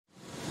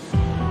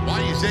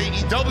is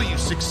AEW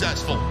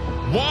successful?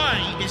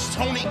 Why is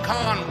Tony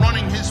Khan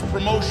running his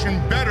promotion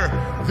better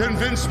than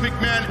Vince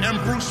McMahon and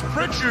Bruce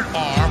Pritchard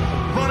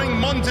are running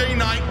Monday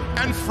night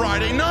and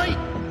Friday night?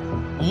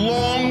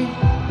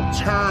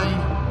 Long-term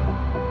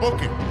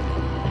booking.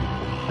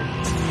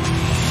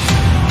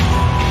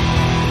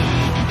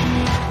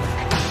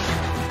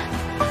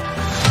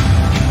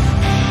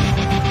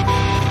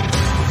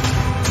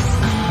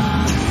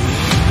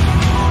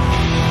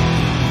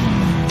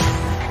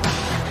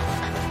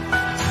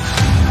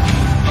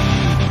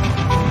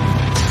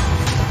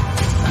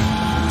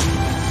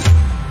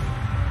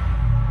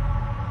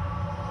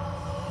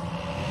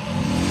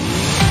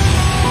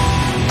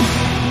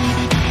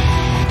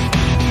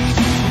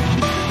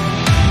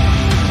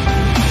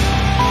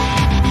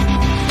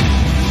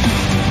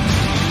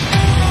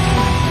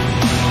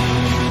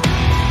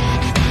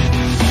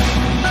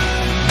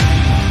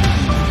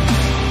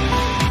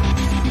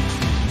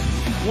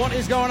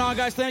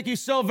 Guys, thank you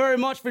so very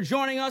much for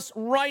joining us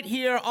right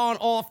here on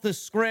Off the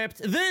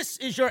Script. This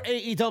is your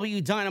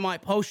AEW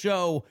Dynamite post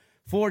show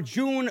for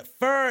June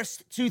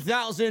 1st,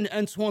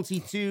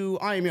 2022.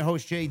 I am your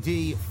host,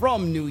 JD,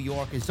 from New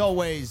York, as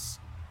always,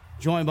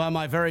 joined by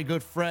my very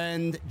good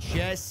friend,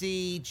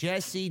 Jesse.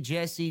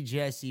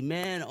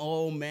 Man,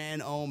 oh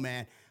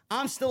man.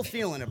 I'm still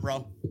feeling it,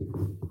 bro.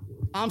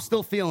 I'm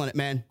still feeling it,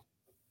 man.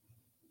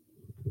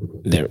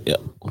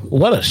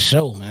 What a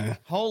show, man.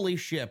 Holy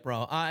shit,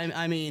 bro.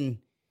 I mean...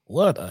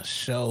 What a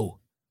show.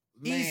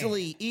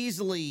 Man.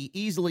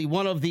 Easily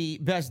one of the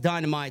best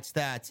Dynamites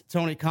that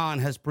Tony Khan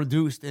has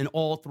produced in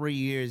all 3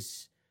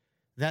 years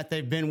that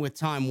they've been with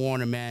Time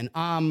Warner, man.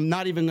 I'm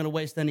not even going to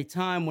waste any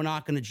time. We're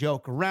not going to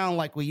joke around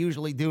like we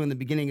usually do in the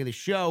beginning of the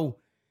show.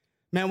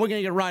 Man, we're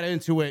going to get right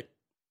into it.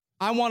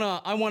 I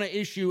want to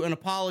issue an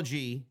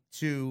apology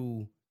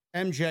to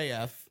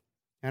MJF,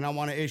 and I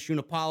want to issue an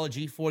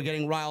apology for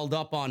getting riled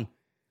up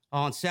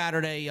on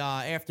Saturday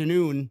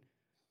afternoon.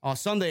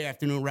 Sunday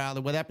afternoon,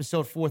 rather, with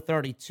episode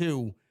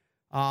 432.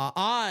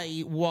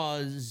 I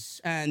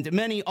was, and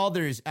many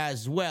others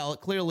as well,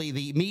 clearly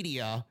the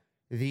media,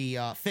 the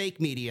fake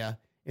media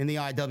in the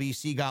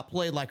IWC got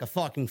played like a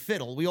fucking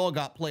fiddle. We all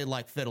got played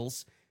like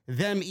fiddles.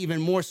 Them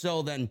even more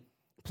so than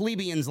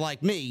plebeians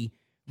like me.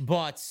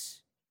 But,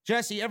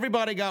 Jesse,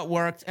 everybody got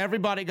worked.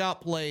 Everybody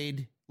got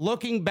played.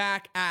 Looking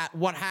back at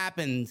what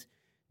happened,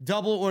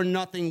 Double or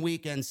Nothing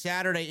weekend,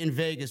 Saturday in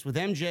Vegas, with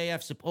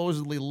MJF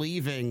supposedly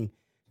leaving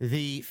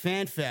the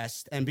Fan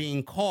Fest and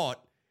being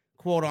caught,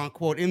 quote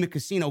unquote, in the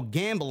casino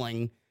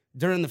gambling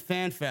during the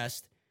Fan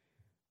Fest.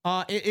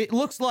 It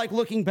looks like,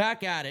 looking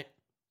back at it,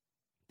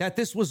 that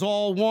this was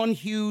all one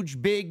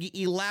huge, big,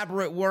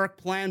 elaborate work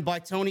planned by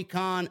Tony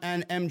Khan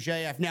and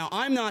MJF. Now,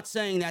 I'm not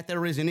saying that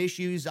there isn't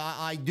issues.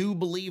 I do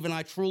believe, and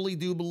I truly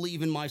do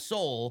believe in my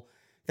soul,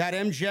 that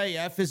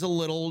MJF is a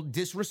little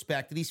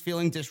disrespected. He's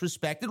feeling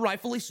disrespected,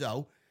 rightfully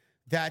so,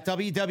 that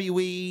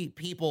WWE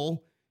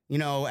people, you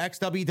know,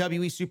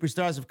 ex-WWE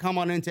superstars have come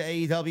on into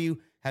AEW,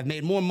 have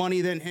made more money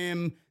than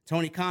him.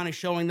 Tony Khan is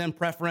showing them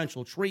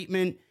preferential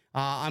treatment.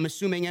 I'm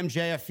assuming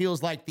MJF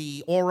feels like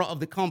the aura of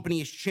the company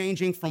is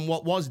changing from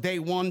what was day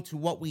one to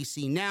what we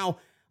see now.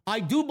 I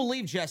do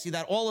believe, Jesse,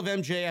 that all of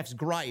MJF's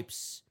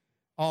gripes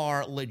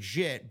are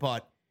legit,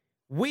 but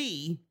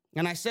we,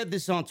 and I said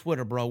this on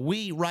Twitter, bro,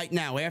 we right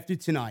now, after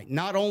tonight,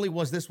 not only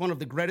was this one of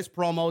the greatest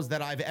promos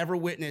that I've ever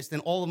witnessed in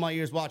all of my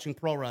years watching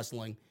pro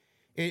wrestling,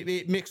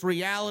 it mixed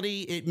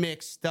reality. It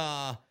mixed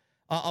a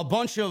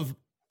bunch of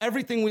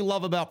everything we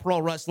love about pro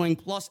wrestling,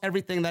 plus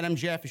everything that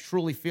MJF is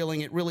truly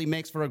feeling. It really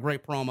makes for a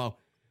great promo.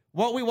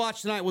 What we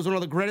watched tonight was one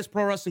of the greatest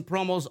pro wrestling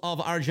promos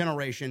of our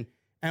generation.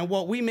 And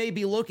what we may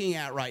be looking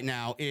at right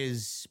now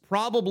is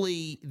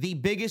probably the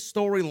biggest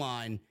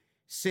storyline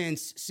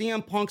since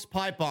CM Punk's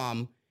pipe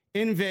bomb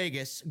in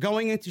Vegas,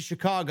 going into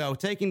Chicago,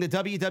 taking the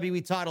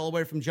WWE title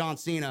away from John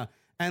Cena,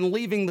 and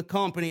leaving the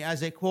company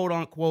as a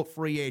quote-unquote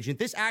free agent.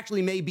 This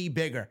actually may be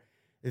bigger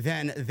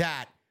than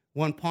that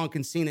when Punk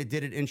and Cena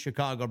did it in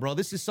Chicago, bro.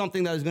 This is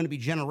something that is going to be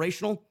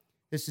generational.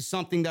 This is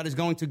something that is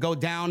going to go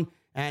down,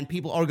 and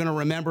people are going to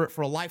remember it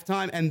for a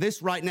lifetime. And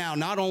this right now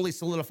not only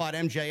solidified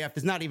MJF,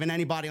 there's not even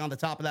anybody on the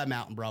top of that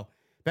mountain, bro.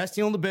 Best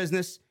heel in the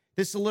business.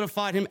 This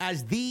solidified him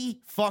as the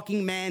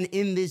fucking man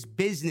in this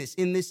business,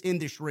 in this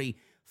industry,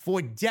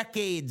 for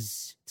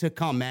decades to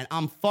come, man.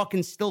 I'm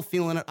fucking still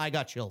feeling it. I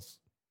got chills.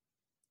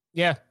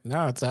 Yeah,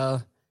 no, it's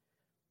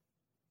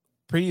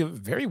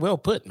very well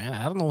put, man.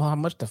 I don't know how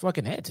much to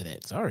fucking add to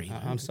that. Sorry.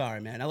 I'm sorry,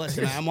 man. Now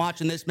listen, man, I'm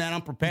watching this, man.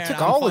 I'm prepared. You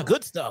took all the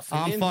good stuff.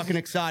 I'm fucking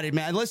excited,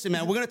 man. Listen,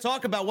 man, we're going to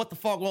talk about what the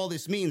fuck all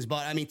this means,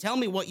 but I mean, tell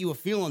me what you were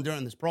feeling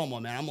during this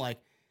promo, man. I'm like,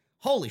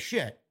 holy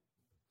shit.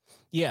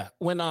 Yeah,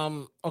 when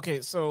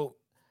okay, so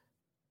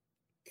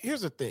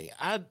here's the thing.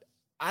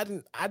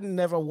 I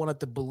never wanted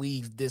to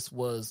believe this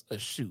was a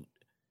shoot,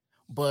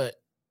 but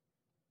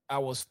I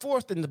was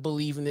forced into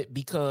believing it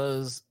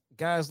because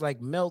guys like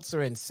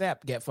Meltzer and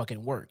Sapp get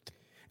fucking worked.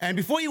 And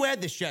before you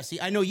add this,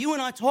 Jesse, I know you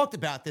and I talked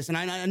about this, and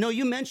I know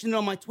you mentioned it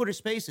on my Twitter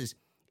Spaces.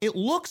 It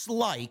looks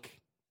like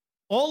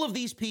all of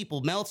these people,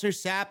 Meltzer,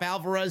 Sapp,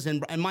 Alvarez,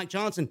 and Mike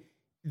Johnson,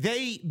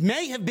 they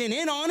may have been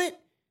in on it,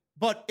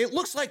 but it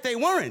looks like they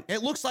weren't.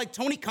 It looks like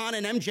Tony Khan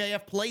and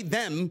MJF played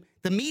them,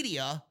 the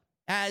media,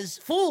 as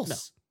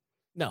fools.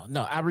 No,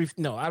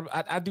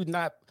 I do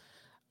not.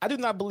 I do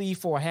not believe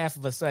for a half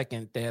of a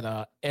second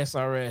that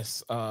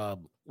SRS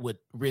would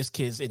risk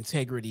his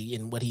integrity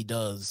in what he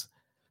does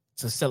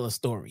to sell a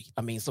story.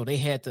 I mean, so they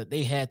had to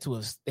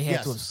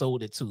have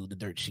sold it to the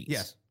dirt sheets.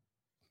 Yes.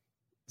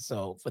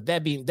 So for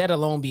that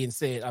alone being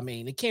said, I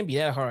mean, it can't be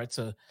that hard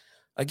to.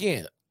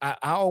 Again, I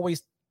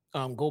always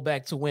go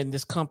back to when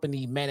this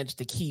company managed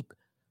to keep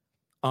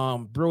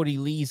Brody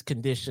Lee's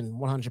condition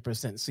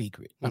 100%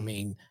 secret. Mm-hmm. I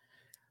mean,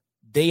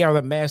 they are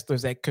the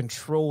masters at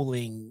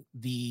controlling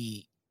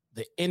the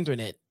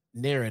internet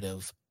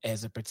narrative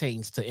as it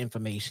pertains to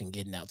information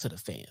getting out to the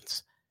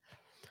fans.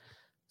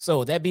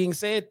 So that being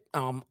said,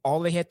 all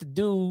they had to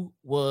do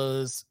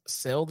was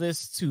sell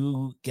this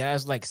to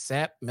guys like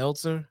Sapp,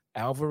 Meltzer,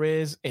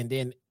 Alvarez, and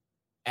then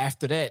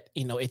after that,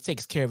 it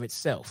takes care of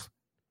itself.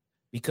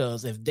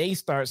 Because if they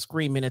start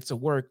screaming it's a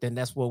work, then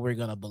that's what we're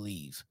gonna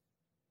believe.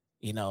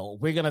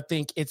 We're gonna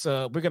think it's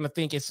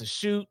a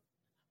shoot.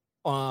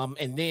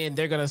 And then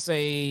they're gonna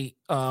say,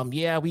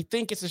 yeah, we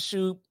think it's a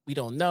shoot, we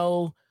don't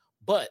know.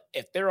 But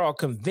if they're all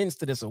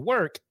convinced that it's a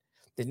work,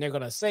 then they're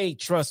gonna say,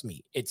 trust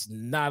me, it's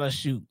not a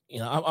shoot.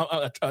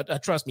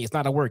 Trust me, it's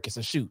not a work, it's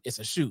a shoot. It's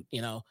a shoot,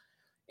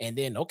 And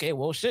then, okay,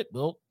 well, shit,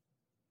 well,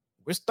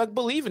 we're stuck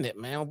believing it,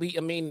 man.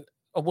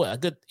 A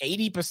good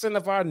 80%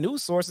 of our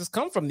news sources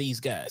come from these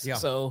guys. Yeah.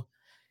 So,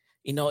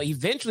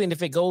 eventually, and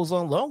if it goes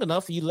on long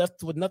enough, you're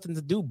left with nothing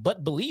to do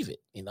but believe it,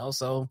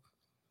 So,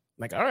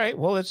 like, all right,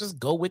 well, let's just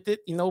go with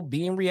it,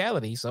 be in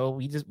reality. So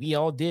we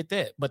all did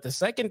that. But the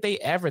second they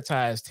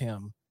advertised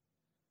him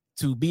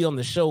to be on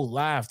the show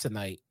live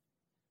tonight,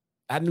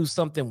 I knew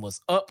something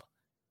was up.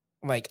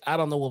 Like, I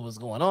don't know what was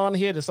going on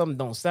here. There's something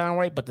don't sound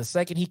right. But the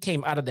second he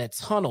came out of that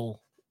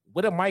tunnel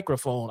with a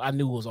microphone, I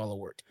knew it was all a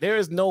work. There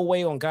is no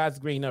way on God's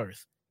green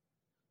earth,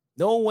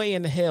 no way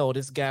in hell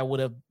this guy would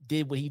have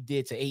did what he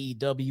did to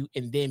AEW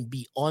and then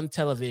be on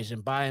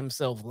television by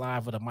himself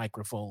live with a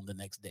microphone the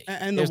next day.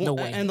 And there's no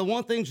way. And the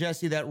one thing,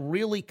 Jesse, that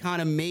really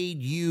kind of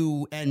made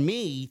you and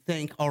me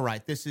think, all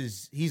right,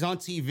 he's on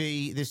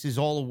TV. This is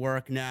all a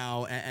work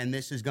now. And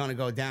this is going to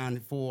go down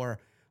for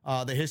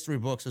the history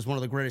books as one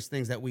of the greatest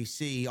things that we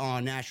see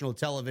on national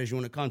television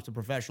when it comes to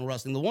professional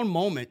wrestling. The one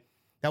moment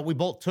that we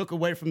both took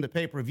away from the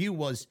pay-per-view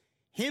was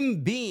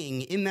him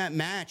being in that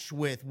match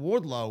with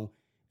Wardlow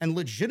and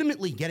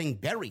legitimately getting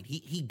buried.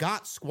 He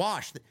got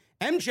squashed.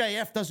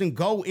 MJF doesn't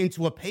go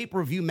into a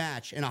pay-per-view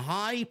match, in a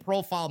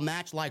high-profile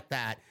match like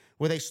that,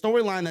 with a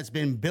storyline that's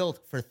been built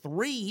for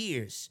 3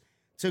 years,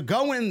 to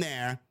go in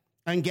there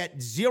and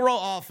get zero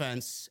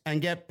offense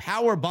and get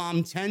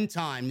powerbombed 10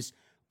 times,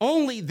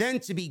 only then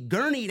to be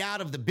gurneyed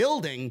out of the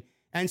building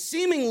and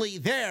seemingly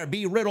there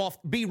be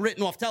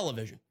written off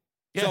television.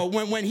 Yeah. So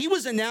when he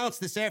was announced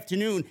this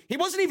afternoon, he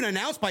wasn't even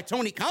announced by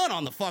Tony Khan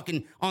on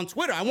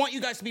Twitter. I want you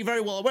guys to be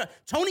very well aware.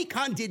 Tony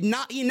Khan did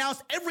not. He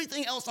announced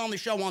everything else on the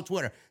show on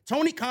Twitter.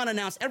 Tony Khan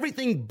announced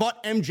everything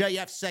but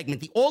MJF's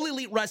segment. The All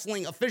Elite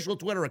Wrestling official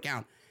Twitter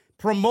account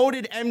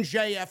promoted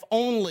MJF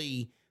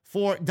only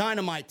for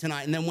Dynamite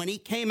tonight. And then when he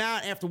came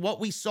out after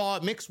what we saw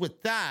mixed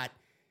with that,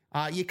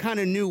 you kind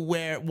of knew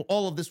where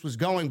all of this was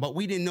going, but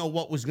we didn't know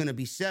what was going to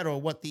be said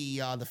or what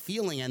the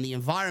feeling and the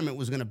environment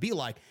was going to be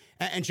like.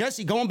 And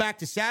Jesse, going back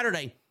to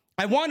Saturday,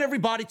 I want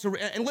everybody to,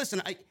 and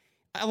listen,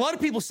 a lot of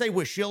people say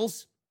we're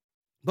shills,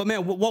 but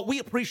man, what we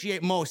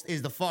appreciate most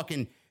is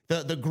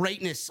the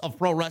greatness of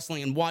pro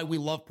wrestling and why we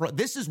love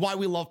this is why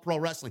we love pro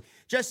wrestling.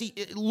 Jesse,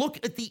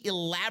 look at the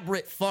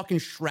elaborate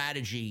fucking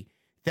strategy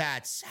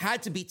that's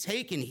had to be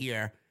taken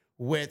here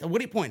with,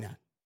 what are you pointing at?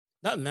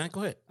 Nothing, man.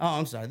 Go ahead. Oh,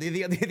 I'm sorry.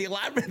 The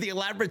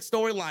elaborate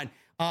storyline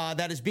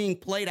that is being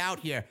played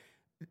out here.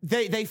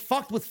 They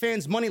fucked with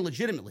fans' money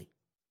legitimately.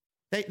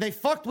 They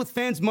fucked with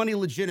fans' money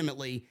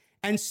legitimately,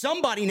 and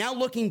somebody, now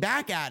looking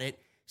back at it,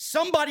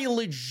 somebody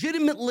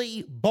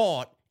legitimately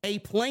bought a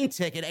plane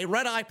ticket, a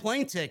red-eye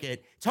plane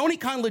ticket. Tony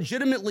Khan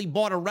legitimately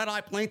bought a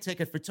red-eye plane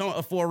ticket for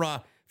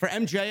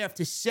MJF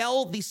to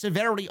sell the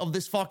severity of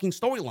this fucking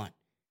storyline.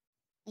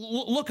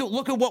 Look at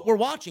what we're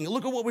watching.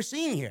 Look at what we're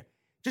seeing here.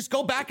 Just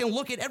go back and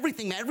look at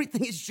everything, man.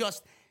 Everything is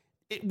just,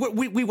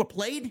 we were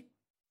played.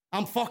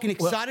 I'm fucking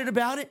excited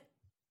about it.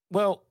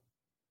 Well,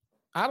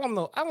 I don't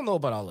know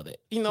about all of that.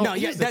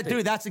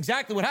 Dude, that's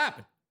exactly what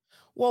happened.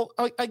 Well,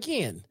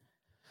 again,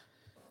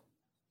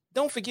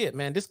 don't forget,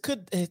 man, this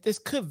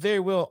could very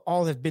well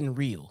all have been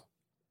real.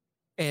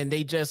 And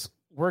they just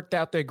worked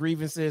out their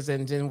grievances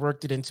and then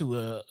worked it into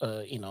a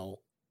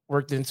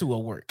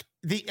work.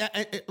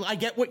 I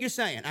get what you're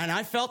saying. And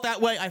I felt that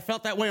way. I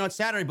felt that way on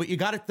Saturday, but you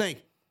got to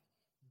think,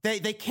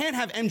 They can't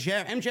have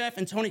MJF. MJF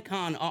and Tony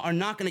Khan are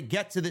not going to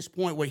get to this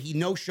point where he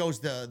no-shows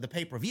the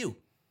pay-per-view.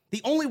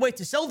 The only way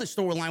to sell this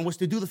storyline was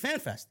to do the Fan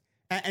Fest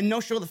and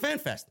no-show the Fan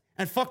Fest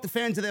and fuck the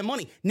fans of their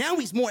money. Now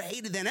he's more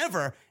hated than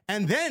ever,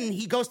 and then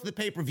he goes to the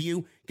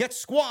pay-per-view, gets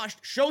squashed,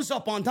 shows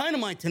up on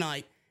Dynamite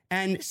tonight,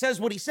 and says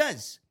what he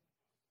says.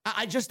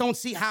 I just don't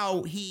see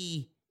how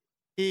he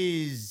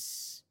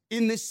is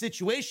in this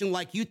situation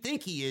like you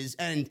think he is,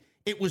 and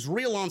it was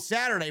real on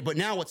Saturday, but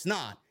now it's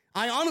not.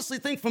 I honestly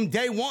think from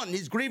day one,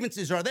 his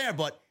grievances are there,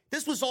 but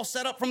this was all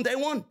set up from day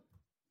one.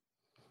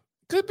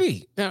 Could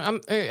be. Now,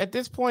 at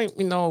this point,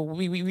 we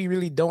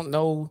really don't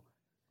know,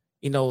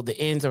 the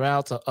ins or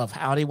outs of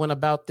how they went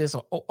about this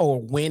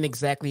or when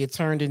exactly it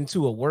turned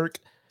into a work.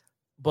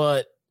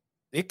 But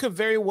it could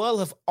very well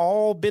have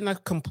all been a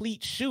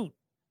complete shoot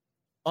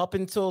up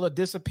until the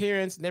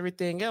disappearance and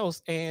everything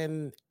else.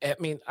 And I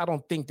mean, I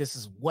don't think this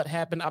is what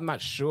happened. I'm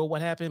not sure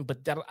what happened, but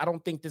I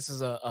don't think this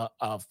is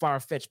a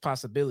far-fetched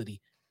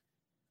possibility.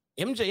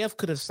 MJF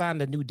could have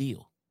signed a new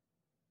deal.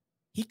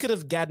 He could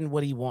have gotten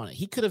what he wanted.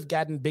 He could have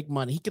gotten big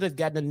money. He could have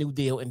gotten a new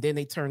deal, and then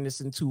they turned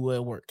this into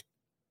a work.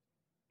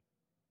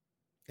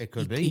 It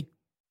could be.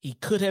 He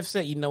could have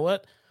said, you know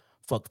what?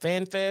 Fuck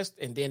FanFest,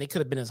 and then it could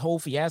have been this whole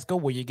fiasco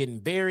where you're getting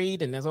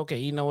buried, and that's okay.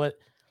 You know what?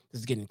 This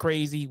is getting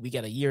crazy. We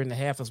got a year and a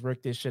half. Let's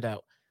work this shit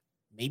out.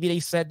 Maybe they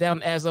sat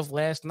down as of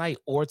last night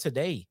or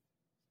today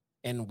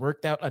and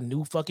worked out a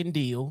new fucking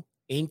deal,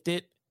 inked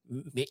it,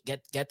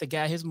 get the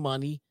guy his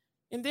money,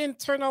 and then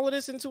turn all of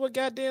this into a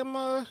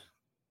goddamn,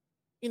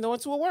 into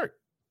a work.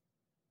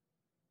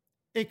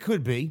 It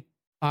could be.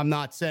 I'm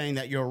not saying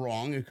that you're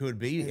wrong. It could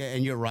be,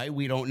 and you're right.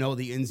 We don't know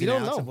the ins and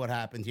outs of what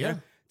happened here. Yeah.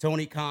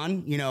 Tony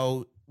Khan,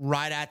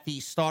 right at the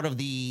start of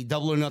the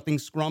Double or Nothing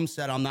scrum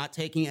said, I'm not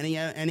taking any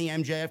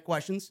MJF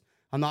questions.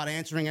 I'm not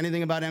answering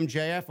anything about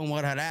MJF and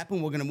what had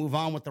happened. We're going to move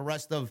on with the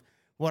rest of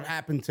what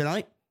happened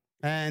tonight.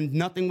 And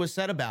nothing was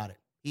said about it.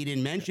 He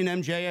didn't mention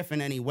MJF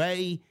in any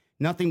way.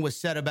 Nothing was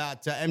said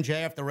about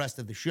MJF the rest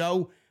of the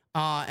show.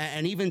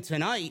 And even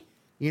tonight,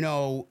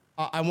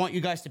 I want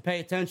you guys to pay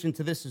attention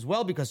to this as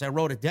well because I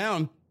wrote it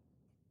down.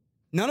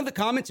 None of the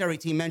commentary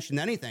team mentioned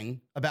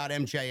anything about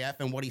MJF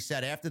and what he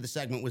said after the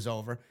segment was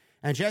over.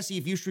 And Jesse,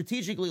 if you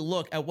strategically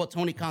look at what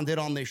Tony Khan did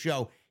on this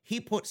show,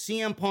 he put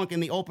CM Punk in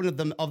the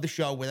opening of the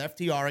show with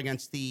FTR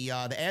against the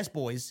Ass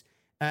Boys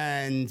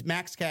and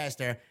Max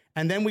Caster.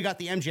 And then we got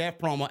the MJF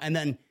promo. And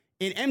then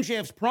in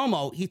MJF's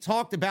promo, he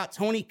talked about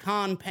Tony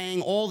Khan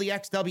paying all the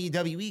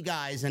ex-WWE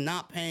guys and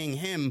not paying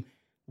him.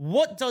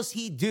 What does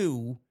he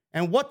do?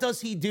 And what does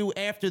he do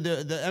after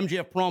the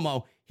MJF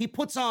promo? He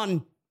puts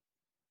on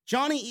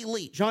Johnny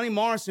Elite, Johnny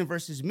Morrison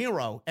versus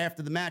Miro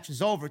after the match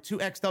is over,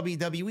 two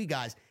ex-WWE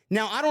guys.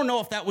 Now, I don't know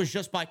if that was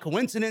just by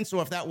coincidence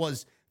or if that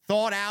was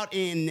thought out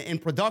in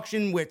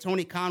production where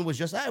Tony Khan was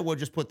just, we'll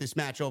just put this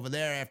match over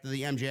there after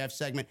the MJF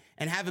segment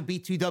and have it be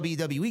two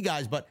WWE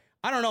guys. But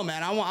I don't know,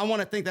 man. I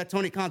want to think that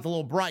Tony Khan's a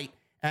little bright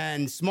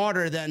and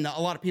smarter than a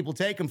lot of people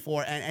take him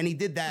for, and he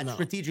did that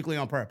strategically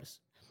on purpose.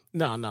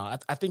 No.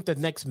 I think the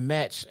next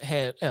match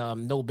had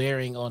no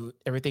bearing on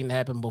everything that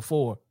happened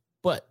before.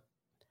 But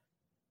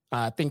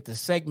I think the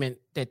segment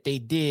that they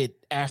did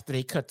after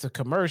they cut to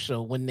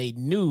commercial, when they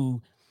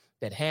knew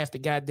that half the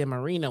goddamn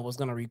arena was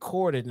going to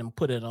record it and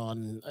put it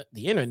on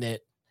the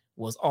internet,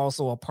 was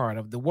also a part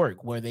of the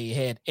work where they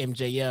had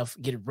MJF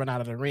get run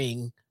out of the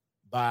ring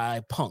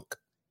by Punk.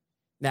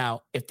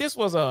 Now, if this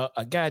was a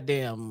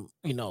goddamn,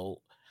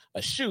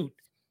 a shoot,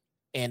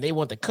 and they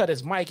want to cut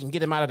his mic and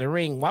get him out of the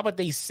ring, why would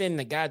they send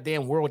the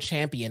goddamn world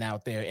champion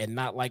out there and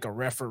not like a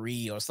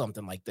referee or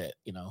something like that,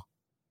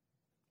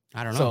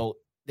 I don't know. So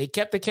they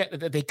cut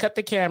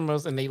the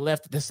cameras and they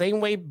left the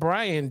same way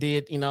Brian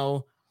did,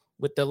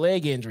 with the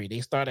leg injury. They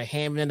started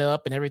hamming it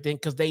up and everything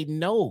because they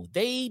know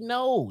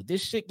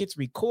this shit gets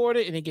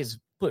recorded and it gets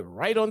put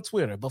right on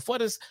Twitter. Before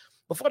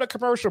the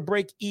commercial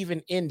break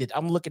even ended,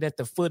 I'm looking at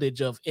the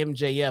footage of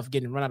MJF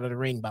getting run out of the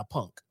ring by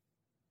Punk.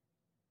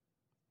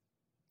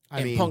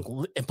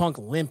 Punk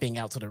limping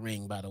out to the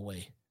ring, by the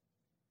way.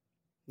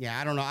 Yeah,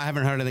 I don't know. I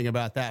haven't heard anything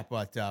about that,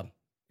 but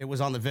it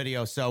was on the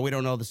video, so we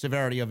don't know the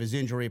severity of his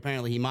injury.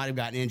 Apparently, he might have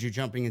gotten injured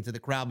jumping into the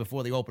crowd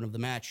before the open of the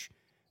match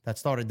that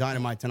started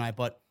Dynamite tonight.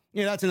 But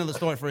that's another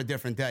story for a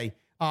different day.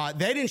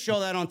 They didn't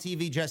show that on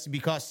TV, Jesse,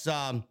 because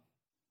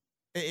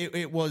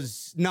it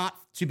was not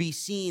to be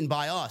seen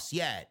by us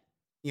yet.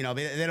 They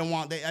don't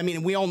want.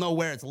 We all know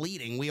where it's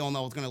leading. We all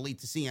know it's going to lead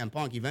to CM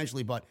Punk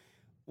eventually, but.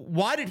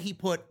 Why did he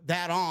put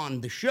that on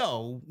the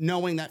show,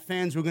 knowing that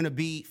fans were going to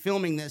be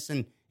filming this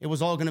and it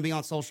was all going to be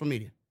on social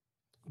media?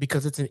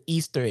 Because it's an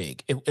Easter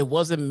egg. It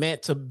wasn't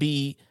meant to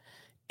be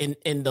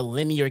in the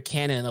linear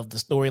canon of the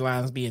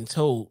storylines being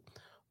told,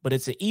 but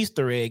it's an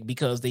Easter egg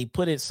because they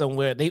put it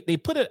somewhere. They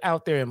put it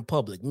out there in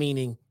public,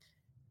 meaning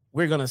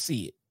we're going to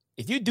see it.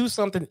 If you do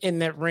something in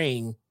that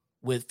ring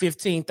with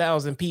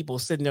 15,000 people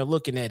sitting there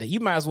looking at it,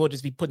 you might as well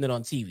just be putting it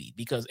on TV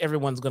because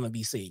everyone's going to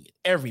be seeing it.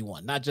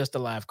 Everyone, not just the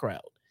live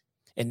crowd.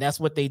 And that's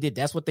what they did.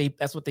 That's what they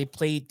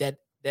played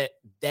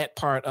that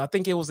part. I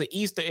think it was an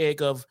Easter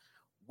egg of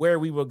where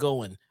we were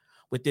going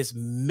with this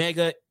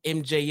mega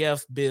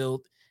MJF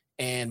build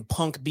and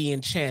Punk being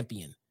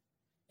champion.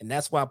 And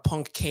that's why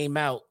Punk came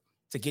out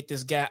to get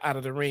this guy out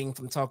of the ring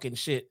from talking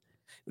shit.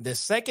 The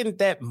second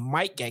that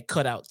mic got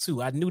cut out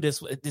too, I knew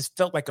this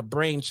felt like a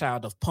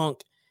brainchild of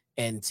Punk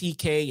and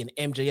TK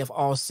and MJF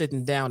all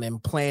sitting down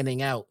and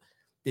planning out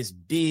this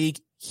big,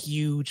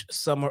 huge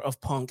Summer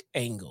of Punk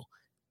angle.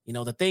 You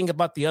know, the thing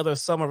about the other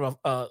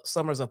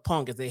summers of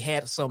Punk is they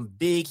had some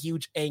big,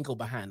 huge angle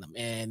behind them.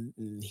 And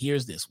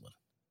here's this one.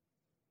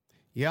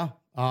 Yeah,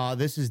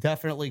 this is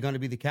definitely going to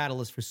be the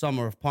catalyst for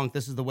Summer of Punk.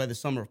 This is the way the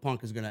Summer of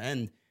Punk is going to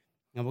end.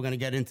 And we're going to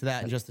get into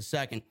that in just a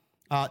second.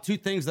 Two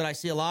things that I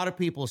see a lot of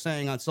people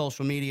saying on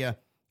social media.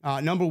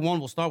 Number one,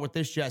 we'll start with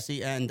this,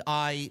 Jesse. And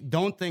I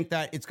don't think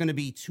that it's going to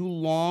be too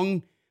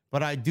long,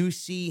 but I do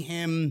see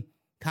him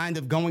kind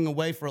of going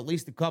away for at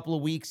least a couple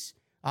of weeks.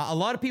 A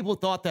lot of people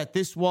thought that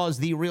this was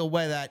the real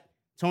way that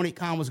Tony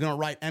Khan was going to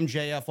write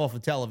MJF off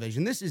of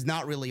television. This is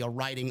not really a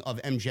writing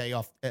of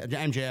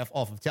MJF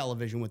off of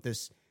television with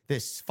this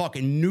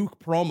fucking NUKE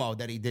promo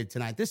that he did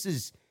tonight. This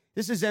is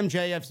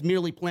MJF's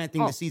merely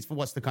planting the seeds for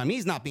what's to come.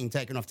 He's not being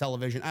taken off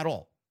television at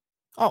all.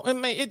 Oh,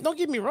 and man, don't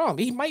get me wrong.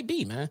 He might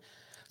be, man.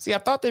 See, I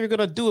thought they were going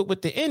to do it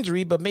with the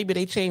injury, but maybe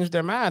they changed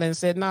their mind and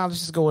said, nah, let's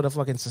just go with a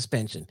fucking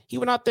suspension. He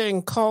went out there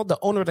and called the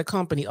owner of the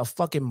company a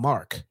fucking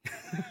mark.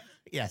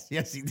 Yes,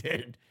 he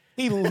did.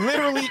 He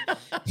literally,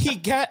 he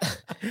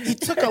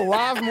took a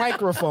live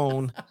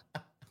microphone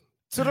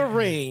to the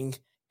ring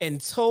and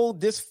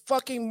told this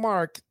fucking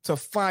mark to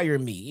fire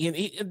me.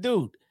 And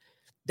dude,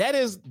 that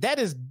is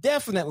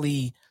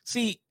definitely,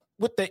 see,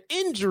 with the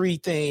injury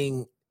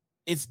thing,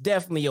 it's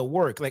definitely a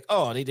work. Like,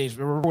 oh, they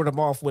wrote him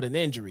off with an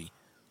injury.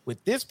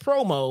 With this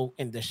promo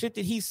and the shit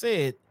that he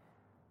said,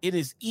 it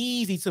is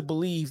easy to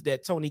believe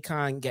that Tony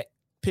Khan got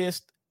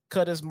pissed,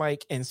 cut his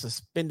mic, and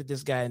suspended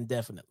this guy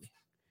indefinitely.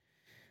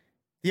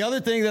 The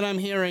other thing that I'm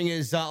hearing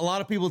is a lot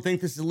of people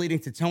think this is leading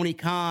to Tony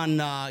Khan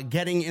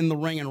getting in the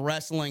ring and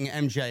wrestling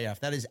MJF.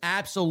 That is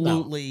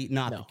absolutely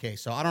not the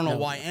case. So I don't know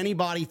why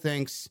anybody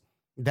thinks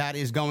that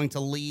is going to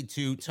lead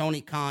to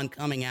Tony Khan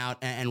coming out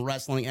and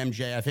wrestling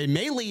MJF. It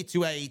may lead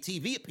to a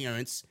TV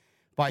appearance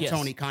by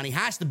Tony Khan. He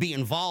has to be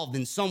involved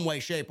in some way,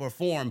 shape, or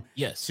form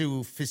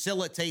to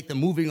facilitate the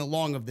moving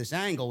along of this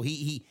angle.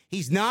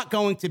 He's not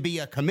going to be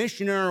a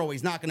commissioner, or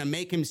he's not going to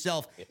make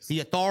himself the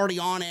authority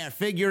on-air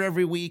figure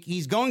every week.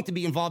 He's going to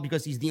be involved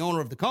because he's the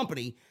owner of the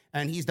company,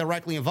 and he's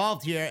directly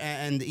involved here,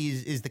 and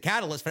is the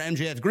catalyst for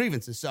MJF's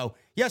grievances. So,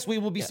 yes, we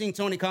will be seeing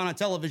Tony Khan on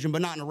television,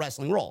 but not in a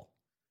wrestling role.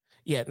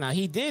 Yeah, now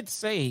he did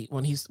say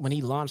when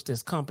he launched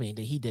this company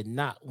that he did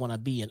not want to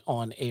be an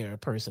on-air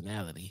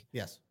personality.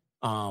 Yes.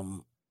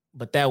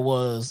 But that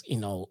was,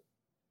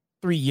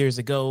 3 years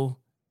ago.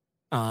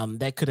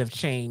 That could have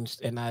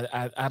changed, and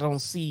I don't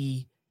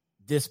see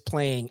this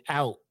playing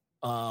out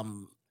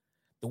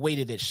the way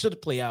that it should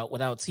play out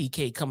without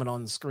TK coming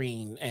on the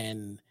screen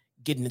and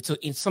getting into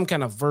some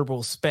kind of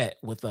verbal spat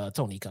with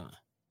Tony Khan.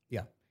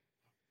 Yeah.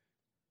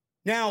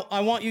 Now,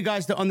 I want you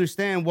guys to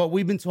understand what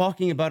we've been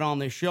talking about on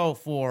this show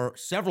for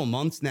several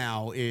months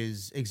now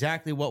is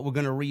exactly what we're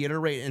going to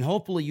reiterate, and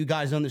hopefully you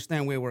guys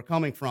understand where we're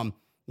coming from.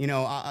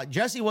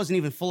 Jesse wasn't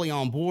even fully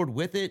on board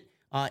with it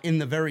in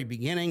the very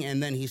beginning,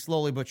 and then he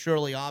slowly but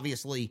surely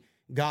obviously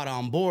got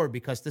on board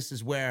because this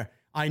is where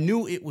I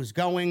knew it was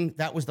going.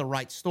 That was the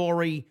right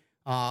story,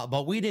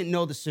 but we didn't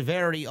know the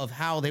severity of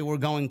how they were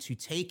going to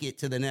take it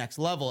to the next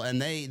level,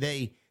 and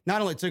they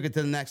not only took it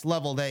to the next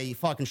level, they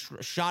fucking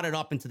shot it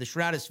up into the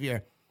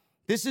stratosphere.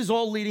 This is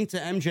all leading to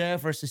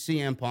MJF versus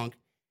CM Punk.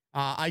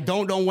 I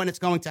don't know when it's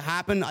going to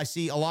happen. I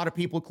see a lot of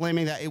people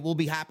claiming that it will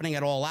be happening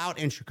at All Out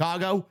in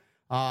Chicago.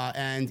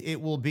 And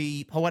it will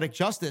be poetic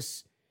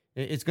justice.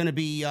 It's going to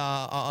be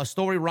a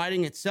story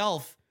writing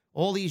itself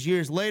all these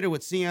years later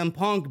with CM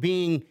Punk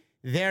being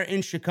there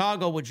in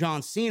Chicago with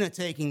John Cena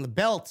taking the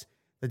belt,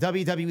 the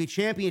WWE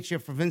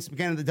Championship for Vince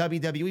McMahon and the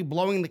WWE,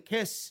 blowing the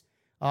kiss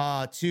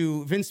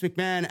to Vince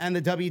McMahon and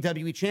the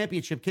WWE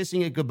Championship,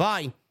 kissing it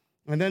goodbye.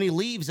 And then he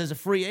leaves as a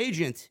free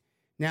agent.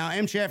 Now,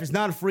 MJF is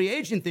not a free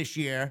agent this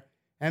year.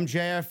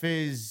 MJF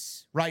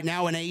is right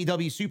now an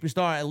AEW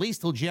superstar at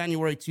least till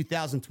January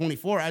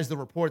 2024, as the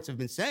reports have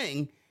been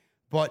saying.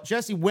 But,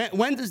 Jesse,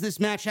 when does this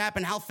match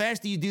happen? How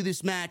fast do you do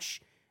this match?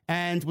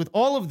 And with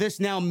all of this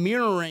now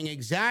mirroring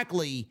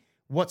exactly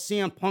what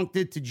CM Punk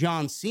did to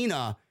John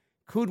Cena,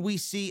 could we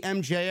see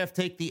MJF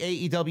take the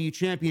AEW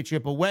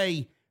Championship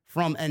away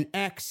from an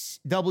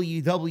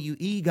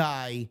ex-WWE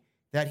guy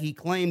that he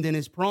claimed in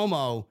his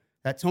promo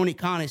that Tony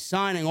Khan is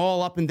signing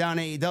all up and down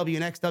AEW,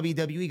 an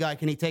ex-WWE guy?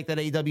 Can he take that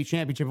AEW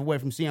Championship away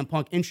from CM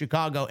Punk in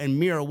Chicago and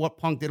mirror what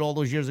Punk did all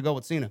those years ago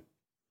with Cena?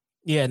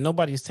 Yeah,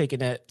 nobody's taking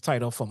that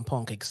title from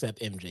Punk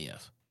except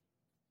MJF.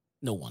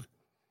 No one.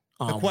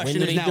 The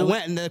question is now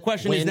when. The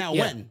question is now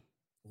when.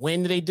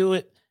 When do they do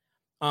it?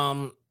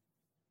 I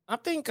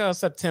think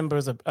September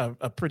is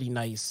a pretty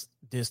nice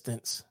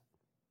distance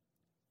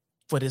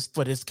for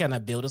this kind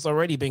of build. It's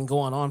already been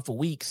going on for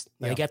weeks.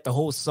 Yeah. They got the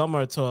whole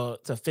summer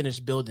to finish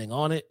building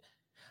on it.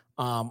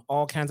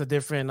 All kinds of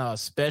different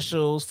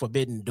specials,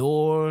 Forbidden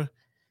Door.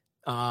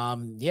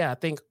 I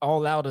think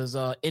All Out is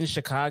in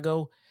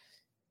Chicago.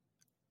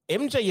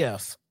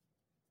 MJF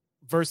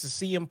versus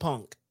CM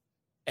Punk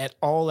at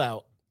All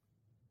Out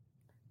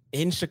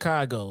in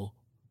Chicago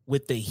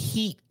with the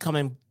heat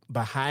coming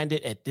behind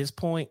it at this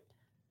point.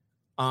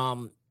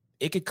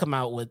 It could come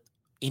out with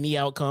any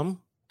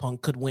outcome.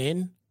 Punk could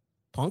win.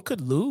 Punk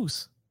could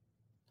lose.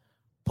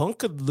 Punk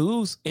could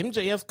lose.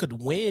 MJF could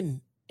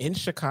win in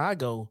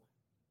Chicago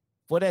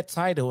for that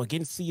title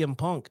against CM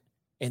Punk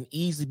and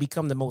easily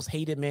become the most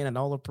hated man in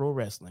all of pro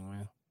wrestling,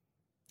 man.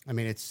 I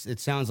mean, it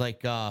sounds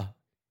like a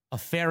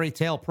fairy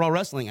tale pro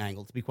wrestling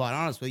angle, to be quite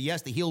honest with you.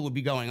 Yes, the heel would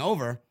be going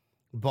over,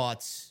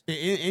 but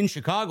in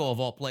Chicago, of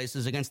all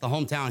places, against the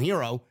hometown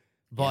hero.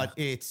 But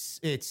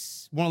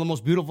it's one of the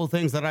most beautiful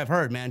things that I've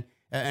heard, man,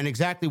 and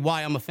exactly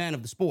why I'm a fan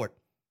of the sport.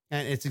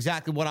 And it's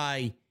exactly what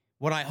I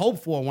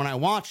hope for when I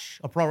watch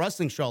a pro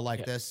wrestling show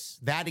like this.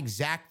 That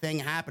exact thing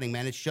happening,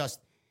 man. It's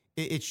just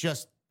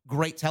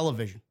great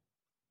television.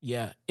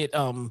 Yeah, it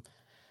has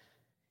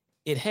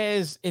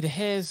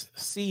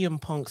CM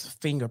Punk's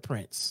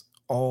fingerprints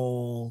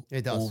all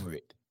over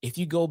it. If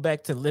you go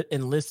back to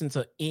and listen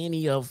to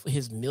any of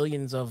his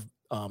millions of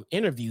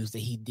interviews that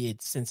he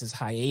did since his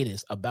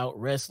hiatus about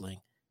wrestling,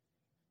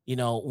 you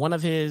know, one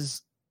of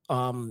his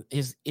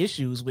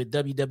issues with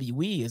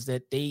WWE is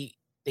that they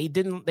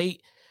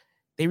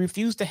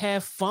refused to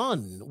have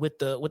fun with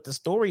the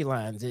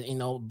storylines and, you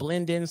know,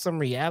 blend in some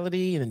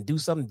reality and do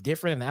something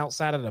different and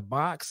outside of the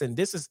box. And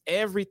this is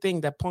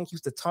everything that Punk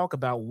used to talk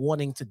about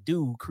wanting to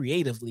do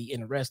creatively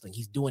in wrestling.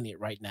 He's doing it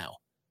right now.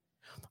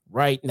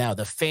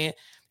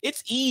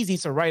 It's easy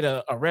to write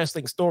a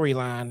wrestling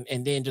storyline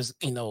and then just,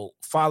 you know,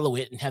 follow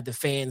it and have the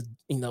fans,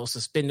 you know,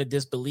 suspend their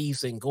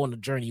disbeliefs and go on the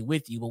journey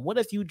with you. But what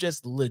if you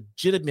just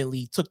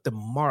legitimately took the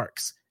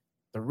marks,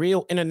 the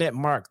real internet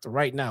marks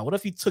right now? What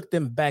if you took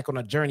them back on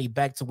a journey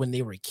back to when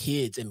they were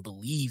kids and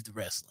believed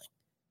wrestling?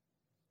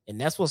 And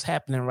that's what's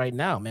happening right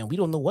now, man. We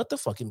don't know what to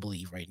fucking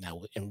believe right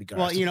now in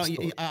regards to the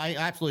story. I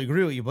absolutely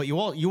agree with you, but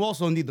you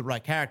also need the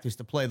right characters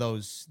to play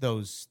those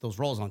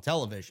roles on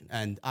television.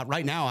 And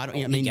right now,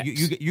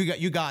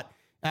 you got.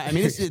 I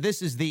mean,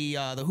 this is the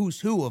who's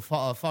who of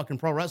fucking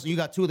pro wrestling. You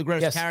got two of the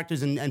greatest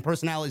characters and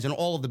personalities in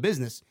all of the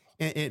business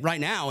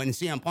right now, in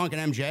CM Punk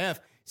and MJF.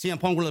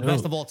 CM Punk were the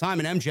best of all time,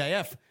 and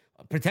MJF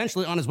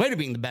potentially on his way to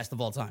being the best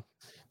of all time.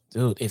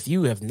 Dude, if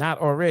you have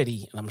not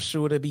already, and I'm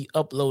sure it'll be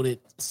uploaded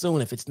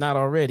soon if it's not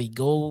already,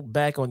 go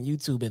back on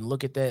YouTube and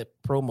look at that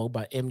promo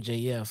by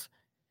MJF,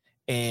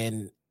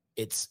 and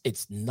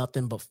it's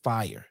nothing but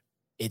fire.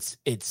 He's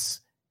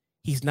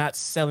not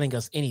selling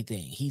us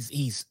anything.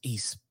 He's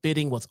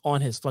spitting what's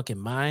on his fucking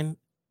mind.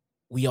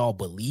 We all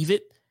believe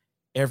it,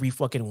 every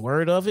fucking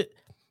word of it.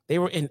 They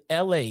were in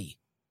LA,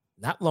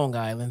 not Long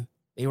Island.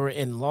 They were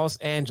in Los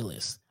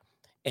Angeles.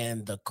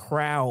 And the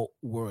crowd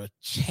were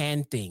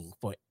chanting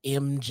for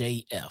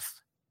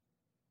MJF,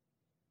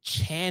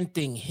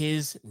 chanting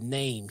his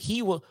name.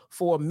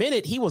 For a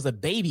minute, he was a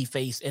baby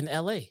face in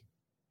LA.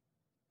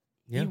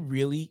 Yeah. He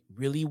really,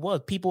 really was.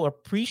 People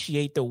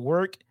appreciate the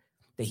work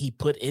that he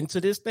put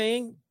into this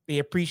thing. They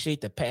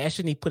appreciate the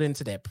passion he put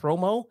into that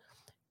promo.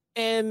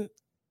 And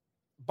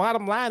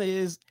bottom line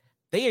is,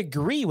 they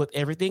agree with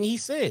everything he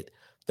said.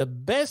 The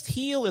best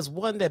heel is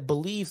one that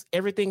believes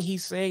everything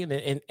he's saying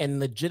and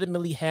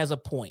legitimately has a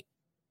point.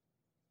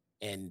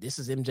 And this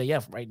is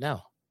MJF right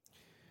now.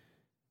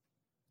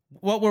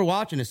 What we're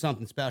watching is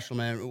something special,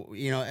 man.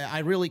 You know, I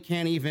really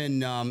can't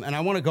even, and I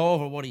want to go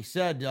over what he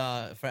said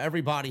for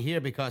everybody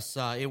here, because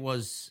it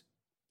was,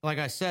 like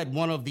I said,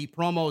 one of the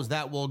promos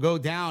that will go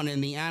down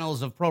in the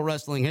annals of pro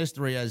wrestling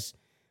history as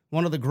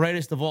one of the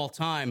greatest of all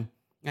time.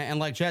 And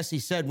like Jesse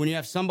said, when you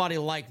have somebody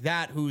like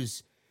that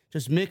who's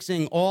just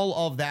mixing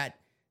all of that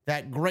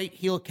great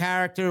heel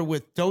character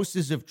with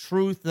doses of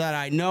truth that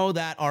I know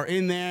that are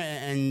in there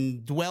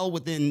and dwell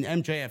within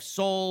MJF's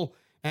soul,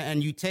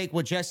 and you take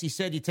what Jesse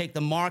said, you take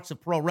the marks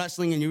of pro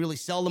wrestling and you really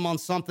sell them on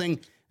something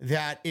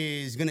that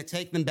is going to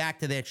take them back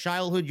to their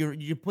childhood.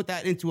 You put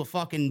that into a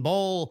fucking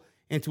bowl,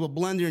 into a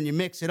blender, and you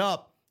mix it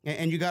up,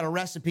 and you got a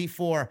recipe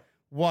for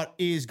what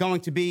is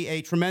going to be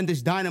a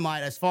tremendous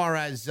Dynamite as far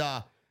as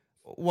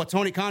what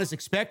Tony Khan is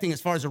expecting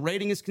as far as a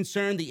rating is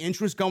concerned, the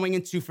interest going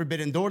into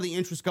Forbidden Door, the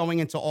interest going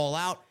into All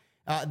Out.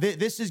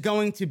 This is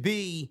going to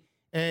be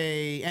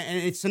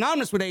and it's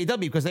synonymous with AEW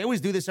because they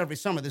always do this every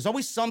summer. There's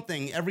always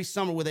something every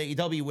summer with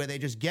AEW where they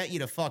just get you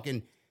to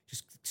fucking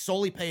just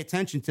solely pay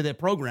attention to their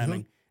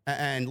programming.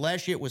 Mm-hmm. And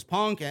last year it was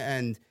Punk,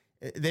 and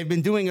they've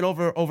been doing it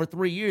over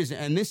 3 years,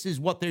 and this is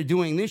what they're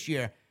doing this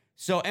year.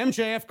 So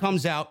MJF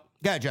comes out.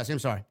 Go ahead, Jesse. I'm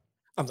sorry.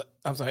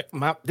 I'm sorry.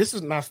 This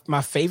is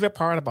my favorite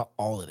part about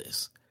all of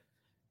this,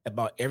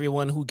 about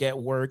everyone who get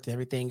worked,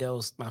 everything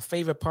else. My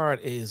favorite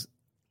part is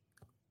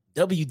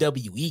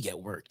WWE get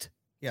worked.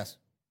 Yes.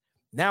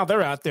 Now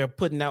they're out there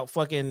putting out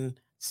fucking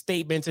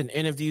statements and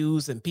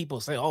interviews, and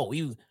people say, "Oh,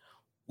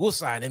 we'll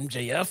sign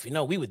MJF. You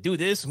know, we would do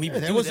this and we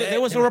would do that."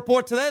 There was a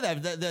report today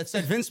that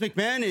said Vince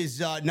McMahon is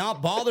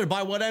not bothered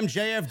by what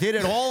MJF did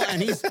at all,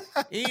 and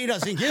he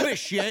doesn't give a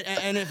shit.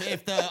 And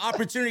if the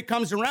opportunity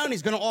comes around,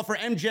 he's going to offer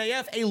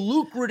MJF a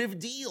lucrative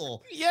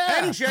deal.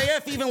 Yeah.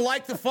 MJF even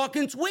liked the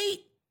fucking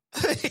tweet.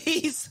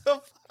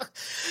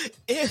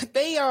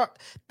 They are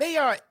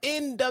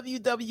in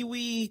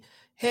WWE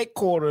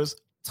headquarters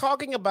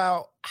talking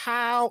about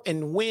how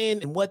and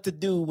when and what to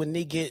do when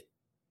they get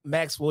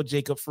Maxwell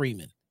Jacob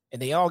Freeman, and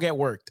they all get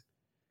worked.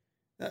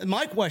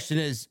 My question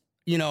is,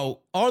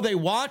 are they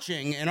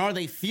watching and are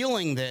they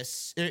feeling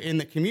this in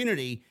the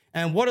community?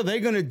 And what are they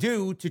going to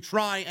do to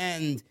try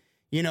and,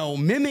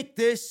 mimic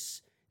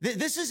this?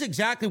 This is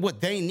exactly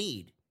what they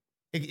need.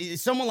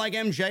 Someone like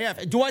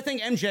MJF. Do I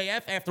think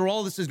MJF, after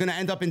all this, is going to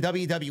end up in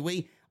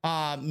WWE?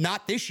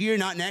 Not this year,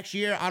 not next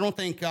year. I don't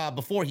think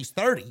before he's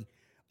 30.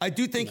 I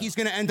do think he's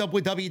going to end up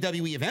with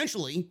WWE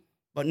eventually,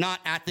 but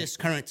not at this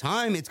current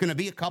time. It's going to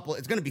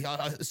be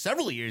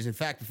several years, in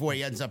fact, before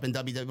he ends up in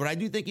WWE. But I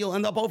do think he'll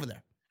end up over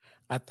there.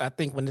 I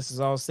think when this is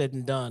all said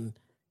and done,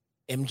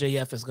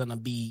 MJF is going to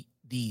be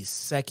the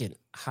second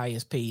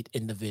highest paid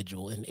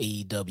individual in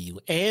AEW,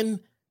 and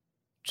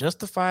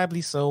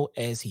justifiably so,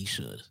 as he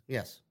should.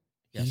 Yes.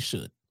 He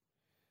should.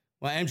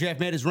 Well, MJF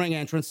made his ring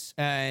entrance,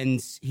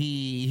 and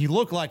he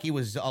looked like he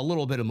was a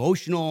little bit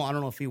emotional. I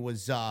don't know if he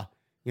was,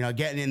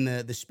 getting in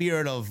the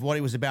spirit of what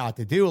he was about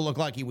to do. It looked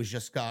like he was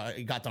just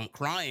he got done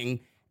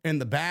crying in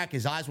the back.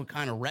 His eyes were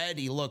kind of red.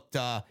 He looked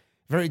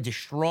very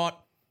distraught.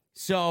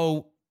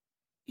 So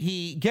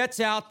he gets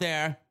out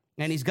there,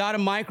 and he's got a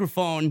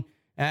microphone,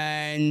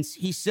 and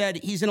he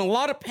said he's in a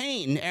lot of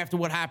pain after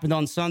what happened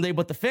on Sunday,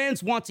 but the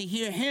fans want to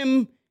hear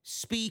him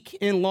speak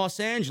in Los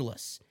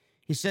Angeles.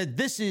 He said,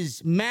 this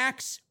is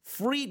Max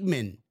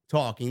Friedman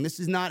talking. This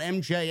is not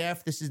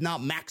MJF. This is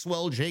not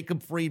Maxwell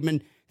Jacob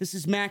Friedman. This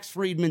is Max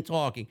Friedman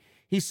talking.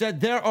 He said,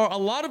 there are a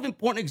lot of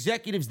important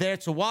executives there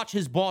to watch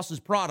his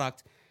boss's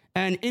product,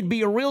 and it'd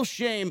be a real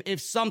shame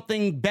if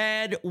something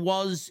bad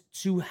was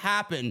to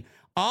happen.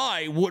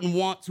 I wouldn't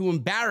want to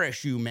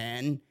embarrass you,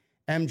 man,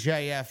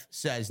 MJF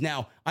says.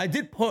 Now, I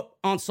did put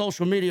on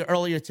social media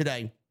earlier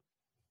today,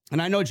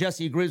 and I know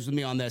Jesse agrees with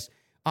me on this.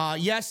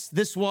 Yes,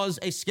 this was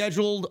a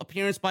scheduled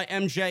appearance by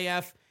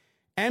MJF.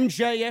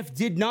 MJF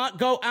did not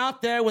go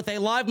out there with a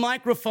live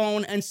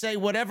microphone and say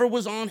whatever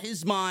was on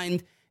his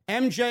mind.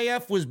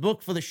 MJF was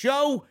booked for the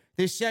show.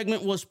 This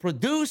segment was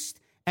produced,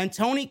 and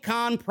Tony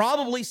Khan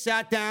probably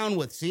sat down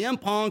with CM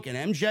Punk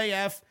and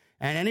MJF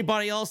and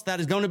anybody else that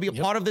is going to be a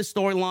part of this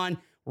storyline,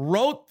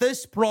 wrote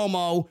this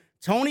promo.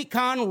 Tony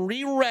Khan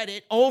reread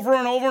it over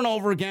and over and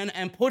over again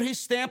and put his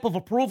stamp of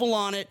approval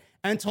on it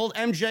and told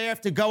MJF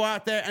to go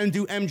out there and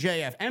do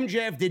MJF.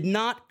 MJF did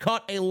not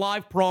cut a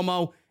live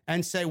promo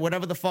and say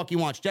whatever the fuck he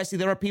wants. Jesse,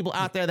 there are people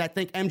out there that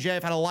think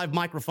MJF had a live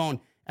microphone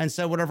and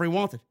said whatever he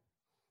wanted.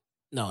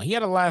 No, he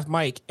had a live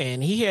mic,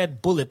 and he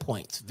had bullet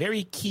points,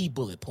 very key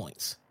bullet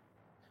points.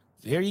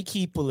 Very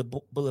key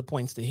bullet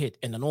points to hit,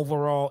 and an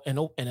overall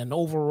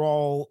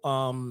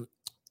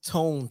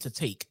tone to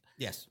take.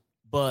 Yes.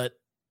 But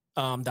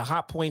the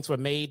hot points were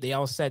made. They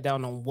all sat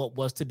down on what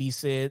was to be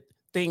said.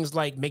 Things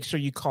like, make sure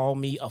you call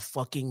me a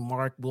fucking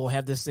mark. We'll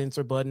have the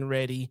censor button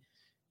ready.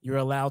 You're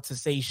allowed to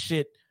say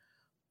shit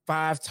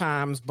 5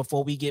 times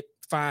before we get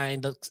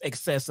fined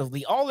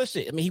excessively. All this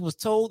shit. I mean, he was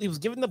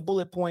given the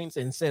bullet points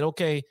and said,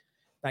 okay,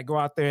 I go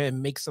out there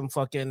and make some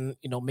fucking,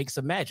 make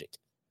some magic.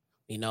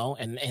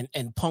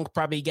 And Punk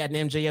probably got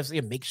an MJF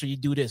saying, make sure you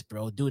do this,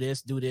 bro. Do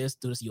this.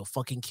 You'll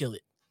fucking kill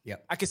it. Yeah,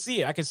 I can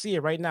see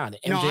it right now.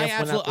 I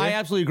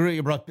absolutely agree with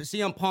you, bro.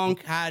 CM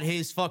Punk had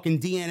his fucking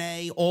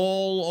DNA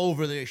all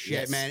over this shit,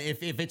 yes. Man.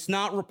 If it's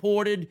not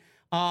reported,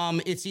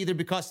 it's either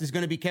because it's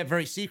going to be kept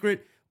very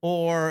secret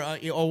or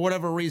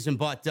whatever reason.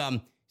 But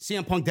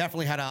CM Punk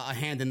definitely had a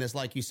hand in this,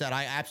 like you said.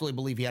 I absolutely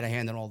believe he had a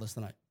hand in all this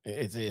tonight.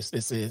 It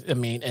is. I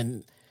mean,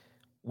 and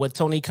what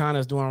Tony Khan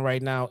is doing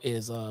right now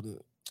is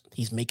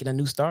he's making a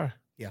new star.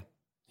 Yeah,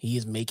 he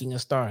is making a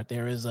star.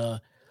 There is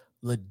a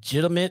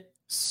legitimate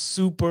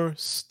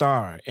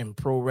superstar in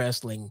pro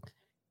wrestling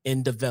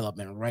in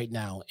development right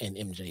now in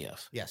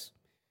MJF. Yes.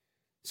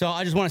 So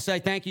I just want to say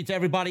thank you to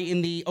everybody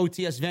in the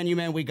OTS venue,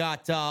 man. We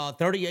got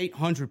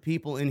 3,800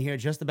 people in here,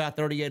 just about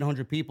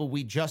 3,800 people.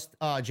 We just,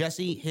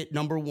 Jesse hit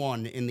number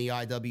 1 in the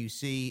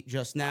IWC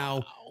just now.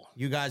 Wow.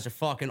 You guys are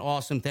fucking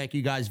awesome. Thank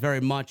you guys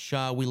very much.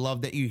 We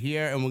love that you're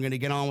here, and we're going to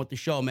get on with the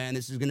show, man.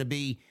 This is going to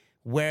be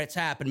where it's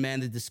happened, man.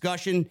 The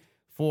discussion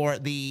for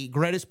the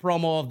greatest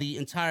promo of the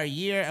entire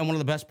year and one of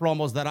the best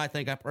promos that I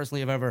think I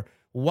personally have ever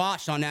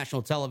watched on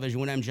national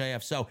television with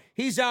MJF. So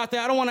he's out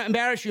there. I don't want to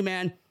embarrass you,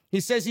 man. He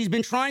says he's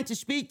been trying to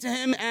speak to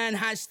him and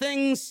has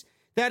things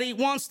that he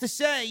wants to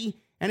say,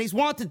 and he's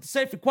wanted to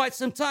say for quite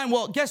some time.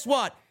 Well, guess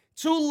what?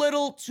 Too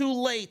little, too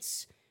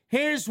late.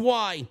 Here's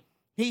why.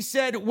 He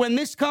said when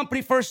this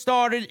company first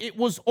started, it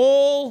was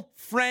all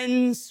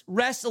friends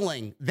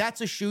wrestling.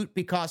 That's a shoot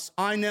because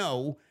I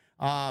know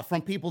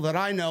from people that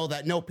I know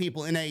that know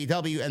people in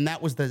AEW, and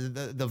that was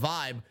the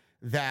vibe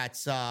that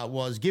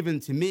was given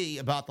to me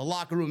about the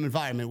locker room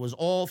environment. It was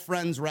all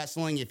friends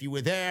wrestling. If you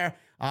were there,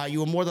 you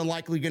were more than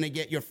likely going to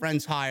get your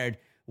friends hired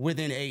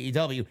within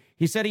AEW.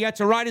 He said he had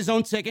to write his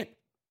own ticket.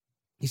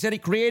 He said he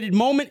created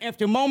moment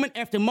after moment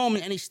after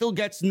moment, and he still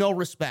gets no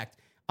respect.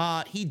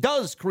 He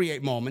does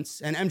create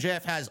moments, and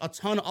MJF has a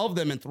ton of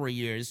them in 3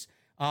 years.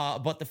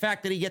 But the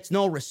fact that he gets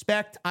no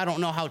respect, I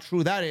don't know how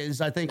true that is.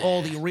 I think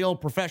all the real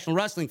professional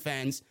wrestling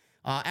fans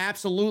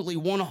absolutely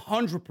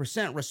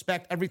 100%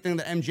 respect everything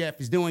that MJF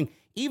is doing.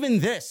 Even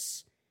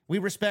this, we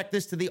respect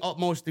this to the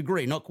utmost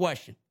degree, no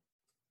question.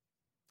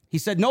 He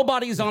said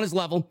nobody is on his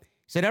level.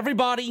 He Said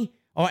everybody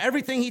or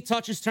everything he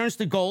touches turns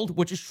to gold,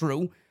 which is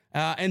true.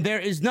 And there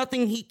is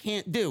nothing he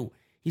can't do.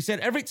 He said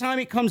every time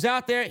he comes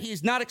out there, he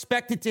is not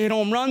expected to hit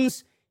home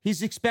runs.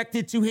 He's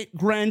expected to hit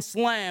grand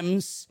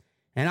slams.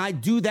 And I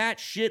do that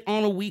shit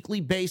on a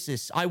weekly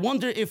basis. I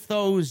wonder if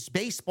those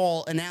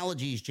baseball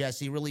analogies,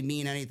 Jesse, really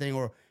mean anything,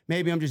 or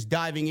maybe I'm just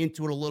diving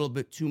into it a little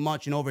bit too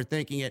much and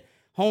overthinking it.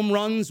 Home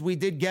runs, we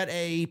did get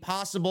a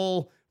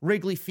possible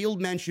Wrigley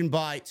Field mention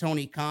by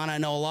Tony Khan. I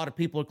know a lot of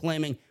people are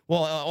claiming,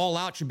 well, All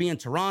Out should be in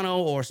Toronto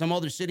or some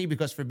other city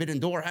because Forbidden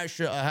Door has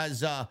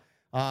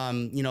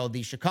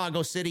the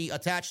Chicago city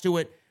attached to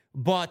it.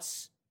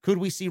 But could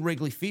we see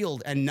Wrigley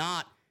Field and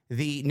not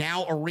the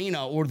now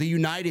arena or the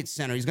United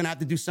Center? He's going to have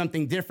to do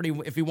something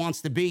different if he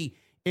wants to be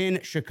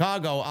in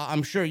Chicago.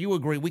 I'm sure you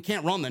agree. We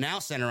can't run the Now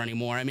Center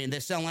anymore. I mean, they're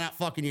selling out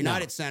fucking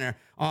United Center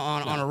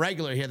on a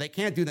regular here. They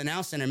can't do the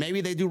Now Center.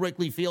 Maybe they do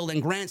Wrigley Field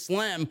and Grand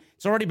Slam.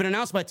 It's already been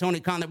announced by Tony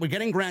Khan that we're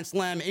getting Grand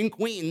Slam in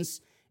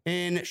Queens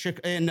in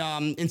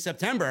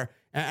September.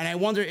 And I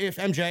wonder if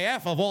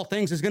MJF, of all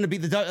things, is going to be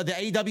the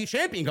AEW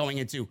champion going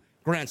into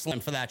Grand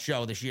Slam for that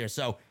show this year.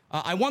 So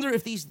I wonder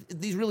if these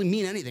really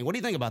mean anything. What do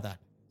you think about that?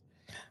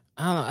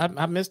 I don't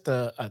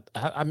know.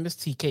 I missed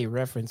TK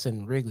reference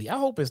in Wrigley. I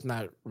hope it's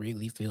not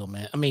Wrigley Field,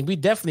 man. I mean, we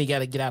definitely got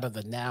to get out of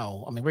the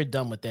now. I mean, we're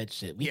done with that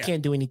shit. We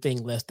can't do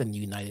anything less than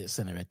United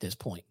Center at this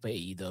point for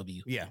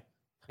AEW. Yeah.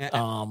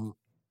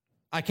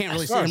 I can't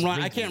really see him run.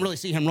 I can't really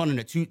see him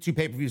running two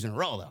pay-per-views in a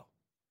row, though.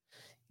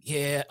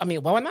 Yeah, I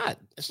mean, why not?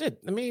 Shit.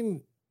 I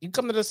mean, you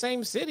come to the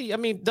same city. I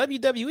mean,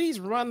 WWE's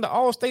run the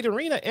All-State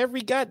Arena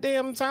every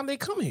goddamn time they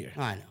come here.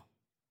 I know.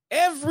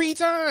 Every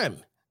time.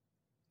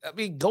 I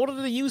mean, go to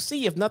the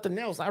UC if nothing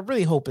else. I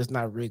really hope it's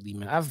not Wrigley,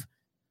 man. I've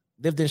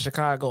lived in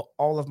Chicago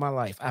all of my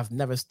life. I've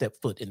never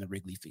stepped foot in the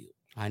Wrigley Field.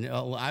 I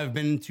know. I've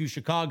been to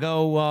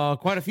Chicago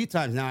quite a few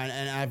times now,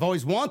 and I've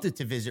always wanted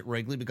to visit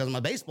Wrigley because I'm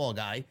a baseball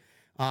guy,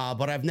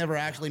 but I've never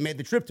actually made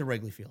the trip to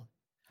Wrigley Field.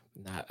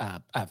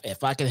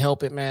 If I can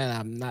help it, man,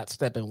 I'm not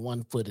stepping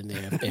one foot in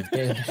there. If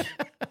they're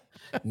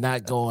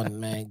not going,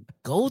 man,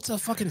 go to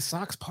fucking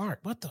Sox Park.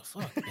 What the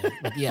fuck, man?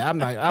 But yeah,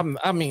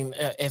 I mean,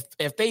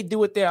 if they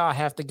do it there, I'll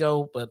have to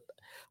go. But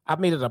I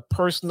made it a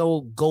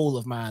personal goal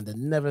of mine to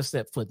never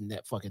step foot in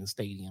that fucking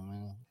stadium,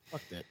 man.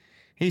 Fuck that.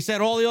 He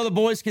said all the other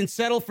boys can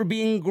settle for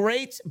being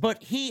great,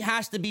 but he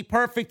has to be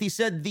perfect. He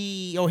said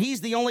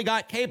he's the only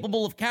guy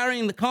capable of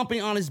carrying the company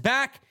on his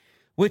back,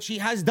 which he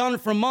has done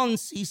for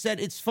months. He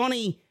said it's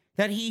funny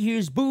that he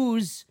hears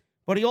boos,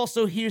 but he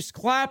also hears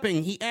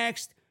clapping. He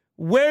asked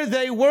where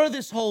they were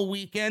this whole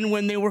weekend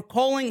when they were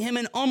calling him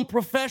an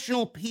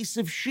unprofessional piece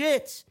of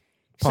shit.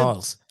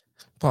 Pause.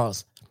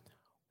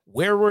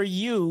 Where were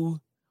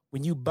you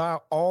when you buy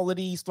all of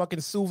these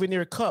fucking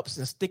souvenir cups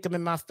and stick them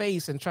in my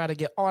face and try to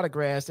get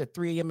autographs at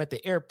 3 a.m. at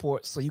the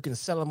airport so you can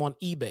sell them on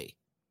eBay?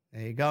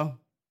 There you go.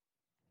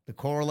 The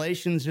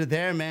correlations are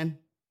there, man.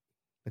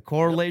 The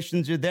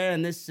correlations are there,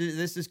 and this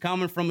is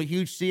coming from a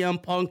huge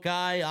CM Punk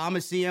guy. I'm a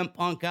CM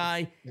Punk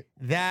guy.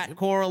 That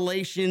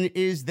correlation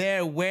is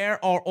there.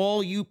 Where are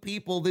all you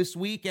people this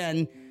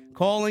weekend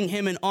calling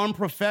him an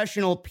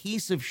unprofessional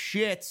piece of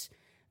shit?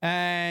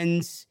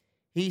 And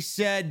he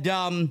said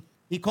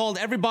he called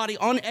everybody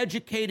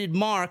uneducated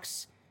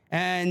marks,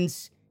 and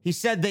he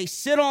said they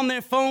sit on their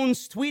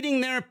phones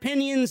tweeting their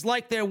opinions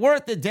like they're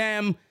worth a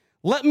damn.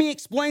 Let me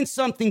explain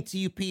something to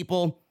you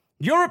people.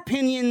 Your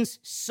opinions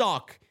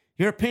suck.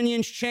 Your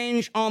opinions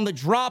change on the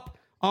drop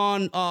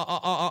on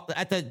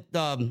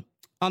the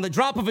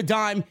drop of a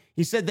dime.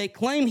 He said they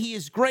claim he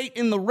is great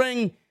in the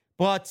ring,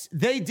 but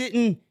they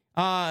didn't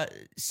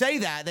say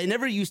that. They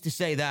never used to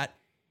say that.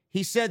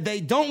 He said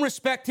they don't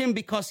respect him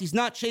because he's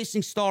not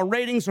chasing star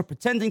ratings or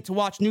pretending to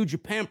watch New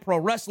Japan Pro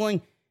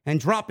Wrestling and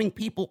dropping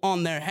people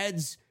on their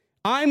heads.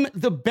 I'm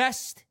the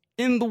best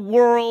in the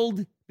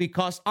world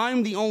because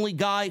I'm the only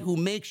guy who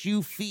makes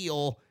you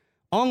feel.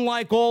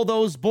 Unlike all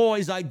those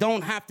boys, I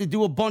don't have to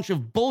do a bunch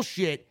of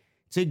bullshit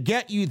to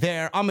get you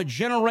there. I'm a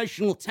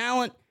generational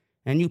talent,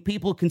 and you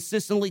people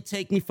consistently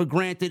take me for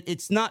granted.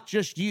 It's not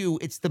just you.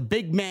 It's the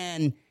big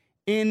man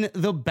in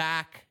the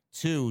back,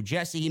 too.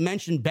 Jesse, he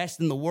mentioned best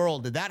in the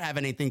world. Did that have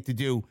anything to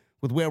do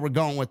with where we're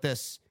going with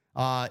this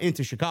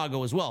into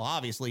Chicago as well?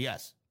 Obviously,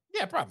 yes.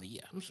 Yeah, probably,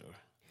 yeah, I'm sure.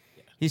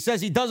 Yeah. He says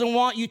he doesn't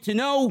want you to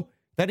know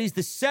that he's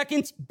the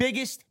second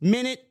biggest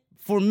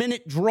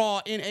minute-for-minute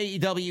draw in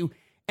AEW.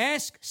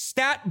 Ask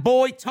Stat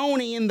Boy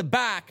Tony in the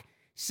back,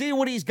 see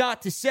what he's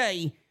got to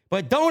say,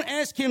 but don't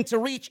ask him to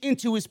reach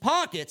into his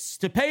pockets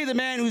to pay the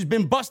man who's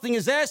been busting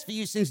his ass for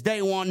you since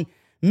day one.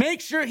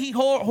 Make sure he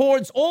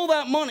hoards all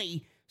that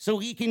money so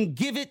he can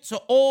give it to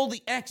all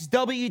the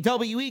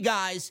ex-WWE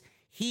guys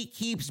he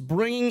keeps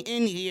bringing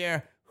in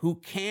here who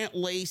can't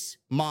lace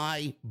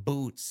my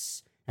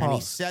boots. And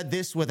he said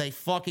this with a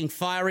fucking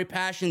fiery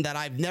passion that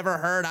I've never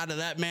heard out of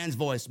that man's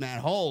voice, man.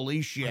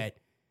 Holy shit.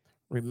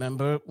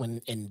 Remember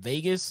when in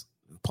Vegas,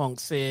 Punk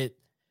said,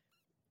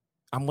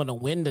 I'm going to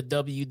win the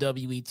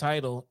WWE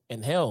title,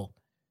 and hell,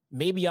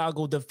 maybe I'll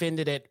go defend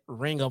it at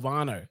Ring of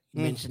Honor,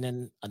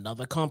 mentioning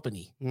another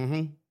company.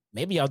 Mm-hmm.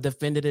 Maybe I'll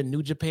defend it in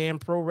New Japan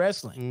Pro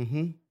Wrestling.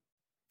 Mm-hmm.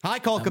 Hi,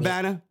 Colt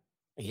Cabana.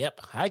 Yep.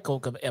 Hi,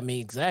 Colt Cabana. I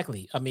mean,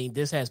 exactly. I mean,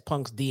 this has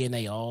Punk's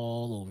DNA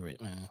all over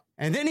it, man.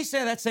 And then he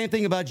said that same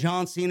thing about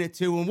John Cena,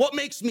 too. And what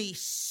makes me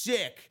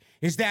sick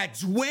is that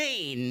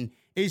Dwayne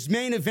is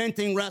main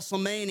eventing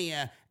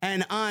WrestleMania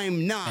and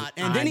I'm not.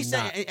 And then he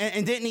said,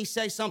 and didn't he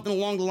say something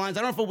along the lines?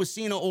 I don't know if it was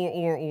Cena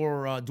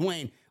or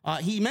Dwayne.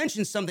 He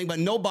mentioned something, but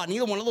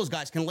neither one of those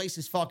guys can lace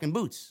his fucking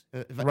boots,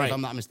 if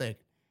I'm not mistaken.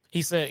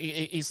 He said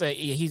he's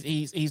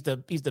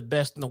the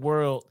best in the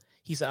world.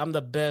 He said, I'm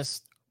the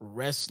best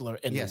wrestler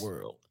in the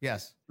world.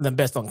 Yes. The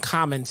best on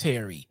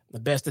commentary, the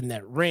best in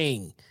that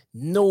ring.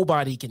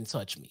 Nobody can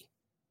touch me.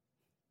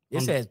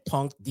 This has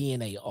Punk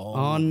DNA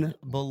all.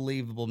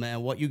 Unbelievable,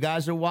 man. What you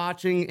guys are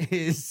watching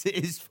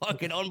is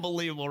fucking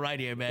unbelievable right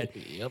here, man.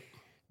 Yep.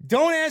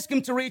 Don't ask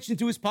him to reach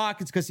into his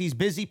pockets because he's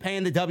busy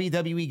paying the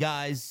WWE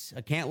guys.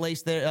 Can't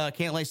lace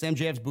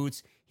MJF's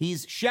boots.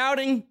 He's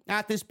shouting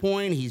at this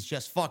point. He's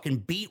just fucking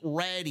beat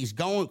red. He's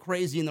going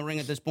crazy in the ring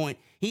at this point.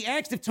 He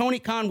asked if Tony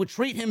Khan would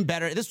treat him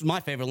better. This was my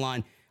favorite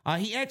line.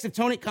 He asked if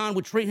Tony Khan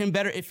would treat him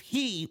better if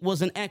he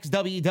was an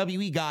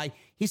ex-WWE guy.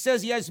 He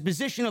says he has a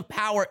position of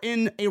power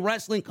in a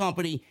wrestling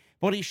company,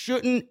 but he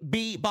shouldn't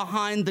be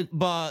behind in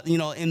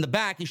the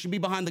back. He should be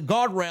behind the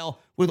guardrail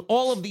with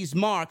all of these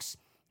marks.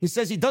 He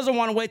says he doesn't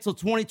want to wait till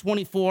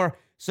 2024,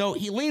 so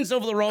he leans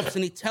over the ropes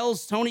and he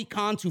tells Tony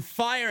Khan to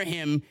fire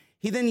him.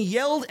 He then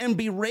yelled and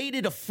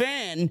berated a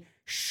fan,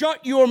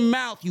 "Shut your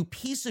mouth, you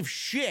piece of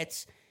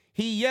shit."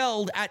 He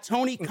yelled at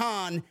Tony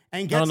Khan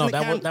and gets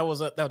that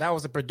was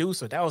a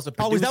producer. That was a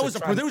producer. Oh, that was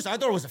a producer. I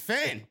thought it was a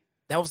fan.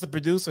 That was the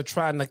producer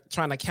trying to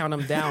count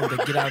him down to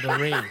get out of the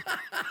ring.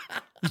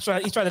 He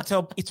tried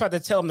to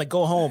tell him to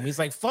go home. He's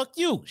like, "Fuck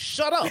you,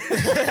 shut up."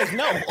 Like,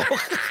 no.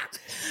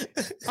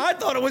 I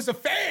thought it was a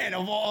fan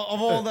of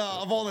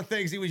all the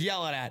things he was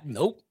yelling at.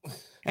 Nope.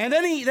 And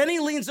then he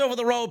leans over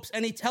the ropes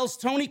and he tells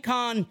Tony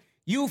Khan,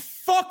 "You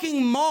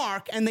fucking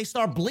mark," and they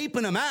start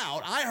bleeping him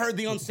out. I heard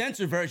the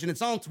uncensored version.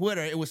 It's on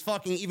Twitter. It was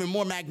fucking even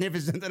more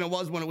magnificent than it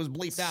was when it was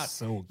bleeped out.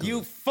 So good.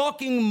 "You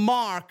fucking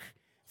mark,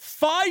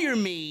 fire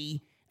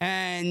me."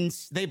 And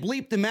they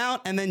bleeped him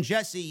out. And then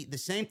Jesse, the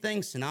same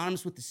thing,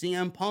 synonymous with the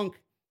CM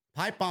Punk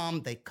pipe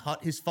bomb. They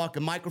cut his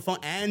fucking microphone,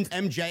 and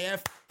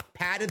MJF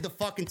patted the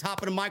fucking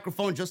top of the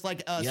microphone just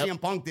like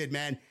CM Punk did,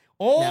 man.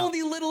 All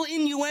the little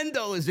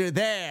innuendos are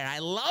there. I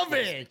love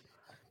it.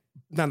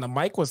 Now, the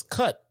mic was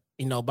cut,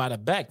 by the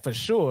back for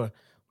sure.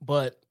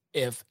 But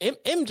if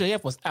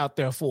MJF was out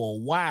there for a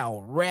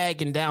while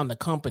ragging down the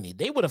company,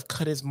 they would have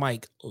cut his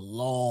mic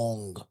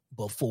long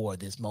before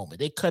this moment.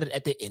 They cut it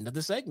at the end of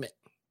the segment.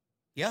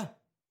 Yeah.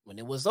 When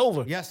it was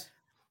over. Yes.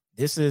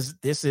 This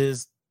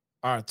is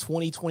our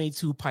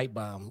 2022 pipe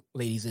bomb,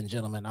 ladies and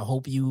gentlemen. I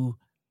hope you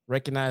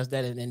recognize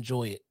that and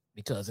enjoy it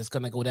because it's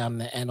going to go down in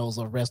the annals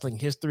of wrestling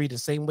history the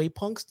same way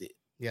Punk's did.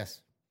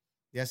 Yes.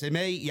 Yes, it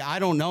may. Yeah, I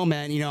don't know,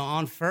 man.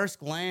 On first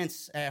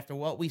glance, after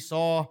what we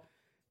saw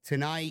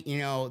tonight,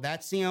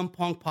 that CM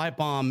Punk pipe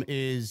bomb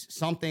is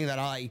something that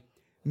I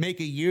make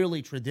a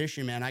yearly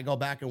tradition, man. I go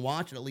back and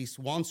watch it at least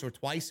once or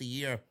twice a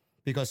year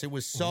because it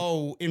was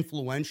so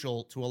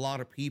influential to a lot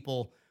of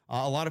people.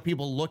 A lot of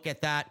people look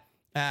at that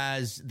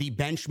as the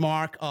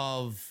benchmark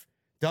of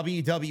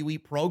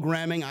WWE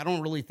programming. I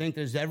don't really think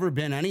there's ever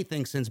been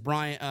anything since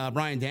Bryan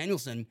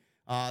Danielson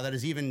that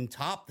has even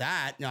topped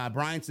that.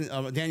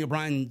 Daniel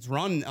Bryan's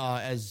run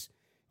as,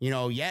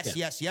 yes.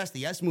 The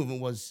Yes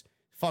movement was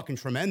fucking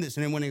tremendous.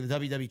 And then winning the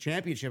WWE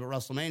Championship at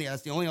WrestleMania.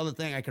 That's the only other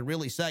thing I could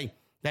really say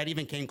that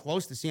even came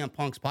close to CM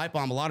Punk's pipe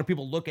bomb. A lot of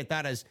people look at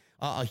that as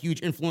a huge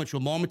influential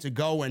moment to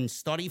go and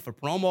study for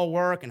promo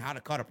work and how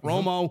to cut a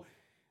promo.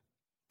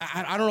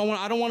 I don't know.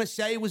 I don't want to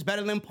say it was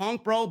better than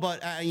Punk, bro,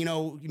 but,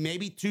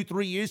 maybe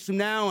 2-3 years from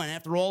now, and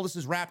after all this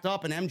is wrapped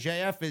up and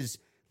MJF is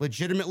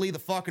legitimately the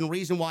fucking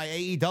reason why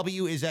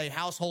AEW is a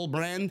household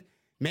brand,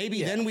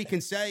 maybe then we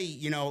can say,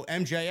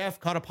 MJF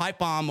cut a pipe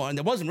bomb, and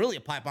there wasn't really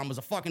a pipe bomb, it was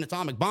a fucking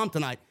atomic bomb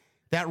tonight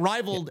that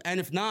rivaled, and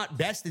if not,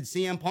 bested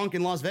CM Punk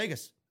in Las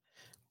Vegas.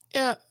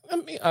 Yeah,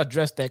 let me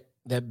address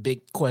that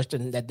big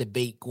question, that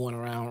debate going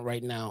around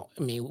right now.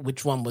 I mean,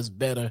 which one was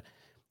better?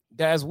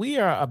 Guys, we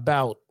are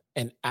about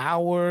an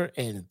hour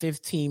and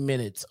 15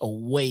 minutes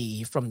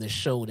away from the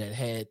show that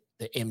had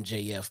the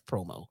MJF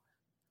promo.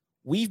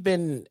 We've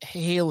been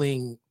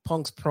hailing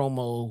Punk's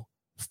promo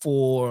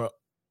for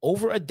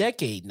over a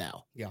decade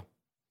now. Yeah.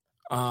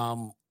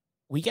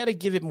 We got to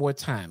give it more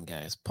time,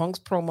 guys. Punk's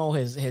promo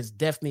has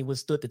definitely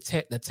withstood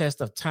the test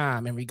of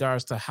time in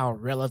regards to how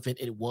relevant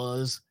it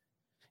was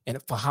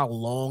and for how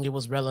long it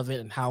was relevant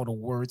and how the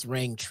words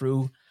rang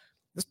true.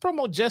 This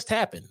promo just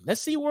happened.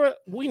 Let's see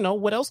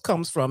what else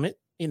comes from it.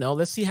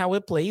 Let's see how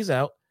it plays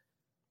out.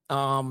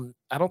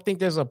 I don't think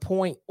there's a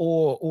point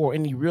or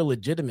any real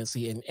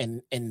legitimacy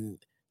in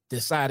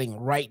deciding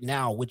right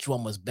now which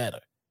one was better.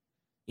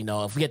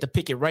 If we had to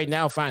pick it right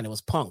now, fine, it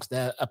was Punk's.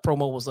 That a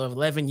promo was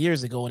 11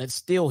 years ago and it's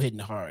still hitting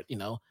hard,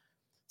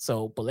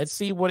 So, but let's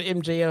see where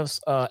MJF's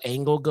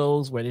angle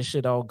goes, where this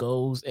shit all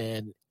goes.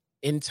 And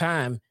in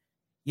time,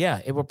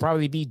 it will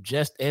probably be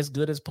just as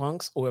good as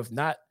Punk's, or if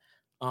not,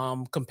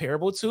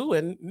 comparable to,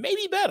 and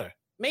maybe better.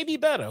 maybe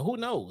better. Who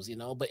knows?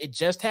 But it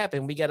just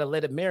happened. We got to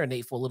let it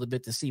marinate for a little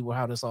bit to see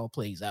how this all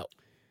plays out.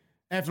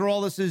 After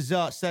all this is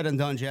said and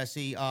done,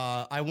 Jesse,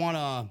 I want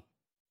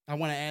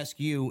to ask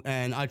you,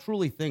 and I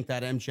truly think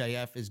that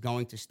MJF is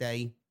going to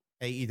stay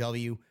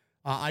AEW.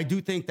 I do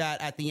think that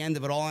at the end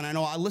of it all, and I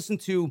know I listen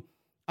to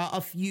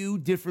a few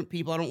different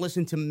people. I don't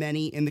listen to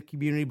many in the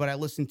community, but I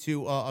listen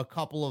to a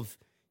couple of,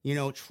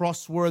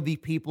 trustworthy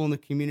people in the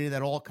community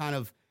that all kind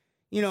of,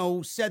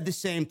 said the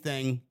same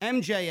thing.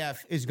 MJF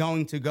is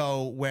going to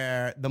go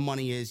where the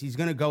money is. He's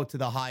going to go to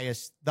the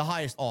highest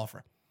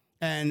offer.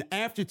 And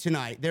after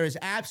tonight, there is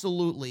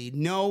absolutely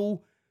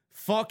no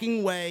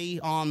fucking way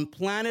on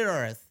planet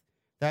Earth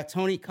that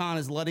Tony Khan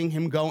is letting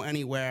him go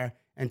anywhere.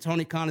 And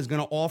Tony Khan is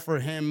going to offer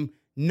him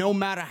no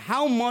matter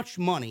how much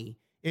money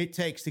it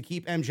takes to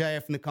keep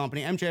MJF in the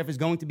company. MJF is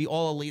going to be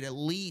all elite, at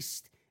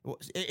least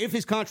if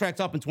his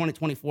contract's up in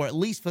 2024, at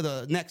least for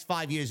the next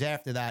 5 years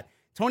after that.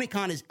 Tony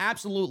Khan is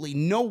absolutely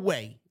no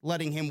way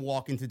letting him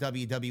walk into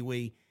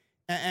WWE.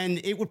 And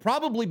it would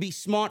probably be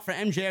smart for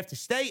MJF to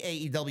stay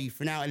AEW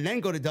for now and then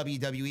go to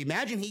WWE.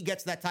 Imagine he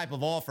gets that type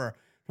of offer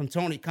from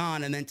Tony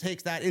Khan and then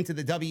takes that into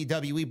the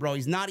WWE, bro.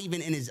 He's not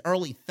even in his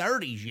early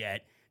 30s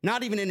yet.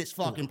 Not even in his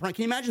fucking prime.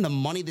 Can you imagine the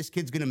money this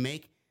kid's going to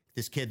make?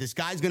 This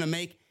guy's going to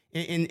make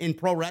in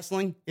pro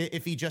wrestling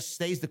if he just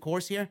stays the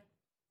course here?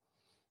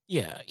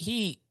 Yeah,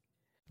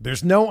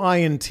 There's no I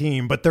in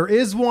team, but there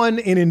is one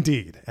in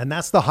Indeed, and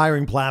that's the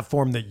hiring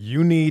platform that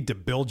you need to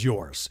build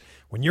yours.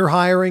 When you're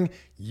hiring,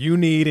 you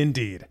need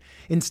Indeed.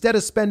 Instead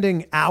of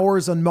spending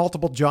hours on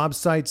multiple job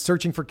sites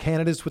searching for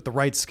candidates with the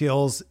right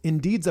skills,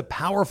 Indeed's a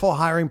powerful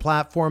hiring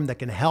platform that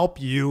can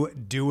help you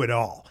do it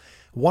all.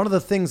 One of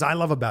the things I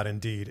love about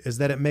Indeed is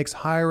that it makes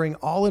hiring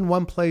all in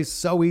one place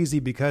so easy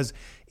because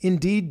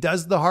Indeed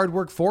does the hard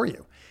work for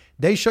you.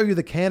 They show you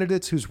the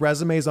candidates whose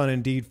resumes on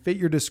Indeed fit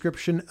your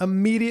description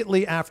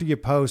immediately after you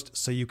post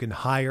so you can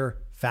hire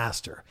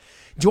faster.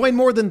 Join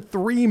more than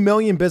 3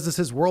 million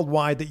businesses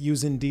worldwide that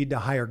use Indeed to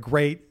hire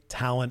great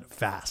talent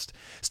fast.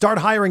 Start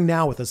hiring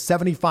now with a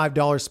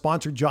 $75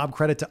 sponsored job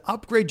credit to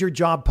upgrade your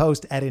job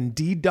post at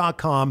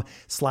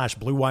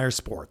Indeed.com/Blue Wire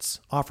Sports.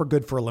 Offer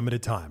good for a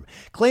limited time.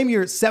 Claim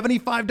your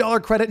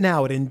 $75 credit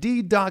now at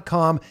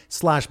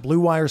Indeed.com/Blue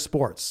Wire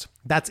Sports.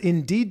 That's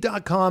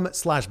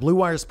Indeed.com/Blue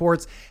Wire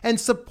Sports, and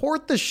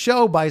support the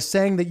show by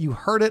saying that you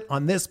heard it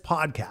on this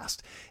podcast.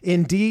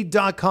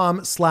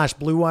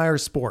 Indeed.com/Blue Wire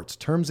Sports.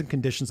 Terms and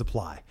conditions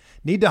apply.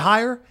 Need to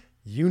hire?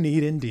 You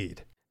need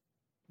Indeed.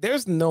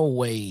 There's no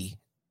way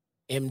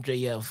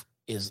MJF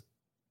is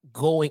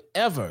going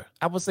ever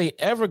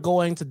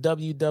going to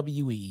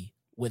WWE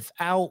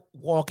without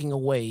walking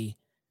away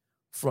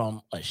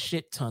from a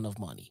shit ton of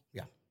money.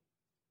 Yeah.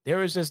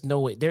 There is just no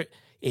way.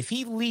 If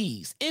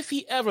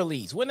he ever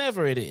leaves,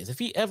 whenever it is, if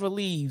he ever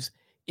leaves,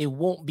 it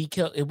won't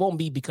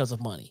be because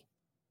of money.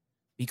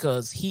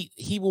 Because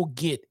he will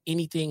get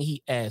anything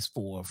he asks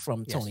for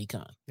from Tony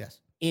Khan. Yes.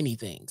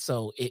 Anything.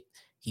 So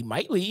he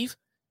might leave,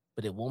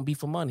 but it won't be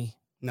for money.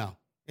 No.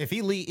 If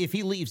he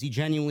leaves, he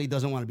genuinely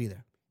doesn't want to be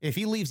there. If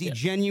he leaves, he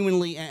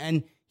genuinely,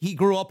 and he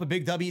grew up a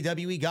big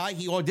WWE guy,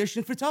 he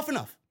auditioned for Tough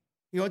Enough.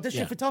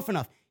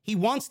 He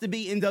wants to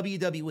be in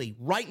WWE.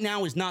 Right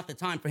now is not the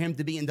time for him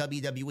to be in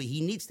WWE.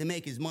 He needs to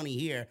make his money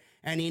here,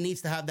 and he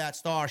needs to have that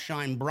star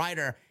shine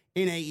brighter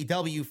in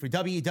AEW for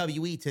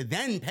WWE to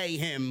then pay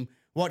him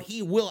what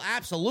he will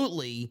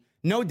absolutely,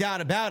 no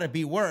doubt about it,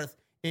 be worth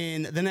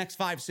in the next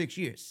 5-6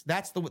 years.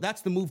 That's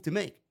the move to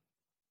make.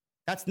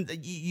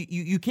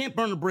 You can't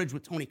burn a bridge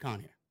with Tony Khan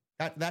here.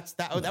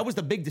 That was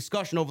the big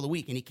discussion over the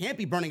week, and he can't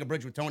be burning a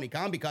bridge with Tony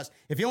Khan because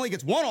if he only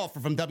gets one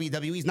offer from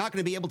WWE, he's not going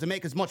to be able to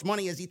make as much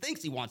money as he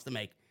thinks he wants to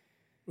make.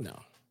 No.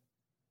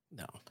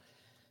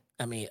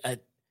 I mean,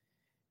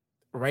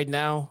 right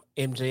now,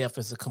 MJF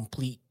is a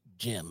complete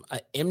gem.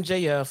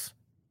 MJF,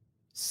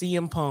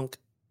 CM Punk,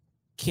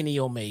 Kenny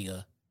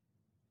Omega,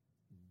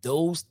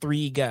 those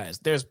three guys.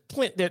 There's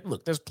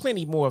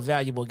plenty more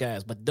valuable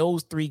guys, but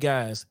those three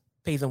guys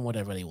pay them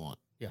whatever they want.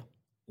 Yeah.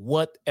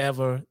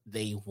 Whatever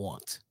they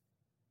want.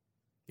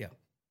 Yeah.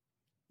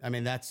 I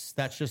mean, that's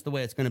just the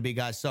way it's going to be,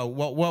 guys. So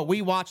what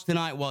we watched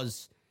tonight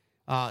was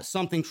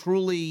something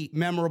truly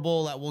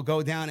memorable that will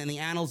go down in the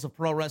annals of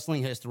pro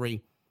wrestling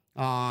history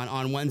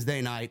on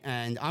Wednesday night.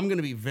 And I'm going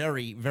to be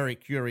very, very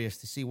curious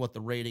to see what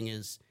the rating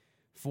is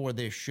for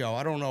this show.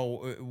 I don't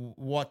know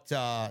what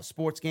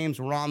sports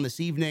games were on this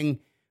evening,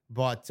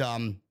 but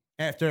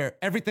after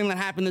everything that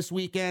happened this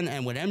weekend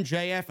and with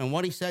MJF and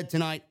what he said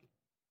tonight,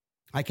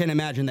 I can't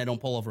imagine they don't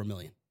pull over 1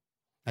 million.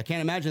 I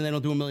can't imagine they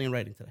don't do 1 million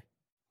rating today.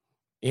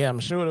 Yeah, I'm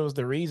sure it was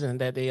the reason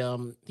that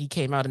he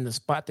came out in the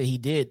spot that he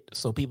did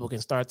so people can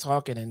start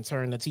talking and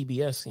turn to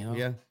TBS,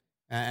 Yeah.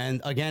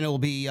 And again, it will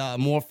be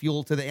more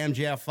fuel to the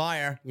MJF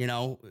fire.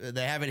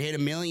 They haven't hit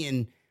 1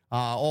 million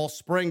all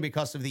spring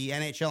because of the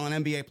NHL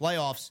and NBA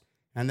playoffs.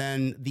 And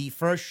then the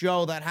first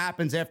show that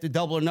happens after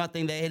Double or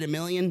Nothing, they hit 1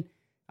 million.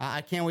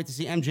 I can't wait to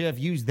see MJF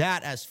use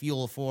that as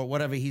fuel for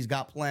whatever he's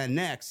got planned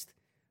next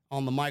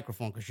on the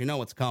microphone, because you know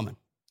what's coming.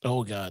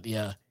 Oh God,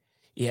 yeah.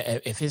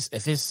 If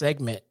his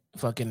segment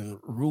fucking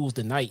rules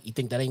the night. You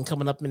think that ain't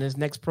coming up in his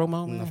next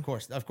promo? Man? Of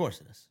course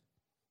it is.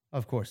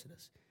 Of course it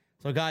is.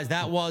 So, guys,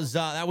 that was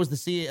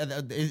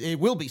the it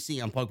will be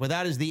CM Punk, but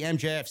that is the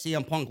MJF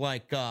CM Punk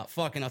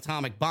fucking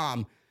atomic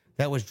bomb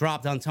that was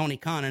dropped on Tony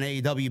Khan and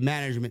AEW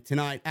management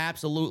tonight.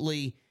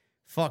 Absolutely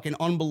fucking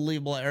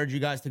unbelievable. I urge you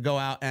guys to go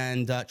out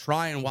and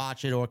try and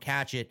watch it or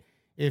catch it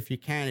if you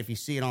can, if you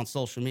see it on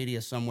social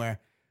media somewhere.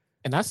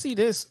 And I see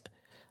this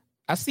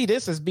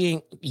as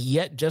being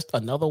yet just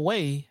another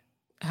way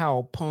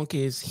how Punk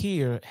is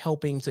here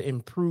helping to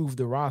improve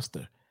the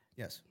roster.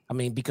 Yes.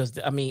 Because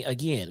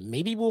again,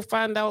 maybe we'll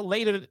find out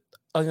later,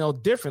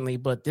 differently,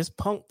 but this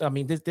Punk,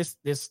 this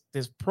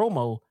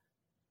promo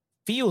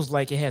feels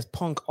like it has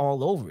Punk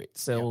all over it.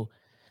 So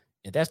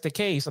if that's the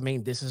case,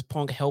 this is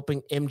Punk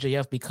helping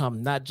MJF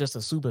become not just a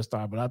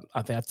superstar, but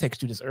I think I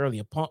texted you this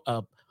earlier.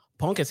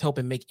 Punk is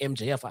helping make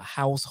MJF a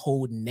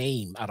household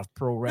name out of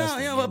pro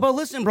wrestling. Yeah, but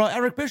listen, bro.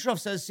 Eric Bischoff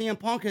says CM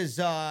Punk is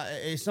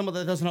someone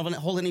that doesn't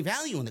hold any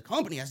value in the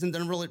company. Hasn't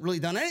really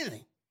done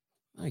anything.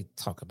 I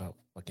talk about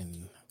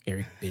fucking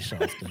Eric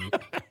Bischoff, dude.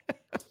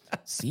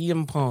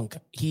 CM Punk,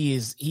 he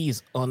is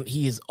on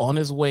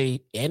his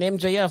way, and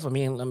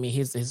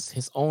MJF.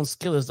 His own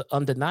skill is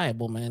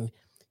undeniable, man.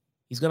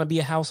 He's gonna be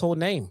a household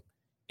name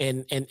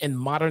in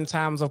modern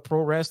times of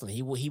pro wrestling.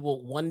 He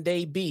will one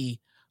day be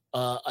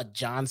a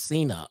John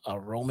Cena, a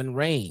Roman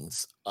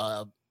Reigns,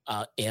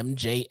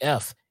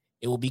 MJF.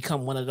 It will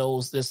become one of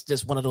those,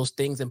 just one of those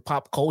things in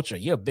pop culture.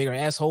 You're a bigger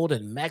asshole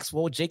than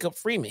Maxwell Jacob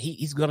Freeman.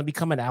 He's going to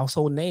become a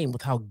household name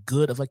with how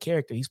good of a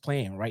character he's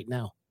playing right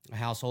now. A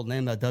household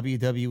name that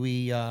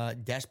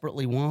WWE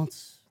desperately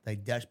wants. They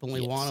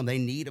desperately want him. They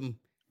need him.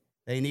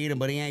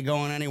 But he ain't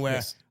going anywhere.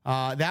 Yes.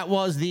 That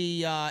was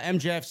the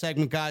MJF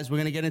segment, guys. We're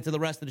going to get into the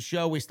rest of the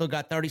show. We still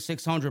got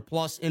 3,600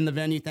 plus in the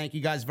venue. Thank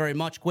you guys very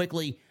much.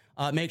 Quickly,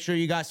 make sure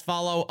you guys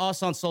follow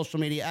us on social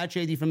media at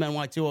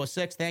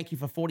JDfromNY206. Thank you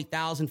for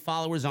 40,000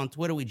 followers on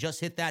Twitter. We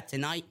just hit that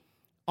tonight.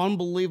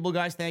 Unbelievable,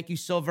 guys. Thank you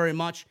so very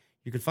much.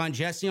 You can find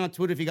Jesse on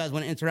Twitter if you guys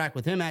want to interact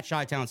with him at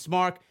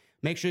ChyTownSmark.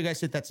 Make sure you guys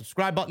hit that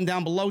subscribe button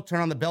down below.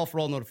 Turn on the bell for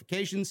all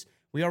notifications.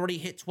 We already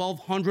hit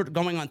 1,200,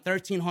 going on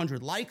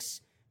 1,300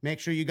 likes. Make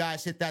sure you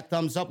guys hit that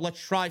thumbs up. Let's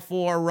try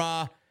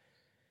for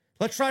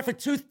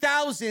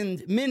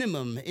 2,000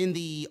 minimum in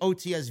the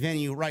OTS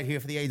venue right here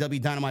for the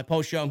AEW Dynamite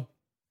post show.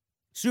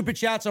 Super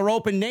chats are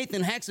open.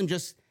 Nathan Hexam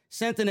just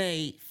sent in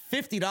a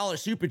 $50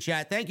 super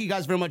chat. Thank you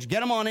guys very much. Get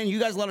them on in. You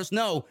guys let us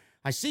know.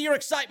 I see your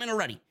excitement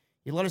already.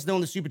 You let us know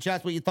in the super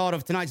chats what you thought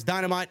of tonight's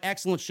Dynamite.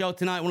 Excellent show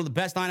tonight. One of the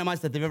best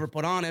Dynamites that they've ever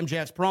put on.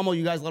 MJF's promo.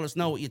 You guys let us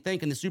know what you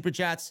think in the super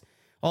chats.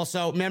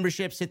 Also,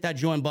 memberships, hit that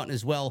join button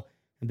as well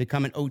and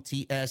become an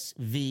OTS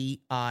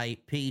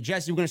VIP.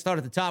 Jesse, we're going to start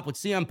at the top with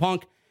CM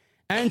Punk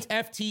and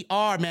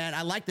FTR, man.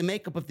 I like the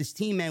makeup of this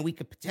team, man. We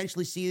could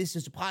potentially see this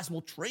as a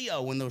possible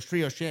trio when those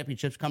trios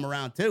championships come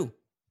around, too.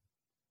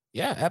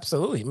 Yeah,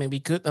 absolutely. We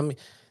could.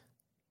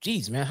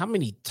 Geez, man, how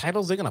many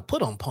titles they're going to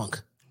put on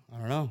Punk?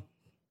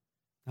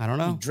 I don't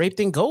know. Draped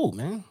in gold,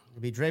 man.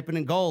 It'll be draping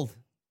in gold.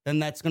 Then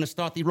that's going to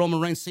start the Roman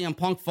Reigns CM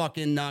Punk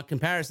fucking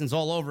comparisons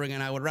all over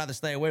again. I would rather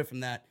stay away from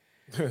that.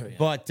 Yeah.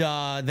 But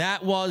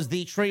that was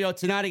the trio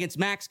tonight against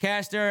Max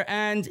Caster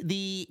and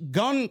the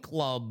Gun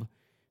Club.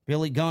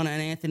 Billy Gunn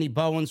and Anthony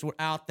Bowens were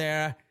out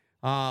there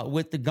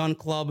with the Gun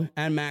Club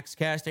and Max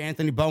Caster.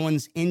 Anthony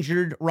Bowens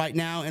injured right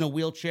now in a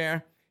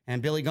wheelchair,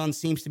 and Billy Gunn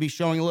seems to be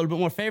showing a little bit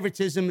more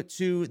favoritism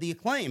to the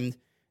Acclaimed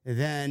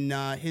than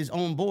his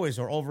own boys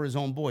or over his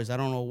own boys. I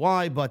don't know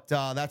why, but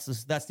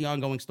that's the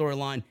ongoing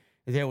storyline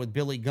there with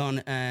Billy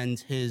Gunn and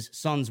his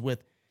sons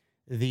with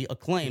the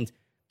Acclaimed.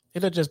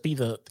 It'll just be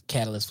the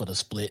catalyst for the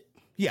split.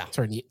 Yeah.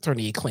 Turn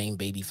the Acclaimed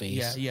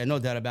babyface. Yeah, no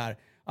doubt about it.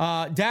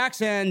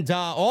 Dax and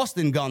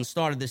Austin Gunn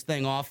started this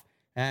thing off,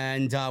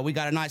 and we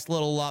got a nice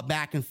little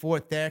back and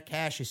forth there.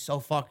 Cash is so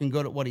fucking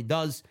good at what he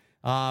does.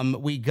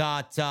 We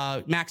got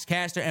Max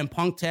Caster and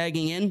Punk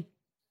tagging in.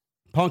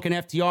 Punk and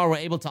FTR were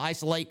able to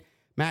isolate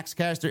Max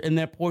Caster in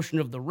their portion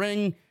of the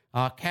ring.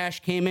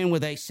 Cash came in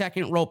with a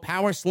second row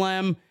power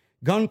slam.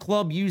 Gun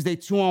Club used a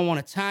 2-on-1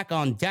 attack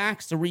on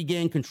Dax to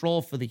regain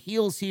control for the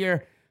heels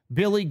here.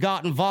 Billy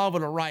got involved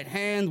with a right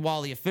hand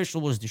while the official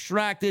was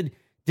distracted.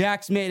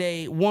 Dax made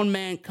a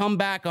one-man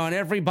comeback on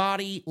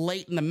everybody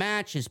late in the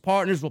match. His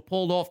partners were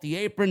pulled off the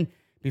apron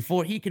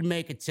before he could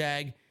make a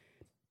tag.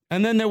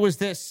 And then there was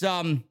this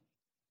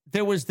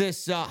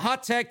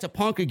hot tag to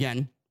Punk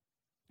again.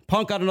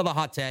 Punk got another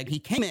hot tag. He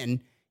came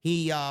in.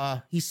 He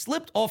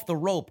slipped off the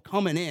rope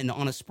coming in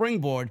on a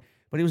springboard,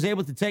 but he was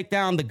able to take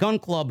down the Gun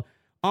Club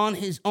on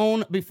his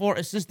own before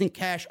assisting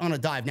Cash on a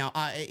dive. Now,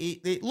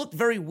 it looked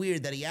very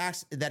weird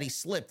that he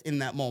slipped in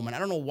that moment. I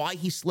don't know why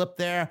he slipped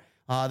there.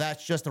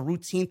 That's just a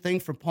routine thing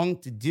for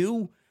Punk to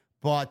do.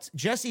 But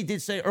Jesse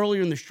did say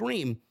earlier in the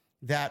stream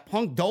that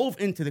Punk dove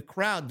into the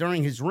crowd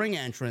during his ring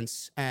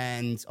entrance.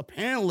 And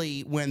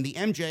apparently when the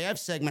MJF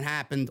segment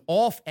happened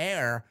off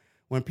air,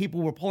 when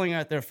people were pulling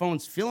out their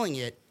phones filming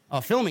it,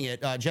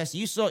 Jesse,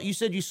 you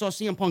said you saw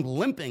CM Punk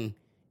limping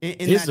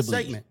in that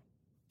segment.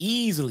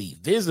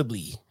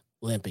 Visibly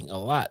limping a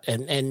lot.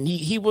 And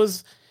he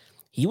was,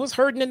 he was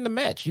hurting in the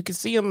match. You could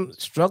see him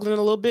struggling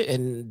a little bit,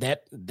 and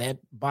that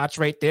botch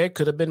right there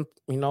could have been,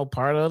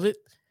 part of it.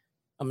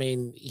 I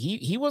mean,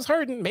 he was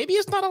hurting. Maybe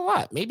it's not a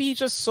lot. Maybe he's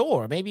just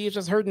sore. Maybe he's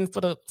just hurting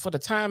for the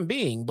time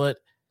being. But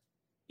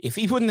if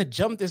he wouldn't have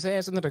jumped his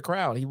ass into the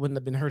crowd, he wouldn't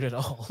have been hurt at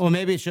all. Well,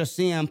 maybe it's just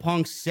CM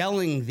Punk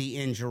selling the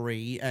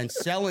injury and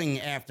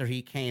selling after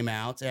he came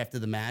out after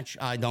the match.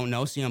 I don't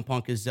know. CM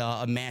Punk is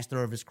a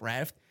master of his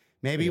craft.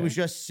 Maybe he was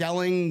just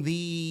selling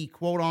the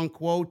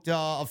quote-unquote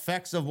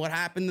effects of what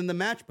happened in the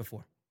match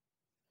before.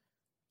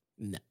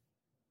 No.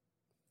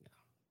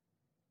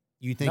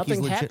 You think nothing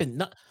he's legit?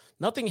 happened?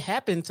 Nothing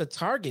happened to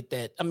target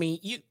that. I mean,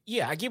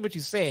 I get what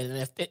you're saying. And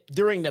if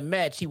during the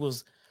match he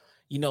was,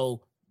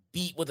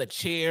 beat with a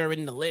chair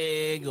in the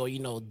leg or,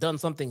 done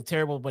something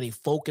terrible, but he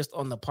focused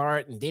on the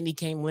part and then he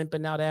came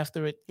limping out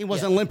after it. He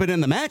wasn't limping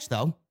in the match,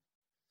 though.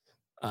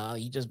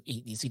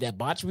 You see that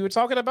botch we were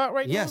talking about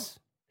right now? Yes.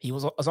 He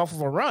was off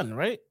of a run,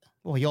 right?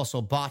 Well, he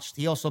also botched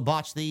the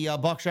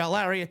buckshot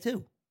lariat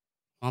too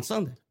on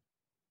Sunday.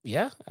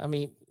 Yeah, I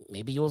mean,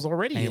 maybe he was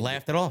already. And he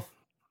laughed it off.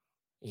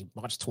 He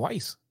botched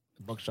twice.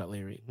 The buckshot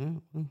lariat.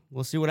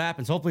 We'll see what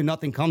happens. Hopefully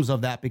nothing comes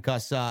of that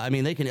because,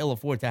 they can ill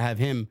afford to have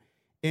him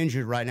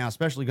injured right now,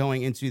 especially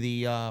going into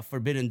the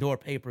Forbidden Door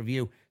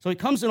pay-per-view. So he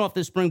comes in off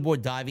this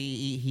springboard dive.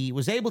 He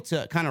was able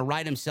to kind of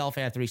right himself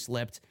after he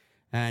slipped.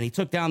 And he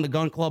took down the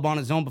Gun Club on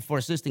his own before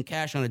assisting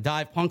Cash on a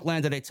dive. Punk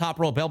landed a top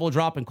rope elbow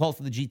drop and called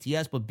for the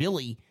GTS, but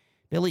Billy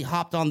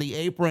hopped on the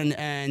apron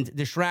and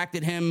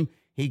distracted him.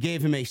 He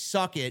gave him a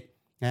suck it,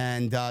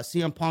 and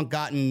CM Punk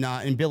got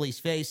in Billy's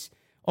face.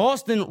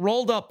 Austin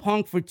rolled up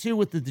Punk for 2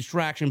 with the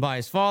distraction by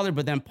his father,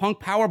 but then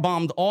Punk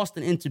powerbombed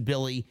Austin into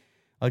Billy.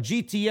 A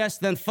GTS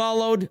then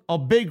followed. A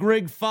big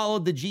rig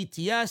followed the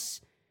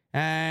GTS.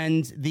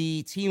 And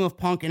the team of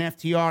Punk and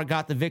FTR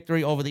got the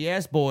victory over the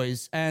Ass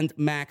Boys and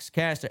Max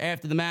Caster.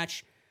 After the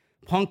match,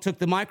 Punk took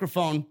the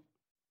microphone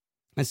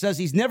and says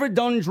he's never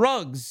done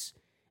drugs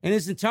in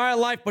his entire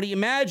life, but he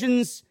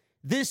imagines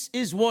this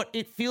is what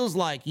it feels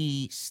like.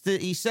 He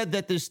said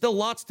that there's still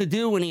lots to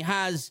do and he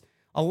has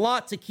a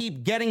lot to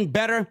keep getting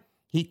better.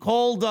 He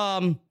called,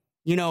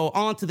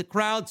 onto the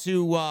crowd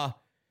to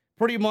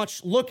pretty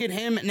much look at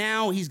him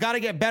now. He's got to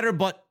get better,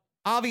 but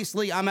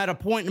obviously, I'm at a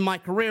point in my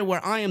career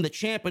where I am the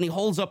champ, and he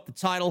holds up the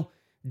title.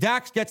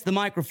 Dax gets the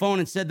microphone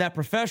and said that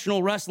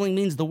professional wrestling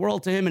means the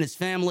world to him and his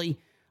family.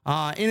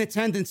 In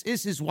attendance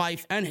is his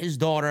wife and his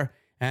daughter,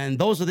 and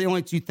those are the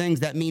only 2 things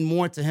that mean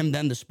more to him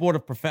than the sport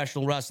of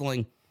professional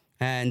wrestling.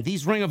 And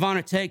these Ring of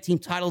Honor tag team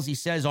titles, he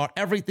says, are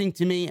everything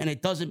to me, and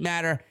it doesn't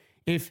matter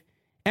if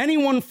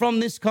anyone from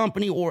this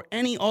company or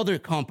any other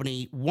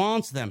company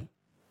wants them.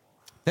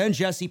 Then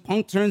Jesse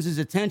Punk turns his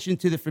attention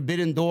to the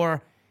Forbidden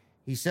Door.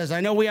 He says,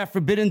 I know we have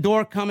Forbidden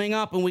Door coming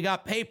up and we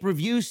got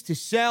pay-per-views to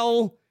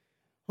sell.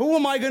 Who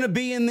am I going to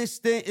be in this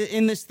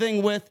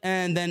thing with?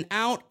 And then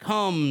out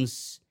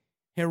comes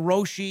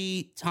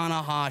Hiroshi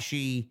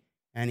Tanahashi,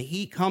 and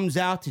he comes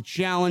out to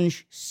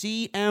challenge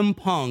CM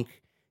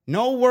Punk.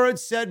 No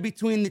words said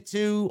between the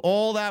two.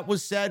 All that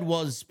was said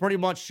was pretty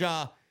much,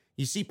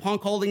 you see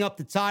Punk holding up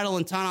the title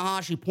and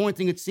Tanahashi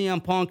pointing at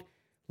CM Punk.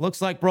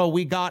 Looks like, bro,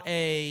 we got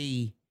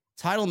a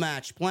title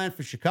match planned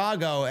for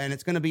Chicago, and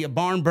it's going to be a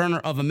barn burner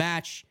of a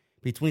match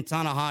between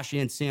Tanahashi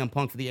and CM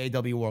Punk for the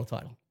AEW World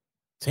title.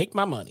 Take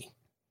my money.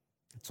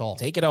 That's all.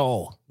 Take it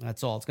all.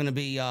 That's all. It's going to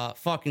be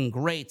fucking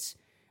great.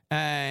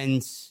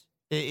 And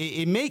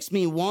it makes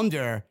me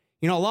wonder,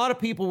 a lot of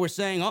people were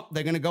saying,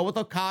 they're going to go with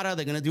Okada.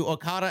 They're going to do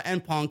Okada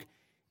and Punk.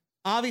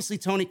 Obviously,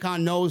 Tony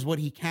Khan knows what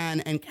he can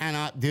and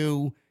cannot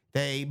do.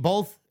 They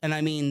both, and I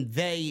mean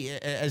they,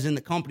 as in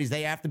the companies,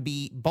 they have to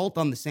be both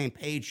on the same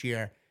page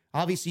here.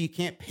 Obviously, you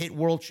can't pit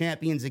world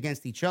champions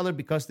against each other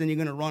because then you're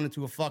going to run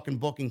into a fucking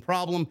booking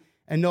problem,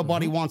 and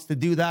nobody wants to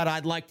do that.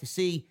 I'd like to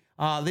see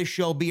this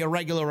show be a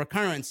regular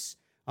occurrence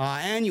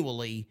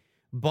annually,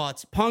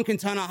 but Punk and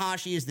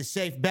Tanahashi is the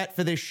safe bet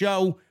for this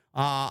show.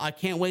 I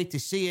can't wait to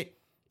see it.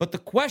 But the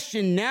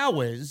question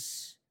now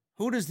is,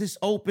 who does this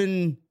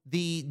open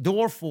the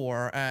door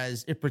for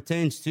as it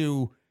pertains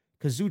to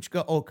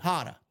Kazuchika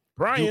Okada?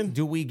 Brian.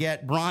 Do we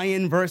get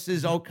Brian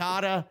versus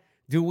Okada?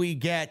 Do we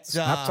get...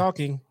 Stop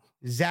talking.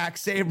 Zack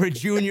Sabre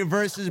Jr.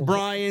 versus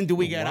Brian? Do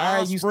we get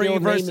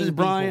Ospreay versus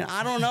Brian?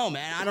 I don't know,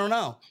 man. I don't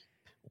know.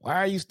 Why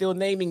are you still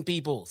naming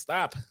people?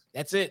 Stop.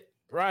 That's it.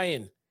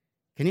 Brian.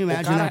 Can you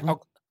imagine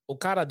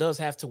Okada does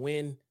have to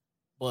win,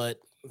 but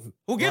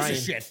who gives a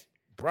shit?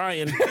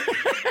 Brian.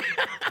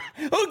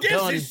 Who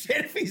gives a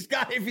shit if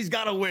he's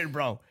got to win,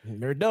 bro?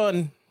 We're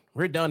done.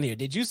 We're done here.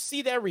 Did you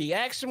see that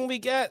reaction we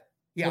got?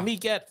 Yeah. When we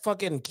got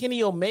fucking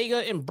Kenny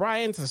Omega and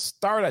Brian to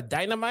start a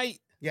Dynamite?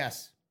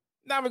 Yes.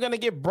 Now we're going to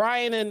get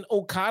Brian and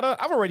Okada.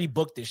 I've already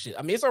booked this shit.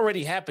 I mean, it's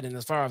already happening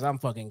as far as I'm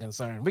fucking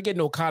concerned. We're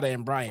getting Okada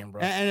and Brian,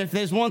 bro. And if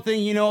there's one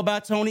thing you know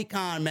about Tony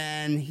Khan,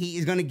 man, he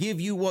is going to give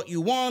you what you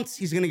want.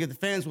 He's going to give the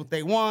fans what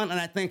they want. And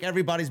I think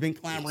everybody's been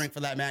clamoring for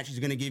that match. He's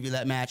going to give you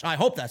that match. I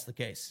hope that's the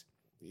case.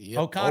 Yep,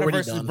 Okada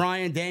versus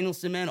Brian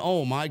Danielson, man.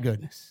 Oh, my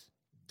goodness.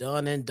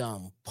 Done and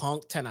done.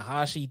 Punk,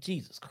 Tanahashi.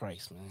 Jesus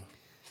Christ, man.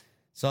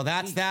 So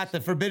that's that. The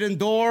forbidden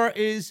door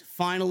is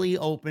finally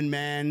open,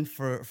 man,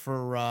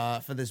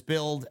 for this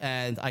build,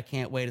 and I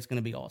can't wait. It's going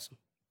to be awesome.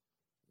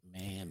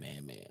 Man.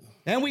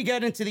 Then we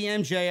get into the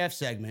MJF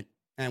segment,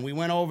 and we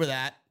went over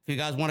that. If you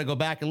guys want to go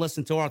back and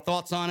listen to our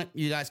thoughts on it,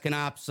 you guys can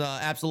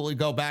absolutely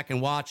go back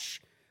and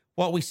watch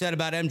what we said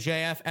about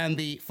MJF and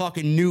the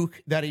fucking nuke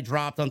that he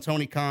dropped on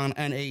Tony Khan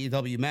and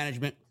AEW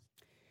management.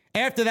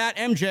 After that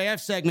MJF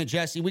segment,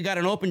 Jesse, we got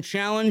an open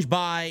challenge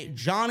by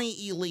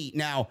Johnny Elite.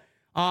 Now,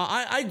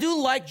 I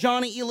do like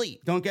Johnny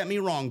Elite, don't get me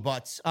wrong,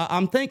 but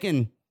I'm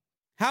thinking,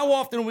 how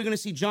often are we going to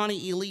see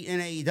Johnny Elite in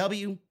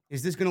AEW?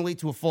 Is this going to lead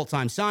to a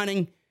full-time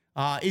signing?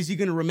 Is he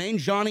going to remain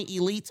Johnny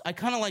Elite? I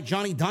kind of like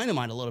Johnny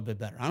Dynamite a little bit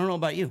better. I don't know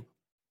about you.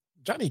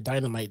 Johnny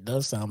Dynamite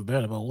does sound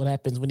better, but what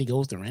happens when he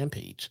goes to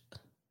Rampage?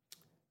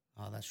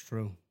 Oh, that's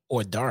true.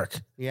 Or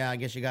Dark. Yeah, I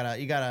guess you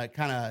gotta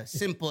kind of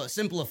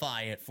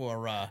simplify it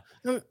for all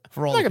the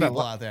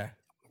people out there.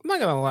 I'm not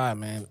gonna lie,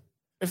 man.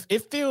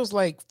 It feels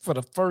like for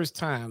the first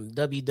time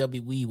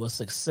WWE was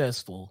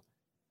successful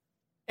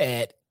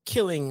at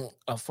killing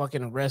a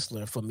fucking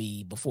wrestler for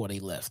me before they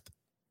left.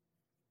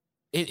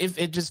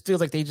 It just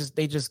feels like they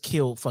just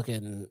killed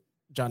fucking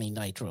Johnny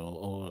Nitro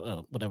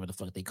or whatever the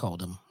fuck they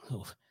called him.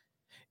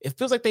 It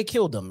feels like they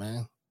killed him,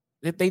 man.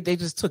 They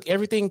just took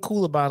everything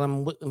cool about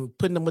him,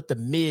 putting him with the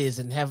Miz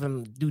and having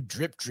him do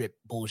drip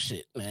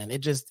bullshit, man. It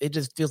just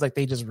feels like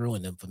they just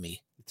ruined him for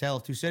me. Tale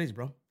of two cities,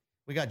 bro.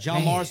 We got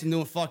John Morrison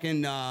doing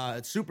fucking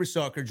Super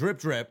Sucker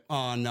drip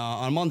on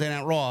Monday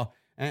Night Raw,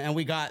 and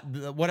we got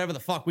whatever the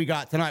fuck we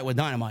got tonight with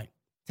Dynamite.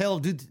 Tale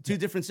of two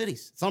different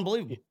cities. It's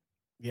unbelievable.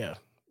 Yeah.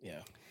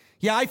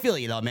 Yeah, I feel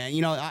you though, man.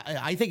 You know,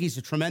 I think he's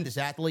a tremendous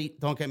athlete.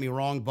 Don't get me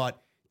wrong,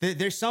 but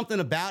there's something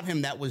about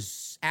him that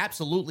was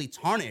absolutely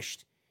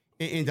tarnished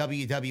in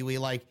WWE.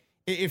 Like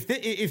if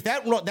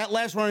that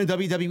last run in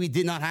WWE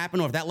did not happen,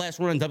 or if that last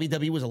run in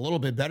WWE was a little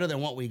bit better than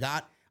what we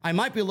got, I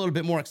might be a little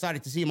bit more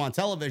excited to see him on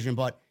television.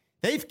 But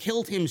they've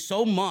killed him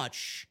so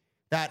much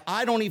that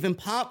I don't even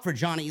pop for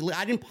Johnny.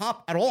 I didn't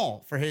pop at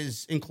all for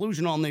his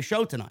inclusion on this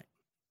show tonight.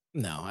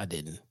 No, I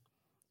didn't.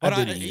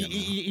 But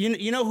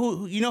you know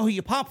who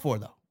you pop for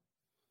though.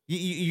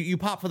 You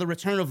pop for the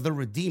return of the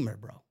Redeemer,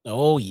 bro.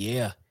 Oh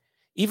yeah.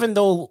 Even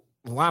though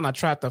Lana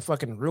tried to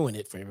fucking ruin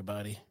it for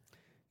everybody.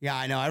 Yeah,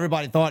 I know.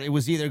 Everybody thought it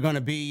was either going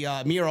to be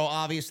Miro,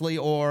 obviously,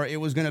 or it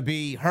was going to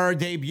be her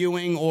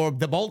debuting, or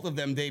the both of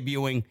them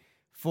debuting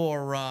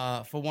for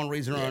one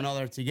reason or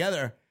another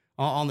together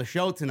on the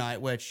show tonight.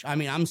 Which, I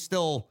mean, I'm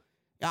still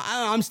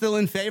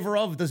in favor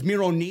of. Does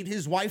Miro need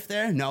his wife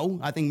there? No,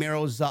 I think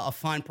Miro's a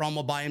fine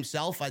promo by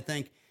himself. I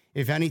think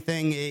if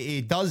anything,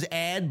 it does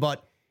add,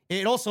 but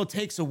it also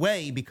takes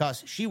away,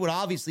 because she would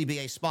obviously be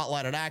a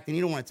spotlighted act, and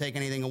you don't want to take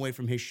anything away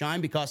from his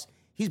shine because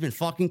he's been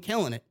fucking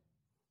killing it.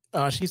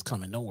 She's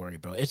coming. Don't worry,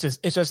 bro. It's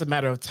just a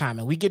matter of time,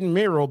 and we getting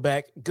Miro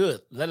back.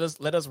 Good. Let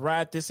us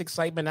ride this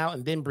excitement out,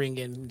 and then bring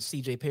in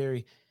CJ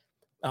Perry.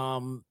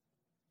 I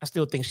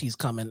still think she's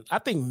coming. I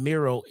think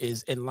Miro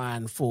is in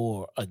line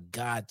for a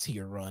god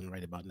tier run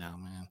right about now,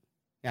 man.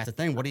 That's the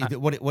thing. What do you do?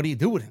 What do you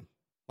do with him?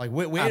 Like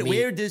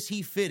where does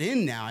he fit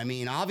in now? I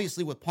mean,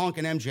 obviously with Punk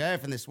and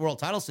MJF and this world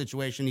title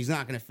situation, he's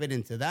not going to fit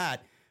into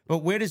that. But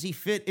where does he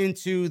fit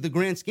into the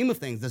grand scheme of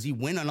things? Does he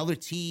win another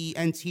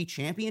TNT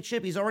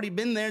championship? He's already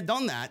been there,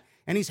 done that,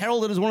 and he's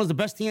heralded as one of the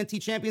best TNT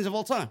champions of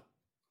all time.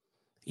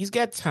 He's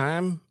got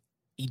time.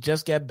 He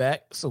just got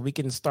back, so we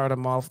can start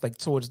him off like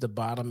towards the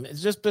bottom.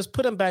 It's just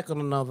put him back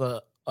on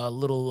a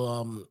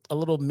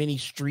little mini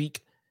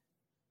streak.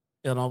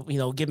 You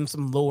know, give him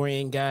some lower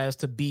end guys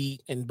to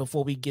beat, and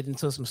before we get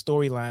into some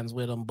storylines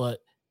with him. But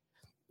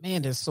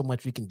man, there's so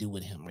much we can do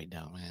with him right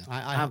now, man.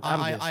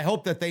 I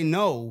hope that they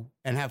know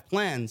and have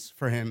plans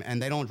for him,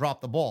 and they don't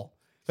drop the ball,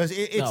 because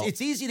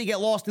it's easy to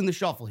get lost in the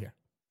shuffle here.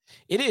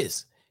 It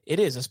is,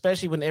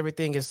 especially when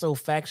everything is so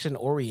faction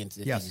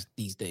oriented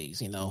these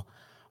days, you know.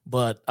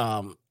 But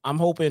I'm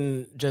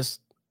hoping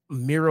just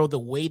Miro, the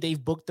way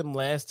they've booked him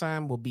last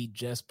time, will be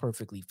just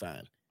perfectly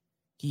fine.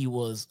 He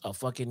was a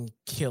fucking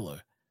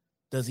killer.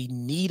 Does he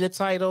need a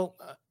title?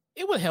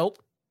 It would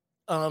help,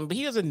 but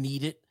he doesn't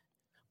need it.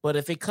 But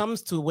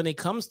when it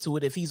comes to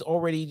it, if he's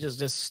already just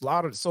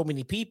slaughtered so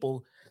many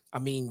people, I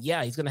mean,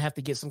 yeah, he's gonna have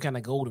to get some kind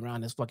of gold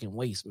around his fucking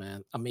waist,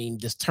 man. I mean,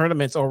 this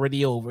tournament's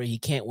already over. He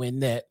can't win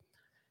that.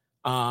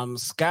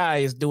 Sky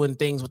is doing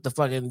things with the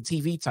fucking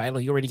TV title.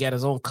 He already got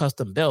his own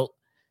custom belt.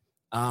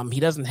 He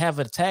doesn't have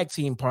a tag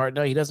team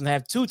partner. He doesn't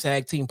have 2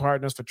 tag team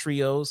partners for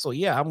trios. So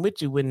yeah, I'm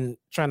with you when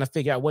trying to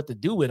figure out what to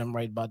do with him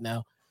right about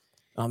now.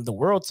 The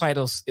world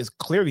title is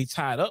clearly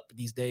tied up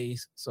these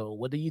days. So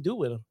what do you do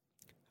with him?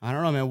 I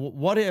don't know, man.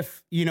 What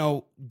if,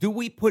 do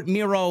we put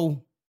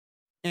Miro,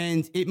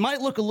 and it might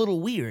look a little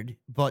weird,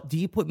 but do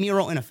you put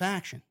Miro in a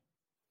faction?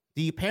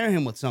 Do you pair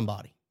him with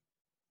somebody?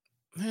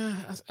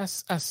 I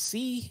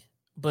see,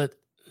 but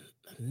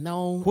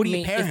no. Who do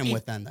you pair him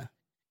with then?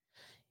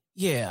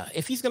 Yeah,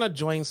 if he's gonna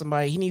join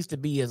somebody, he needs to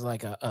be as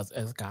like a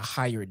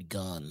hired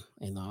gun,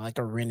 like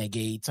a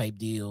renegade type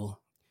deal.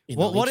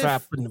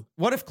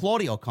 What if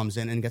Claudio comes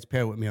in and gets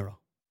paired with Miro?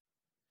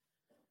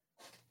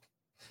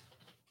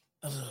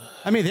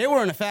 I mean, they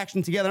were in a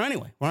faction together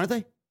anyway, weren't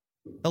they?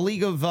 The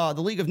League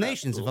of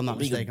Nations, if I'm not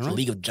mistaken, right? The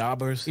League of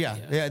Jobbers.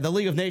 Yeah, the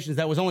League of Nations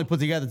that was only put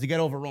together to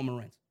get over Roman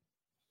Reigns.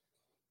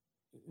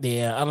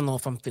 Yeah, I don't know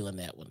if I'm feeling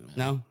that one,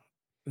 man.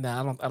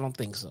 No, I don't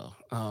think so.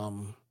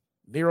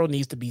 Miro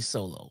needs to be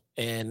solo,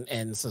 and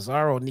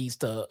Cesaro needs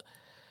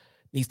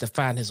to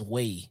find his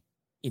way,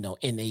 in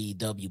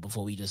AEW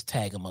before we just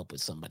tag him up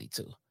with somebody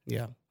too.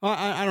 Yeah,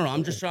 I don't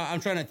know. I'm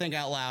trying to think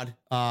out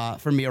loud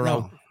for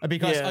Miro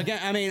because again,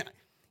 I mean.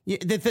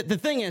 The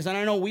thing is, and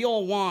I know we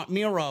all want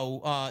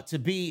Miro to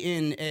be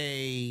in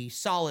a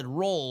solid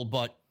role,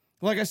 but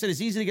like I said,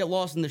 it's easy to get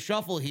lost in the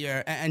shuffle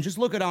here. And just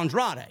look at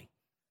Andrade.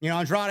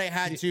 Andrade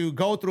had to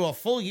go through a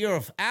full year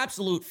of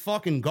absolute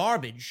fucking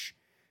garbage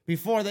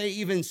before they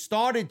even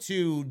started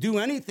to do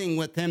anything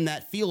with him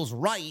that feels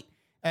right.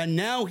 And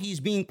now he's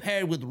being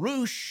paired with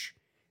Roosh.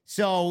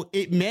 So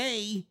it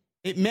may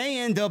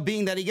end up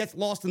being that he gets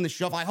lost in the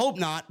shuffle. I hope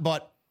not,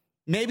 but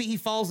maybe he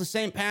follows the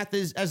same path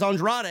as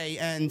Andrade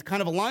and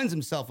kind of aligns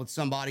himself with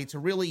somebody to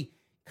really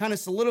kind of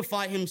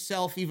solidify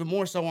himself even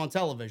more so on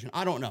television.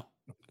 I don't know.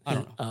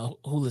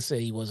 Hula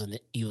said he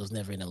was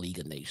never in the League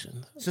of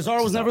Nations.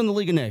 Cesaro was never in the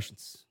League of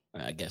Nations.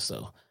 I guess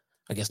so.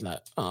 I guess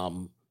not.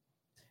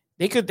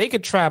 They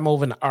could try him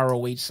over in the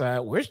ROH side.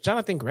 Where's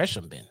Jonathan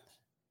Gresham been?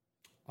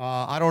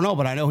 I don't know,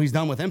 but I know he's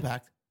done with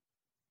Impact.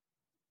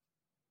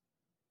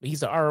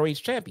 He's the ROH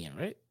champion,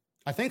 right?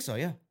 I think so,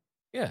 yeah.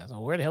 Yeah, so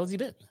where the hell has he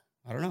been?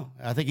 I don't know.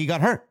 I think he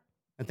got hurt.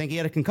 I think he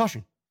had a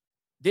concussion.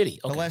 Did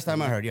he? Okay. The last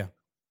time I heard, yeah.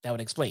 That would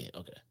explain it.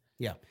 Okay.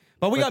 Yeah.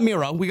 But we got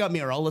Miro.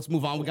 Let's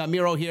move on. We got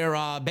Miro here.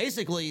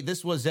 Basically,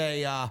 this was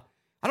I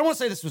don't want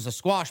to say this was a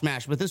squash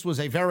match, but this was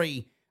a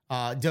very,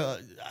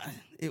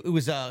 it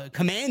was a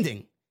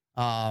commanding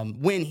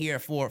win here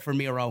for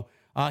Miro.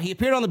 He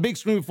appeared on the big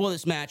screen before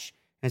this match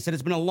and said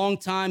it's been a long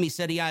time. He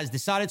said he has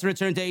decided to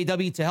return to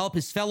AEW to help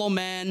his fellow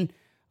man,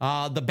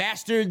 the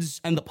bastards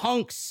and the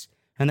punks,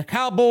 and the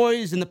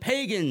cowboys and the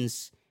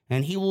pagans,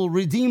 and he will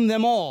redeem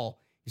them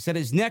all. He said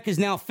his neck is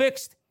now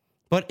fixed,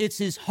 but it's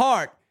his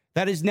heart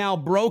that is now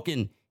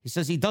broken. He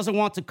says he doesn't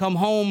want to come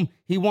home.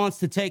 He wants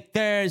to take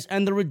theirs,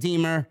 and the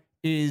Redeemer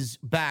is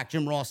back.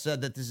 Jim Ross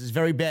said that this is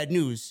very bad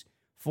news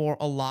for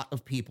a lot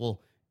of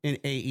people in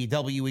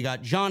AEW. We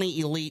got Johnny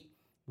Elite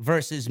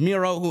versus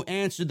Miro, who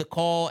answered the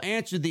call,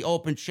 answered the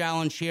open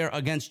challenge here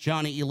against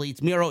Johnny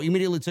Elite. Miro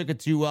immediately took it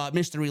to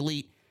Mr.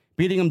 Elite,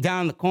 beating him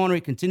down in the corner.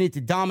 He continued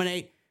to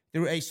dominate.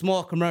 Through a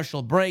small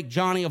commercial break,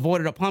 Johnny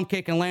avoided a pump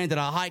kick and landed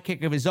a high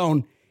kick of his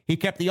own. He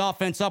kept the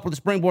offense up with a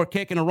springboard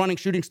kick and a running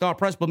shooting star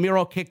press, but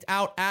Miro kicked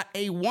out at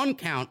a 1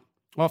 count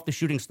off the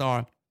shooting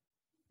star.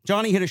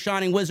 Johnny hit a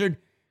shining wizard,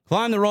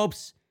 climbed the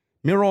ropes.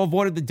 Miro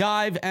avoided the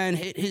dive and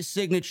hit his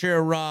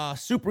signature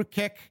super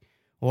kick,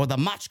 or the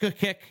Machka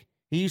kick,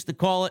 he used to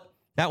call it.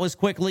 That was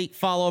quickly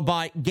followed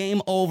by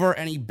game over,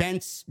 and he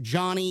bents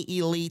Johnny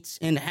Elite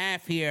in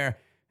half here,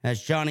 as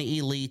Johnny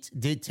Elite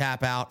did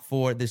tap out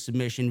for the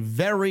submission.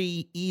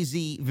 Very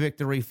easy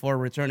victory for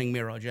returning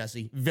Miro,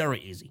 Jesse.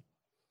 Very easy.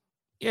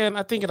 Yeah, and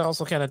I think it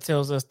also kind of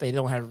tells us they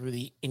don't have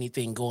really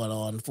anything going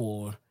on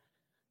for,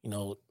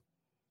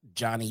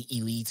 Johnny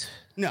Elite.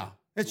 No,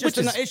 it's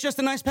just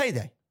a nice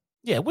payday.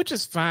 Yeah, which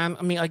is fine.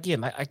 I mean,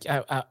 again,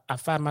 I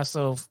find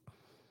myself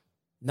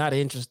not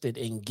interested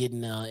in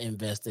getting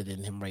invested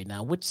in him right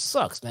now, which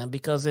sucks, man,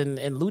 because in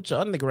Lucha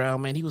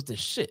Underground, man, he was the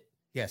shit.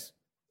 Yes.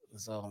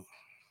 So...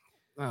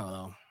 I don't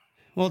know.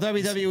 Well,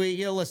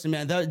 WWE, listen,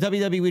 man,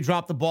 WWE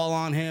dropped the ball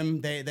on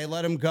him. They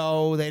let him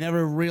go. They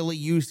never really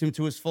used him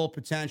to his full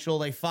potential.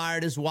 They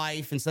fired his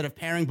wife instead of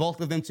pairing both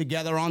of them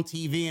together on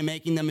TV and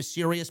making them a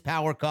serious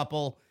power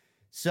couple.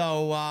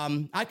 So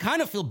I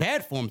kind of feel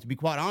bad for him, to be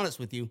quite honest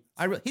with you.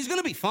 He's going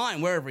to be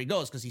fine wherever he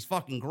goes because he's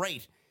fucking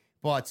great.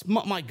 But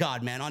my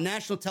God, man, on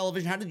national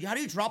television, how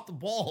do you drop the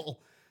ball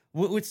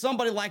with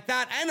somebody like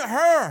that and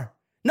her,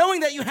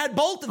 knowing that you had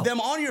both of them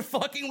on your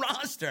fucking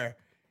roster?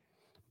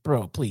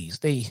 Bro, please.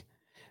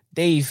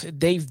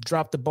 They've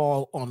dropped the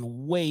ball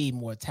on way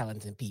more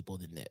talented people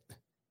than that.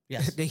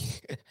 Yes.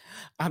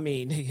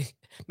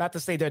 Not to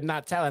say they're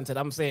not talented.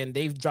 I'm saying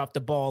they've dropped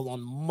the ball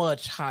on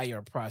much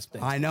higher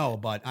prospects. I know,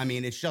 but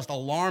it's just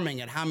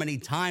alarming at how many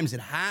times it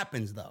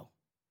happens, though.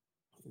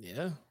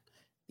 Yeah.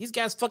 These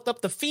guys fucked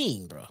up the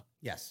Fiend, bro.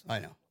 Yes, I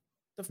know.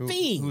 The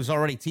Fiend. Who's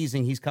already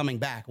teasing he's coming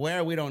back.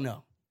 Where? We don't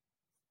know.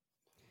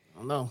 I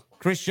don't know.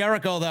 Chris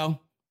Jericho, though.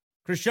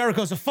 Chris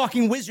Jericho's a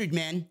fucking wizard,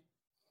 man.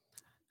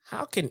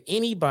 How can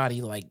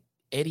anybody like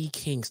Eddie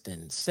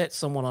Kingston set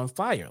someone on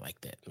fire like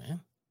that,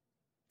 man?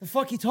 The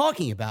fuck you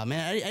talking about,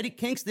 man? Eddie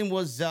Kingston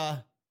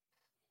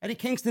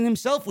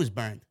himself was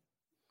burned.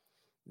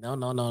 No.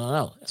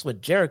 That's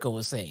what Jericho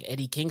was saying.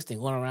 Eddie Kingston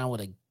going around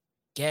with a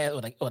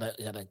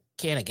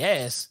can of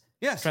gas.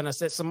 Yes. Trying to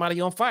set somebody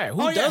on fire.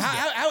 Who does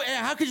that?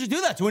 How could you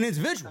do that to an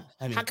individual?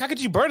 How could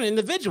you burn an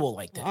individual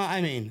like that?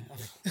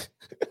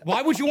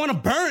 Why would you want to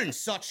burn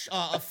such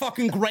a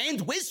fucking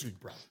grand wizard,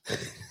 bro?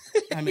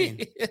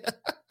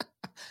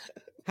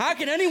 How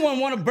can anyone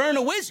want to burn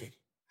a wizard?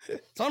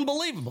 It's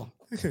unbelievable.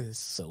 It's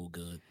so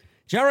good.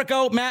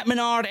 Jericho, Matt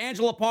Menard,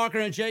 Angela Parker,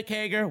 and Jake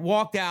Hager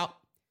walked out.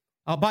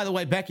 By the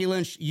way, Becky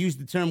Lynch used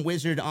the term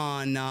wizard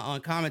on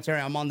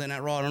commentary on Monday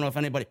Night Raw. I don't know if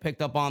anybody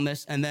picked up on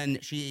this. And then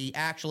she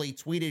actually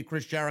tweeted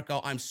Chris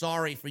Jericho, "I'm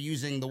sorry for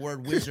using the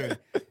word wizard,"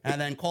 and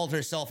then called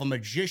herself a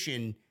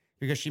magician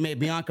because she made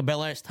Bianca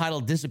Belair's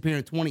title disappear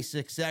in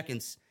 26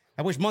 seconds.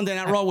 I wish Monday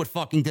Night Raw would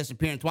fucking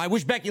disappear in I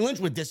wish Becky Lynch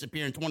would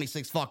disappear in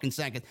 26 fucking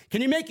seconds.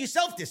 Can you make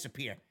yourself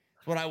disappear?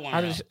 That's what I want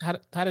to know.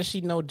 How does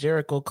she know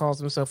Jericho calls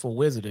himself a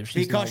wizard if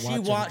she's because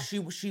not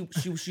watching?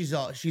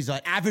 she's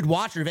an avid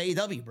watcher of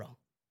AEW, bro.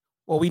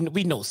 Well,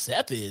 we know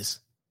Seth is.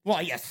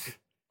 Well, yes.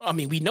 I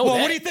mean, we know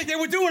that. What do you think they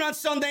were doing on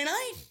Sunday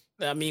night?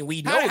 I mean,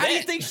 we know How do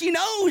you think she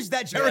knows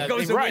that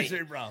Jericho's a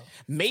wizard, bro?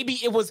 Maybe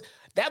it was,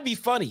 that'd be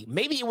funny.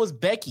 Maybe it was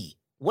Becky.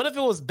 What if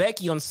it was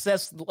Becky on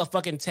Seth's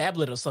fucking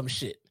tablet or some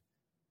shit?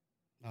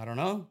 I don't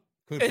know.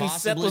 Could and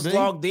possibly Seth was be.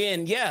 logged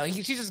in. Yeah,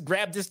 she just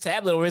grabbed his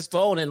tablet or his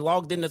phone and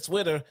logged into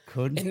Twitter.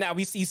 Could. And now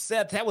we see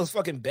Seth. That was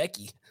fucking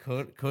Becky.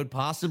 Could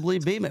possibly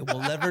be. We'll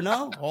never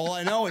know. All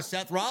I know is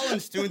Seth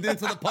Rollins tuned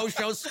into the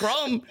post-show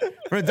scrum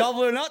for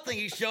Double or Nothing.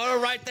 He showed her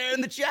right there in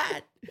the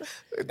chat.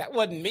 That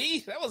wasn't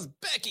me. That was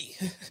Becky.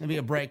 Maybe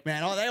a break,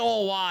 man. Oh, they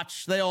all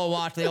watch. They all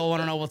want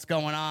to know what's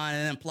going on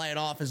and then play it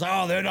off as,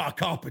 oh, they're not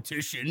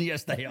competition.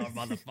 Yes, they are,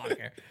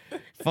 motherfucker.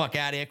 Fuck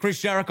out of here. Chris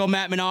Jericho,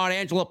 Matt Menard,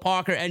 Angela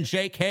Parker, and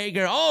Jake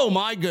Hager. Oh,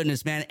 my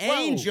goodness, man. Whoa.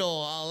 Angel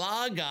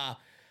Alaga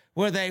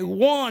with a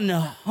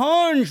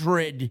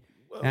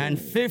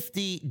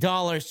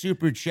 $150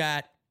 super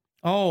chat.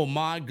 Oh,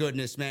 my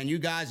goodness, man. You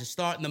guys are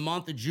starting the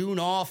month of June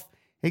off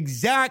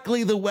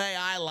exactly the way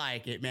I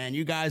like it, man.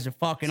 You guys are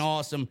fucking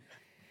awesome.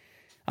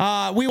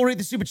 We will read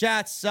the super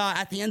chats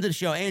at the end of the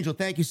show. Angel,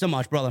 thank you so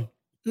much, brother.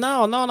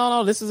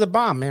 No. This is a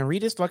bomb, man.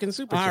 Read this fucking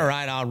super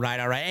chat. All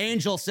right.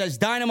 Angel says,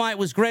 Dynamite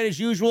was great as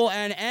usual,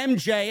 and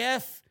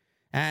MJF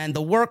and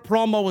the work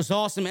promo was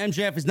awesome.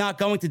 MJF is not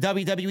going to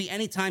WWE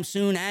anytime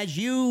soon. As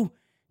you,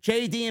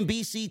 JD and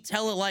BC,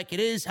 tell it like it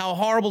is, how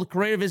horrible the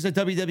creative is at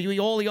WWE.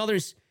 All the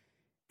others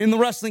in the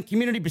wrestling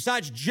community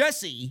besides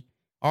Jesse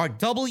are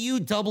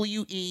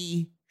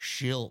WWE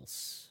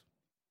shills.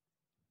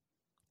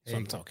 That's what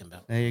I'm talking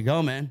about. There you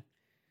go, man.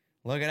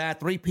 Look at that.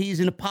 3 P's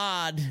in a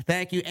pod.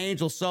 Thank you,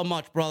 Angel, so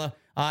much, brother.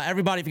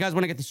 Everybody, if you guys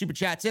want to get the super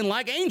chats in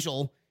like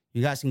Angel,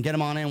 you guys can get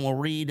them on in. We'll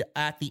read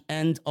at the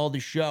end of the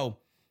show.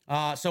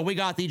 So we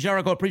got the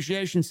Jericho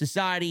Appreciation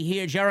Society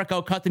here.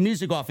 Jericho cut the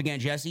music off again,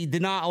 Jesse.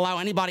 Did not allow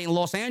anybody in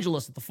Los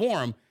Angeles at the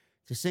Forum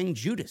to sing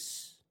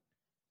Judas.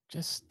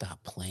 Just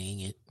stop playing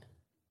it.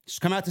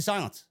 Just come out to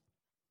silence.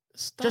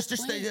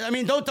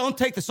 Playing. Don't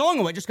take the song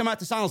away. Just come out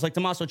to silence like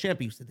Tommaso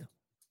Ciampa used to do.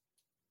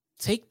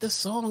 Take the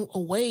song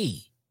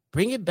away.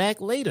 Bring it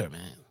back later,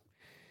 man.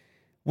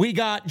 We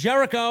got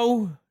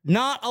Jericho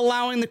not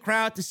allowing the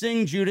crowd to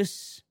sing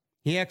Judas.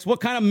 He asks, what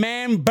kind of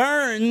man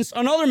burns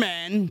another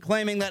man,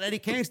 claiming that Eddie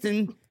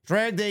Kingston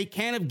dragged a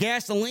can of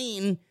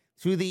gasoline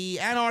to the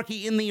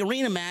Anarchy in the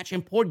Arena match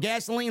and poured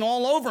gasoline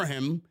all over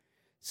him.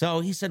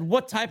 So he said,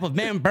 what type of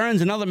man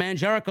burns another man?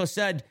 Jericho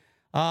said,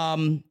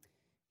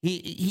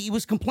 He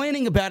was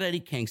complaining about Eddie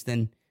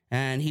Kingston,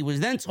 and he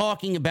was then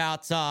talking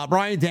about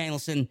Bryan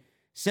Danielson,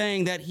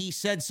 saying that he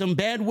said some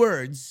bad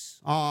words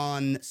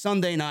on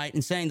Sunday night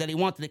and saying that he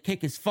wanted to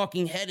kick his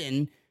fucking head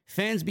in.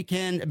 Fans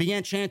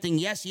began chanting,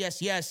 yes,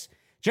 yes, yes.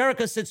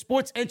 Jericho said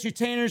sports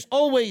entertainers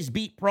always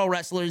beat pro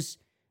wrestlers,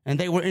 and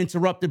they were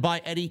interrupted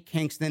by Eddie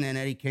Kingston, and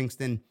Eddie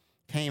Kingston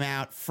came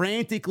out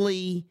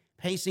frantically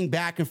pacing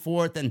back and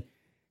forth. And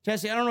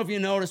Jesse, I don't know if you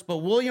noticed, but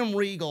William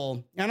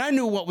Regal, and I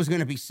knew what was going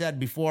to be said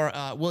before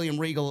William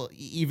Regal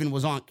even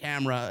was on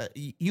camera.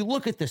 You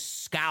look at the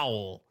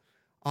scowl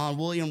on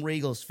William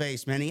Regal's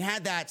face, man. He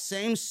had that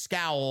same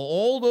scowl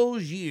all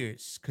those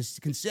years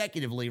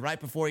consecutively right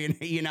before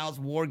he announced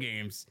War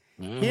Games.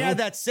 Mm-hmm. He had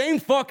that same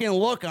fucking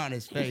look on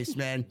his face,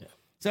 man.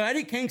 So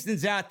Eddie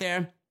Kingston's out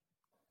there.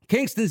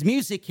 Kingston's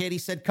music hit. He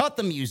said, cut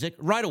the music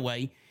right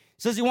away.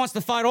 Says he wants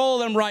to fight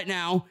all of them right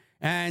now.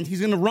 And he's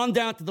going to run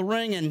down to the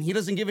ring, and he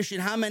doesn't give a shit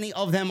how many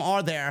of them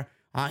are there.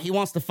 He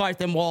wants to fight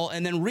them all.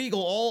 And then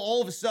Regal,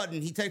 all of a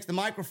sudden, he takes the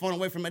microphone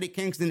away from Eddie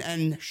Kingston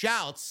and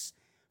shouts,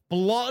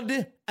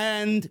 blood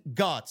and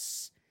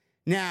guts.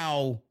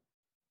 Now,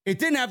 it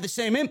didn't have the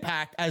same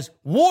impact as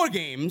War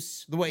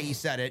Games, the way he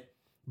said it,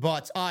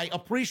 but I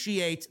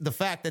appreciate the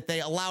fact that they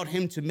allowed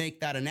him to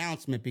make that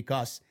announcement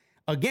because,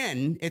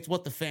 again, it's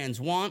what the fans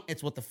want,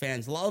 it's what the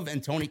fans love,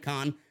 and Tony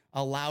Khan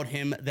allowed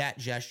him that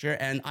gesture,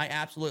 and I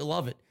absolutely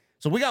love it.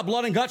 So we got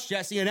Blood and Guts,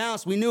 Jesse,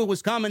 announced. We knew it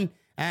was coming,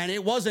 and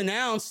it was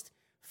announced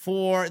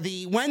for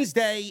the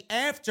Wednesday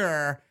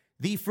after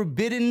the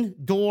Forbidden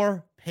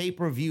Door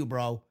pay-per-view,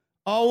 bro.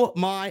 Oh,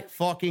 my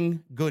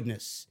fucking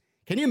goodness.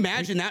 Can you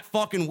imagine that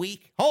fucking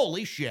week?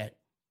 Holy shit.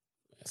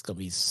 It's going to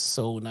be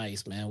so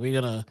nice, man.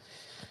 We're gonna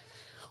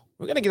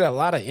get a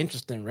lot of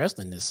interesting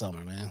wrestling this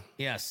summer, man.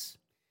 Yes.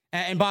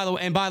 And by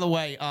the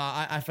way,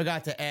 I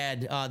forgot to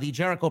add the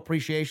Jericho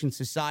Appreciation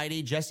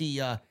Society.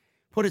 Jesse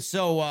put it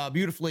so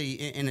beautifully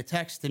in a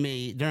text to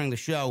me during the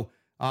show.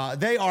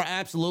 They are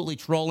absolutely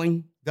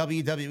trolling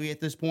WWE at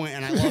this point,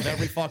 and I love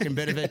every fucking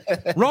bit of it.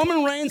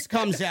 Roman Reigns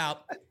comes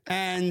out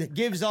and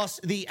gives us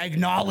the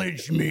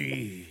acknowledge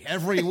me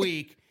every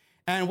week.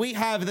 And we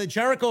have the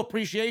Jericho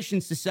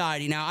Appreciation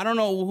Society. Now, I don't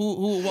know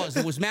who it was.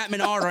 It was Matt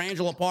Menard or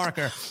Angela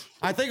Parker.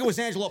 I think it was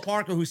Angela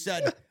Parker who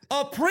said,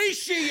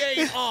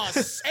 appreciate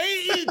us,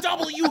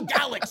 AEW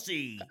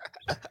Galaxy.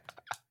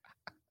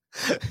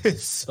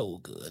 It's so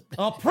good.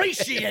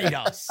 Appreciate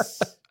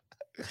us.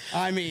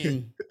 I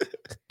mean,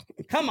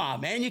 come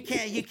on, man. You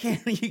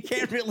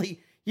can't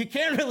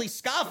really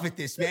scoff at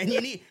this, man.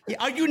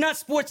 Are you not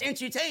sports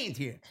entertained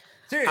here?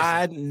 Seriously.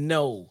 I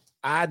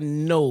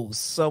know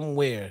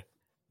somewhere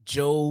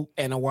Joe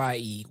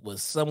NY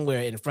was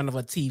somewhere in front of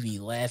a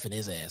TV laughing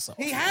his ass off.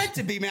 He had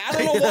to be, man. I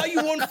don't know why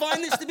you wouldn't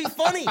find this to be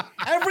funny.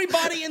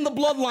 Everybody in the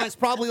bloodline's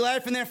probably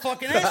laughing their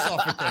fucking ass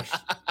off at this.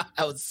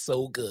 That was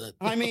so good.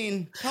 I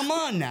mean, come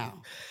on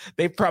now.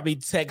 They probably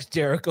text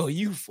Jericho,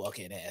 you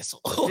fucking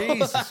asshole.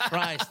 Jesus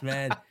Christ,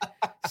 man.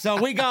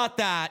 So we got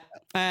that.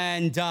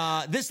 And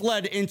this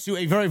led into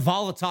a very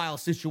volatile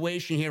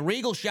situation here.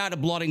 Regal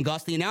shouted blood and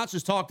guts. The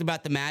announcers talked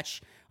about the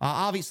match,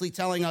 obviously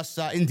telling us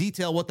in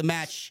detail what the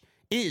match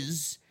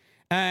is.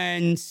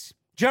 And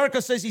Jericho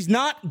says he's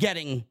not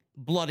getting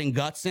blood and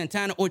guts.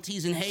 Santana,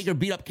 Ortiz, and Hager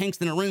beat up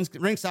Kingston at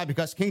ringside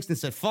because Kingston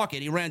said, fuck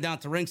it. He ran down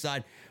to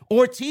ringside.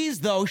 Ortiz,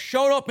 though,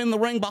 showed up in the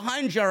ring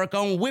behind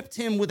Jericho and whipped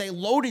him with a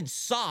loaded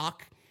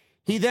sock.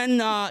 He then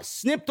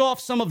snipped off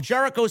some of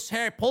Jericho's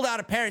hair, pulled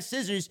out a pair of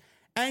scissors,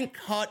 and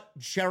cut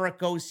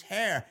Jericho's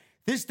hair.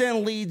 This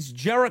then leads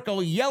Jericho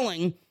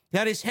yelling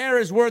that his hair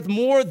is worth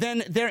more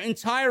than their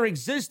entire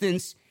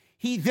existence.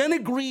 He then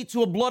agreed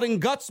to a blood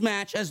and guts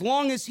match as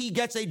long as he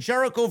gets a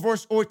Jericho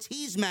versus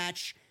Ortiz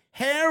match,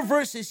 hair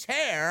versus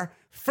hair,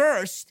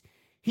 first.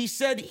 He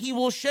said he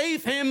will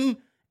shave him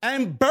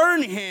and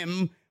burn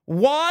him.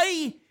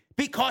 Why?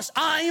 Because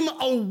I'm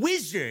a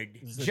wizard,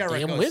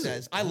 Jericho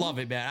says. I love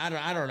it, man.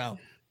 I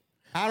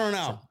don't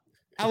know.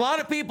 A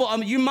lot of people,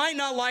 you might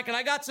not like it.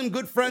 I got some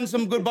good friends,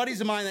 some good buddies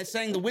of mine that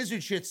saying the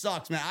wizard shit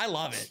sucks, man. I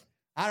love it.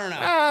 I don't know.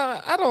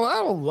 I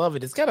don't love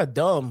it. It's kind of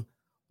dumb.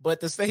 But at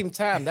the same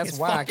time, that's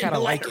why I kind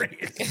of like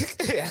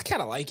it. I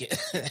kind of like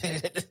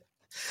it.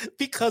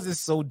 Because it's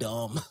so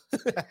dumb.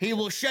 He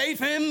will shave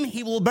him,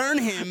 he will burn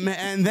him,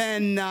 and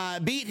then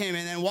beat him.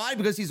 And then why?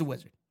 Because he's a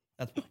wizard.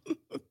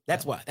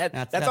 That's why.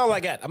 That's all I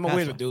got. I'm a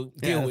wizard, dude.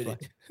 Deal with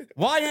it.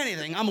 Why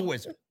anything? I'm a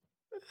wizard.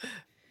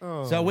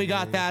 Oh, so we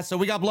got that. So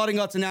we got Blood and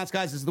Guts announced,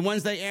 guys. This is the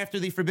Wednesday after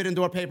the Forbidden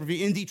Door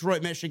pay-per-view in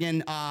Detroit,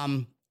 Michigan.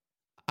 I'm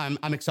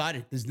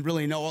excited. There's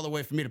really no other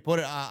way for me to put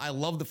it. I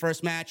love the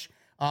first match.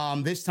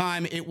 This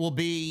time it will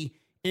be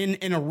in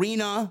an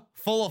arena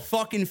full of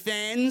fucking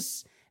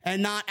fans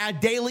and not at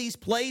Daly's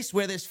Place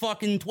where there's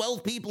fucking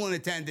 12 people in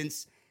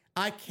attendance.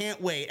 I can't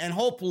wait. And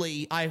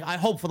hopefully, I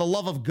hope for the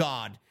love of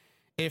God,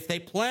 if they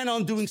plan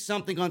on doing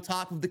something on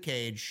top of the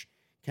cage,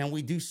 can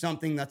we do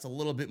something that's a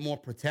little bit more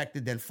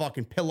protected than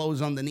fucking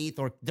pillows underneath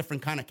or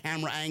different kind of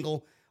camera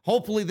angle?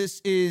 Hopefully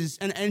this is,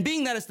 and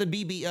being that it's the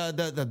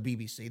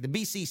BBC, the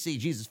BCC,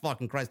 Jesus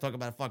fucking Christ, talk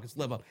about a fucking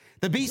slip up.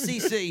 The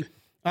BCC,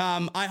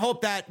 I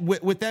hope that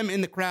with them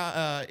in the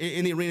crowd,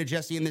 in the arena,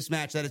 Jesse, in this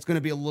match, that it's going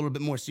to be a little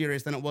bit more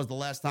serious than it was the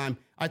last time.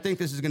 I think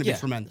this is going to be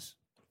tremendous.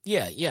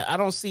 Yeah. I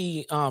don't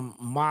see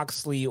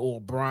Moxley or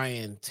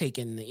Bryan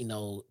taking,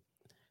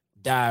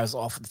 dives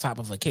off the top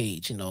of a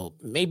cage.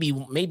 Maybe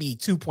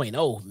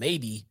 2.0,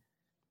 maybe,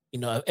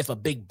 if a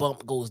big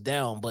bump goes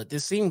down. But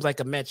this seems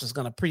like a match that's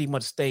going to pretty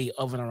much stay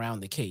of and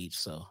around the cage.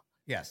 So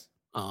yes,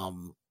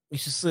 we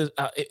should.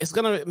 It's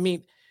gonna. I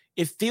mean,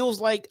 it feels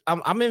like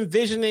I'm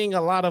envisioning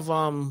a lot of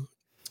like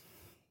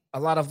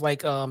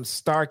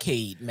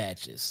Starcade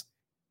matches.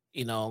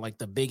 Like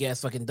the big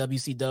ass fucking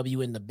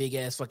WCW and the big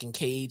ass fucking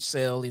cage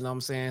cell. You know what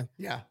I'm saying?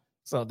 Yeah.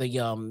 So the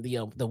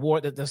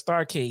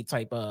Starcade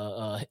type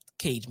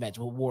cage match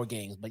with War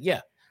Games. But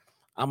yeah,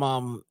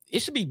 it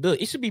should be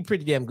good. It should be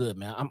pretty damn good,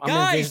 man.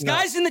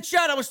 Guys in the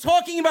chat, I was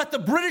talking about the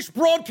British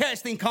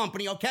Broadcasting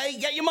Company. Okay,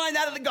 get your mind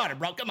out of the gutter,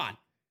 bro. Come on.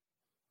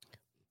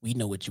 We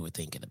know what you were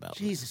thinking about.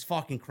 Jesus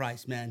fucking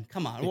Christ, man.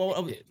 Come on.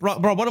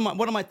 Bro, what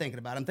am I thinking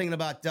about? I'm thinking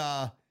about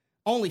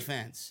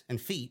OnlyFans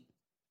and feet,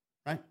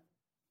 right?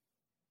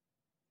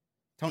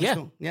 Tony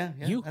Stone. Yeah.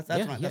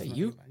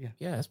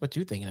 That's what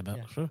you're thinking about.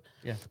 Yeah. Sure.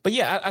 Yeah. But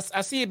yeah,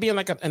 I see it being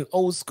like an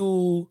old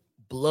school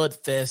blood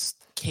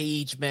fest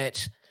cage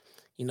match,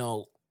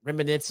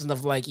 reminiscent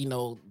of like,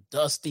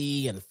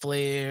 Dusty and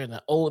Flair and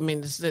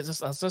it's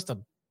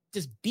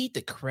just beat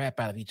the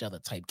crap out of each other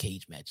type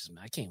cage matches,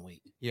 man. I can't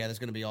wait. Yeah, that's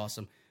going to be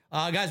awesome.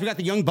 Guys, we got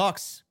the Young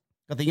Bucks.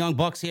 Got the Young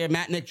Bucks here.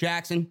 Matt Nick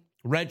Jackson,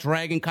 Red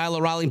Dragon, Kyle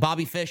O'Reilly,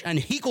 Bobby Fish, and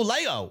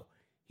Hikuleo.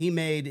 He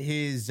made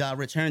his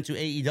return to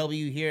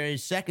AEW here,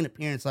 his second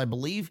appearance, I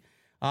believe,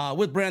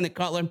 with Brandon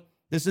Cutler.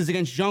 This is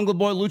against Jungle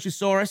Boy,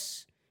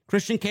 Luchasaurus,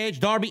 Christian Cage,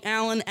 Darby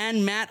Allin,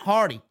 and Matt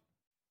Hardy.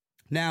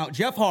 Now,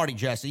 Jeff Hardy,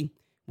 Jesse,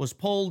 was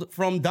pulled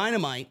from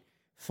Dynamite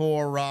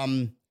for,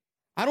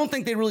 I don't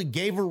think they really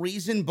gave a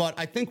reason, but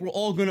I think we're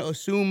all going to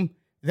assume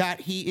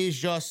that he is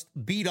just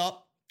beat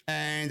up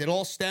And it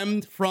all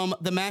stemmed from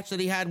the match that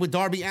he had with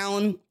Darby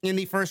Allin in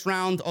the first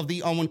round of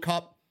the Owen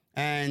Cup.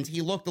 And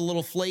he looked a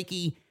little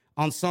flaky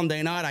on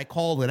Sunday night. I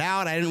called it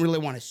out. I didn't really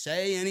want to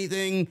say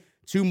anything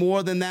too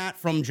more than that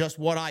from just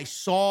what I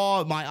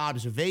saw, my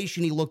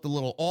observation. He looked a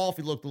little off.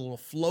 He looked a little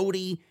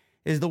floaty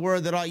is the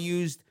word that I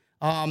used.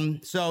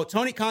 So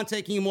Tony Khan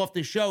taking him off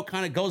the show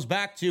kind of goes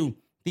back to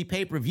the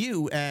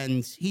pay-per-view,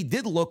 and he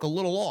did look a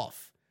little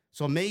off.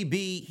 So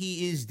maybe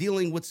he is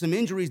dealing with some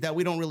injuries that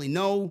we don't really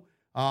know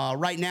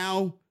right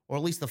now, or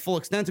at least the full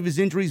extent of his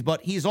injuries,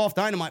 but he's off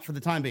Dynamite for the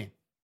time being.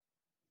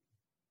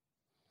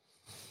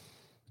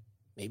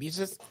 Maybe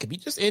could be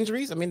just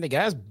injuries. I mean, the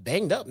guy's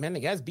banged up, man. The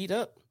guy's beat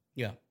up.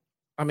 Yeah.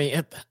 I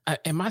mean,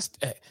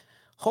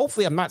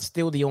 hopefully I'm not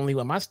still the only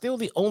one. Am I still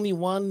the only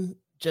one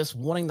just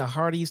wanting the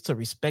Hardys to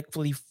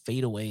respectfully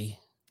fade away?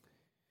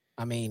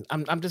 I mean,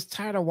 I'm just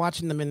tired of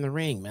watching them in the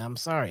ring, man. I'm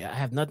sorry. I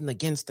have nothing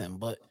against them,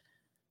 but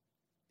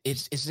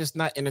it's just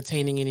not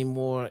entertaining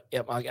anymore.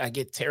 I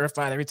get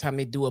terrified every time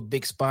they do a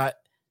big spot.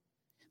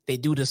 They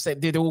do the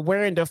same. They were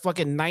wearing their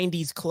fucking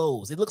 90s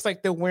clothes. It looks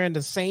like they're wearing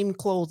the same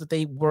clothes that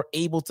they were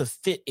able to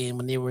fit in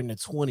when they were in their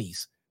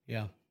 20s.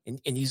 Yeah.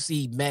 And you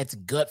see Matt's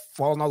gut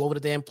falling all over the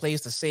damn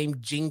place, the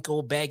same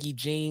Jinko baggy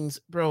jeans.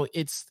 Bro,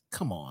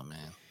 come on,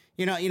 man.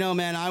 You know,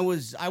 man, I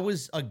was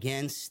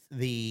against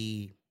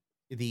the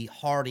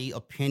Hardy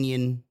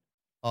opinion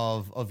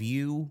of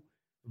you,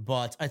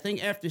 but I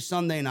think after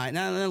Sunday night,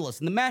 now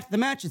listen, the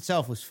match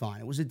itself was fine.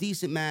 It was a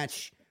decent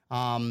match.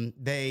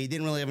 They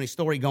didn't really have any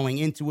story going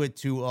into it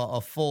to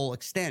a full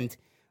extent.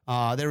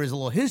 There is a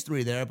little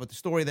history there, but the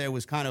story there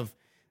was kind of,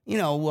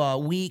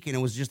 weak, and it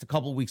was just a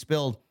couple of weeks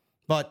build.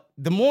 But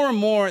the more and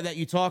more that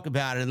you talk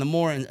about it and the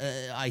more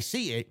I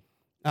see it,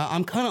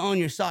 I'm kind of on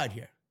your side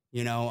here.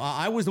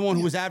 I was the one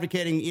who was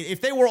advocating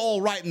if they were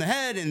all right in the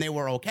head and they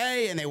were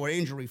okay and they were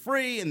injury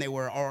free and they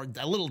were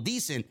a little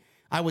decent,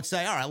 I would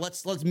say, all right,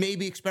 let's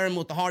maybe experiment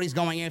with the Hardys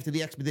going after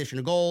the Expedition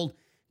of Gold,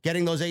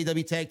 getting those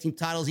AEW tag team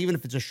titles, even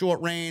if it's a short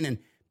reign, and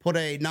put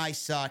a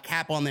nice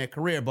cap on their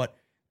career. But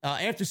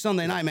after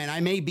Sunday night, man,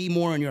 I may be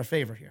more in your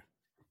favor here.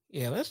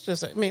 Yeah, look,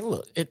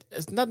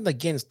 it's nothing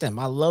against them.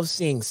 I love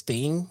seeing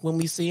Sting when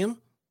we see him.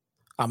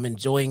 I'm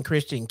enjoying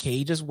Christian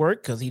Cage's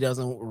work because he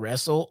doesn't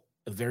wrestle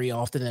very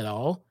often at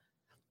all.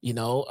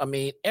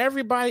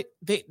 Everybody,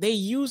 they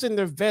using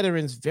their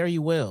veterans very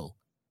well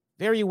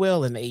in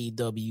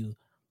AEW,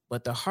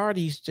 but the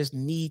Hardys just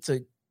need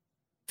to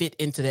fit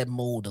into that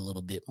mold a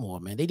little bit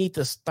more, man. They need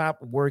to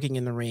stop working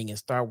in the ring and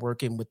start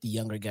working with the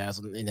younger guys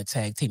in the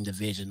tag team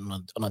division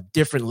on a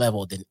different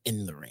level than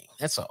in the ring.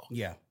 That's all.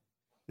 Yeah.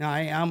 No,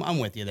 I'm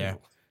with you there.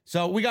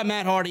 So we got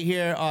Matt Hardy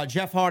here.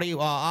 Jeff Hardy,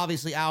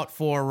 obviously out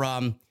for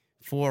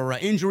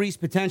injuries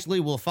potentially.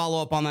 We'll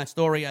follow up on that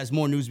story as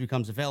more news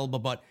becomes available.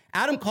 But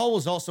Adam Cole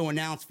was also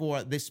announced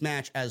for this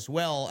match as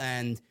well,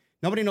 and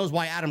nobody knows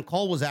why Adam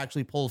Cole was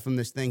actually pulled from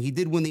this thing. He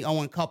did win the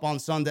Owen Cup on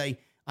Sunday.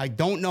 I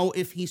don't know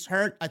if he's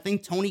hurt. I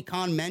think Tony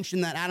Khan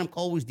mentioned that Adam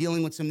Cole was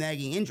dealing with some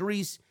nagging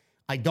injuries.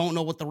 I don't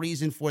know what the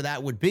reason for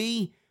that would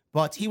be,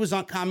 but he was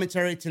on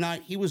commentary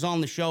tonight. He was on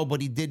the show, but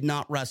he did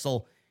not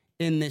wrestle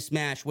in this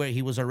match where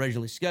he was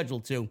originally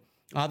scheduled to.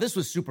 This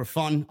was super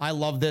fun. I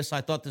love this. I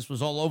thought this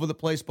was all over the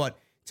place, but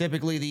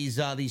typically these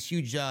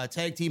huge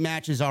tag team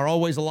matches are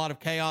always a lot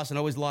of chaos and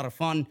always a lot of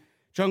fun.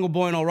 Jungle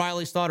Boy and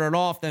O'Reilly started it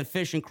off, then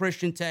Fish and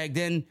Christian tagged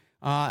in.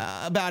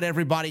 About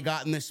everybody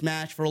got in this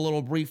match for a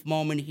little brief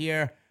moment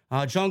here.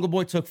 Jungle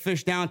Boy took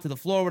Fish down to the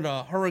floor with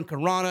a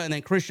Hurricane Rana, and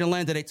then Christian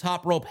landed a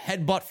top rope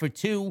headbutt for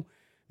 2.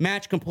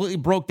 Match completely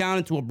broke down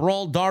into a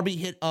brawl. Darby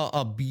hit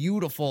a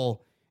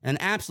beautiful and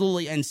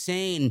absolutely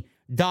insane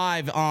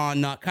dive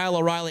on Kyle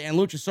O'Reilly, and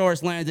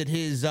Luchasaurus landed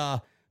his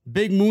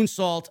big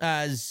moonsault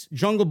as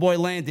Jungle Boy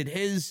landed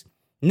his.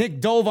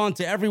 Nick dove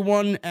onto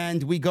everyone,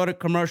 and we go to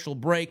commercial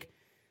break.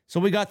 So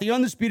we got the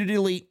Undisputed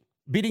Elite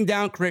beating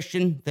down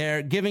Christian.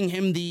 They're giving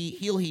him the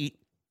heel heat.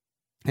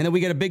 And then we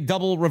get a big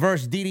double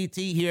reverse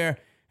DDT here,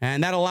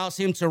 and that allows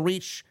him to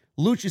reach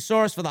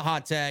Luchasaurus for the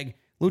hot tag.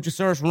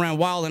 Luchasaurus ran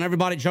wild, and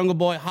everybody, Jungle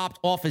Boy hopped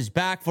off his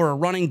back for a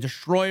running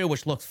destroyer,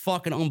 which looked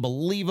fucking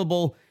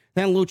unbelievable.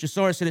 Then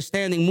Luchasaurus hit a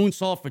standing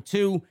moonsault for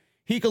 2.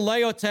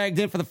 Hikuleo tagged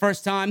in for the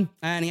first time,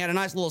 and he had a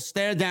nice little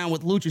stare down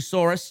with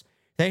Luchasaurus.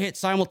 They hit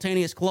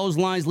simultaneous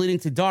clotheslines, leading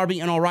to Darby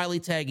and O'Reilly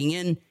tagging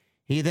in.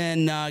 He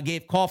then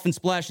gave coffin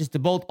splashes to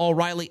both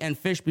O'Reilly and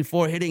Fish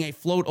before hitting a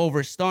float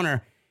over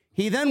stunner.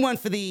 He then went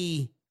for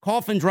the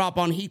coffin drop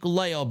on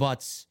Hikuleo, but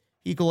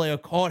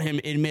Hikuleo caught him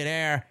in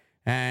midair,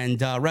 and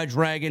Red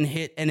Dragon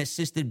hit an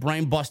assisted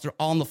brainbuster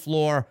on the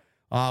floor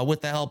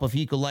with the help of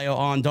Hikuleo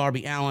on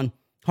Darby Allin.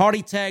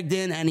 Hardy tagged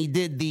in, and he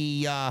did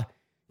the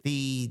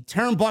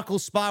turnbuckle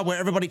spot where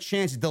everybody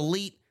chants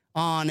delete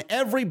on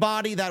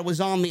everybody that was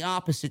on the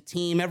opposite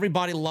team.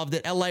 Everybody loved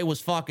it. LA was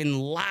fucking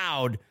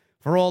loud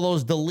for all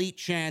those delete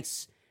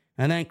chants.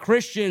 And then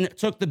Christian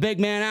took the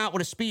big man out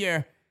with a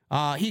spear.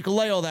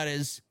 Hikuleo, that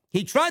is.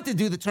 He tried to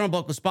do the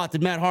turnbuckle spot to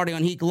Matt Hardy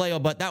on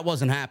Hikuleo, but that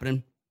wasn't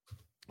happening.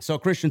 So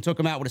Christian took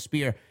him out with a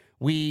spear.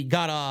 We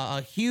got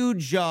a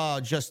huge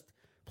just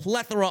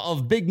plethora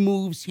of big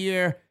moves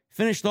here.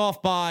 Finished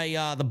off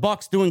by the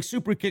Bucks doing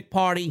super kick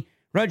party.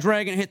 Red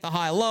Dragon hit the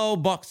high-low.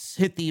 Bucks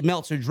hit the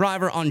Meltzer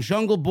driver on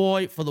Jungle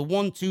Boy for the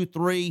 1, 2,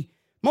 3.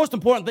 Most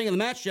important thing in the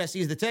match, Jesse,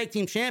 is the tag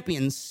team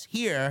champions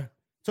here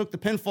took the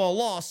pinfall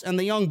loss, and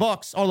the Young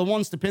Bucks are the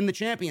ones to pin the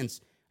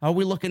champions. Are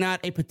we looking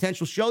at a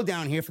potential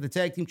showdown here for the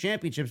tag team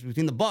championships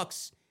between the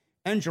Bucks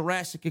and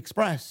Jurassic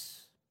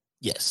Express?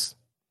 Yes.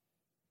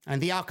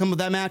 And the outcome of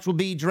that match will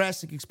be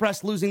Jurassic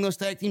Express losing those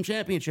tag team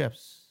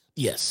championships.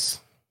 Yes.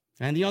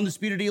 And the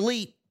Undisputed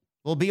Elite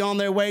will be on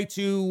their way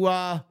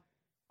to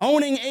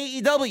owning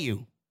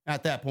AEW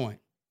at that point.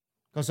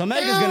 Because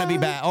Omega's going to be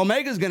back.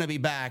 Omega's going to be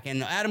back.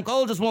 And Adam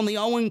Cole just won the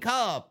Owen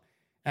Cup.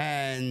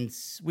 And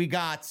we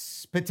got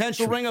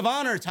potential Ring of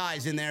Honor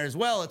ties in there as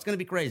well. It's going to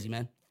be crazy,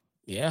 man.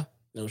 Yeah.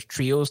 Those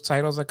trios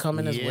titles are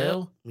coming as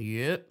well.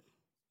 Yep.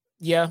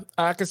 Yeah.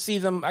 I could see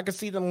them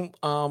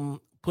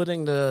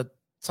putting the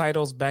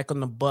titles back on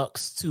the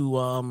Bucks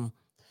to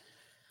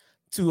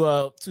do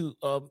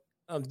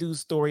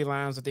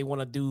storylines that they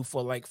want to do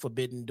for like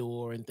Forbidden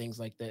Door and things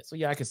like that. So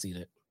yeah, I can see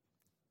that.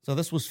 So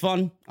this was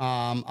fun.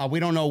 We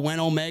don't know when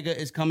Omega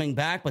is coming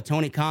back, but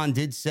Tony Khan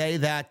did say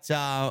that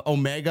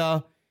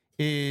Omega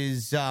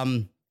is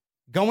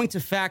going to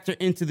factor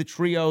into the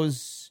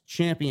trios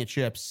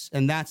championships,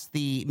 and that's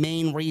the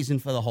main reason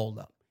for the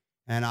holdup.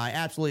 And I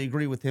absolutely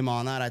agree with him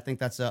on that. I think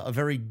that's a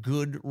very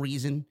good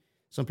reason.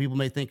 Some people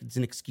may think it's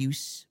an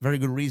excuse. Very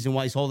good reason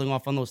why he's holding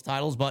off on those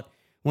titles. But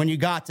when you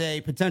got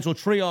a potential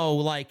trio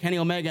like Kenny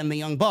Omega and the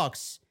Young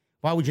Bucks,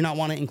 why would you not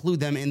want to include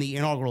them in the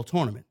inaugural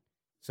tournament?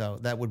 So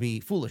that would be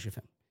foolish of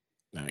him.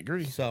 I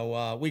agree.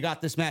 So we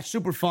got this match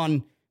super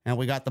fun, and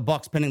we got the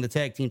Bucks pinning the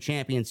tag team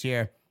champions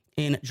here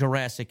in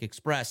Jurassic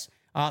Express.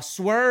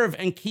 Swerve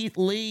and Keith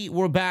Lee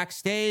were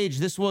backstage.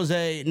 This was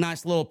a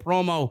nice little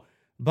promo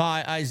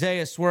by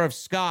Isaiah Swerve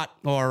Scott,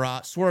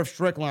 or Swerve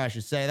Strickland, I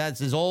should say. That's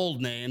his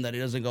old name that he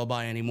doesn't go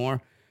by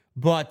anymore.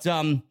 But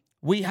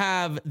we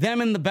have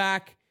them in the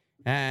back,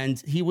 and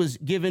he was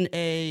given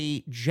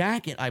a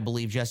jacket, I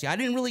believe, Jesse. I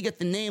didn't really get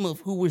the name of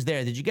who was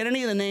there. Did you get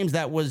any of the names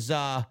that was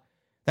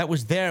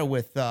there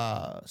with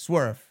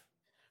Swerve?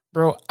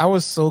 Bro, I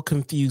was so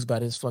confused by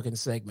this fucking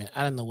segment.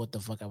 I didn't know what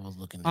the fuck I was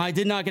looking at. I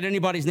did not get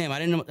anybody's name. I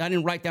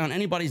didn't write down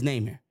anybody's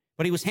name here.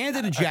 But he was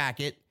handed a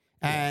jacket,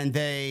 and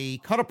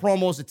they cut a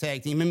promo as a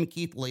tag team. Him and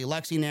Keith Lee,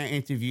 Lexi Nair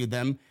interviewed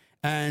them,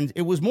 and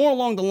it was more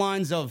along the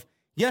lines of,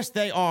 yes,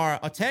 they are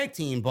a tag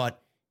team,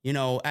 but you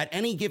know, at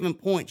any given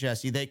point,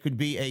 Jesse, they could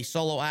be a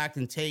solo act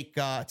and take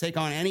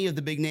on any of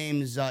the big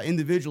names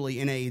individually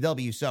in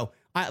AEW. So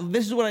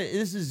this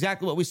is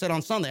exactly what we said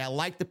on Sunday. I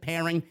like the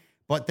pairing,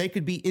 but they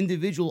could be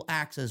individual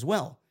acts as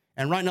well.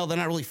 And right now, they're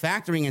not really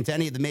factoring into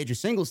any of the major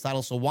singles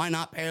titles, so why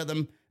not pair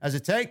them as a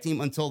tag team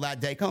until that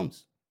day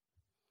comes?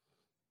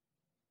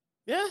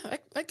 Yeah,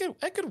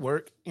 that could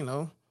work. You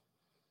know,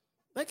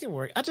 that could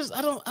work. I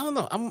don't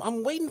know.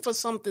 I'm waiting for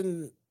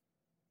something.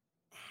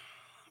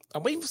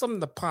 I'm waiting for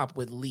something to pop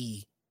with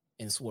Lee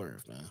and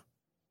Swerve, man.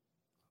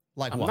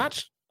 Like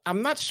what?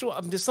 I'm not sure.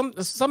 There's something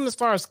as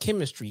far as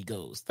chemistry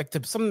goes, like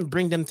something to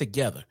bring them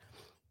together.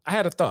 I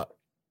had a thought.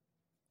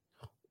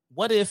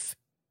 What if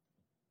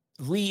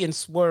Lee and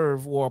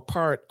Swerve were a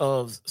part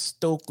of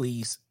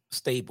Stokely's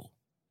stable?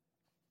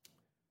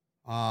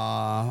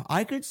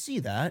 I could see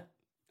that.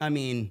 I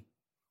mean,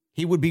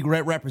 he would be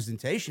great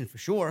representation for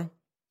sure.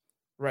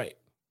 Right.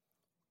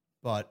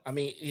 But I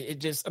mean,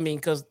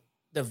 because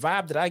the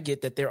vibe that I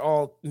get that they're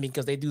all,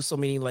 because they do so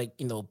many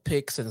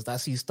pics and I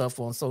see stuff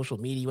on social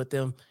media with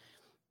them,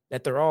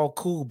 that they're all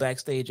cool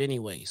backstage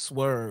anyway.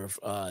 Swerve,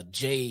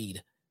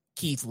 Jade,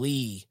 Keith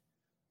Lee,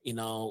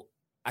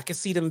 I can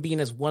see them being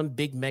as one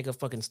big mega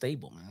fucking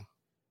stable,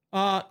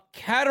 man.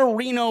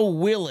 Katarina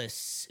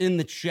Willis in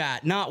the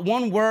chat. Not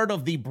one word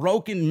of the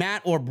broken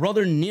Matt or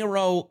Brother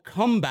Nero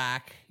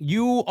comeback.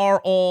 You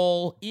are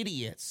all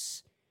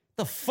idiots.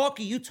 The fuck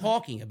are you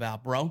talking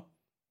about, bro?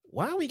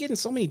 Why are we getting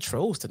so many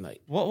trolls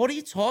tonight? What are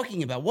you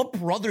talking about? What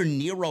Brother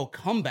Nero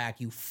comeback,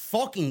 you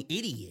fucking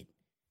idiot?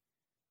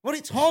 What are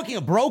you talking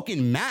about?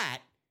 Broken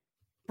Matt?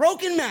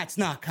 Broken Matt's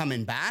not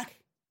coming back.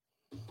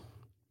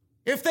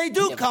 If they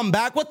do come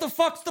back, what the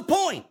fuck's the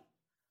point?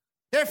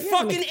 They're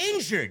fucking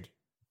injured.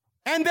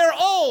 And they're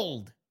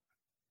old.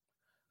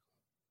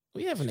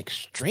 We have an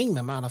extreme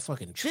amount of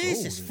fucking trolls.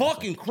 Jesus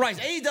fucking Christ.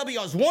 AEW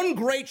has one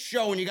great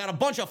show and you got a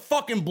bunch of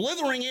fucking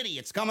blithering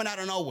idiots coming out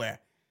of nowhere.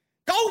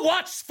 Go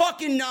watch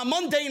fucking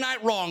Monday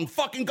Night Raw.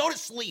 Fucking go to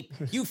sleep.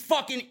 You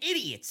fucking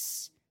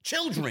idiots.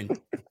 Children.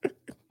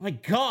 My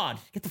God.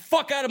 Get the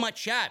fuck out of my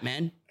chat,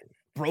 man.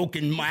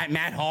 Broken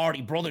Matt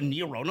Hardy, Brother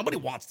Nero. Nobody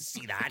wants to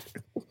see that.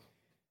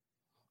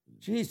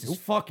 Jesus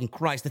fucking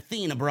Christ.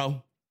 Athena,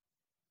 bro.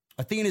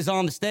 Athena's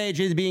on the stage.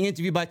 She's being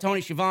interviewed by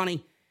Tony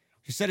Schiavone.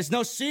 She said it's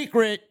no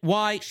secret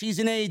why she's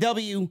in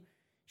AEW.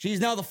 She's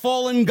now the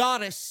fallen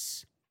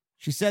goddess.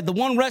 She said the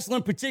one wrestler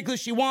in particular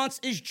she wants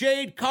is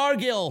Jade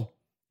Cargill.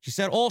 She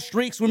said all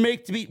streaks were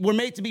made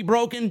to be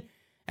broken,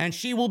 and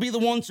she will be the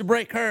one to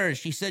break hers.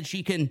 She said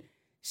she can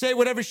say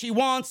whatever she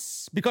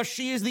wants because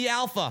she is the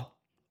alpha.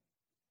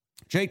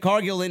 Jade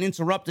Cargill then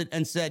interrupted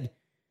and said,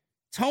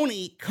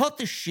 Tony cut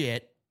the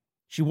shit.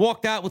 She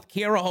walked out with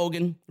Kiera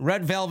Hogan,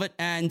 Red Velvet,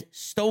 and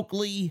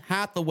Stokely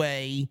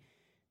Hathaway,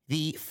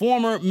 the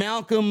former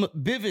Malcolm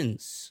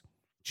Bivens.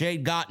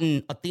 Jade got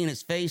in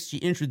Athena's face. She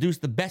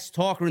introduced the best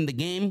talker in the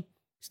game,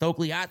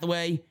 Stokely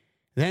Hathaway,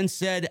 then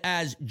said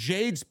as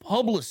Jade's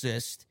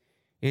publicist,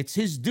 it's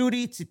his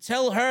duty to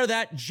tell her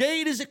that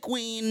Jade is a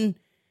queen,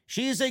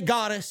 she is a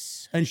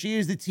goddess, and she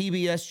is the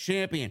TBS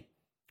champion.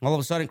 All of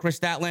a sudden, Chris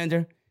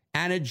Statlander,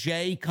 Anna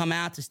Jay come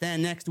out to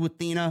stand next to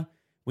Athena.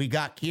 We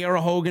got Kiera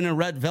Hogan and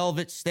Red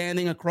Velvet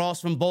standing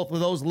across from both of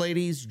those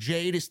ladies.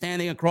 Jade is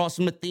standing across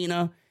from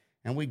Athena.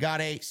 And we got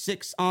a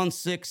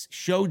 6-on-6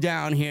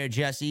 showdown here,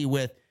 Jesse,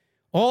 with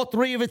all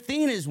three of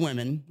Athena's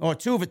women, or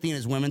two of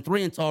Athena's women,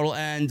 three in total,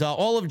 and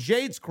all of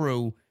Jade's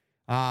crew.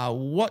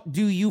 What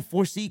do you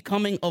foresee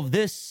coming of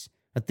this?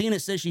 Athena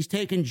says she's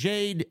taking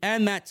Jade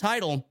and that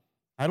title.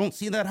 I don't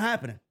see that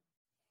happening.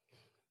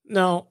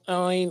 No,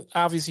 I mean,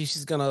 obviously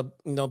she's going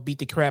to, beat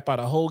the crap out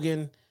of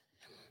Hogan.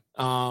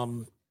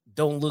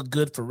 Don't look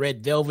good for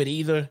Red Velvet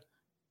either.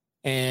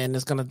 And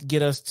it's going to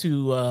get us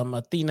to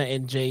Athena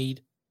and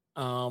Jade.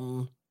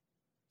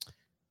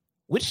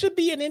 Which should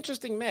be an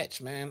interesting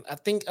match, man. I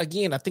think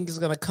it's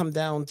going to come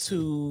down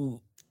to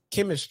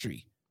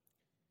chemistry.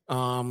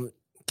 Can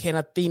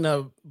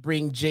Athena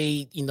bring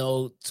Jade,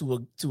 to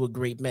a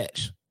great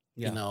match?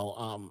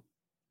 Yeah.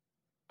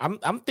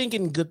 I'm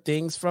thinking good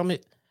things from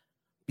it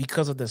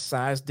because of the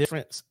size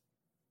difference.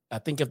 I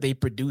think if they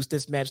produce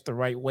this match the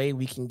right way,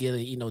 we can get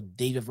a,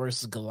 David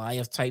versus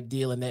Goliath type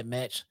deal in that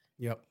match.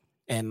 Yep.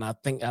 And I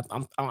think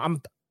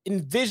I'm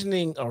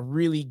envisioning a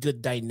really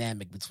good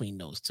dynamic between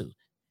those two.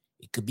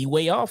 It could be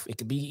way off. It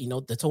could be,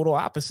 the total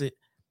opposite.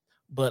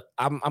 But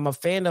I'm a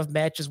fan of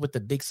matches with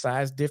the big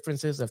size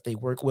differences if they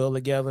work well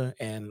together.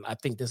 And I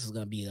think this is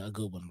going to be a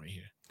good one right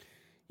here.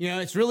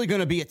 It's really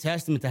going to be a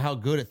testament to how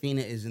good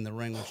Athena is in the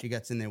ring when she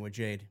gets in there with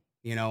Jade.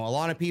 A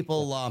lot of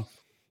people, a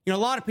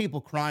lot of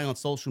people crying on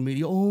social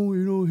media. Oh,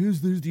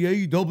 here's the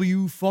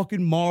AEW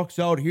fucking marks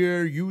out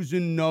here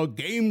using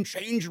Game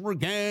Changer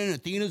again.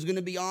 Athena's going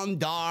to be on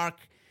Dark.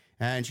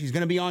 And she's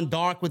going to be on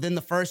Dark within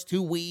the first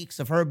 2 weeks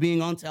of her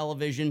being on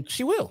television.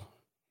 She will.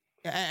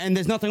 And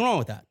there's nothing wrong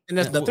with that. And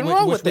there's nothing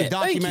wrong with that. We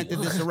documented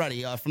this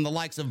already. From the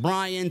likes of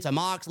Bryan to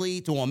Moxley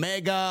to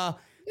Omega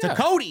to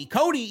Cody.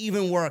 Cody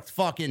even worked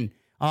fucking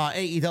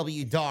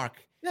AEW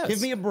Dark. Yes.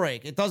 Give me a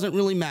break. It doesn't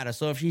really matter.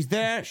 So if she's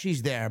there,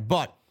 she's there.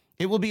 But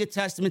it will be a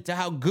testament to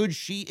how good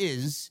she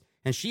is.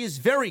 And she is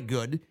very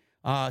good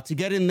to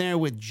get in there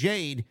with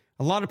Jade.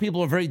 A lot of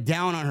people are very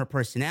down on her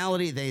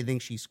personality. They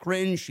think she's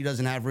cringe. She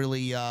doesn't have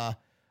really a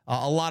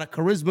lot of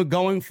charisma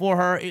going for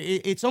her.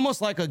 It's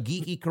almost like a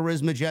geeky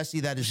charisma,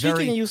 Jesse, that is She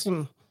can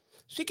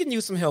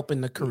use some help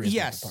in the charisma.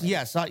 Yes.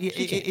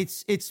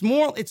 It's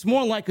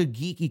more like a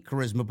geeky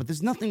charisma, but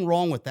there's nothing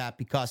wrong with that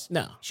because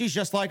she's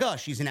just like us.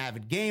 She's an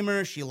avid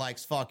gamer. She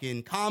likes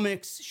fucking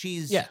comics.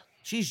 She's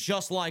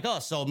just like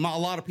us. So a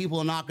lot of people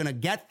are not going to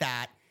get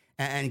that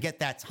and get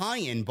that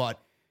tie-in. But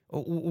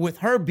with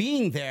her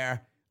being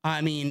there,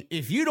 I mean,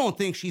 if you don't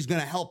think she's going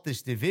to help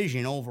this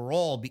division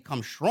overall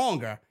become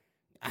stronger,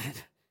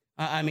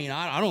 I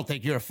don't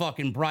think you're a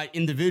fucking bright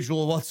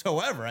individual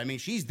whatsoever. I mean,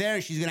 she's there.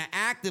 She's going to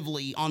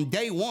actively, on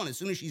day one, as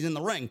soon as she's in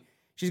the ring,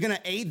 she's going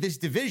to aid this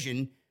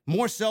division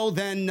more so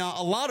than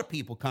a lot of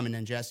people coming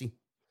in, Jesse.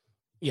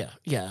 Yeah.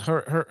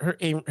 Her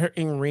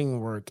in-ring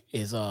work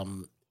is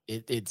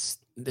it's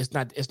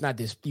not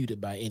disputed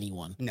by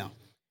anyone. No.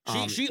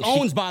 She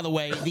owns, by the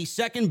way, the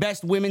second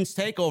best women's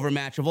takeover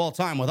match of all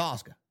time with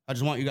Asuka. I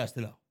just want you guys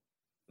to know.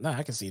 No,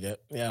 I can see that.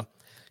 Yeah.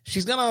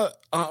 She's gonna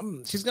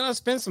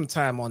spend some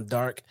time on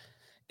Dark.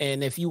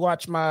 And if you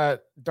watch my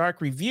Dark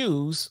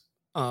reviews,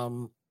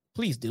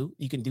 please do.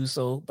 You can do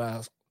so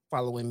by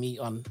following me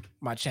on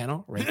my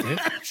channel right there.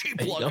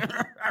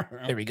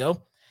 There we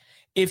go.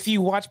 If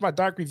you watch my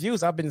Dark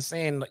reviews, I've been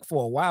saying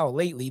for a while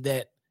lately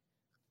that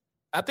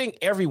I think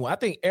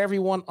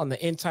everyone on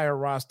the entire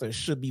roster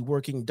should be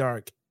working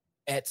Dark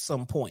at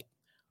some point.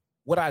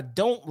 What I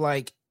don't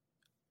like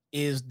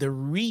is the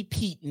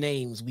repeat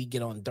names we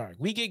get on Dark.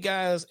 We get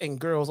guys and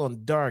girls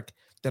on Dark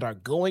that are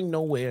going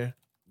nowhere,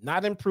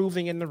 not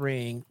improving in the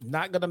ring,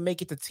 not going to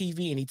make it to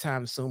TV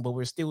anytime soon, but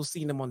we're still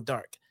seeing them on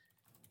Dark.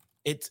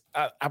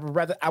 I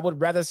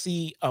would rather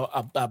see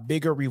a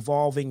bigger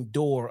revolving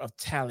door of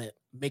talent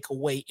make a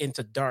way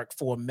into Dark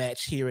for a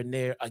match here and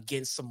there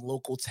against some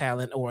local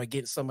talent or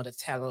against some of the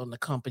talent on the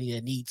company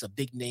that needs a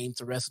big name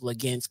to wrestle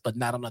against, but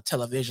not on a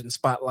television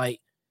spotlight.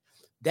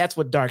 That's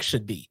what Dark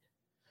should be.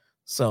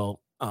 So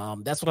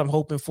that's what I'm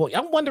hoping for.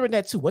 I'm wondering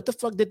that too. What the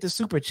fuck did the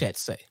super chat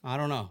say? I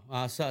don't know.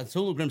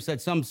 Sulagrim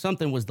said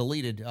something was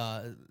deleted.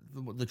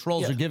 The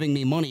trolls are giving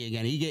me money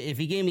again. If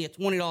he gave me a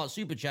 $20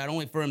 super chat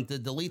only for him to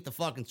delete the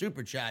fucking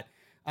super chat,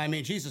 I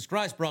mean, Jesus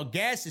Christ, bro.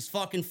 Gas is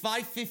fucking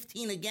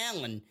 $5.15 a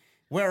gallon.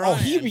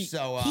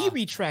 He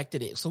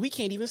retracted it, so we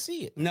can't even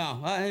see it. No,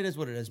 it is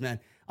what it is, man.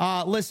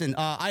 Listen,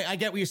 I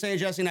get what you're saying,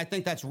 Jesse, and I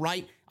think that's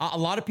right. A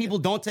lot of people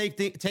don't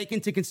take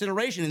into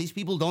consideration, and these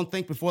people don't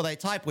think before they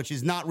type, which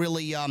is not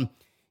really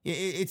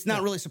it's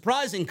not really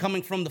surprising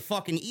coming from the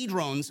fucking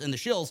E-drones and the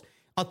shills.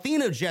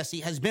 Athena, Jesse,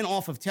 has been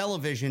off of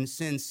television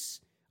since,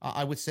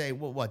 I would say,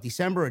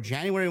 December or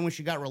January when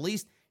she got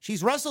released.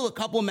 She's wrestled a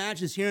couple of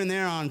matches here and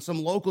there on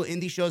some local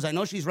indie shows. I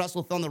know she's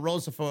wrestled Thunder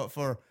Rosa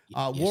for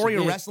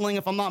Warrior Wrestling,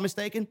 if I'm not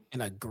mistaken.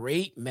 And a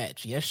great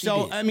match. Yes, she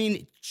did. I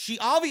mean, she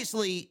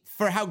obviously,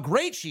 for how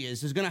great she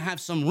is going to have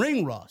some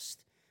ring rust.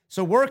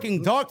 So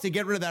working dark to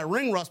get rid of that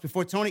ring rust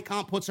before Tony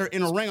Khan puts her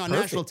in a ring on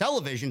national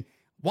television,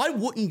 why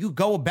wouldn't you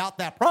go about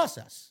that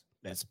process?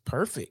 That's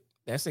perfect.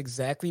 That's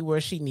exactly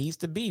where she needs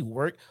to be.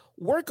 Work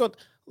on.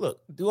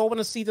 Look, do I want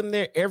to see them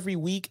there every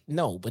week?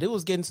 No, but it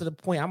was getting to the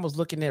point I was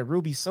looking at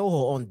Ruby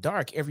Soho on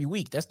Dark every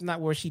week. That's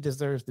not where she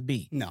deserves to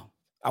be. No.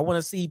 I want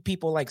to see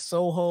people like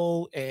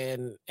Soho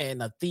and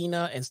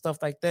Athena and stuff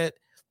like that.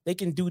 They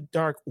can do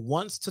Dark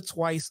once to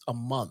twice a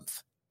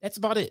month. That's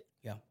about it.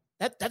 Yeah.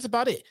 That's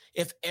about it.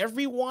 If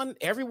everyone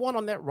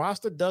on that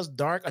roster does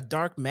a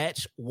dark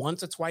match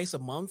once or twice a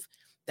month,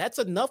 that's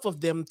enough of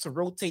them to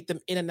rotate them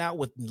in and out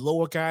with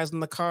lower guys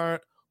on the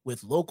card,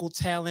 with local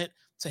talent,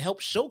 to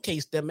help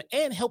showcase them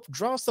and help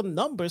draw some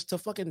numbers to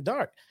fucking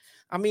Dark.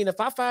 I mean,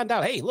 if I find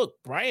out, hey, look,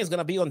 Brian's going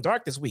to be on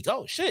Dark this week.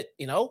 Oh, shit,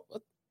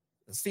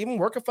 let's see him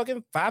work a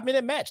fucking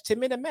 5-minute match,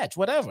 10-minute match,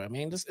 whatever. I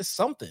mean, this is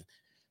something.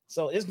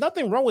 So there's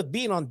nothing wrong with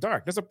being on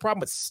Dark. There's a problem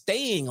with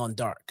staying on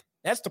Dark.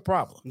 That's the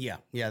problem. Yeah,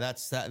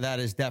 that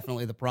is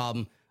definitely the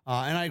problem.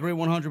 And I agree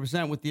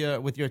 100%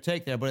 with your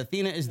take there. But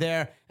Athena is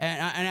there.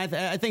 And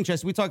I think,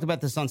 Jesse, we talked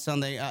about this on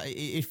Sunday.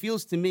 It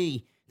feels to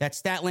me that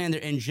Statlander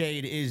and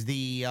Jade is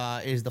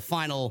the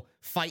final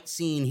fight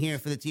scene here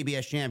for the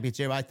TBS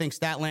Championship. I think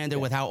Statlander,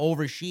 with how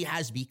over she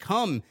has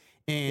become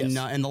in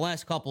the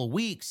last couple of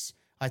weeks,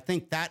 I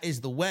think that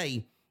is the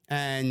way.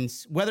 And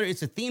whether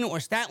it's Athena or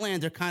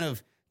Statlander kind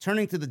of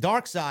turning to the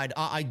dark side,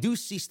 I do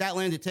see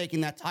Statlander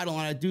taking that title,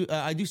 and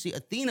I do see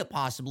Athena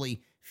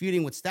possibly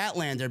feuding with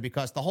Statlander,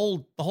 because the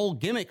whole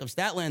gimmick of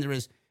Statlander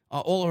is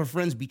all of her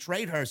friends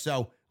betrayed her.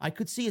 So I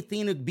could see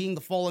Athena being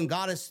the fallen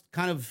goddess,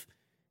 kind of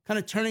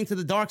turning to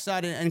the dark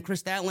side, and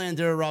Chris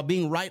Statlander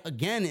being right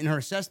again in her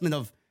assessment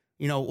of,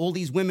 all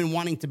these women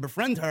wanting to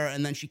befriend her,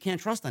 and then she can't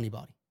trust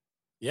anybody.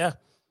 Yeah.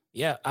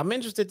 I'm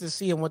interested to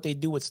see what they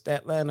do with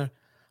Statlander.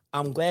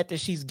 I'm glad that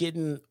she's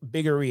getting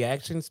bigger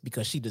reactions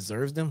because she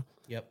deserves them.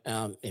 Yep.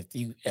 If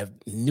you have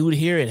new to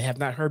hear and have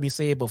not heard me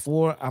say it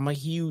before, I'm a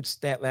huge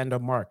Statlander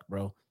mark,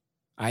 bro.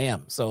 I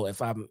am. So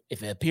if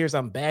it appears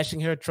I'm bashing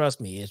her, trust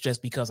me, it's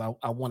just because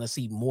I want to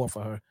see more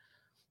for her.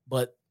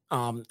 But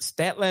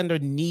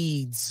Statlander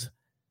needs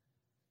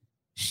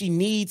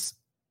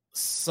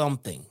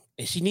something.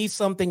 And she needs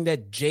something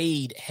that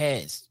Jade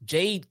has.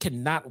 Jade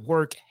cannot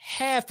work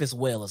half as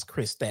well as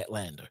Chris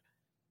Statlander,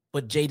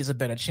 but Jade is a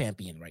better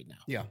champion right now.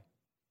 Yeah.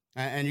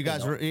 And you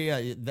guys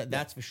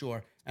that's for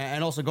sure.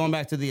 And also going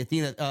back to the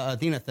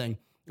Athena thing,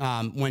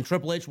 when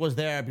Triple H was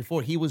there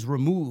before he was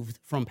removed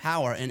from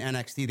Power in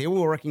NXT, they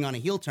were working on a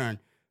heel turn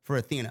for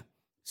Athena.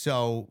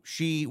 So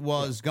she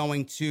was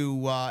going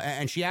to,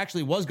 and she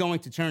actually was going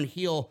to turn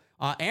heel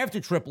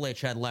after Triple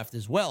H had left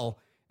as well.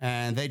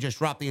 And they just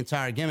dropped the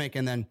entire gimmick.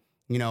 And then,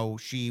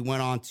 she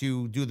went on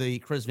to do the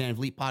Chris Van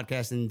Vliet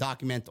podcast and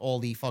document all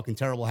the fucking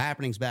terrible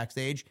happenings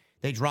backstage.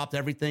 They dropped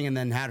everything and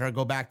then had her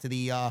go back to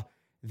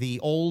the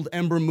old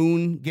Ember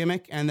Moon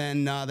gimmick. And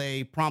then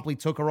they promptly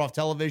took her off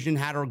television,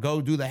 had her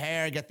go do the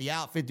hair, get the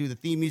outfit, do the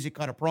theme music,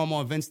 cut a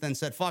promo. And Vince then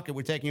said, fuck it,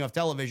 we're taking you off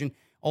television,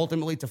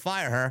 ultimately to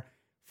fire her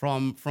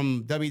from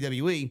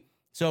WWE.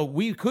 So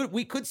we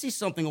could see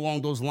something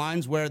along those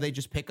lines where they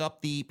just pick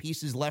up the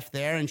pieces left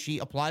there and she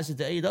applies it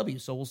to AEW.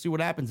 So we'll see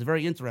what happens. It's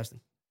very interesting.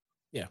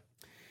 Yeah.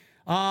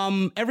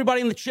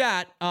 Everybody in the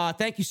chat,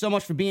 thank you so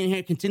much for being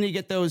here. Continue to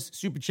get those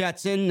super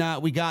chats in.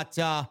 We got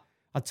a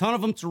ton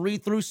of them to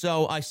read through,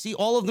 so I see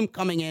all of them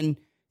coming in.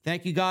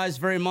 Thank you guys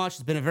very much.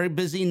 It's been a very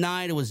busy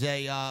night. It was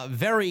a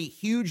very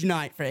huge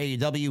night for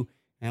AEW,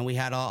 and we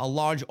had a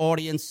large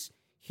audience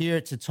here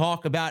to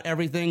talk about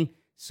everything.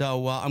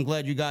 So I'm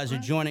glad you guys are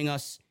joining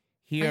us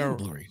here.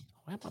 Blurry.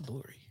 Why am I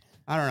blurry?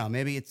 I don't know.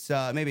 Maybe it's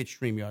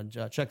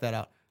StreamYard. Check that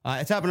out.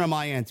 It's happening on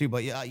my end too,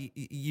 but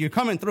you're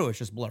coming through. It's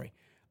just blurry.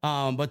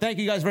 But thank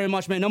you guys very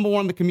much, man. Number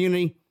one in the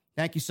community.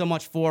 Thank you so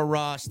much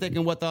for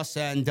sticking with us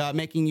and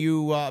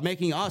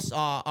making us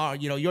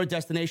your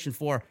destination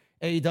for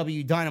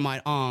AEW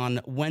Dynamite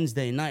on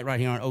Wednesday night right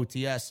here on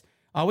OTS.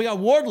 We got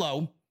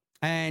Wardlow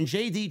and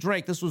JD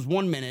Drake. This was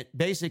 1 minute,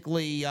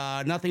 basically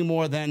nothing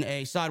more than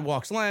a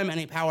sidewalk slam and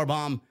a power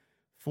bomb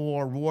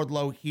for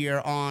Wardlow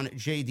here on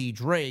JD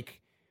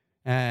Drake,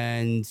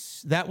 and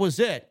that was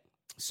it.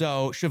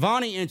 So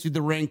Shivani entered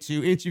the ring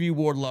to interview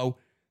Wardlow.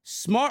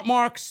 Smart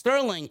Mark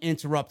Sterling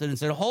interrupted and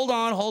said, hold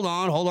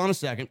on a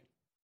second.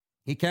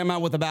 He came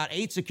out with about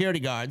 8 security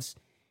guards.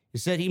 He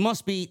said he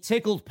must be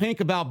tickled pink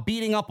about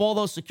beating up all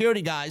those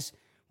security guys.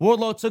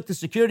 Wardlow took the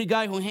security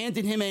guy who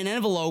handed him an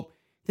envelope.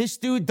 This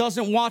dude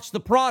doesn't watch the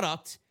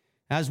product.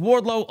 As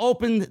Wardlow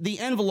opened the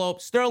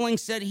envelope, Sterling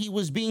said he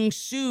was being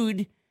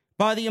sued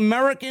by the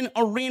American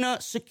Arena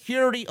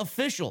security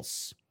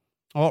officials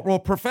or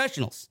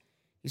professionals.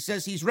 He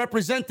says he's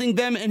representing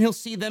them and he'll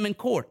see them in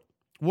court.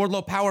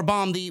 Wardlow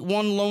powerbombed the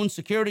one lone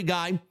security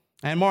guy,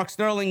 and Mark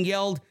Sterling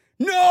yelled,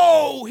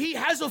 "No, he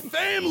has a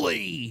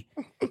family!"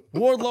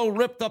 Wardlow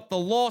ripped up the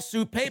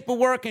lawsuit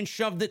paperwork and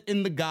shoved it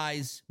in the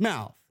guy's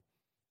mouth.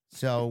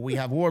 So we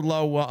have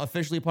Wardlow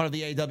officially part of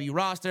the AEW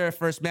roster.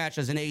 First match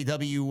as an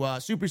AEW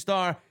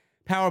superstar.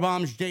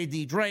 Powerbombs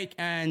JD Drake,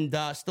 and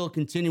still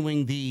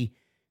continuing the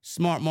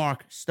Smart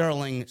Mark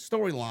Sterling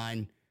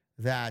storyline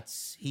that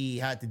he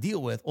had to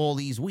deal with all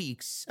these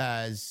weeks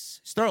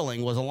as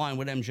Sterling was aligned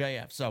with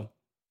MJF. So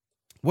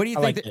what do you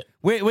think?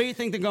 Where do you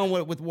think they're going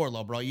with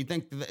Wardlow, bro? You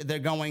think they're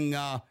going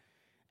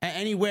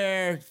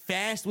anywhere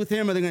fast with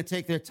him, or they're going to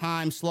take their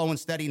time, slow and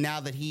steady, now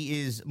that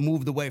he is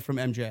moved away from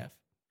MJF?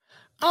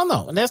 I don't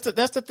know, and that's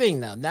the thing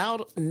now.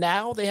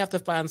 Now they have to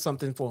find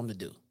something for him to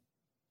do.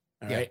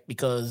 All right,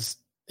 because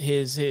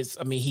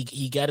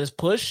he got his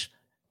push.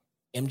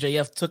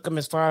 MJF took him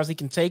as far as he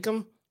can take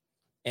him,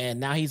 and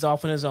now he's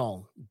off on his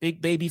own.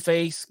 Big baby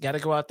face, got to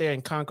go out there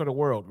and conquer the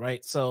world,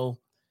 right? So,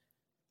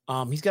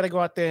 he's got to go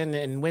out there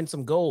and win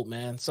some gold,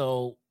 man.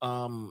 So,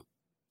 I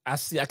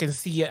can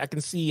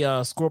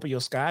see Scorpio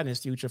Sky in his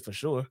future for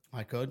sure.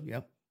 I could,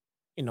 yep.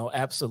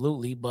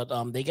 Absolutely. But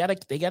they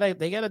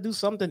gotta do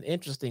something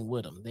interesting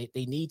with him.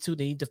 They need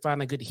to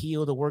find a good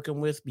heel to work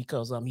him with,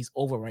 because he's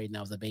over right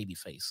now as a baby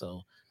face.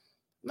 So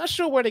I'm not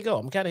sure where they go.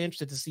 I'm kind of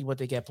interested to see what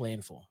they got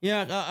planned for.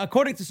 Yeah,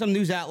 according to some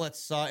news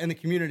outlets in the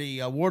community,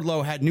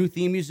 Wardlow had new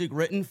theme music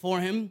written for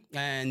him,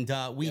 and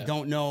we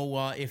don't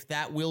know if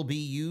that will be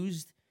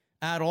used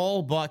at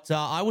all. But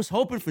I was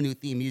hoping for new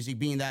theme music,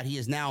 being that he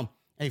is now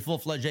a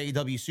full-fledged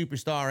AEW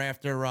superstar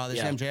after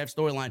this MJF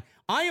storyline.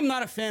 I am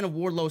not a fan of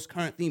Wardlow's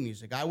current theme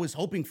music. I was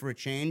hoping for a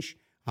change.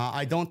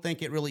 I don't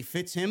think it really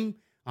fits him.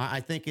 I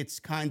think it's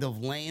kind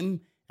of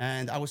lame,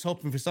 and I was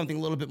hoping for something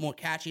a little bit more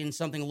catchy and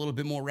something a little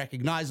bit more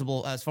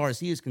recognizable as far as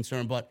he is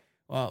concerned. But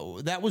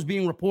that was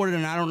being reported,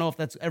 and I don't know if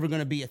that's ever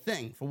going to be a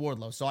thing for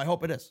Wardlow, so I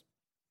hope it is.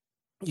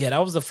 Yeah, that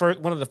was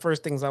one of the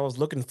first things I was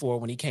looking for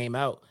when he came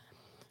out.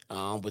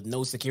 With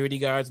no security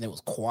guards, and it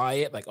was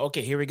quiet. Like,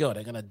 okay, here we go.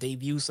 They're gonna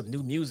debut some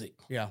new music.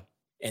 Yeah.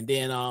 And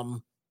then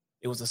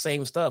it was the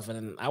same stuff.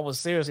 And I was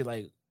seriously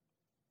like,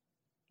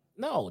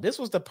 no, this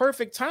was the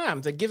perfect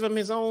time to give him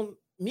his own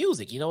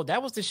music.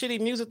 That was the shitty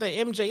music that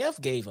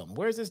MJF gave him.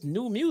 Where's this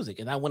new music?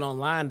 And I went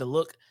online to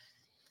look,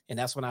 and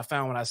that's when I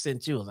found what I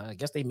sent you. I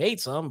guess they made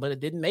some, but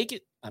it didn't make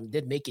it. I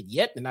didn't make it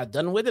yet. They're not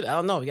done with it. I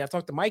don't know. We gotta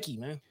talk to Mikey,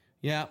 man.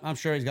 Yeah, I'm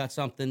sure he's got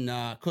something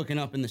cooking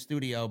up in the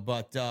studio.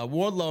 But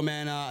Wardlow,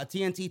 man, a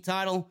TNT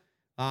title,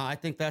 I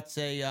think that's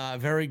a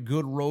very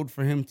good road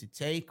for him to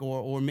take.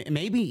 Or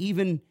maybe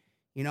even,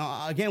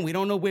 again, we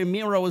don't know where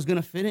Miro is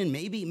going to fit in.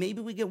 Maybe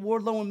we get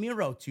Wardlow and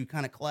Miro to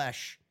kind of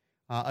clash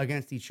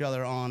against each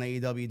other on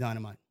AEW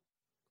Dynamite.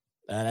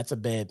 That's a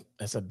bad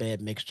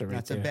mixture right there.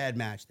 That's a bad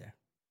match there.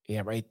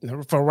 Yeah, right.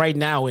 For right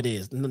now, it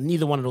is.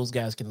 Neither one of those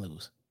guys can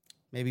lose.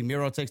 Maybe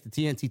Miro takes the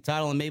TNT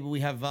title, and maybe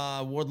we have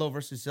Wardlow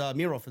versus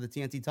Miro for the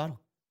TNT title.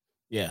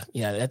 Yeah,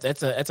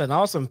 that's an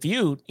awesome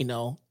feud.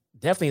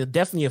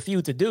 Definitely a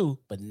feud to do,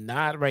 but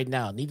not right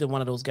now. Neither one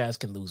of those guys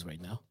can lose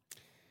right now.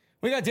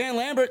 We got Dan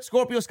Lambert,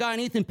 Scorpio Sky,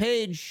 and Ethan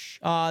Page.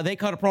 They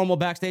cut a promo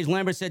backstage.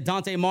 Lambert said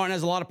Dante Martin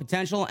has a lot of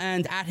potential,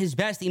 and at his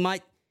best, he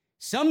might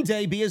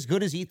someday be as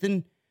good as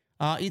Ethan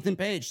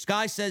Page.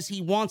 Sky says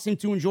he wants him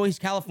to enjoy his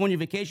California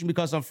vacation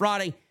because on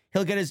Friday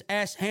he'll get his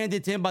ass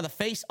handed to him by the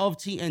face of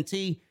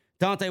TNT.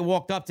 Dante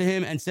walked up to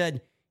him and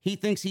said he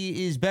thinks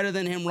he is better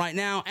than him right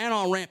now, and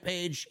on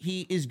Rampage,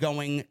 he is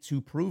going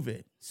to prove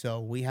it.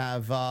 So we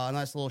have a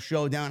nice little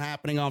showdown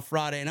happening on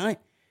Friday night.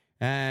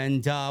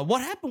 And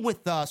what happened with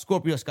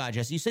Scorpio Sky,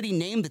 Jesse? You said he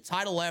named the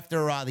title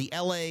after the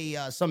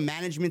LA, some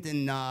management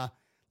in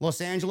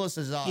Los Angeles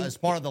as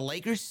part of the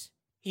Lakers?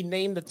 He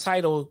named the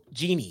title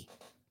Genie.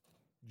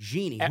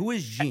 Genie. Who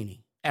is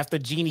Genie? After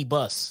Genie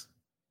Bus.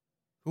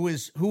 Who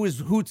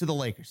to the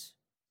Lakers?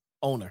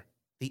 Owner.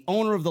 The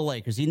owner of the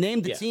Lakers. He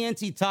named the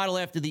TNT title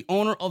after the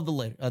owner of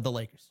the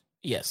Lakers.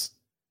 Yes.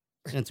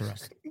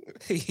 Interesting.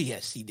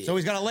 Yes, he did. So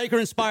he's got a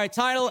Laker-inspired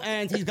title,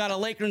 and he's got a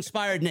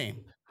Laker-inspired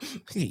name.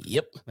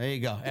 Yep. There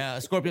you go.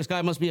 Scorpio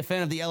Sky must be a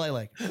fan of the LA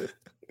Lakers.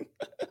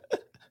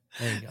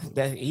 There you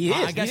go. He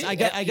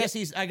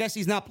is. I guess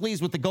he's not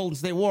pleased with the Golden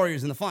State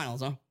Warriors in the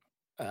finals, huh?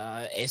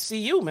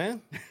 SCU,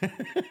 man.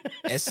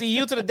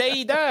 SCU to the day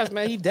he dies,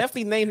 man. He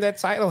definitely named that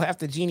title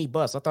after Genie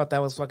Bus. I thought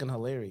that was fucking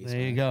hilarious.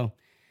 There you go.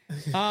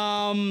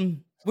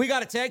 We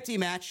got a tag team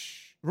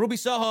match. Ruby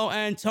Soho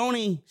and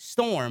Toni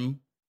Storm.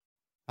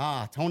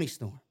 Toni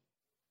Storm.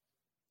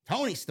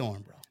 Toni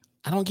Storm, bro.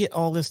 I don't get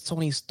all this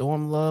Toni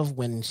Storm love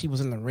when she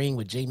was in the ring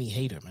with Jamie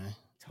Hayter, man.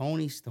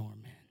 Toni Storm,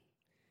 man.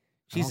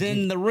 She's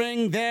in the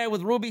ring there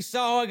with Ruby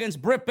Soho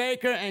against Britt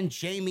Baker and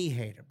Jamie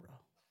Hayter, bro.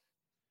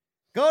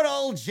 Good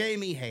old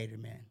Jamie Hayter,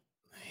 man.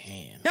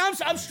 Now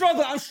I'm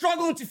struggling. I'm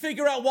struggling to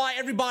figure out why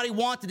everybody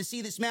wanted to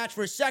see this match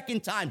for a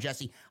second time,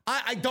 Jesse.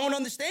 I don't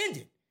understand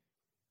it.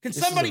 Can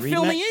somebody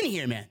fill me in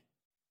here, man?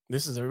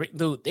 This is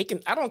dude. They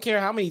can. I don't care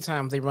how many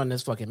times they run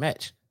this fucking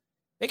match.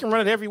 They can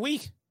run it every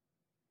week.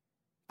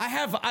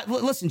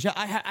 Listen,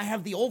 I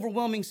have the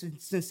overwhelming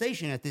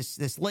sensation at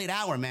this late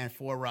hour, man,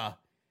 for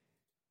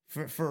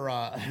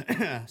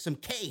some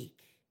cake.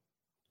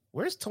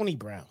 Where's Tony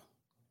Brown?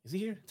 Is he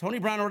here? Tony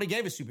Brown already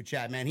gave a super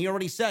chat, man. He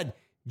already said,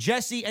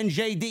 Jesse and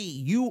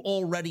JD, you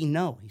already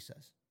know, he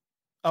says.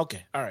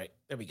 Okay, all right.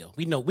 There we go.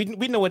 We know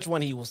which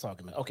one he was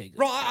talking about. Okay, good.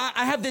 Bro,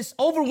 I have this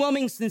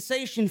overwhelming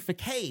sensation for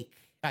cake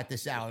at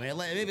this hour, man.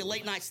 Maybe a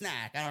late night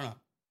snack. I don't know.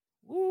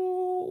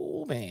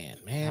 Ooh, man.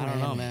 I don't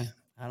know, man.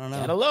 I don't know.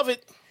 Gotta love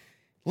it.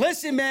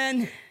 Listen,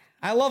 man,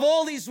 I love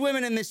all these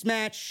women in this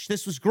match.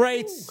 This was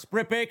great. Ooh.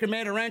 Britt Baker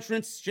made her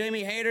entrance.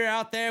 Jamie Hayter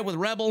out there with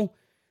Rebel.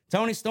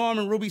 Toni Storm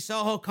and Ruby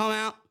Soho come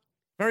out.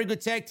 Very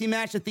good tag team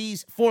match that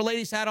these four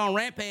ladies had on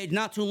Rampage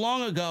not too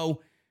long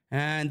ago.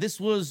 And this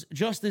was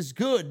just as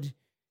good.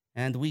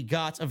 And we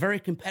got a very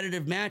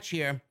competitive match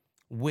here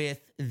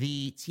with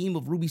the team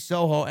of Ruby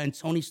Soho and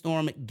Toni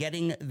Storm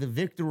getting the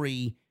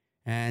victory.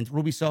 And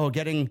Ruby Soho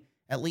getting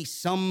at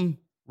least some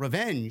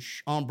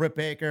revenge on Britt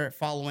Baker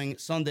following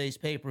Sunday's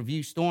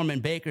pay-per-view. Storm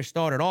and Baker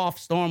started off.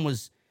 Storm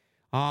was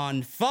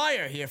on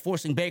fire here,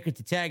 forcing Baker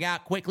to tag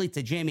out quickly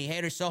to Jamie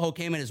Hayter. Soho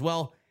came in as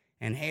well.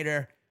 And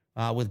Hayter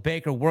with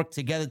Baker worked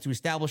together to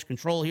establish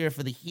control here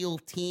for the heel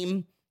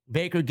team.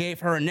 Baker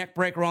gave her a neck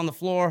breaker on the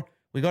floor.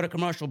 We go to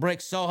commercial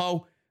break.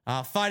 Soho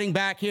fighting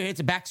back here, hits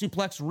a back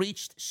suplex,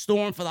 reached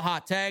Storm for the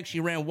hot tag. She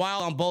ran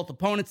wild on both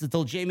opponents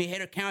until Jamie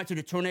Hayter countered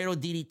a tornado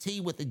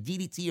DDT with a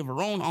DDT of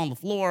her own on the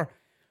floor.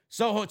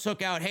 Soho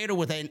took out Hayter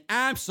with an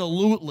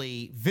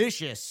absolutely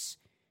vicious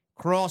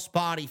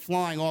crossbody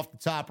flying off the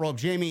top rope.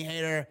 Jamie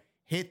Hayter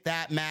hit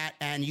that mat,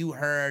 and you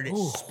heard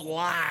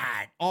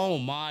splat. Oh,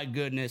 my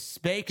goodness.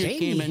 Baker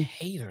came in.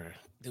 Hayter.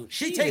 Dude,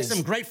 she takes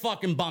some great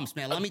fucking bumps,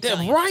 man. Let me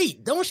tell you.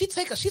 Right. Don't she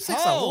take she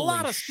takes a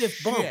lot of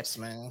stiff bumps,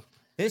 man.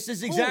 This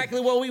is exactly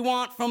what we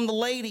want from the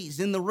ladies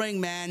in the ring,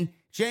 man.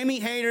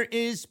 Jamie Hayter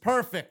is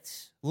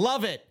perfect.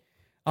 Love it.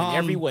 In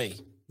every way.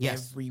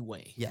 Yes. Every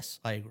way. Yes,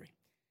 I agree.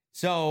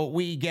 So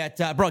we get,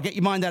 bro, get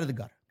your mind out of the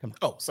gutter. Come on.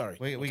 Oh, sorry.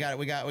 We got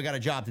a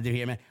job to do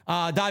here, man.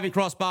 Diving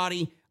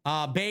crossbody.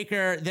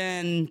 Baker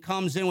then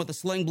comes in with a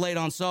sling blade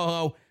on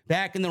Soho.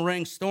 Back in the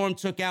ring, Storm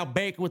took out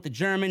Baker with the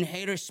German.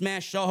 Hayter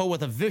smashed Soho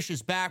with a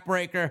vicious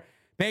backbreaker.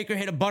 Baker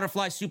hit a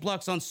butterfly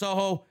suplex on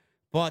Soho,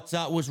 but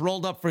was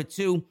rolled up for a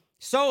 2.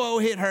 Soho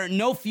hit her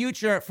no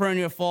future for a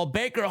near fall.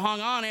 Baker hung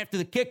on after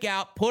the kick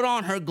out, put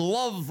on her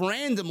glove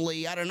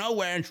randomly out of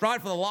nowhere, and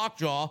tried for the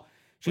lockjaw.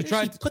 She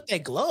tried to put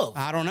that glove.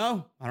 I don't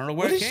know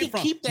where it came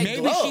from. Keep that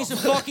Maybe glove? she's a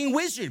fucking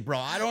wizard, bro.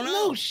 I don't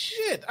know. No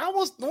shit. I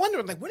was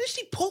wondering, like, where did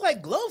she pull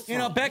that glove from? You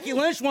know, Becky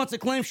Lynch wants to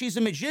claim she's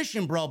a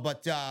magician, bro,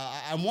 but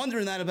I'm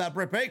wondering that about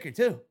Britt Baker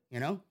too. You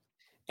know.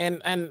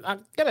 And I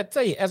gotta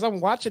tell you, as I'm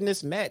watching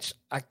this match,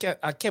 I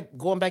kept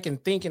going back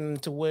and thinking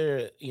to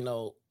where, you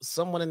know,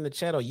 someone in the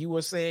chat or you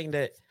were saying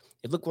that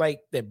it looked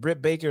like that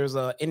Britt Baker's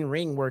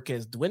in-ring work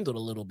has dwindled a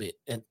little bit,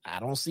 and I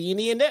don't see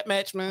any in that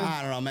match, man.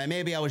 I don't know, man.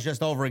 Maybe I was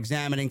just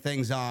over-examining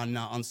things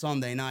on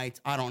Sunday night.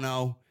 I don't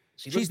know.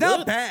 She's good.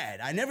 not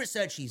bad. I never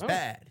said she's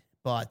bad,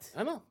 but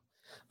I know.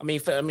 I mean,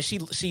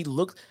 she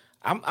looked.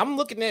 I'm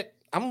looking at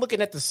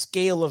the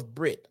scale of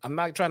Britt. I'm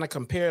not trying to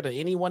compare to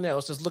anyone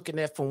else. Just looking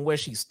at from where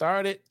she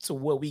started to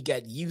what we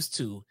got used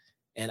to.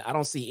 And I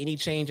don't see any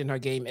change in her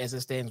game as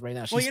it stands right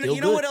now. She's still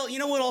good. You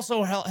know what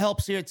also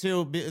helps here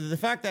too, the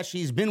fact that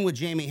she's been with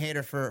Jamie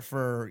Hayter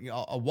for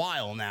a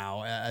while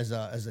now as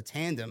a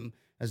tandem,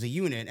 as a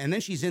unit, and then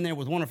she's in there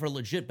with one of her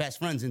legit best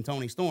friends in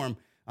Toni Storm,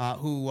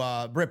 who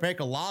Britt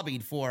Baker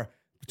lobbied for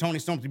Toni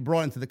Storm to be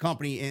brought into the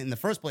company in the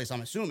first place,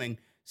 I'm assuming.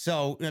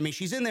 So I mean,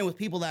 she's in there with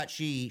people that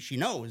she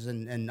knows,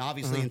 and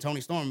obviously in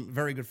Toni Storm,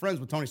 very good friends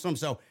with Toni Storm.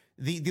 So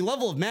the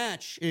level of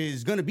match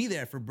is going to be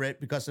there for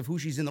Britt because of who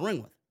she's in the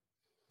ring with.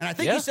 And I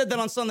think you said that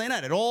on Sunday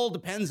night. It all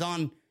depends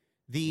on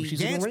the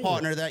dance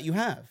partner that you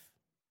have.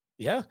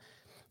 Yeah.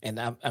 And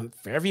I'm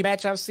for every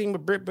match I've seen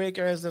with Britt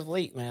Baker as of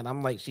late, man,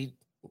 I'm like, she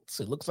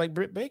looks like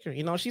Britt Baker.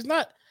 You know,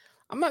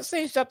 I'm not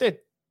saying she's out there,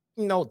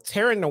 you know,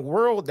 tearing the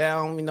world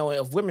down, you know,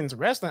 of women's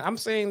wrestling. I'm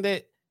saying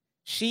that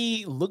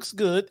she looks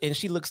good and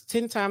she looks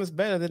 10 times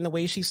better than the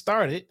way she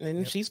started.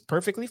 And she's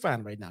perfectly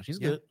fine right now. She's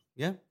good.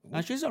 Yeah.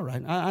 She's all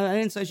right. I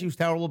didn't say she was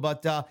terrible,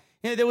 but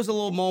there was a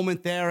little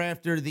moment there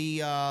after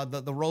the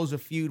Rosa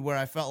feud where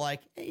I felt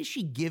like, is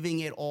she giving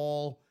it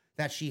all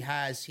that she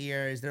has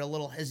here? Is there a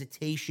little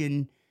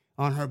hesitation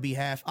on her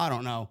behalf? I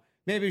don't know.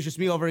 Maybe it's just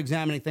me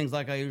over-examining things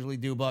like I usually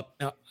do, but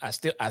no, I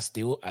still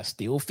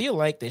feel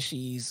like that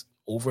she's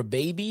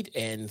over-babied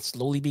and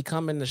slowly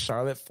becoming the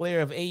Charlotte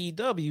Flair of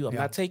AEW. I'm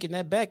not taking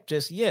that back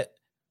just yet.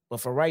 But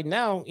for right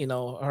now, you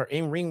know, her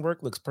in-ring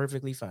work looks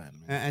perfectly fine,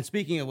 man. And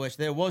speaking of which,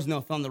 there was no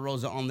Thunder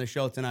Rosa on the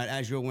show tonight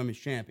as your women's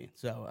champion.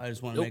 So I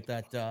just want to make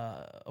that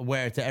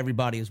aware to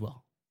everybody as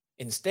well.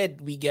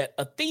 Instead, we get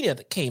Athena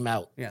that came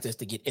out just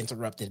to get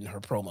interrupted in her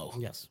promo.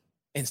 Yes.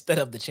 Instead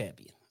of the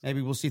champion.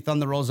 Maybe we'll see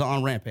Thunder Rosa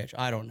on Rampage.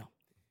 I don't know.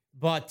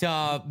 But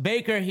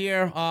Baker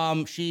here,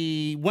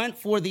 she went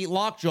for the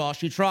lockjaw.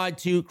 She tried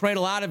to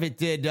cradle out of it,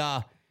 did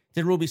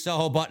Ruby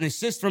Soho, but an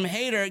assist from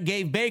Hayter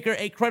gave Baker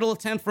a cradle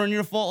attempt for a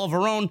near fall of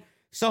her own.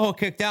 Soho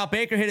kicked out.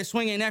 Baker hit a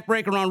swinging neck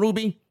breaker on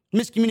Ruby.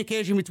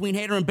 Miscommunication between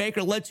Hayter and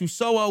Baker led to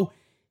Soho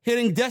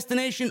hitting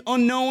Destination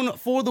Unknown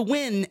for the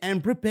win,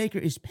 and Britt Baker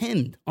is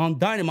pinned on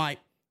Dynamite.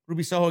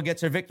 Ruby Soho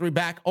gets her victory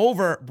back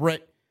over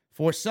Britt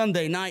for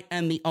Sunday night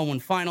and the Owen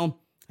final,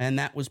 and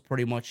that was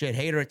pretty much it.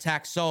 Hayter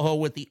attacked Soho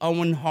with the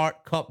Owen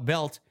Hart Cup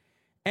belt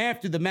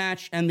after the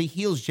match, and the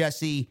heels,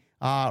 Jesse,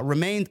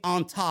 remained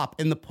on top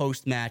in the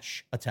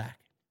post-match attack.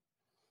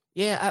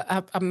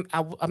 Yeah,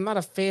 I'm not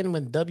a fan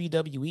when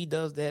WWE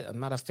does that. I'm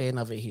not a fan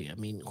of it here. I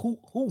mean, who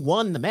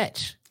won the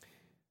match?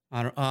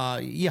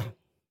 Yeah.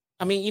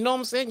 I mean, you know what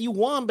I'm saying? You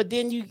won, but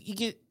then you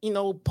get,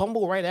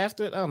 pummeled right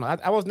after it. I don't know.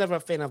 I was never a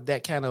fan of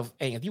that kind of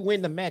thing. If you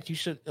win the match, you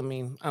should, I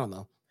don't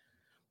know.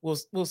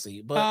 We'll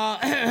see.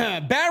 But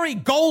Barry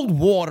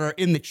Goldwater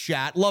in the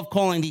chat, love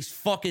calling these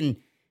fucking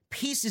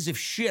pieces of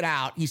shit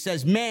out. He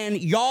says, man,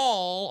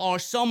 y'all are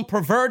some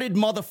perverted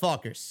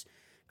motherfuckers.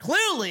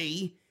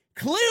 Clearly,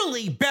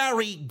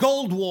 Barry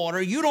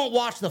Goldwater, you don't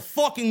watch the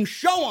fucking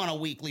show on a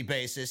weekly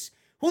basis.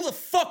 Who the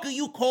fuck are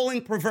you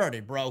calling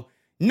perverted, bro?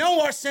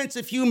 Know our sense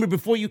of humor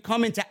before you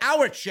come into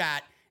our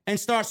chat and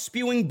start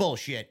spewing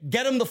bullshit.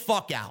 Get him the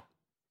fuck out.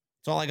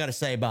 That's all I got to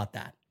say about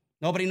that.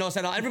 Nobody knows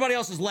how to... Everybody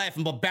else is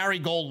laughing but Barry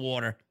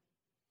Goldwater.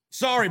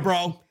 Sorry,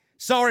 bro.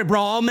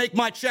 I'll make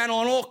my channel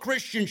an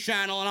all-Christian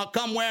channel and I'll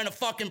come wearing a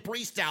fucking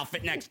priest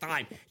outfit next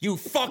time. You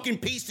fucking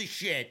piece of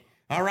shit.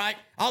 All right?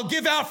 I'll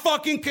give out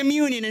fucking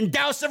communion and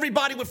douse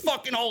everybody with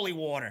fucking holy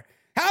water.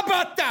 How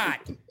about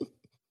that?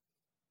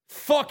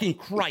 Fucking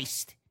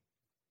Christ.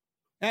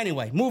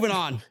 Anyway, moving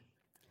on.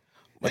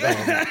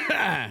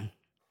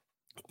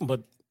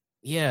 But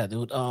yeah,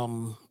 dude.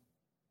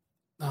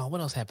 What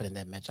else happened in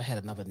that match? I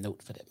had another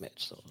note for that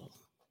match. So,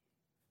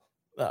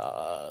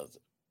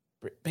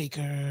 Britt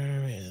Baker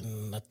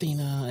and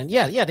Athena, and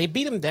yeah, they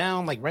beat him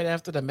down like right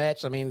after the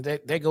match. I mean,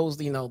 there goes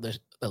the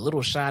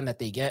little shine that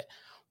they get,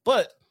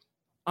 but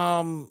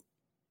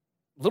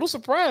little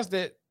surprised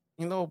that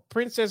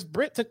Princess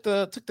Britt took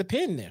the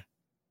pin there.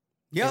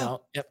 Yeah,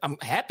 I'm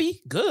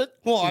happy. Good.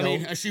 Well, I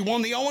mean, she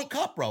won the Owen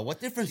Cup, bro.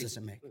 What difference does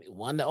it make?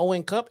 Won the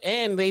Owen Cup,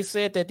 and they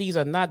said that these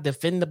are not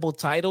defendable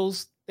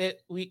titles that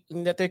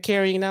they're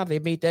carrying now. They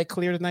made that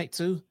clear tonight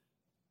too.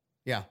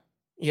 Yeah.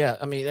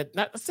 I mean,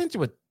 I sent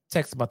you a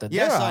text about that.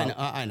 Yes,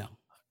 I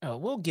know.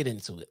 We'll get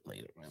into it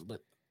later, man.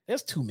 But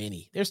there's too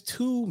many. There's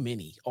too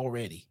many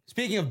already.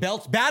 Speaking of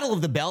belts, Battle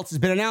of the Belts has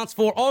been announced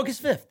for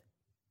August 5th.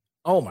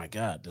 Oh my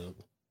God, dude.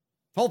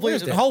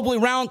 Hopefully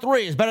round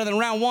 3 is better than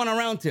round 1 or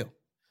round 2.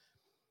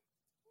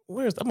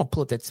 I'm gonna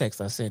pull up that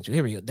text I sent you.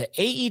 Here we go. The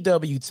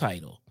AEW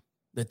title,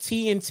 the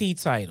TNT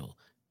title,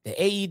 the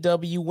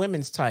AEW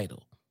women's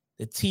title,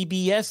 the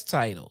TBS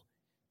title,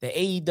 the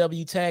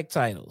AEW tag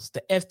titles,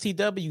 the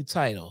FTW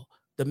title,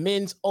 the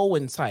men's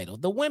Owen title,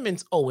 the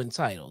women's Owen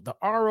title, the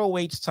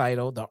ROH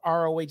title, the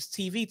ROH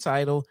TV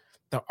title,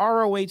 the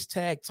ROH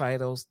tag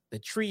titles, the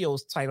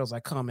trios titles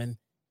are coming.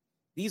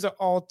 These are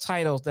all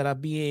titles that are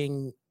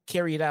being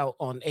carried out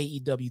on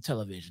AEW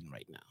television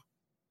right now.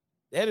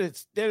 That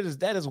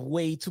is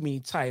way too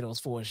many titles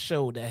for a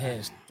show that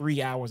has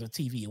 3 hours of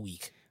TV a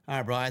week. All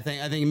right, bro. I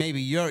think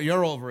maybe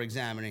you're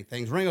over-examining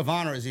things. Ring of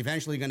Honor is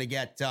eventually going to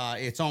get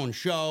its own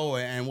show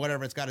and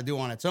whatever it's got to do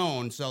on its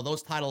own. So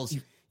those titles,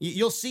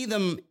 you'll see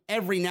them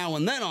every now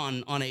and then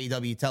on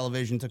AEW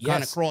television to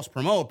kind of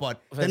cross-promote,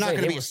 but they're not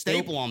going to be a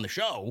staple on the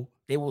show.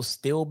 They will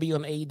still be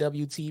on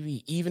AEW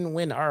TV, even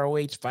when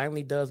ROH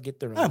finally does get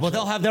their own show. But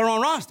they'll have their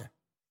own roster.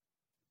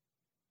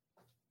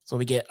 So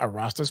we get a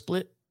roster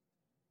split?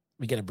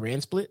 We get a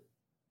brand split?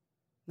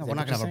 No, we're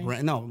not going to have a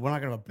brand. No, we're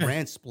not going to have a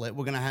brand split.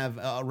 We're going to have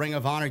a Ring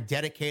of Honor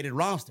dedicated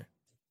roster.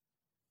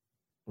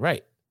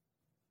 Right.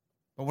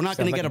 But we're not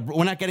going to get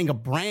we're not getting a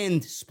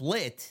brand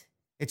split.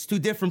 It's two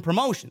different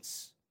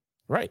promotions.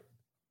 Right.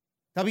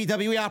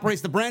 WWE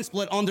operates the brand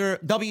split under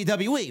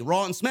WWE,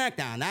 Raw and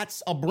SmackDown.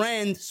 That's a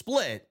brand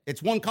split.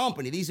 It's one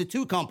company. These are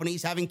two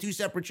companies having two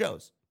separate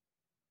shows.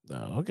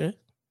 Oh, okay.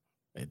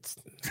 It's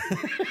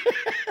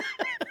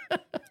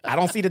I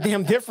don't see the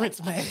damn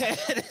difference, man.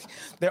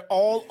 They're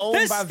all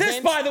owned by Vince. This,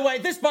 by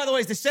the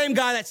way, is the same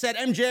guy that said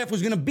MJF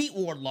was going to beat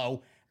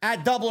Wardlow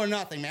at Double or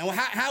Nothing, man. Well,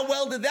 how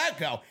well did that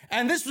go?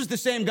 And this was the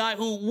same guy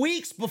who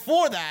weeks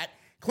before that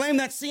claimed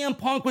that CM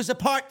Punk was a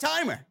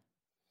part-timer.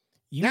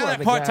 Now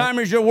that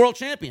part-timer is your world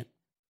champion.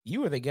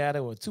 You were the guy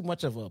that was too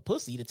much of a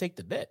pussy to take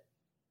the bet.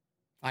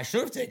 I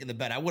should have taken the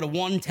bet. I would have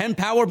won 10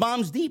 power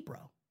bombs deep, bro.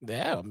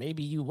 Yeah,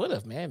 maybe you would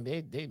have, man.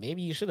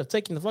 Maybe you should have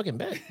taken the fucking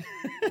bet.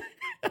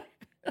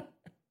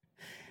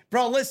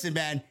 Bro, listen,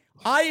 man.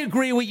 I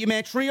agree with you,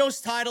 man. Trios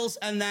titles,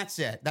 and that's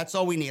it. That's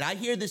all we need. I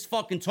hear this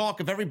fucking talk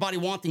of everybody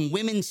wanting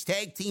women's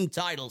tag team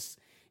titles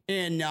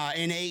in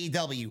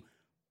AEW.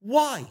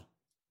 Why?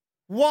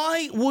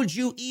 Why would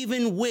you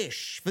even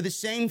wish for the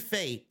same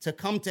fate to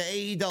come to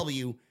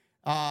AEW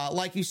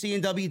like you see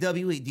in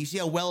WWE? Do you see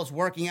how well it's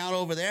working out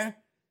over there?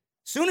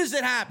 Soon as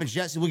it happens,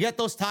 Jesse, we'll get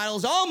those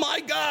titles. Oh,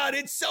 my God,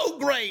 it's so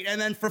great. And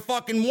then for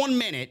fucking 1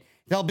 minute,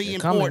 they'll be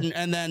important,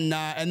 and then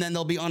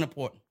they'll be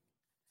unimportant.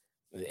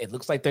 It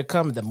looks like they're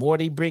coming. The more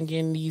they bring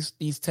in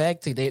these tag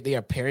team, they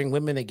are pairing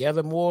women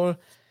together more.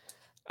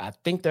 I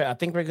think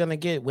we're gonna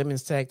get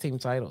women's tag team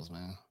titles,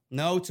 man.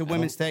 No to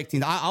women's tag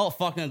team. I'll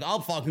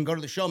fucking go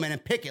to the show, man,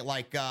 and pick it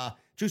like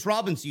Juice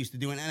Robinson used to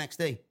do in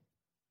NXT.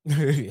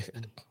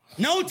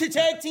 No to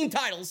tag team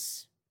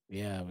titles.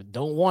 Yeah, but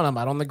don't want them.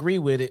 I don't agree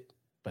with it,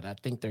 but I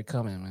think they're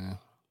coming, man.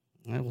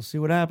 All right, we'll see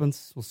what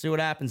happens.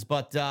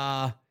 But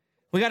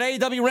we got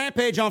AEW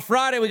Rampage on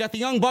Friday. We got the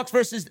Young Bucks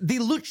versus the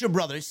Lucha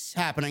Brothers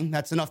happening.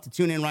 That's enough to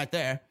tune in right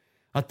there.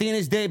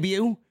 Athena's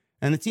debut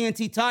and the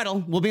TNT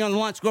title will be on the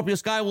line. Scorpio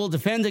Sky will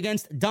defend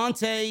against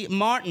Dante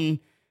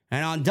Martin.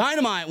 And on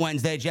Dynamite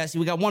Wednesday, Jesse,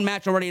 we got one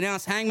match already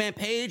announced. Hangman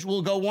Page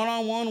will go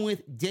one-on-one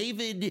with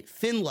David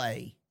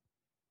Finlay.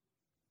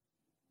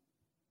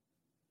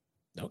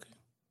 Okay.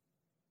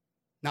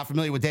 Not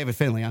familiar with David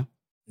Finlay, huh?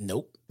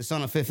 Nope. The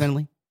son of Fifth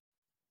Finlay?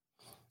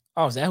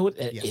 Oh, is that who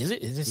Yes. is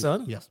it? Is his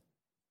son? Yes.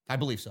 I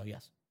believe so,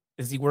 yes.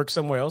 Does he work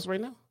somewhere else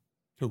right now?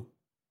 Who?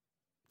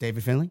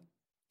 David Finlay?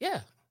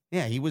 Yeah.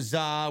 Yeah, he was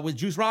with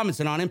Juice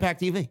Robinson on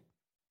Impact TV.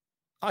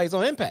 Oh, he's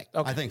on Impact.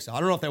 Okay. I think so. I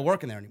don't know if they're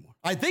working there anymore.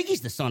 I think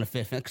he's the son of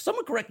Fifth Finlay.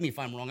 Someone correct me if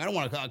I'm wrong. I don't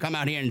want to come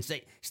out here and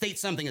state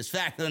something as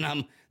fact that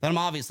I'm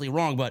obviously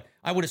wrong, but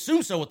I would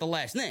assume so with the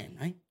last name,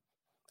 right?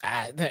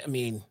 I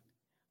mean,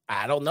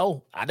 I don't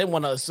know. I didn't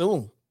want to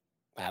assume.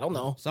 I don't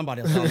know.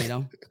 Somebody will tell me,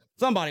 though.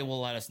 Somebody will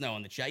let us know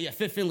in the chat. Yeah,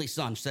 Fifth Finlay's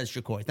son, says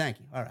Shakoy. Thank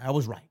you. All right, I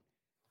was right.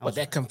 But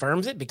that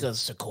confirms it because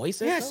Shakoy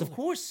said yes, so? of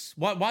course.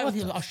 Why would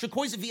he?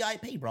 Shakoy's a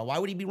VIP, bro. Why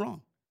would he be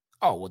wrong?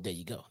 Oh, well, there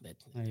you go.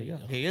 There you go.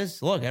 He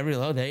is. Look, there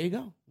you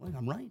go. Look,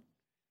 I'm right.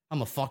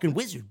 I'm a fucking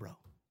wizard, bro.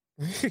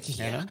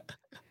 Yeah.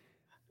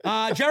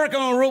 Jericho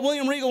and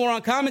William Regal were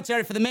on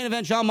commentary for the main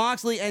event. Jon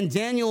Moxley and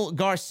Daniel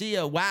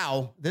Garcia.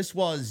 Wow, this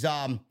was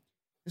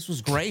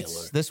great.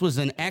 Killer. This was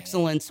an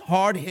excellent,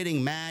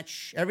 hard-hitting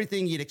match.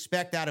 Everything you'd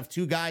expect out of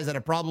two guys that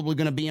are probably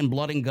going to be in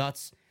blood and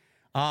guts.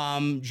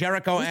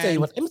 Jericho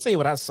Let me tell you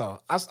what I saw.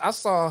 I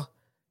saw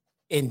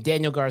in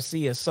Daniel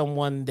Garcia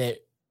someone that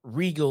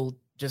Regal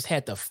just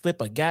had to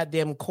flip a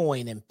goddamn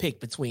coin and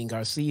pick between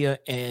Garcia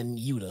and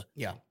Yuta.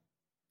 Yeah.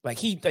 Like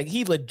he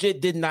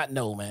legit did not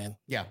know, man.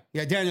 Yeah.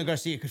 Daniel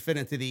Garcia could fit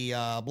into the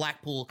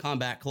Blackpool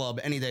Combat Club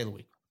any day of the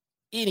week.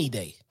 Any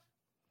day.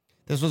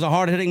 This was a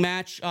hard-hitting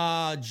match.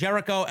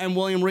 Jericho and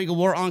William Regal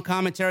were on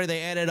commentary.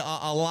 They added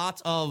a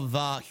lot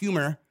of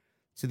humor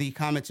to the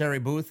commentary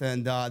booth,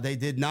 and they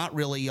did not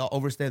really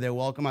overstay their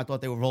welcome. I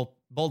thought they were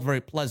both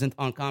very pleasant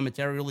on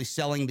commentary, really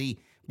selling the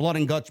blood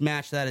and guts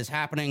match that is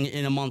happening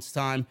in a month's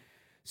time.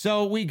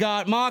 So we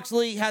got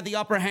Moxley had the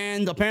upper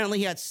hand. Apparently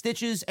he had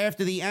stitches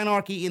after the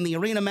Anarchy in the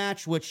Arena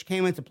match, which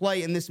came into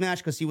play in this match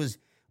because he was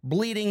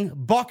bleeding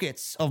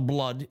buckets of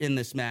blood in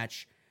this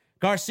match.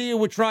 Garcia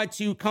would try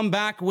to come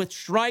back with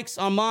strikes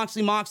on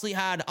Moxley. Moxley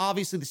had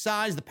obviously the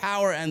size, the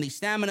power, and the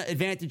stamina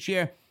advantage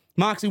here.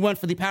 Moxley went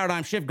for the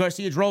paradigm shift.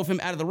 Garcia drove him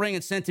out of the ring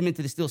and sent him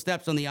into the steel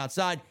steps on the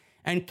outside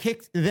and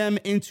kicked them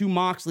into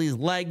Moxley's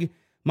leg.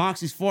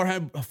 Moxley's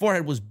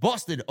forehead was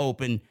busted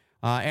open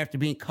after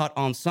being cut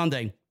on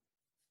Sunday.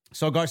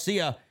 So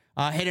Garcia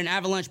hit an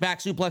avalanche back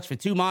suplex for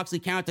two. Moxley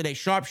countered a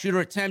sharpshooter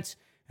attempt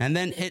and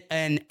then hit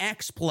an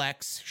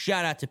X-plex.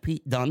 Shout out to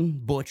Pete Dunne,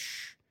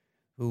 Butch,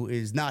 who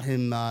is not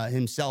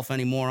himself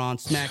anymore on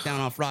SmackDown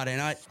on Friday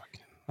night.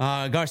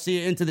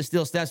 Garcia into the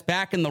steel steps,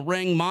 back in the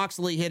ring.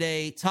 Moxley hit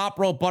a top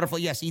rope butterfly.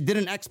 Yes, he did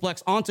an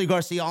X-plex onto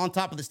Garcia on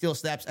top of the steel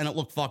steps, and it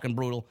looked fucking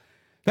brutal.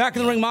 Back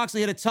in the ring,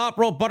 Moxley hit a top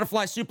rope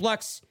butterfly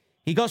suplex.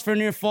 He goes for a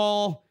near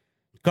fall.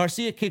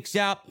 Garcia kicks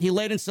out. He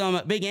laid in some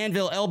big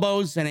anvil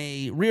elbows and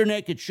a rear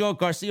naked choke.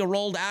 Garcia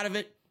rolled out of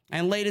it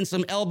and laid in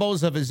some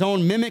elbows of his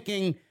own,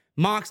 mimicking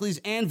Moxley's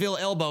anvil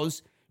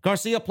elbows.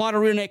 Garcia applied a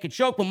rear naked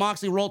choke, but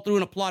Moxley rolled through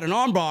and applied an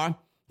armbar.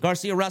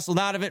 Garcia wrestled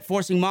out of it,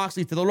 forcing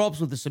Moxley to the ropes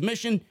with a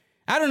submission.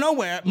 Out of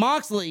nowhere,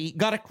 Moxley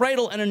got a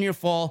cradle and a near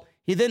fall.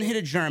 He then hit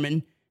a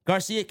German.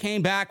 Garcia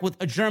came back with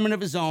a German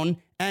of his own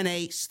and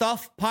a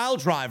stuff pile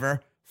driver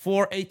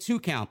for a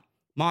 2 count.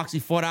 Moxley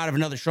fought out of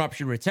another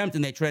sharpshooter attempt,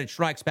 and they traded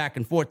strikes back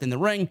and forth in the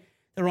ring.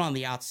 They're on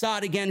the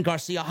outside again.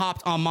 Garcia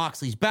hopped on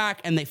Moxley's back,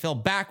 and they fell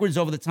backwards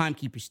over the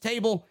timekeeper's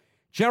table.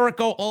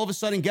 Jericho all of a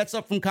sudden gets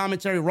up from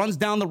commentary, runs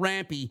down the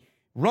ramp. He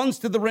runs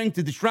to the ring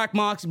to distract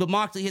Moxley, but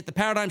Moxley hit the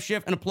paradigm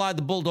shift and applied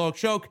the bulldog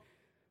choke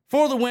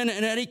for the win.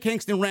 And Eddie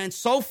Kingston ran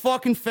so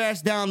fucking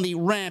fast down the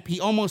ramp, he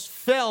almost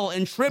fell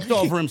and tripped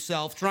over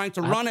himself trying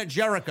to run at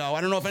Jericho. I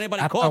don't know if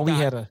anybody caught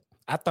that.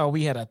 I thought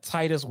we had a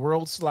Titus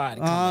World slide.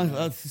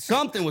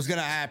 Something was going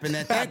to happen.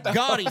 Thank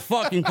God he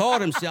fucking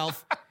caught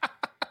himself.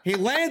 He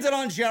landed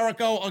on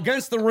Jericho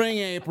against the ring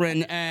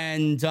apron,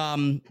 and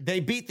they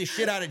beat the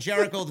shit out of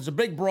Jericho. There's a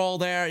big brawl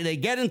there. They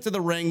get into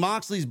the ring.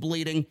 Moxley's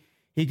bleeding.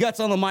 He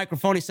gets on the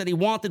microphone. He said he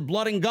wanted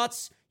blood and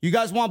guts. You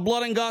guys want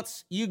blood and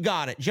guts? You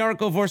got it.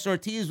 Jericho versus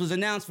Ortiz was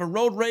announced for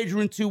Road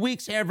Rager in 2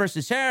 weeks, hair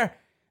versus hair,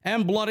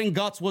 and blood and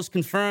guts was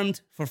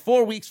confirmed for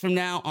 4 weeks from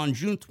now on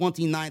June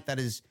 29th. That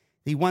is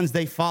the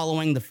Wednesday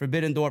following the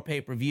Forbidden Door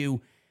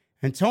pay-per-view.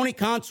 And Tony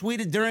Khan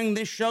tweeted during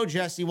this show,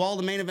 Jesse, while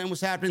the main event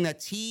was happening, that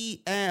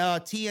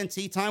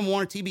TNT, Time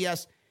Warner,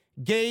 TBS,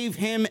 gave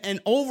him an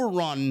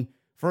overrun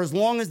for as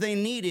long as they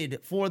needed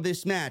for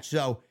this match.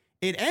 So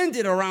it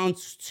ended around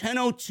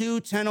 10:02,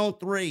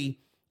 10:03.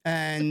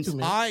 And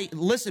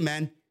listen,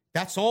 man,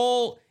 That's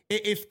all.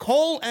 If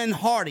Cole and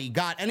Hardy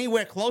got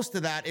anywhere close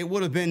to that, it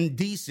would have been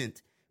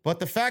decent. But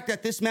the fact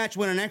that this match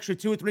went an extra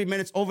 2 or 3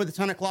 minutes over the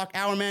 10 o'clock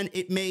hour, man,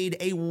 it made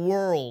a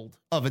world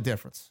of a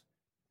difference.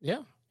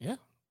 Yeah.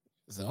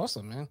 It's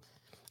awesome, man.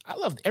 I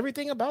loved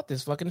everything about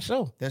this fucking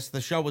show.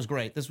 The show was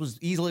great. This was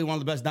easily one of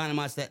the best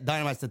dynamites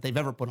that they've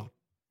ever put on.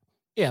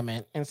 Yeah,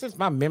 man. And since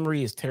my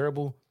memory is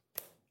terrible,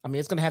 I mean,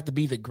 it's going to have to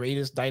be the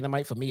greatest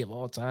Dynamite for me of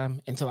all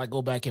time until I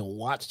go back and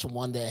watch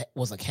one that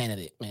was a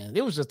candidate, man.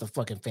 It was just a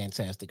fucking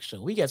fantastic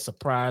show. We got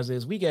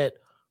surprises. We got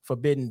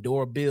Forbidden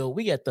Door Bill.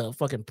 We got the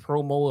fucking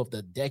promo of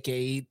the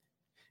decade.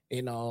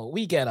 You know,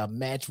 we got a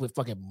match with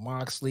fucking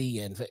Moxley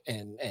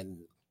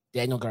and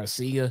Daniel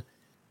Garcia.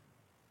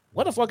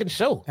 What a fucking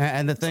show.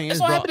 And the thing is,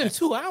 what happened in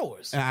 2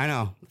 hours. I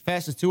know.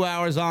 Fastest 2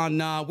 hours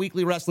on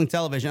weekly wrestling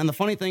television. And the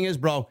funny thing is,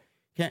 bro,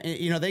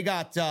 they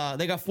got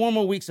 4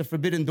 more weeks of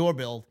Forbidden Door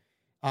build.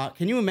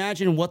 Can you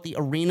imagine what the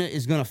arena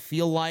is going to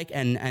feel like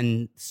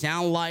and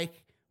sound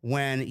like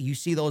when you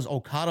see those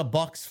Okada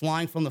bucks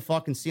flying from the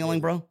fucking ceiling,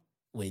 bro?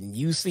 When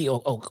you see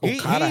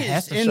Okada he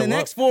has to in show the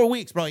next up. 4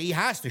 weeks, bro, he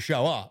has to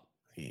show up.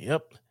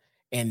 Yep.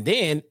 And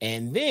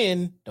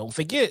then don't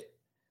forget,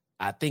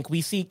 I think we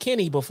see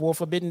Kenny before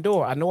Forbidden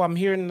Door. I know I'm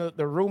hearing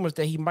the rumors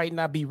that he might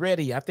not be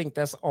ready. I think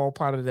that's all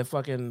part of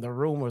the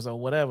rumors or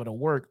whatever, the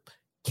work.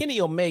 Kenny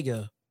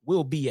Omega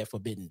will be at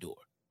Forbidden Door.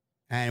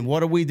 And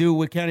what do we do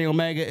with Kenny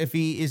Omega if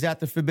he is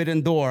at the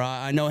Forbidden Door?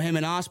 I know him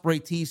and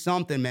Ospreay tease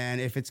something, man.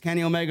 If it's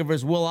Kenny Omega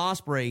versus Will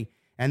Ospreay,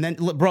 and then,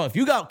 bro, if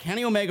you got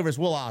Kenny Omega versus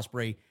Will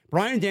Ospreay,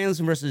 Bryan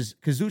Danielson versus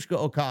Kazuchika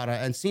Okada,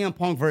 and CM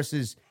Punk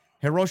versus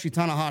Hiroshi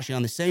Tanahashi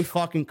on the same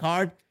fucking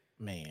card,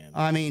 man.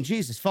 I mean,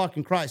 Jesus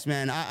fucking Christ,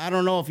 man. I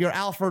don't know if you're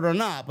Alfred or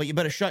not, but you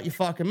better shut your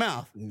fucking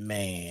mouth.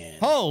 Man.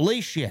 Holy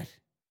shit.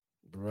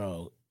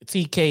 Bro,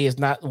 TK is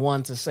not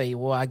one to say,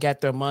 well, I got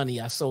their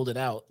money, I sold it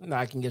out. Now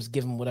I can just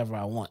give them whatever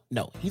I want.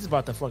 No, he's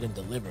about to fucking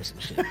deliver some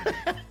shit.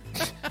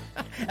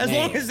 As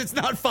long as it's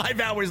not 5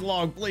 hours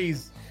long,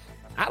 please.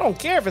 I don't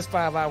care if it's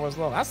 5 hours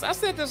long. I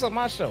said this on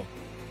my show.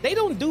 They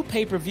don't do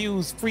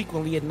pay-per-views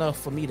frequently enough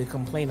for me to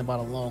complain about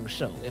a long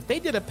show. If they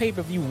did a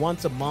pay-per-view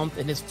once a month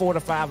and it's 4 to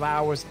 5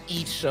 hours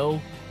each show,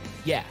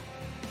 yeah.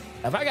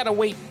 If I got to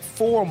wait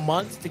 4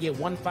 months to get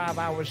 1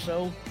 5-hour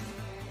show,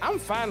 I'm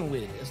fine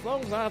with it. As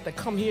long as I have to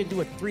come here and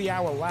do a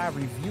 3-hour live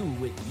review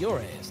with your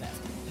ass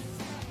after.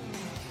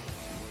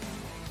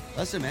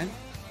 Listen, man,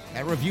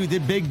 that review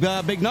did big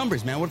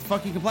numbers, man. What the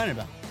fuck are you complaining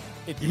about?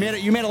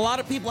 You made a lot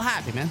of people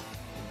happy, man.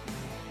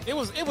 It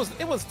was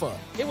fun.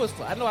 It was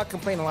fun. I know I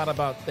complain a lot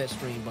about that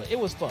stream, but it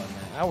was fun,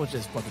 man. I was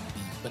just fucking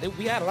beat. But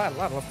we had a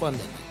lot of fun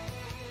that day.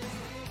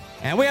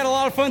 And we had a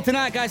lot of fun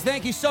tonight, guys.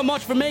 Thank you so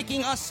much for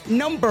making us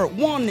number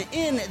 1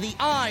 in the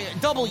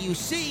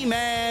IWC,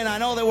 man. I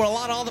know there were a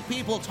lot of other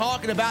people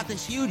talking about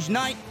this huge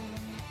night.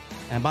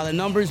 And by the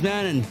numbers,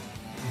 man, and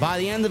by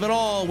the end of it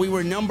all, we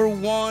were number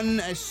 1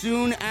 as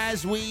soon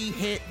as we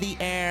hit the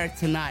air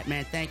tonight,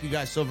 man. Thank you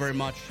guys so very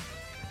much.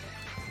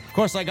 Of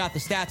course, I got the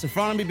stats in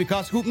front of me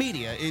because Hoop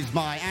Media is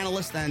my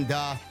analyst, and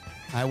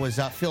I was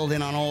filled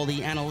in on all the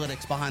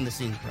analytics behind the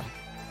scenes, bro.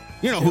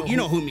 You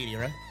know Hoop Media,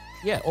 right?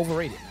 Yeah,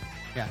 overrated.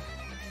 Yeah.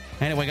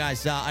 Anyway,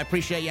 guys, I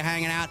appreciate you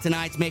hanging out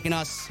tonight, making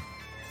us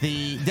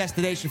the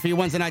destination for your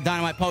Wednesday Night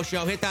Dynamite post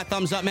show. Hit that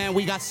thumbs up, man.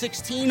 We got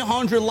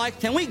 1,600 likes.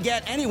 Can we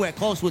get anywhere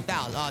close to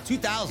 1,000?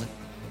 2,000.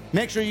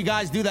 Make sure you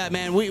guys do that,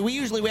 man. We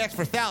usually ask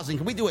for 1,000.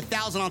 Can we do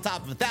 1,000 on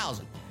top of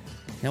 1,000?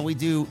 And we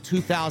do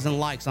 2,000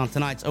 likes on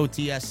tonight's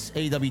OTS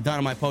AEW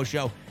Dynamite post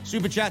show.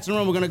 Super chats in the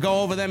room. We're going to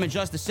go over them in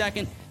just a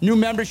second. New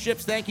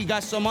memberships. Thank you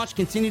guys so much.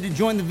 Continue to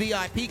join the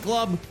VIP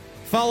club.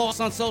 Follow us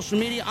on social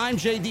media. I'm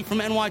JD from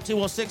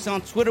NY206 on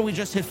Twitter. We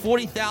just hit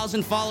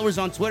 40,000 followers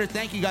on Twitter.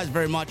 Thank you guys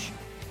very much.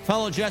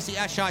 Follow Jesse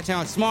at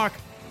Chi-Town Smark.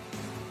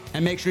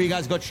 And make sure you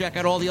guys go check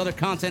out all the other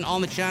content on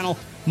the channel.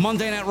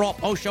 Monday Night Raw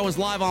post show is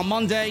live on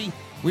Monday.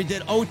 We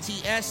did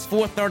OTS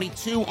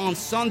 432 on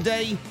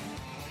Sunday.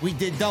 We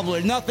did Double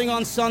or Nothing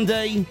on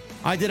Sunday.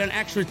 I did an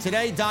extra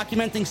today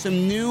documenting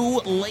some new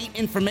late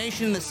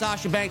information in the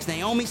Sasha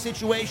Banks-Naomi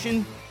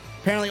situation.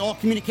 Apparently all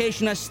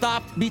communication has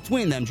stopped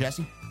between them,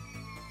 Jesse.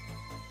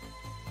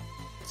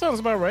 Sounds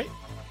about right.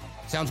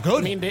 Sounds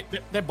good. I mean,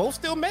 they're both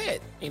still mad,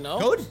 you know?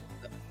 Good.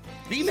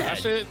 Be mad.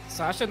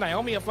 Sasha and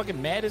Naomi are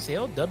fucking mad as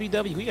hell.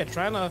 WWE are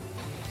trying to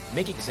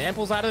make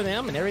examples out of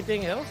them and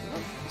everything else. You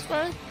know, it's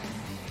fine.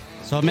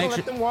 So they're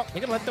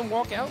gonna let them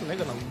walk out and they're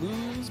gonna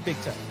lose big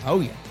time. Oh,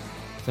 yeah.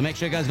 So make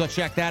sure you guys go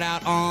check that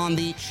out on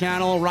the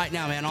channel right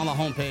now, man, on the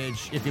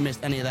homepage if you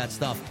missed any of that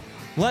stuff.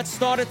 Let's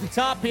start at the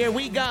top here.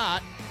 We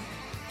got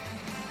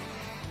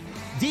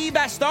D.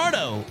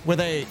 Bastardo with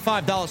a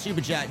 $5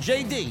 super chat.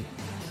 JD,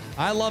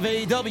 I love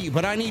AEW,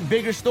 but I need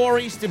bigger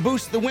stories to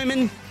boost the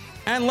women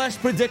and less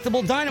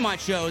predictable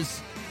Dynamite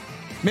shows.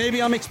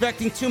 Maybe I'm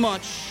expecting too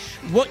much.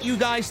 What you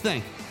guys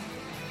think?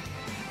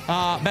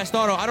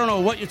 Bastardo, I don't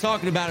know what you're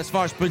talking about as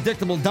far as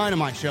predictable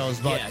Dynamite shows,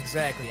 but yeah,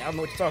 exactly. I don't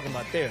know what you're talking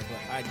about there,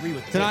 but I agree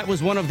with you. Tonight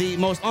was one of the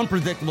most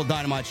unpredictable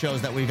Dynamite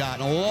shows that we've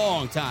got in a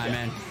long time,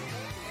 man.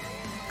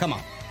 Come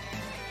on.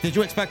 Did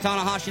you expect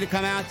Tanahashi to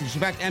come out? Did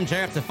you expect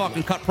MJF to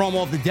fucking cut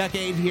promo of the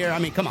decade here? I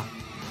mean, come on.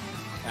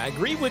 I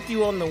agree with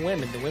you on the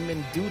women. The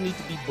women do need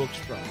to be booked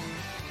strong.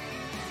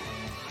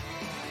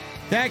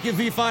 Thank you,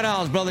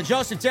 $5, brother.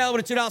 Joseph Taylor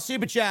with a $2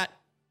 super chat.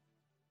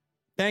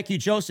 Thank you,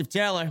 Joseph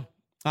Taylor.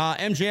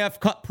 MJF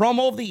cut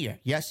promo of the year.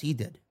 Yes, he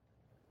did.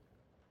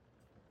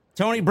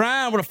 Tony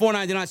Brown with a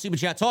 $4.99 super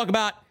chat. Talk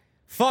about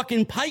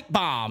fucking pipe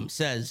bomb,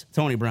 says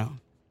Tony Brown.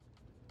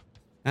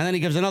 And then he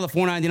gives another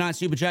 $4.99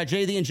 super chat.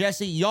 JD and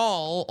Jesse,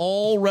 y'all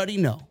already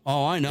know.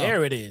 Oh, I know.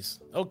 There it is.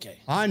 Okay.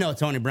 I know,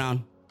 Tony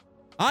Brown.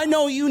 I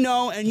know you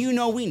know, and you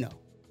know we know.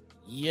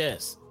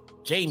 Yes.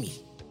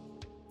 Jamie.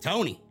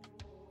 Tony.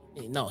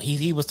 No,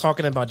 he was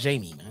talking about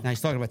Jamie, man. Now he's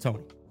talking about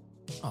Tony.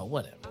 Oh,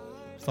 whatever.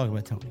 He's talking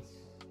about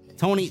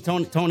Tony.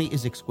 Tony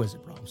is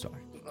exquisite, bro. I'm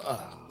sorry.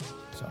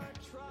 Sorry.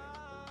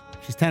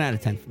 She's 10 out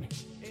of 10 for me.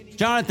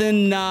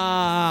 Jonathan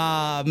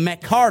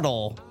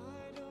McCardle.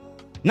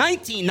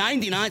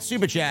 1999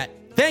 super chat.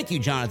 Thank you,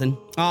 Jonathan.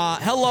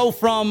 Hello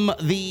from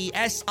the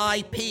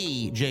SIP,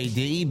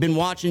 JD. Been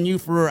watching you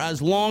for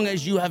as long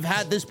as you have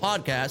had this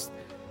podcast.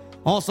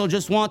 Also,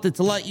 just wanted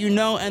to let you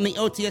know and the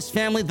OTS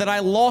family that I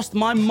lost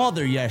my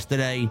mother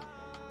yesterday.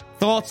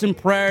 Thoughts and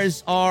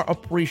prayers are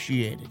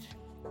appreciated.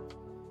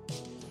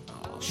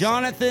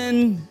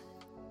 Jonathan,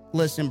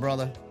 listen,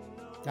 brother.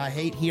 I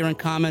hate hearing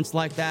comments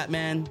like that,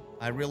 man.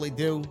 I really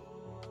do.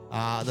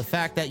 The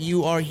fact that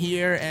you are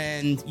here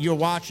and you're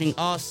watching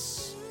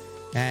us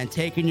and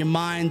taking your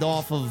mind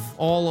off of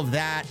all of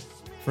that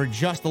for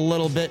just a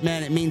little bit,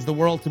 man, it means the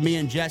world to me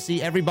and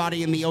Jesse.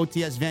 Everybody in the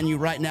OTS venue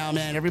right now,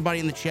 man, everybody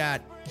in the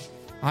chat,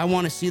 I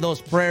want to see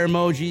those prayer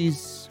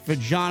emojis for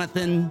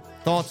Jonathan.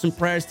 Thoughts and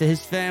prayers to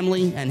his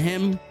family and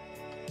him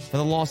for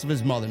the loss of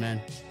his mother,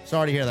 man.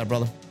 Sorry to hear that,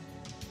 brother.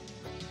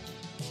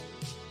 Yeah.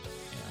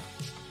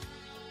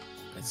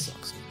 That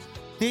sucks.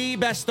 The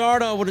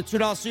Bastardo with a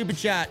 $2 super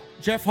chat.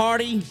 Jeff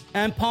Hardy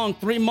and Punk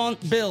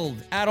 3-month build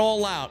at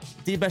All Out.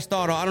 The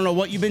Bastardo, I don't know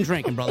what you've been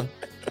drinking, brother.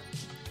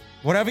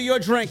 Whatever you're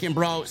drinking,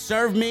 bro,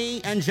 serve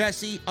me and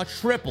Jesse a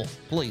triple,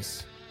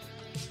 please.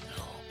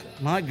 Oh,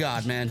 God. My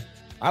God, man.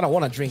 I don't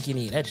want to drink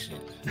any of that shit.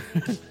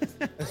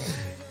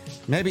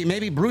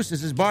 Maybe Bruce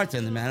is his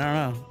bartender, man.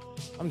 I don't know.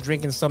 I'm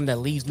drinking something that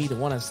leads me to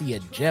want to see a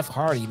Jeff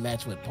Hardy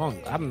match with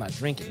Punk. I'm not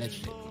drinking that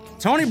shit.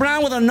 Tony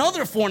Brown with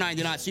another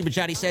 $4.99 super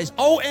chat. He says,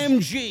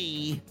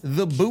 OMG,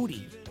 the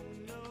booty.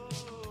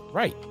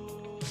 Right.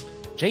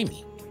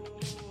 Jamie.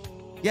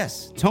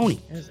 Yes,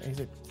 Tony. Is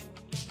it?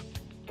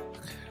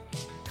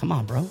 Come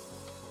on, bro.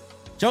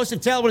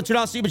 Joseph Taylor with a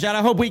 $2 super chat.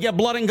 I hope we get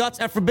blood and guts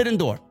at Forbidden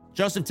Door.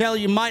 Joseph Taylor,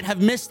 you might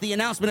have missed the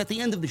announcement at the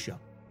end of the show.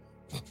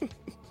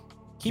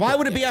 Why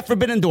would it be at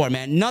Forbidden Door,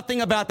 man?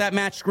 Nothing about that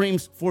match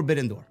screams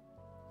Forbidden Door.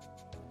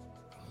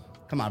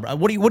 Come on, bro.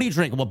 What are you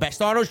drinking? Well,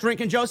 Bastardo's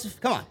drinking, Joseph?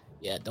 Come on.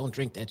 Yeah, don't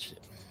drink that shit.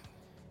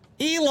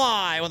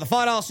 Eli with a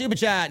 $5 super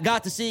chat.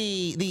 Got to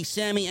see the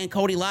Sammy and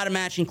Cody ladder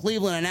match in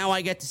Cleveland, and now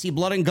I get to see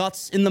blood and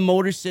guts in the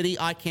Motor City.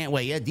 I can't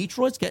wait. Yeah,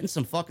 Detroit's getting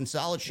some fucking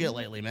solid shit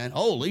lately, man.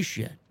 Holy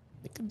shit.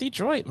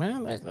 Detroit,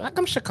 man. How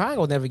come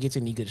Chicago never gets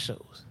any good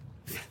shows?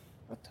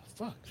 What the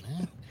fuck,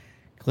 man?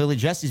 Clearly,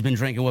 Jesse's been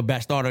drinking what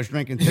Bastardo's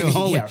drinking, too.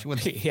 Holy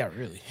shit. Yeah,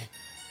 really.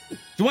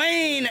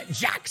 Dwayne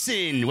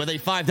Jackson with a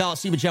 $5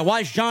 super chat. Why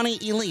is Johnny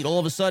Elite all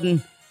of a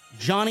sudden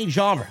Johnny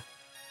Jobber?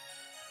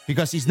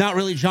 Because he's not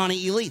really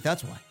Johnny Elite,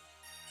 that's why.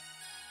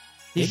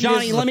 He's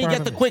Johnny, let me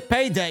get the quick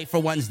payday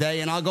for Wednesday,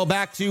 and I'll go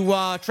back to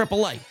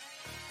AAA.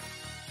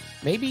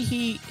 Maybe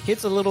he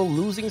hits a little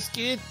losing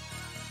skid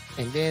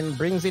and then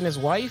brings in his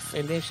wife,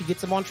 and then she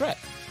gets him on track.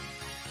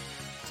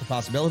 It's a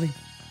possibility.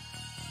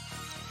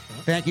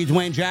 Thank you,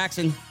 Dwayne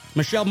Jackson.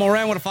 Michelle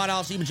Moran with a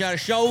 $5 super chat. A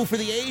show for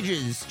the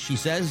ages, she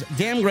says.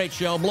 Damn great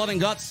show. Blood and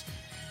guts.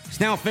 It's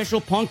now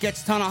official. Punk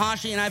gets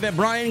Tanahashi, and I bet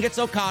Bryan gets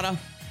Okada.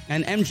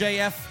 And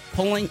MJF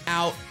pulling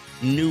out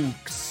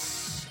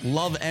nukes.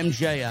 Love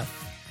MJF.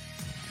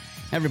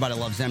 Everybody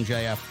loves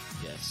MJF.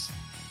 Yes.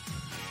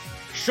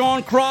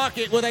 Sean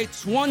Crockett with a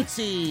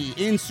 20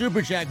 in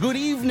Super Chat. Good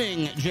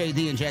evening,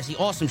 JD and Jesse.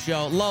 Awesome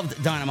show.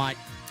 Loved Dynamite.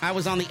 I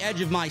was on the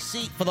edge of my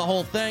seat for the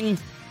whole thing.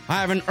 I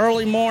have an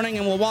early morning,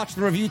 and we'll watch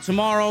the review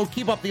tomorrow.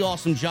 Keep up the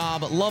awesome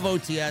job. Love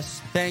OTS.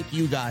 Thank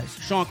you, guys.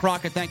 Sean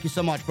Crockett, thank you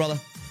so much, brother.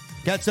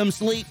 Get some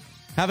sleep.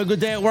 Have a good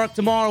day at work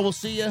tomorrow. We'll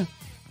see you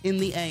in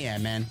the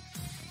AM, man.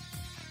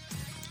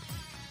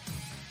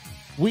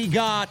 We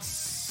got...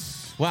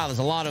 Wow, there's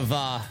a lot of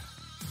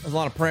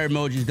prayer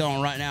emojis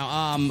going right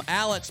now.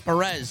 Alex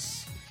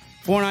Perez,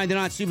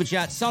 $4.99 super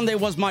chat. Sunday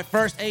was my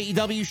first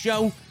AEW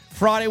show.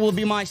 Friday will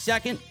be my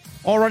second.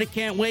 Already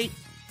can't wait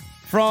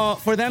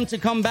for them to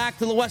come back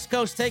to the West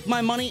Coast, take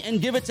my money,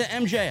 and give it to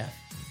MJF.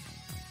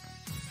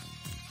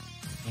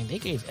 And they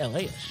gave LA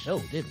a show,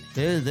 didn't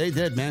they? They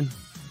did, man.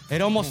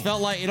 It almost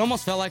felt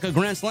like a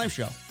Grand Slam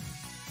show.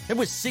 It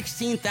was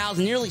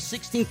 16,000, nearly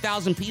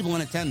 16,000 people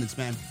in attendance,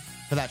 man,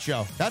 for that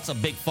show. That's a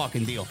big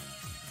fucking deal.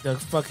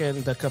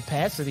 The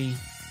capacity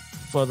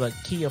for the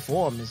Kia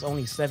Forum is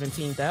only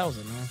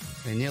 17,000, man.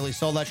 They nearly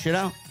sold that shit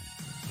out.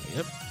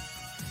 Yep.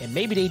 And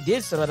maybe they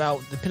did sell it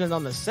out depending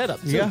on the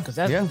setup, too. Because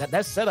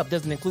that setup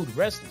doesn't include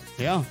wrestling.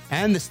 Yeah.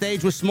 And the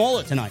stage was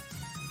smaller tonight.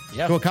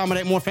 Yeah. To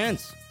accommodate more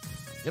fans.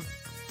 Yep.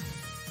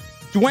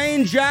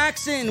 Dwayne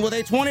Jackson with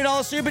a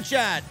 $20 super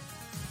chat.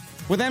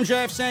 With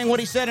MJF saying what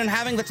he said and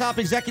having the top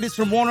executives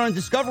from Warner and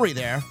Discovery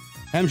there.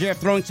 MJF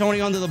throwing Tony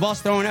under the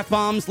bus, throwing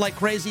F-bombs like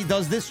crazy.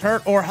 Does this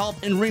hurt or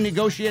help in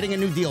renegotiating a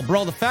new deal?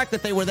 Bro, the fact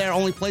that they were there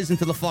only plays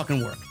into the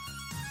fucking work.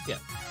 Yeah.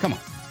 Come on.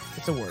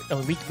 It's a work.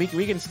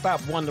 We can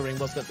stop wondering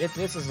what's the...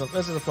 This is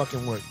a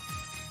fucking work.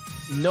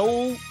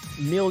 No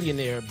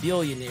millionaire,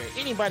 billionaire,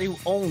 anybody who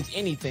owns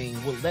anything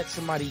will let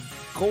somebody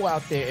go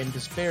out there and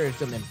disparage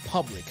them in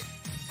public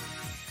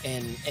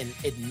and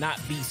it not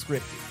be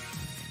scripted.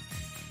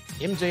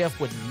 MJF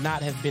would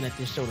not have been at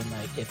this show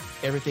tonight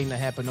if everything that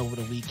happened over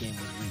the weekend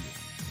was real.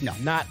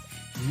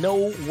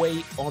 No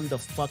way on the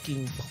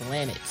fucking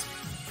planet.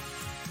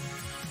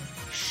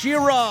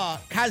 Shira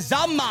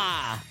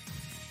Kazama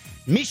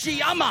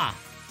Mishiyama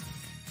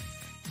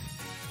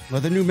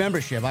with a new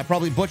membership. I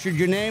probably butchered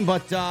your name,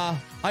 but I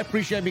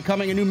appreciate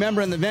becoming a new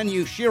member in the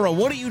venue. Shira,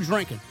 what are you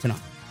drinking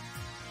tonight?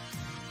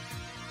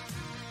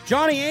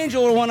 Johnny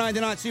Angel or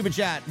 199 Super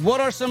Chat. What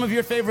are some of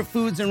your favorite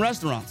foods and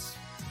restaurants?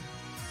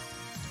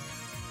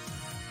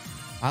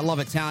 I love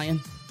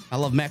Italian. I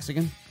love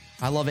Mexican.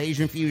 I love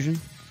Asian fusion.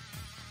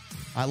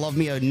 I love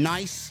me a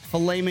nice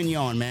filet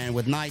mignon, man,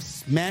 with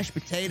nice mashed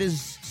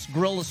potatoes,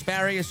 grilled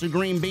asparagus or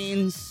green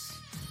beans.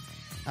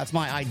 That's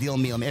my ideal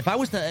meal. If I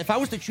was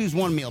to choose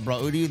one meal, bro,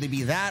 it would either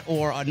be that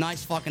or a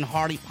nice fucking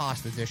hearty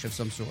pasta dish of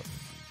some sort.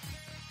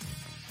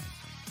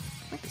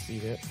 I can see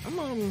that. I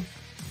don't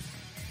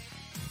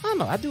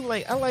know. I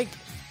like.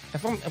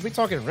 If we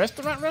talking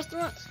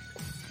restaurants?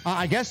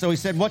 I guess so. He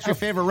said, "What's your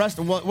favorite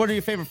restaurant? What are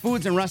your favorite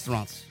foods and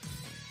restaurants?"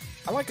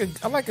 I like a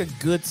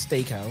good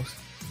steakhouse.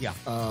 Yeah.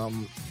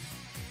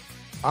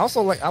 I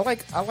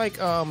like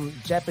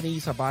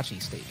Japanese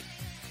hibachi steak.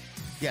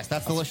 Yes,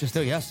 that's delicious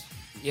too. Yes.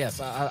 Yes,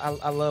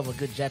 I love a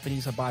good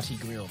Japanese hibachi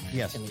grill, man.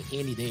 Yes. I mean,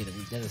 any day of the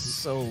week. That is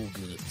so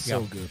good.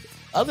 So good.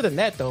 Other than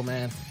that, though,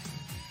 man,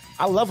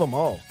 I love them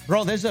all.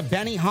 Bro, there's a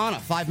Benihana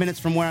 5 minutes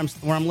from where I'm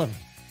living.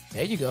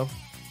 There you go.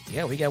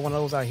 Yeah, we got one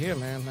of those out here,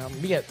 man.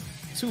 We got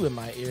 2 in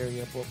my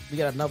area, but we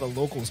got another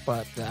local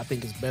spot that I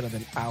think is better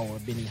than our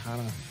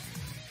Benihana.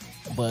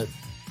 But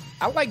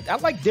I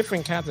like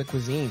different kinds of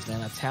cuisines, man.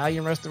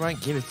 Italian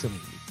restaurant, give it to me.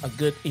 A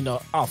good,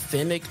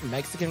 authentic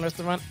Mexican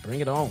restaurant,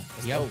 bring it on.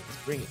 Let's go.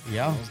 Let's bring it.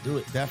 Yeah, let's do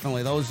it.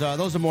 Definitely. Those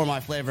are more my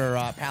flavor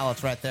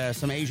palettes right there.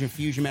 Some Asian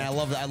fusion, man.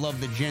 I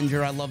love the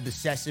ginger. I love the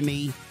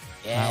sesame.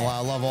 Yeah. I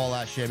love all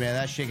that shit, man.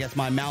 That shit gets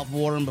my mouth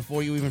watering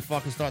before you even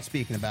fucking start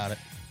speaking about it.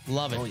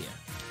 Love it. Oh yeah.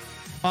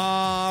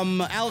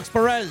 Alex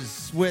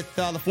Perez with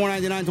the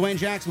 $4.99. Dwayne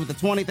Jackson with the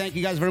 20. Thank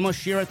you guys very much.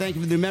 Shira, thank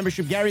you for the new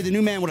membership. Gary, the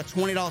new man, with a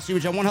 $20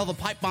 super chat. One hell of a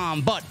pipe bomb,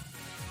 but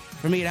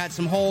for me, it had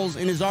some holes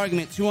in his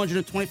argument.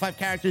 225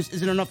 characters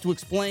isn't enough to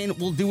explain.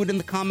 We'll do it in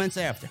the comments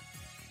after.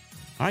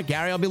 All right,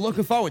 Gary, I'll be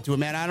looking forward to it,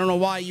 man. I don't know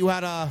why you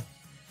had a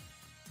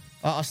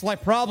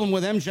slight problem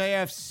with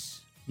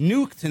MJF's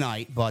nuke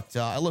tonight, but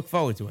I look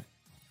forward to it.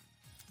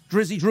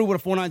 Drizzy Drew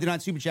with a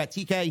 $4.99 super chat.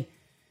 TK,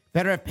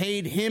 better have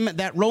paid him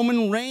that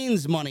Roman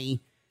Reigns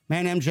money.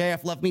 Man,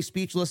 MJF left me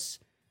speechless.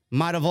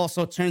 Might have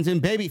also turned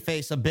him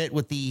babyface a bit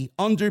with the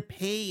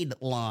underpaid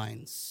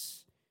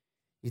lines.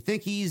 You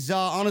think he's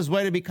on his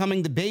way to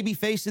becoming the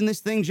babyface in this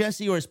thing,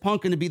 Jesse, or is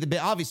Punk going to be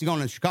obviously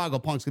going to Chicago,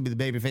 Punk's going to be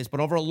the babyface,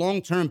 but over a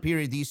long-term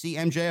period, do you see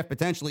MJF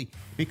potentially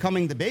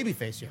becoming the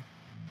babyface here?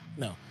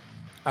 No.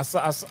 I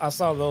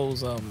saw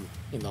those,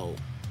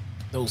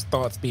 those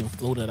thoughts being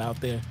floated out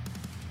there.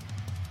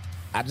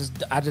 I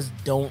just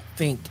don't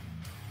think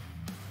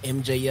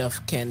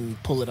MJF can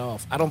pull it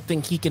off. I don't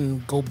think he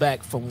can go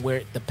back from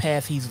where the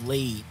path he's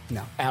laid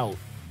out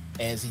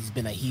as he's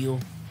been a heel.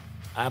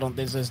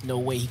 There's just no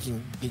way he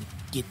can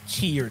get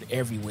cheered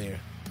everywhere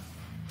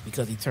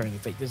because he turned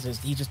face.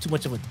 He's just too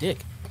much of a dick.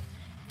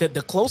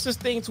 The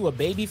closest thing to a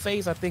baby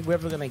face I think we're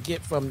ever going to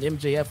get from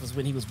MJF is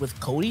when he was with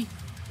Cody.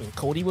 When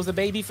Cody was a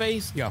baby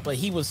face, but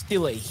he was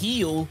still a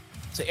heel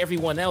to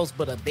everyone else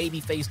but a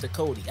baby face to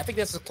Cody. I think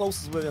that's the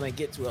closest we're going to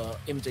get to a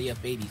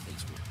MJF baby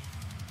face.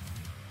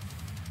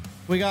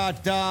 We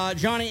got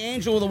Johnny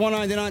Angel with a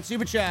 $1.99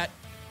 super chat.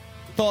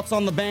 Thoughts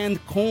on the band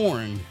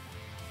Korn?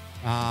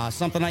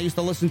 Something I used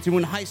to listen to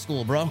in high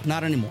school, bro.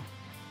 Not anymore.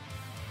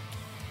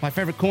 My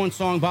favorite Korn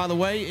song, by the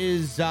way,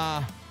 is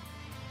I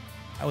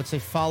would say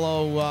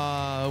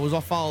Follow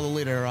the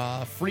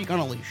Leader, Freak on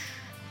a Leash.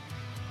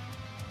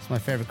 It's my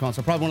favorite Korn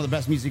song. Probably one of the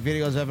best music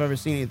videos I've ever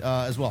seen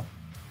as well.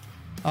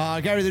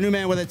 Gary the New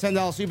Man with a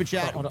 $10 super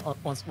chat. Hold on,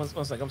 one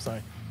second. I'm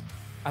sorry.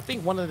 I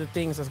think one of the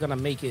things that's going to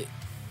make it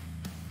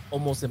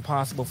almost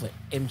impossible for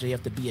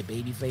MJF to be a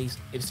babyface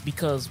is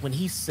because when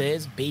he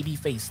says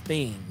babyface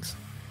things,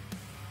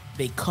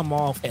 they come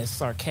off as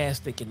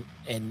sarcastic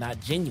and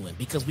not genuine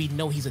because we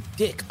know he's a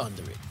dick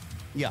under it.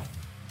 Yeah.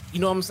 You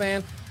know what I'm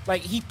saying?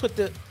 Like he put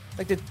the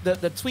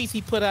tweets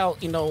he put out,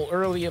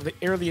 earlier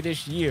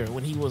this year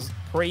when he was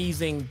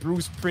praising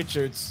Bruce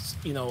Pritchard's,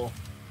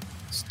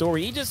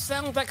 story. He just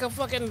sounds like a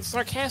fucking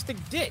sarcastic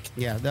dick.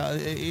 Yeah,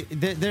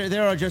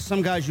 there are just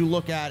some guys you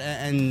look at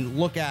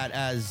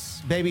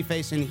as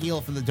babyface and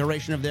heel for the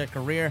duration of their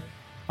career.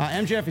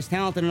 MJF is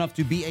talented enough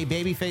to be a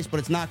babyface, but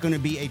it's not going to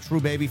be a true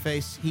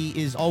babyface. He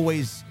is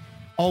always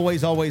going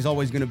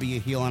to be a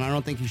heel, and I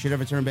don't think he should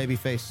ever turn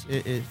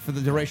babyface for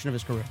the duration of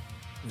his career.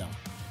 No.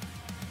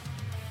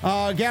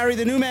 Gary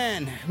the New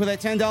Man with a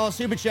 $10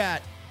 super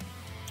chat.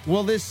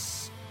 Will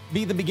this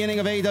be the beginning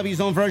of AEW's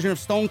own version of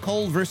Stone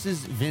Cold versus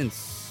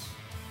Vince?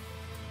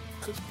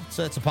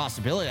 So it's a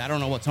possibility. I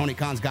don't know what Tony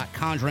Khan's got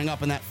conjuring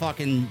up in that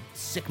fucking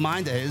sick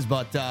mind of his,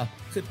 but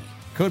Could be.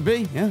 Could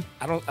be, yeah.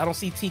 I don't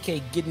see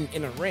TK getting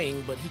in a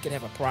ring, but he could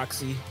have a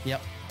proxy.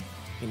 Yep.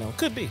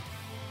 Could be.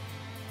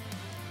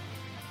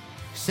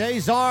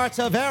 Cesar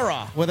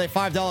Tavera with a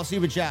 $5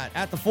 super chat.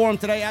 At the forum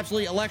today,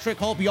 absolutely electric.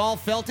 Hope you all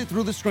felt it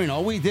through the screen.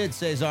 Oh, we did,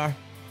 Cesar.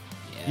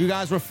 Yeah. You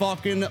guys were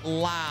fucking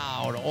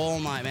loud all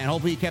night, man.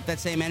 Hopefully you kept that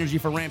same energy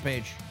for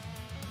Rampage.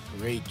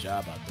 Great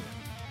job out there.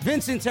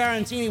 Vincent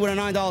Tarantini with a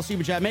 $9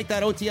 super chat. Make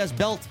that OTS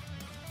belt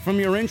from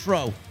your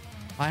intro.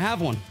 I have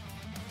one.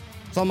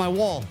 It's on my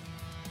wall.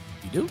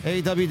 You do?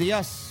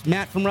 AWDS.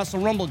 Matt from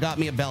Wrestle Rumble got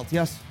me a belt,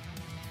 yes.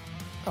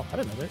 Oh, I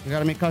didn't know that. We got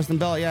to make custom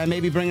belt. Yeah,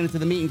 maybe bringing it to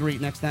the meet and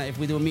greet next time. If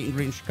we do a meet and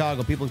greet in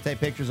Chicago, people can take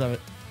pictures of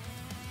it.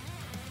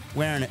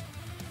 Wearing it.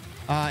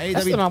 That's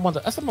something I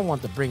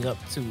want to bring up,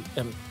 too.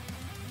 I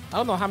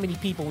don't know how many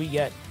people we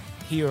got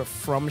here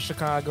from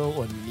Chicago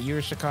or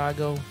near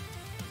Chicago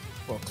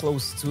or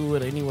close to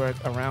it, anywhere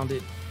around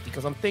it.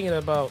 Because I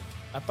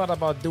thought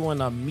about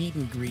doing a meet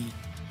and greet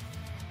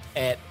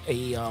at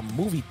a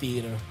movie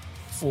theater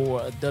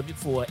for a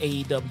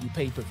AEW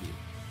pay-per-view.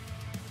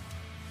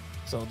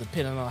 So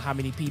depending on how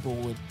many people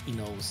would,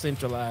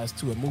 centralize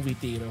to a movie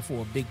theater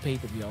for a big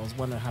pay-per-view, I was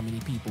wondering how many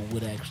people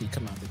would actually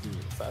come out to do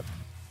it. So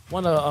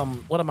one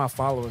of my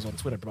followers on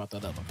Twitter brought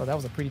that up. I thought that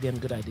was a pretty damn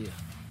good idea.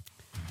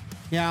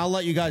 Yeah, I'll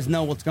let you guys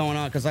know what's going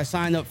on because I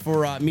signed up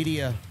for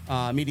media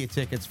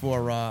tickets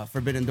for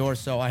Forbidden Door,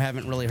 so I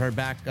haven't really heard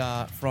back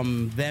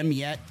from them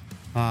yet.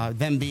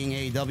 Them being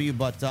AEW,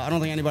 but I don't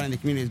think anybody in the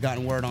community has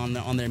gotten word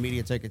on their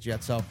media tickets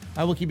yet. So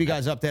I will keep you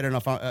guys updated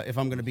if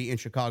I'm going to be in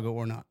Chicago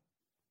or not.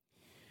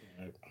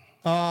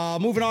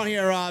 Moving on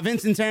here,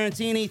 Vincent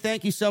Tarantini,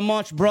 thank you so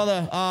much,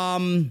 brother.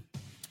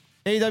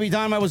 AEW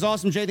Dynamite was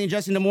awesome. JD and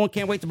Jesse #1.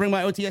 Can't wait to bring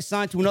my OTS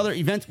sign to another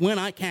event when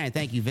I can.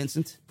 Thank you,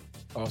 Vincent.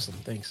 Awesome,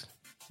 thanks.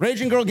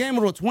 Raging Girl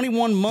Gamer with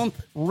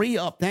 21-month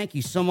re-up. Thank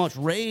you so much,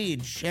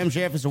 Rage.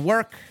 MJF is a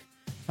work.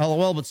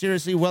 LOL, but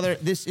seriously, whether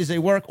this is a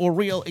work or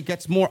real, it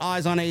gets more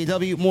eyes on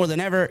AEW more than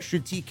ever.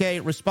 Should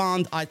TK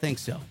respond? I think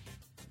so.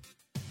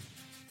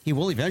 He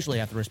will eventually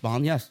have to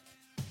respond, yes.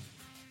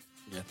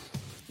 Yeah.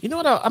 You know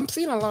what? I'm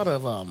seeing a lot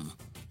of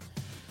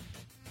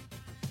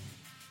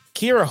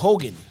Kiera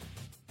Hogan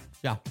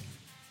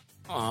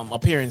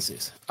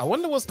appearances. I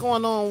wonder what's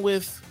going on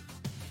with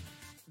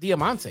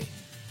Diamante.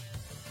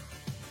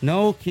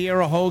 No,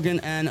 Kiera Hogan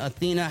and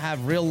Athena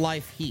have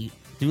real-life heat.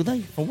 Do they?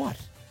 For what?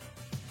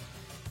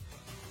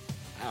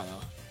 I don't know.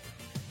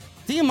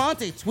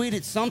 Diamante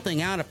tweeted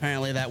something out,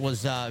 apparently, that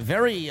was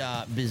very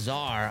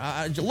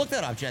bizarre. Look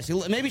that up, Jesse.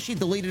 Maybe she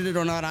deleted it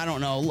or not. I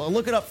don't know.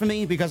 Look it up for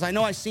me, because I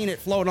know I seen it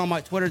float on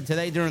my Twitter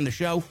today during the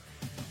show.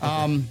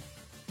 Okay.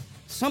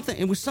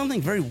 It was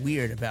something very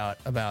weird about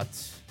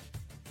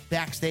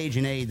backstage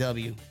in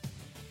AEW.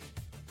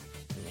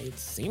 It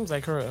seems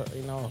like her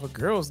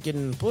girl's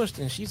getting pushed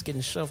and she's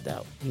getting shoved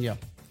out. Yeah.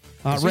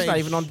 She's not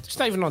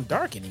even on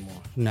Dark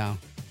anymore. No.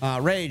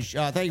 Rage,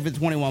 thank you for the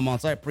 21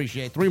 months. I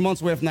appreciate it. 3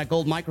 months away from that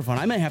gold microphone.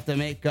 I may have to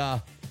make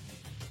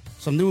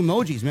some new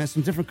emojis, man.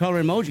 Some different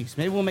color emojis.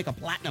 Maybe we'll make a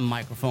platinum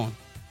microphone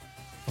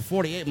for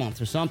 48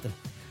 months or something.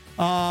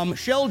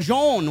 Shell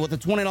Joan with a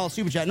 $20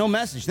 super chat. No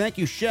message. Thank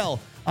you,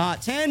 Shell.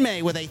 Tan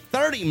May with a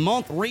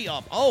 30-month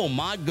re-up. Oh,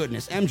 my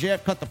goodness.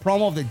 MJF cut the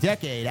promo of the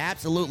decade.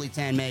 Absolutely,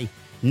 Tan May.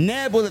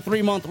 Neb with a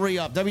 3-month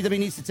re-up. WWE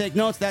needs to take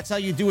notes. That's how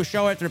you do a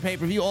show after a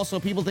pay-per-view.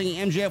 Also, people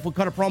thinking MJF will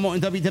cut a promo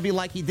in WWE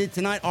like he did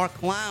tonight are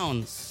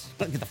clowns.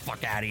 Get the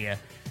fuck out of here.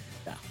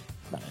 No,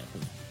 not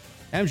happening.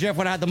 MJF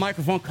would have had the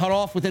microphone cut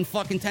off within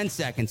fucking 10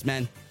 seconds,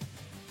 man.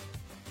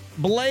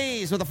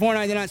 Blaze with a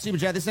 $4.99 super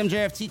chat. This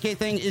MJF TK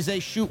thing is a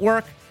shoot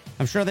work.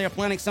 I'm sure they are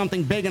planning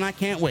something big, and I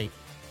can't wait.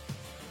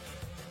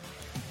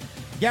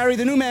 Gary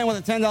the New Man with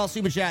a $10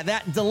 super chat.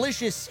 That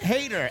delicious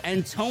hater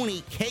and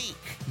Tony cake,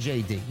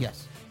 JD.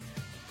 Yes.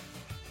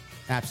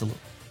 Absolutely.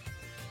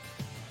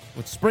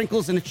 With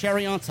sprinkles and a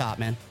cherry on top,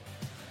 man.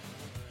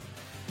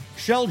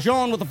 Shell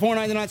John with the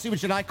 $4.99 super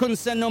chat. I couldn't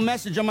send no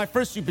message on my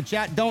first super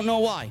chat. Don't know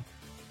why.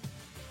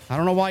 I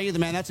don't know why either,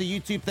 man. That's a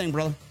YouTube thing,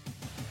 brother.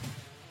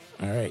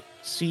 All right.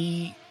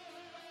 She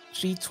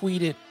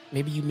tweeted,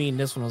 maybe you mean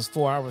this one was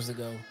 4 hours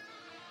ago.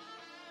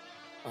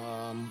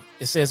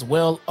 It says,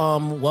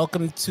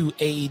 welcome to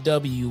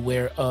AEW,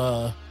 where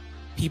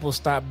people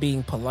stop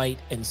being polite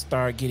and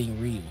start getting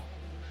real.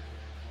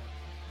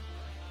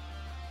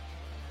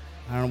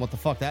 I don't know what the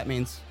fuck that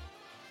means.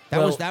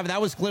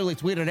 That was clearly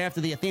tweeted after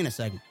the Athena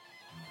segment.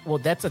 Well,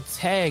 that's a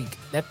tag.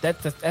 That's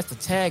the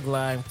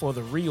tagline for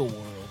the real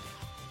world.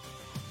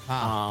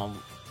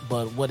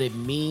 But what it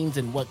means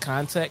in what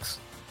context,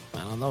 I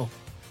don't know.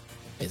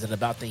 Is it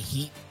about the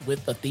heat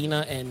with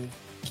Athena and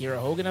Kiera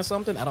Hogan or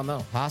something? I don't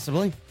know.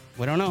 Possibly.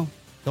 We don't know.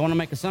 Don't want to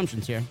make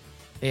assumptions here.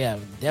 Yeah,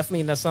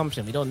 definitely an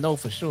assumption. We don't know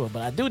for sure.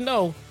 But I do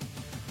know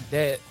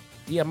that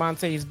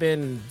Diamante's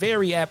been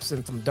very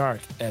absent from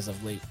Dark as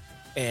of late.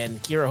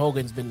 And Kiera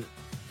Hogan's been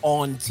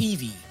on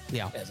TV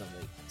as of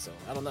late. So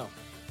I don't know.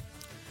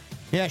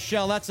 Yeah,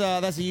 Shell, that's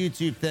a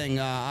YouTube thing.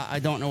 I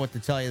don't know what to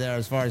tell you there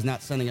as far as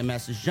not sending a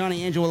message.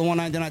 Johnny Angel with a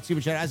 199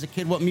 super chat. As a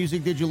kid, what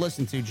music did you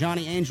listen to?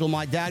 Johnny Angel,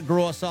 my dad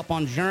grew us up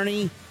on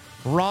Journey,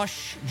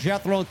 Rush,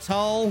 Jethro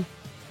Tull,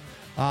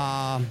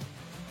 Van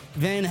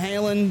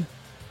Halen,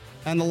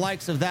 and the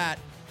likes of that.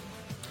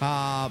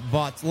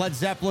 But Led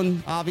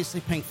Zeppelin,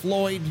 obviously, Pink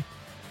Floyd,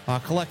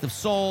 Collective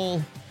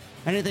Soul,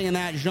 anything in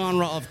that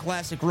genre of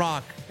classic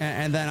rock.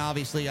 And then,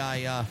 obviously,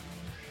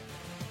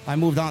 I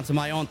moved on to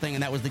my own thing,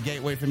 and that was the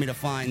gateway for me to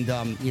find,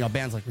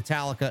 bands like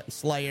Metallica, and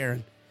Slayer,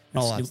 and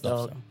all that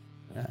stuff. So,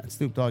 yeah,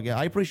 Snoop Dogg. Yeah,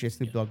 I appreciate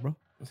Snoop Dogg, bro.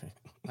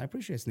 I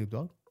appreciate Snoop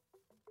Dogg.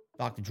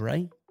 Dr.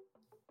 Dre.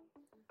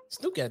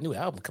 Snoop got a new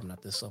album coming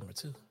out this summer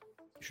too.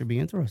 Should be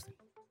interesting.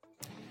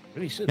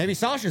 Really should. Maybe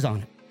Sasha's on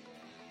it.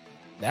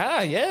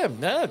 Yeah.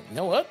 You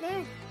know what,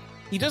 man?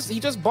 He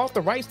just bought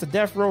the rights to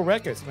Death Row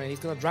Records, man. He's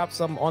gonna drop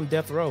something on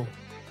Death Row.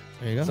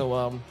 There you go.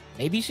 So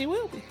maybe she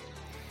will be.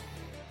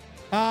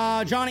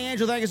 Johnny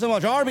Angel, thank you so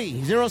much.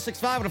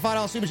 RB065 with a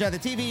 $5 super chat. The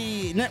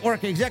TV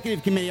Network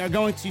Executive Committee are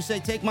going to say,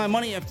 take my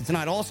money after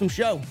tonight. Awesome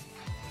show.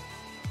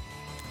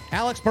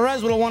 Alex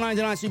Perez with a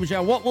 $199 super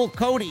chat. What will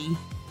Cody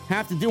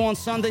have to do on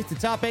Sunday to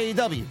top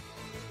AEW?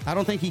 I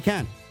don't think he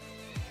can.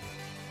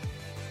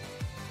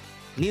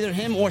 Neither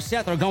him or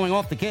Seth are going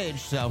off the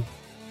cage, so...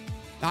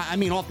 I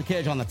mean off the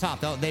cage on the top.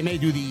 They may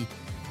do the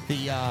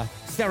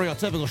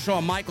stereotypical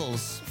Shawn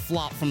Michaels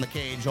flop from the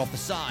cage off the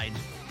side.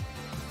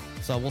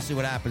 So we'll see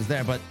what happens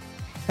there. But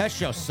that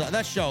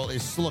show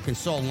is looking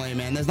so lame,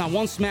 man. There's not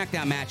one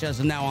SmackDown match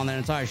as of now on that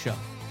entire show.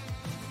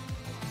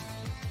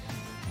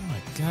 Oh my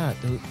God,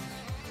 dude.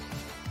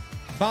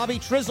 Bobby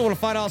Trizzle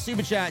with a $5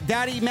 super chat.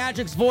 Daddy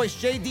Magic's voice.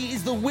 JD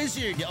is the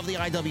wizard of the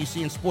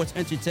IWC and sports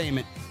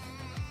entertainment.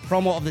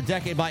 Promo of the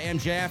decade by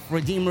MJF.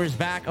 Redeemer is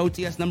back.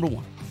 OTS number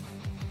 1.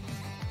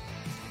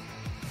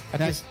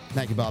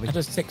 Thank you, Bobby. I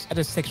just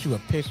text you a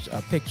picture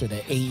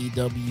that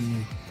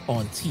AEW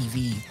on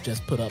TV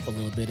just put up a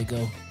little bit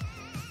ago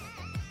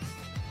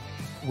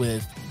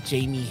with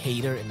Jamie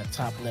Hayter in the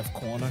top left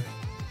corner.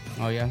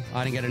 Oh yeah,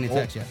 I didn't get any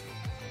text yet.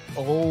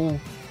 Oh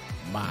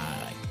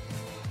my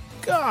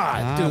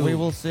God, dude. We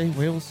will see.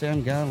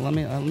 I'm God. Let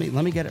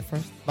me get it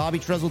first. Bobby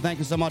Trizzle, thank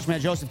you so much, man.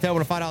 Joseph Taylor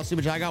with a $5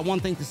 super chat. I got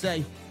one thing to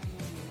say.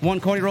 One,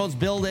 Cody Rhodes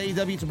build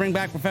AEW to bring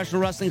back professional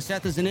wrestling.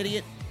 Seth is an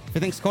idiot if he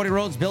thinks Cody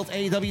Rhodes built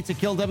AEW to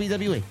kill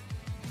WWE.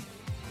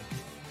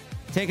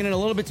 Taking it a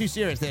little bit too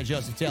serious there,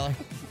 Joseph Taylor.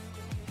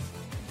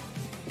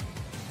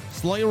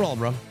 Slow your roll,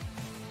 bro.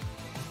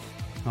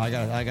 Oh, I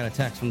got a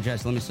text from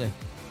Jess. Let me see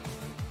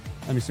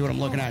what I'm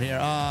looking at here.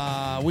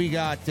 We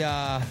got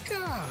God.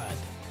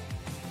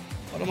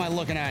 What am I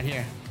looking at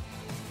here?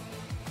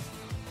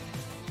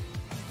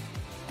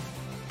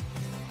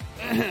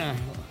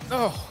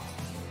 Oh.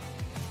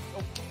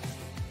 Okay.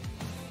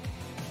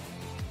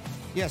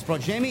 Yes, bro.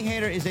 Jamie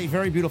Hayter is a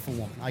very beautiful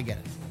woman. I get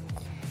it,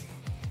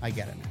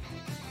 man.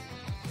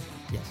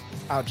 Yes.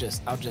 I'll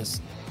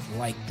just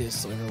like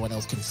this so everyone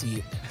else can see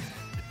it.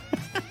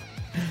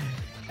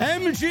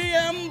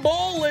 MGM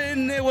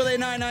Bowling with a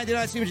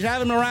 $9.99 super chat.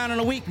 Have him around in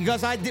a week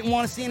because I didn't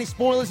want to see any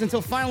spoilers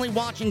until finally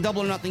watching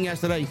Double or Nothing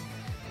yesterday.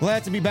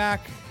 Glad to be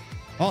back.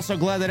 Also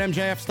glad that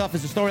MJF stuff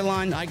is a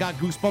storyline. I got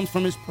goosebumps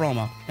from his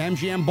promo.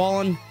 MGM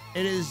Bowling,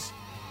 it is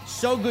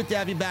so good to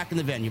have you back in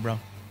the venue, bro.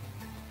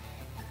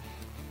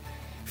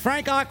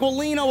 Frank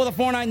Aquilino with a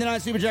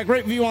 $4.99 super chat.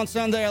 Great review on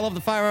Sunday. I love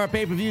the 5-hour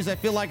pay-per-views. I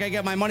feel like I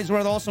get my money's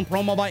worth. Awesome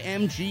promo by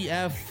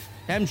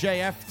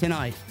MJF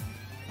tonight.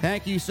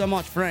 Thank you so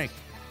much, Frank.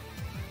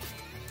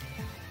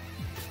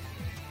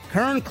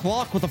 Kern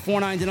Clock with a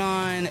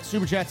 $4.99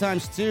 super chat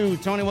times 2.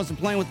 Tony wasn't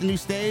playing with the new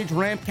stage.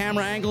 Ramp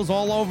camera angles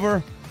all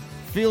over.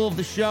 Feel of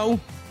the show.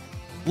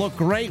 Look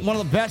great. One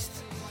of the best,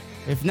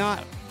 if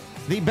not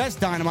the best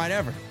Dynamite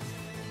ever.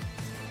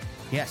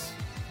 Yes.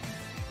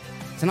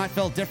 Tonight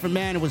felt different,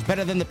 man. It was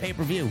better than the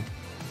pay-per-view.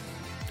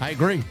 I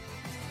agree.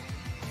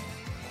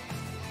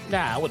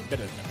 Nah, it wasn't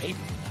better than the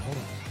pay-per-view.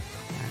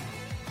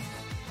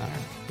 All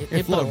right.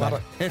 It flowed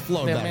better. It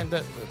flowed better.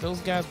 Man,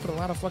 those guys put a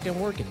lot of fucking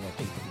work in that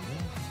pay-per-view.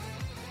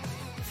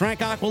 Frank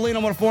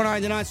Aquilino with a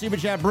 $4.99 super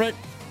chat. Britt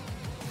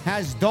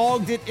has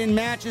dogged it in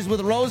matches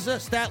with Rosa,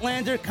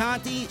 Statlander,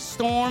 Conti,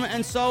 Storm,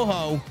 and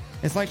Soho.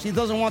 It's like she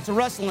doesn't want to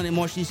wrestle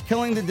anymore. She's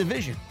killing the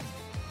division.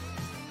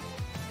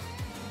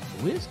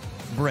 Who is?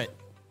 Britt.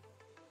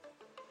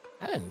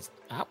 I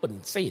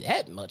wouldn't say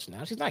that much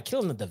now. She's not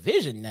killing the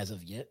division as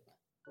of yet.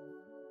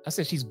 I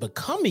said she's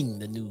becoming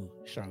the new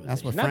Charlotte.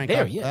 That's what Frank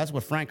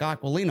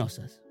Aquilino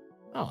says.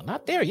 Oh,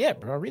 not there yet,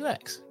 bro.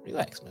 Relax,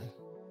 man.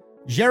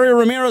 Jerry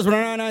Ramirez with a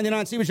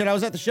 $9.99 super chat. I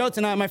was at the show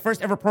tonight. My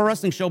first ever pro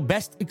wrestling show.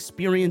 Best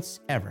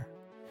experience ever.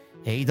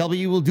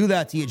 AEW will do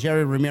that to you,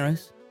 Jerry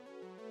Ramirez.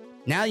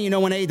 Now you know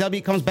when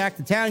AEW comes back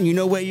to town, you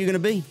know where you're going to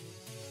be.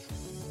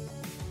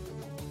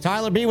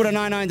 Tyler B with a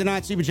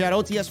 999 Super Chat.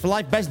 OTS for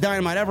life. Best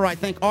Dynamite ever. I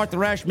think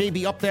Arthur Ashe may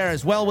be up there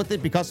as well with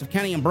it because of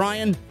Kenny and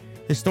Bryan.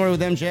 His story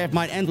with MJF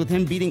might end with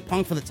him beating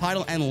Punk for the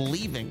title and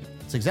leaving.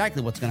 It's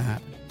exactly what's going to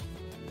happen.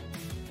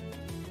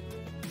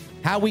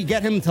 How we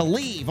get him to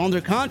leave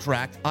under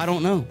contract, I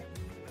don't know.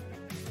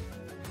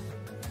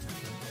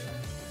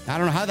 I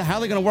don't know how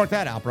they're going to work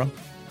that out, bro.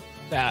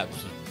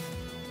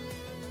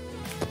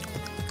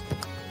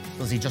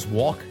 Does he just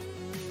walk?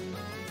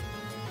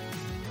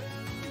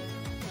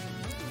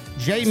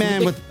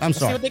 J-Man with... I'm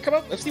sorry.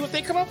 Let's see what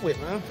they come up with,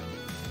 man.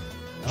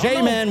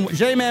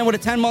 J-Man with a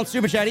 10-month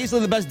super chat.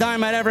 Easily the best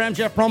Dynamite ever.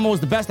 MJF promo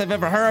was the best I've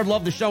ever heard.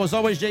 Love the show as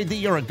always.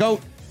 JD, you're a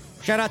GOAT.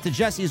 Shout out to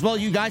Jesse as well.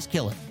 You guys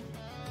kill it.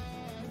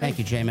 Thank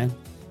you, J-Man.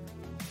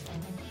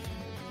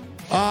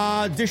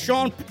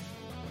 Deshaun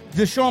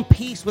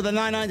Peace with a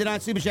 999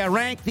 super chat.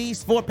 Rank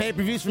these 4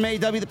 pay-per-views from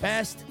AEW the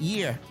past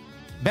year.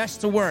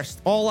 Best to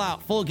worst. All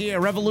Out, Full Gear,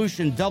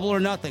 Revolution, Double or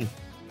Nothing.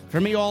 For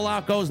me, All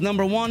Out goes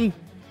number 1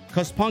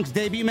 because Punk's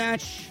debut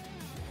match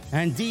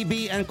and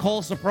DB and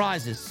Cole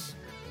surprises.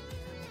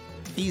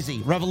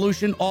 Easy.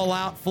 Revolution, All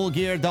Out, Full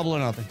Gear, Double or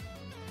Nothing.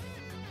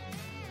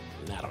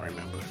 I don't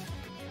remember.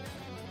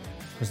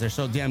 Because they're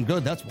so damn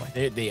good, that's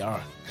why. They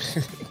are.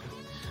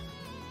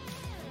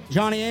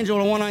 Johnny Angel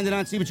with a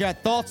 199 super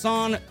chat. Thoughts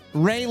on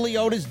Ray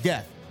Liotta's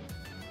death?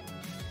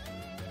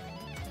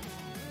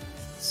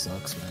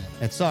 Sucks, man.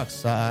 It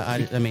sucks.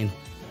 I mean...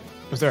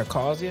 Was there a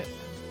cause yet?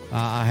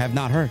 I have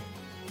not heard.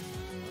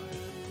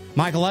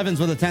 Michael Evans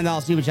with a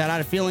 $10 super chat. I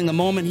had a feeling the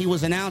moment he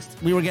was announced,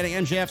 we were getting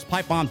MJF's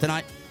pipe bomb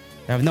tonight.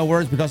 I have no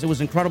words because it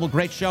was incredible.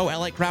 Great show.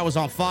 LA crowd was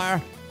on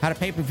fire. Had a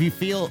pay-per-view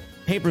feel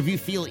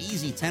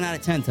easy. 10 out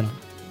of 10 tonight.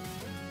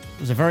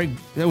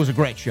 It was a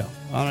great show.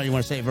 I don't know if you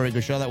want to say a very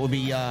good show. That would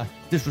be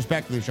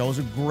disrespectful to the show. It was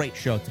a great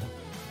show tonight.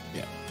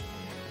 Yeah.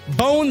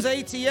 Bones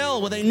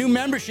ATL with a new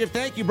membership.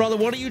 Thank you, brother.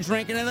 What are you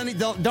drinking? And then he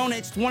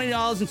donates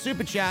 $20 in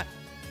super chat.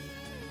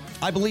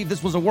 I believe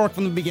this was a work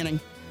from the beginning.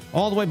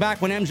 All the way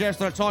back when MJF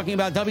started talking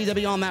about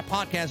WWE on that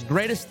podcast.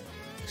 Greatest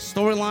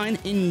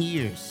storyline in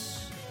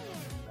years.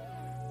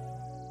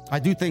 I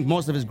do think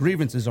most of his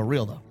grievances are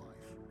real, though.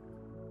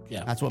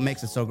 Yeah. That's what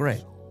makes it so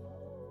great.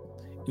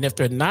 And if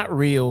they're not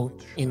real,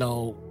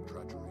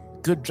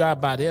 good job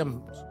by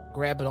them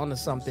grabbing onto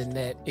something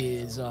that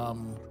is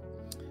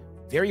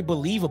very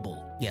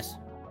believable. Yes.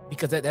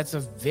 Because that's a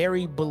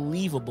very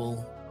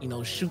believable,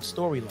 shoot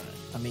storyline.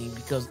 I mean,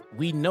 because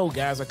we know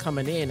guys are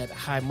coming in at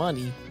high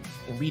money,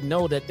 and we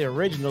know that the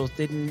originals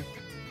didn't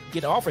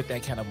get offered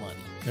that kind of money.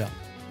 Yeah.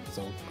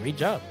 So, great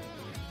job.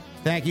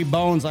 Thank you,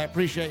 Bones. I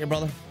appreciate you,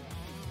 brother.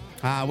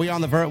 We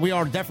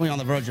are definitely on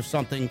the verge of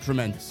something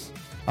tremendous.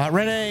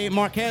 Rene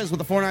Marquez with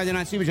the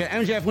 $4.99 super chat.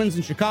 MJF wins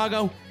in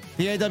Chicago.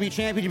 The AEW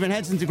championship and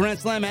heads into Grand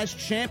Slam as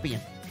champion.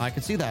 I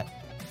can see that.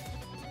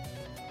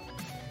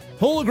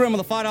 Hologram with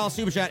a $5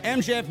 super chat.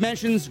 MJF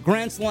mentions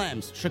Grand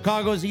Slams.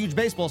 Chicago is a huge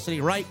baseball city,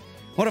 right?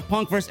 What if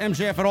Punk versus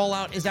MJF at All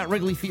Out is at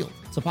Wrigley Field?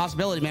 It's a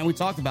possibility, man. We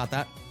talked about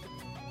that.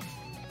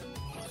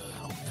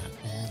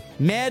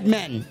 Mad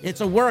Men.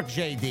 It's a work,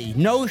 JD.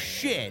 No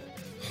shit.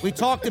 We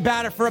talked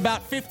about it for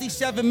about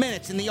 57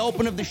 minutes in the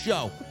open of the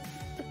show.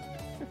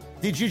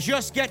 Did you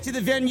just get to the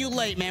venue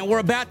late, man? We're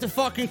about to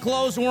fucking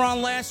close and we're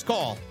on last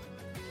call.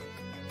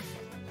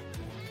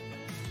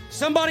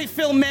 Somebody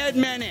fill Mad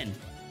Men in.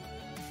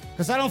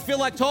 Because I don't feel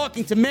like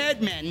talking to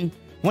Mad Men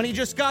when he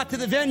just got to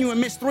the venue and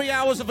missed 3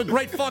 hours of a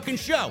great fucking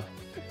show.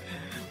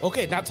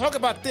 Okay, now talk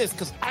about this,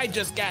 because I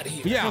just got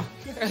here. Yeah.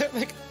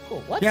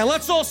 What? Yeah,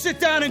 let's all sit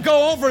down and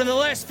go over in the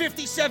last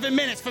 57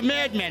 minutes for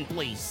Mad Men,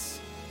 please.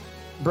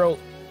 Bro,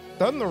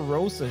 Thunder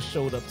Rosa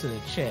showed up to the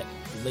chat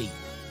late.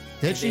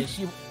 Did she?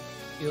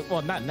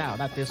 Well, not now,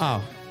 not this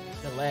one.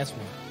 The last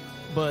one.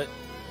 But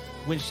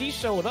when she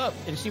showed up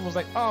and she was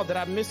like, oh, did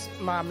I miss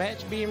my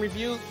match being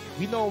reviewed?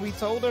 We know what we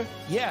told her.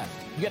 Yeah,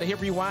 you got to hit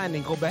rewind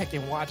and go back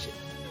and watch it.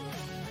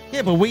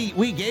 Yeah, but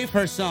we gave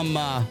her some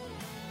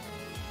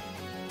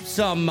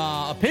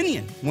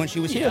opinion when she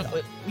was here. Yeah,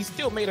 but we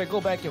still made her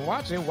go back and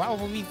watch it. Why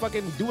would we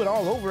fucking do it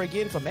all over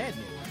again for Mad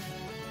Men?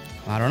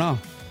 I don't know.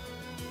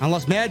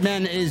 Unless Mad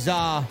Men is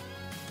on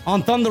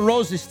Thunder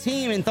Rosa's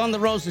team in Thunder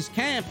Rosa's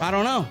camp. I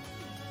don't know.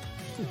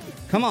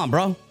 Come on,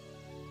 bro.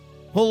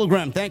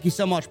 Hologram, thank you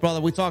so much, brother.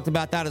 We talked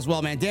about that as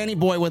well, man. Danny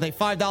Boy with a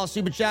 $5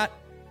 super chat.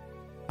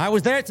 I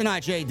was there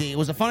tonight, JD. It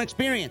was a fun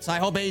experience. I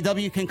hope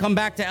AEW can come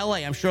back to LA.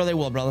 I'm sure they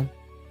will, brother.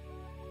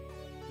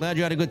 Glad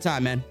you had a good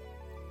time, man.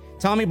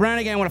 Tommy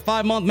Brannigan with a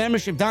 5-month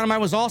membership. Dynamite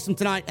was awesome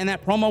tonight, and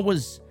that promo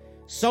was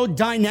so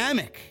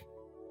dynamic.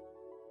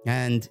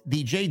 And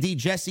the JD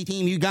Jesse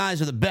team, you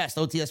guys are the best.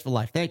 OTS for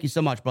life. Thank you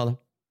so much, brother.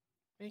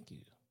 Thank you.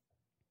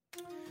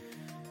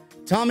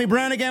 Tommy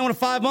Brannigan with a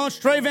 5 months.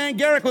 Trey Van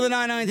Garrick with a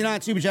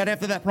 $9.99 super chat.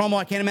 After that promo,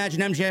 I can't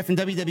imagine MJF and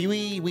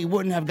WWE. We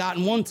wouldn't have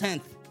gotten 1/10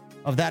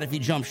 of that if he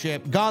jumped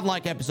ship.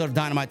 Godlike episode of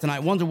Dynamite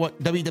tonight. Wonder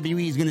what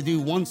WWE is going to do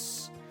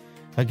once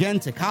again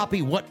to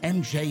copy what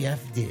MJF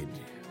did.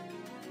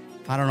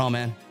 I don't know,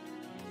 man.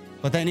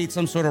 But they need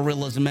some sort of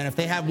realism, man. If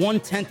they had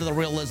 1/10 of the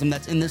realism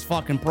that's in this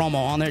fucking promo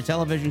on their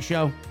television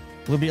show,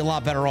 we'd be a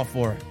lot better off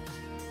for it.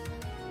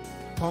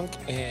 Punk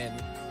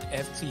and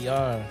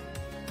FTR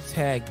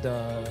tagged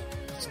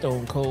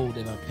Stone Cold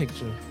in a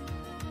picture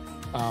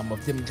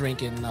of them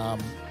drinking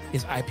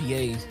his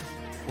IPAs,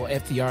 or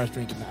FTR's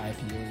drinking the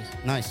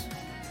IPAs. Nice.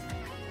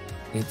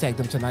 They tagged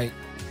them tonight.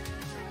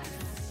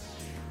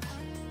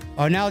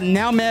 Oh,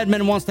 now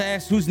Madman wants to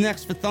ask who's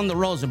next for Thunder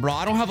Rosa, bro.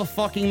 I don't have a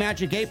fucking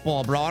magic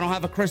 8-ball, bro. I don't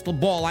have a crystal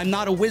ball. I'm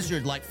not a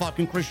wizard like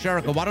fucking Chris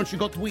Jericho. Why don't you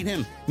go tweet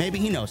him? Maybe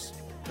he knows.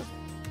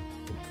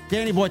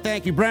 Danny Boy,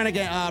 thank you.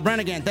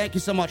 Brannigan, thank you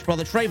so much,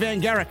 brother. Trey Van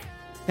Garrick,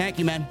 thank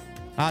you, man.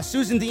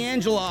 Susan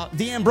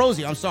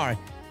D'Ambrosio, I'm sorry.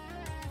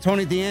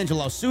 Tony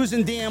D'Angelo.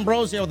 Susan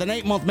D'Ambrosio with an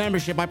 8-month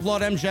membership. I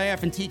applaud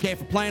MJF and TK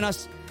for playing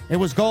us. It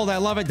was gold. I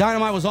love it.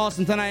 Dynamite was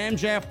awesome tonight.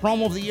 MJF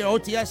promo of the year.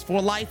 OTS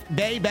for life.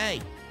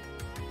 Baby.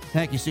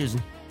 Thank you,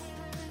 Susan.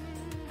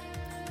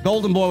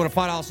 Golden Boy with a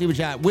 $5 super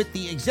chat. With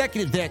the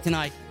executive there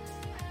tonight,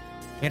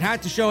 it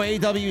had to show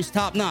AEW's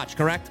top notch,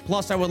 correct?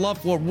 Plus, I would love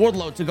for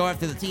Wardlow to go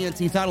after the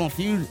TNT title and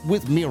feud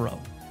with Miro.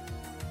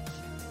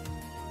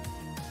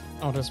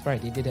 Oh, that's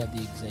right. They did have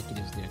the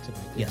executives there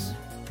tonight. Yes.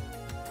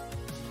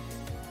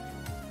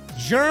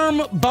 Germ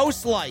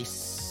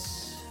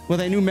Boslice with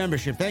a new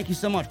membership. Thank you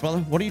so much, brother.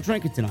 What are you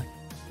drinking tonight?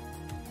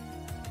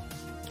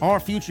 Our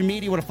Future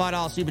Media with a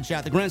 $5 super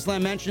chat. The Grand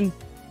Slam mentioned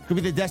could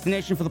be the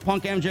destination for the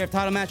Punk MJF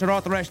title match at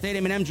Arthur Ashe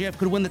Stadium, and MJF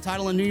could win the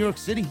title in New York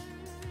City.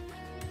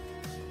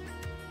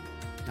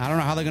 I don't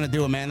know how they're going to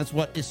do it, man. That's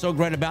what is so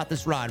great about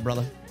this ride,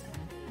 brother.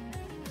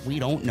 We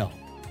don't know.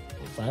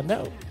 We'll find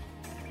out.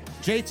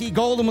 JT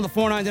Golden with a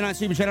 $4.99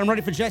 super chat. I'm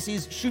ready for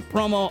Jesse's shoot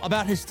promo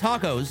about his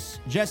tacos.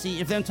 Jesse,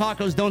 if them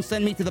tacos don't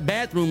send me to the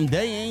bathroom,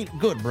 they ain't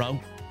good, bro.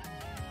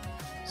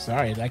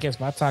 Sorry, I guess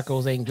my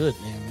tacos ain't good,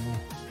 man.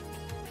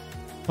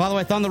 By the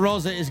way, Thunder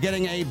Rosa is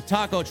getting a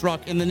taco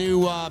truck in the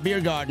new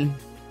beer garden.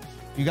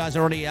 You guys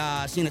already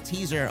seen a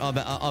teaser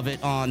of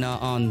it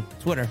on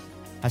Twitter.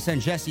 I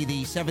sent Jesse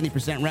the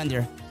 70%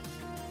 render.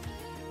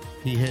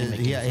 He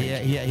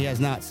has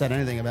not said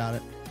anything about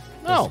it.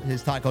 No.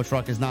 His taco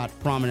truck is not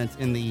prominent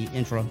in the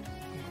intro.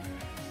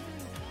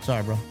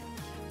 Sorry, bro.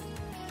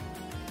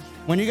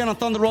 When you get on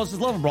Thunder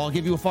Rosa's level, bro, I'll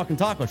give you a fucking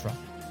taco truck.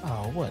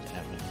 Oh, whatever.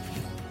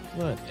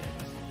 Whatever.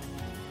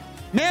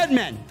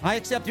 Madmen, I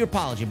accept your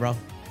apology, bro.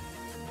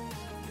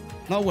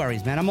 No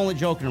worries, man. I'm only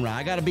joking around.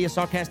 I got to be a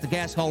sarcastic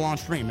asshole on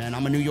stream, man.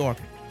 I'm a New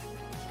Yorker.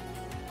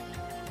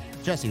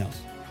 Jesse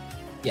knows.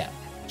 Yeah.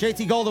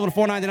 JT Golden with a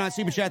 $4.99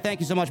 super chat. Thank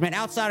you so much, man.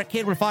 Outsider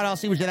Kid with a $5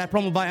 super chat. That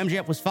promo by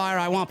MJF was fire.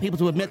 I want people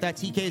to admit that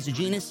TK is a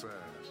genius.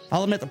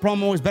 I'll admit the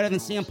promo was better than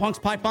CM Punk's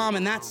pipe bomb,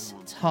 and that's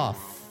tough.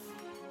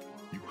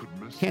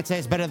 Can't say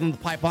it's better than the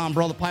pipe bomb,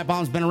 bro. The pipe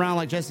bomb's been around,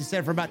 like Jesse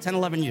said, for about 10,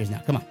 11 years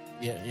now. Come on.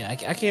 Yeah. I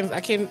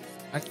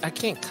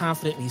can't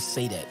confidently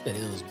say that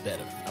it was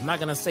better. I'm not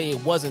gonna say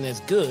it wasn't as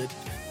good,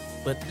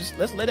 but just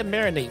let's let it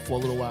marinate for a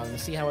little while and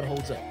see how it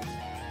holds up.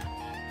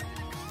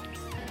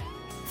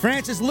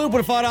 Francis Loop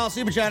with a $5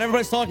 super chat.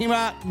 Everybody's talking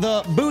about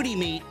the booty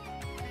meat.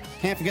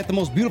 Can't forget the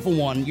most beautiful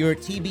one. Your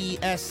next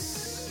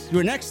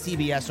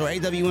TBS or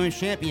AEW Women's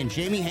Champion,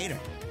 Jamie Hayter.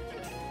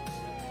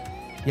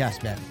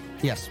 Yes, man.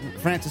 Yes,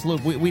 Francis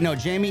Loop. We know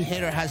Jamie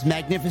Hayter has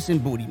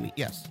magnificent booty meat.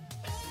 Yes.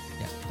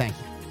 Yes. Thank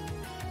you.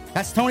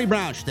 That's Tony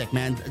Brown shtick,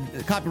 man.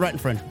 Copyright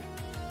infringement.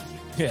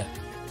 Yeah.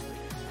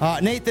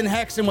 Nathan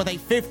Hexam with a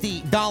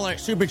 $50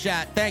 super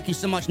chat. Thank you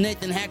so much,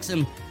 Nathan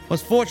Hexam.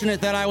 Was fortunate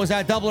that I was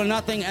at Double or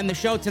Nothing and the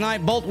show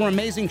tonight. Both were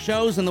amazing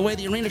shows, and the way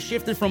the arena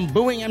shifted from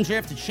booing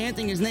MJF to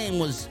chanting his name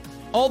was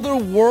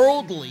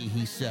otherworldly,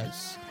 he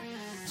says.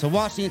 So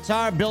watch the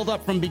entire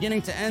build-up from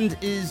beginning to end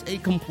is a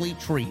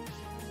complete treat.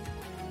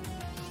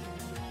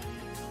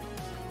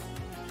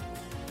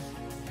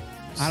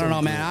 I don't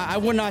know, man. I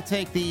would not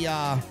take the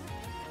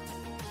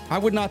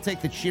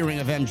cheering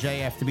of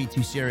MJF to be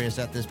too serious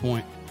at this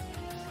point.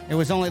 It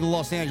was only the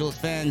Los Angeles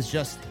fans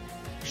just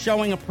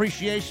showing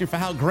appreciation for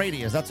how great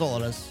he is. That's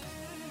all it is.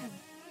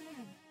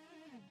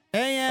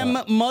 AM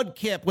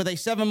Mudkip with a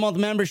 7-month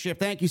membership.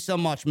 Thank you so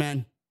much,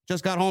 man.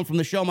 Just got home from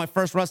the show, my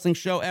first wrestling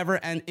show ever,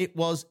 and it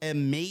was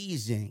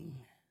amazing.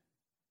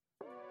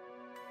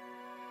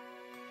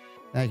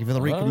 Thank you for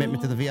the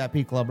recommitment to the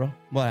VIP club, bro.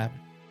 What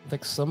happened?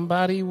 Like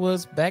somebody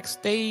was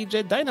backstage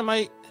at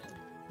Dynamite.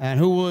 And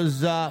who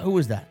was that?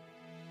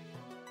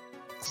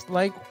 It's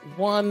like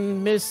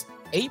one Miss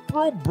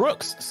April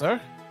Brooks,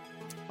 sir.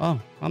 Oh,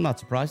 I'm not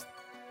surprised.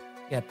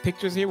 Got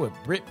pictures here with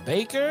Britt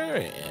Baker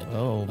and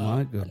oh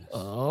my goodness.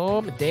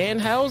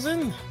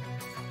 Danhausen.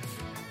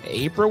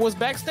 April was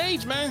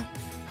backstage, man.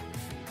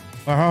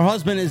 Well, her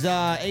husband is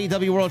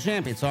AEW World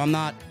Champion, so I'm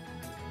not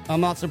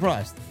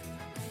surprised.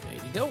 There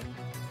you go.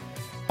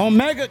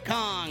 Omega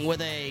Kong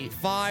with a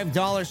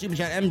 $5 super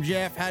chat.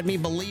 MJF had me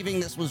believing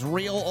this was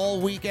real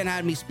all weekend,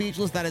 had me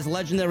speechless. That is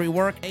legendary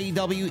work.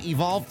 AEW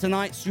evolved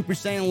tonight, Super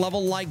Saiyan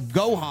level like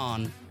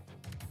Gohan.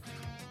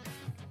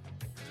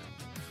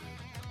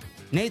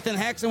 Nathan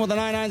Hexon with a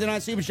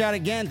 $9.99 super chat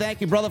again.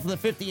 Thank you, brother, for the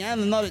 50 and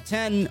another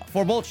 10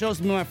 for both shows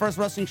to be my first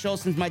wrestling show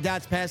since my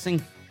dad's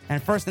passing.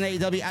 and first in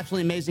AEW.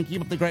 Absolutely amazing.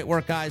 Keep up the great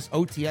work, guys.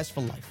 OTS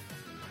for life.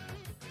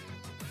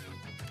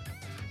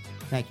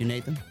 Thank you,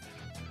 Nathan.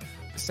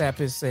 Sap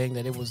is saying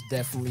that it was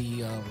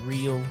definitely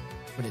real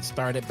when it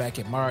started back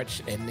in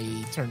March, and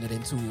they turned it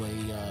into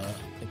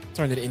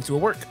a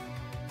work.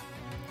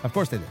 Of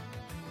course they did.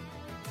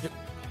 Yep.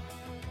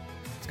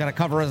 It's got to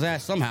cover his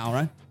ass somehow,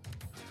 right?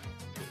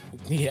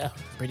 Yeah,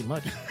 pretty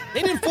much.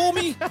 They didn't fool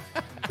me.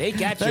 They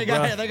got you,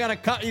 bro.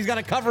 He's got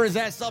to cover his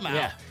ass somehow.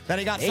 Yeah. That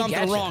he got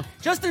something wrong.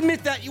 Just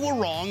admit that you were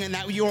wrong and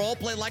that you were all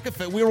played like a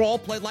fiddle. We were all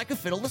played like a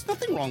fiddle. There's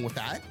nothing wrong with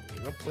that.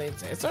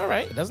 It's all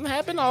right. It doesn't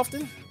happen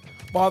often.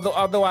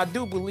 Although I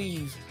do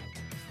believe,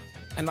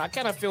 and I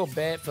kind of feel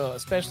bad for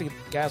especially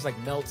guys like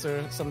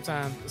Meltzer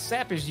sometimes.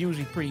 Sap is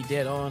usually pretty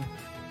dead on,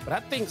 but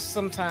I think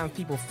sometimes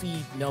people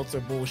feed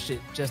Meltzer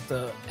bullshit just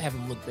to have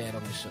him look bad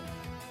on the show.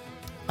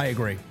 I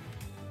agree.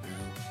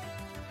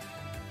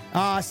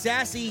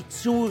 Sassy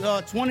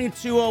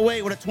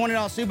 2208 with a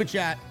 $20 super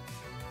chat.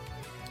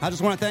 I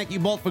just want to thank you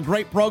both for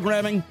great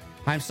programming.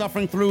 I'm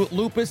suffering through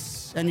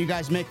lupus, and you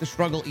guys make the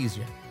struggle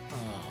easier.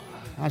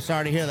 I'm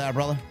sorry to hear that,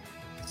 brother.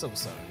 So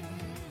sorry.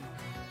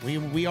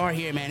 We are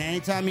here, man.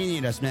 Anytime you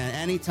need us, man.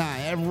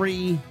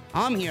 Anytime.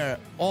 I'm here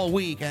all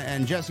week,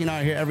 and Jesse and I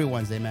are here every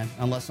Wednesday, man.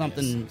 Unless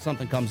something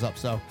comes up.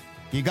 So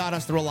you got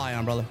us to rely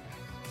on, brother.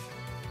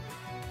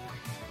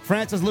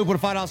 Francis Luke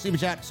with a $5 super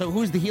chat. So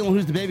who's the heel and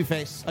who's the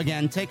babyface?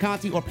 Again, Tay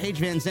Conti or Paige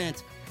Van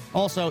Zandt.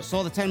 Also,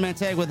 saw the 10-man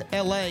tag with the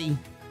LA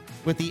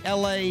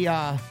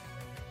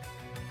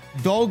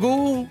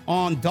Dogu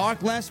on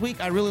Dark last week.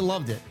 I really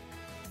loved it.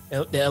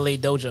 The LA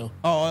Dojo.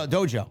 Oh,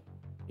 Dojo.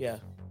 Yeah.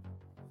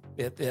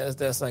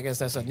 That's I guess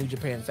that's a New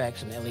Japan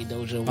faction. LA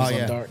Dojo was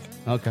on Dark.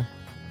 Okay.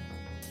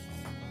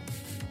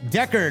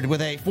 Deckard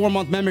with a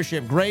 4-month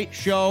membership. Great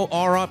show.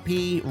 RIP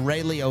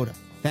Ray Liotta.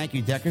 Thank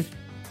you, Deckard.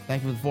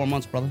 Thank you for the 4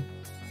 months, brother.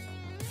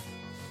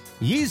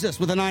 Yeezus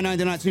with a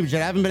 $9.99 super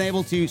chat. I haven't been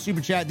able to super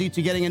chat due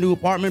to getting a new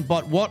apartment,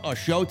 but what a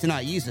show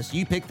tonight, Yeezus.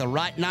 You picked the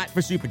right night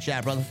for super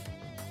chat, brother.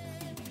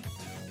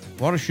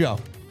 What a show.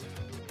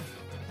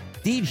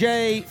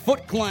 DJ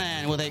Foot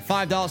Clan with a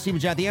 $5 super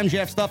chat. The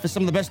MJF stuff is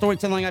some of the best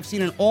storytelling I've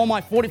seen in all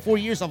my 44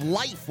 years of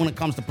life when it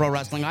comes to pro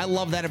wrestling. I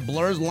love that it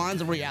blurs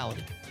lines of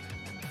reality.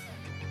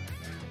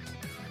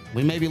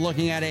 We may be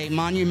looking at a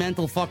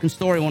monumental fucking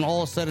story when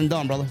all is said and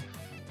done, brother.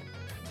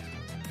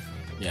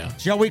 Yeah.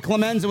 Joey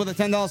Clemenza with a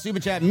 $10 super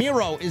chat.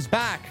 Miro is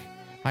back.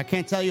 I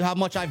can't tell you how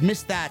much I've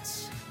missed that.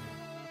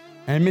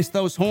 And missed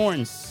those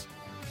horns.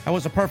 That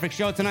was a perfect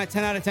show tonight.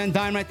 10 out of 10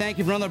 Dynamite. Thank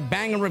you for another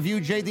banger review.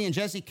 JD and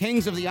Jesse,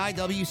 kings of the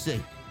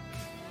IWC.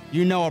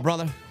 You know it,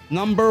 brother.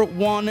 Number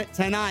one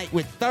tonight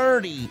with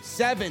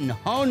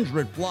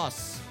 3,700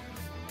 plus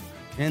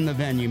in the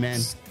venue, man.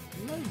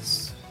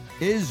 Nice.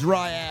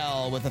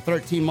 Israel with a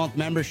 13-month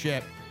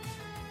membership.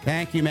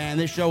 Thank you, man.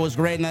 This show was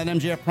great, and that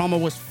MJF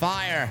promo was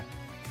fire.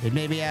 It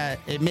made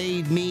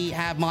me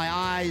have my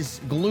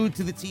eyes glued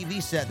to the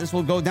TV set. This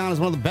will go down as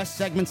one of the best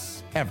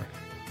segments ever.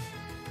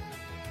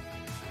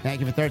 Thank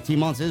you for 13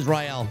 months,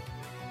 Israel.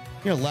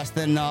 You're less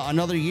than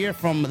another year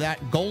from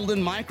that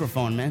golden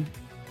microphone, man.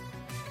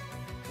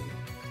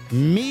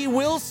 Me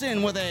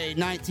Wilson with a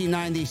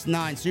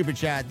 1999 super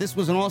chat. This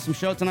was an awesome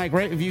show tonight.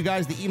 Great review,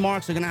 guys. The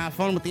E-Marks are going to have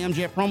fun with the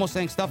MJF promo,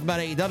 saying stuff about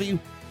AEW.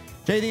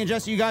 JD and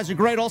Jesse, you guys are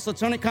great. Also,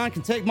 Tony Khan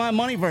can take my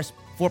money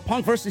for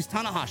Punk versus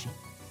Tanahashi.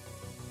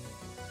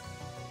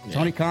 Yeah.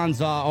 Tony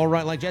Khan's all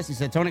right, like Jesse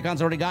said. Tony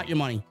Khan's already got your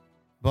money.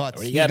 But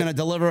he's going to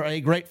deliver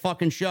a great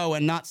fucking show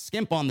and not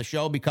skimp on the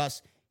show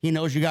because he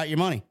knows you got your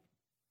money.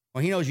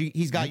 Well, he knows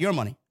he's got your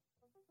money.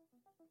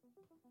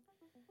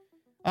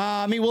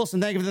 Me Wilson,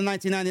 thank you for the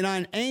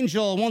 1999.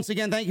 Angel, once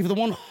again, thank you for the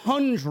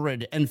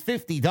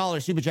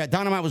 $150 super chat.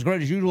 Dynamite was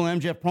great as usual.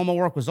 MJF promo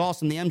work was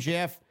awesome. The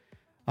MJF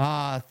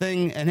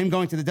thing and him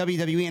going to the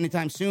WWE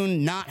anytime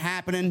soon, not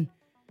happening.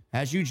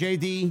 As you,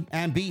 JD,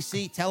 and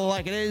BC, tell it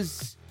like it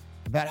is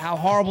about how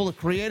horrible the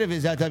creative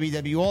is at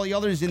WWE. All the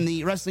others in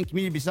the wrestling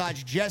community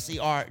besides Jesse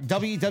are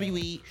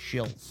WWE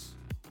shills.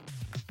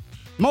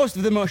 Most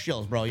of them are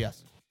shills, bro,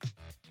 yes.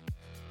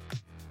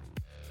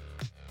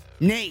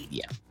 Nate,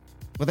 yeah,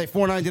 with a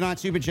 $4.99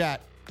 super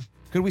chat.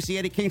 Could we see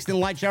Eddie Kingston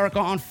light Jericho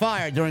on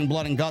fire during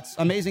Blood and Guts?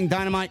 Amazing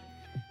Dynamite.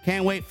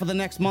 Can't wait for the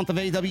next month of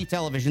AEW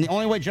television. The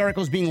only way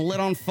Jericho's being lit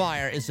on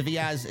fire is if he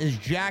has his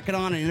jacket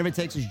on and he never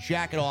takes his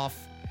jacket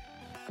off.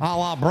 A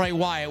la Bray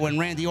Wyatt when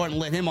Randy Orton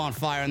lit him on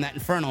fire in that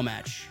Inferno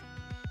match.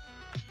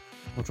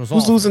 Which was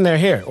Who's losing their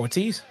hair?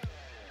 Ortiz?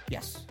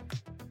 Yes.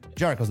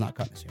 Jericho's not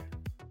cutting his hair.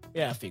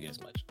 Yeah, I figured as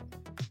much.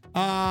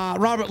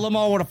 Robert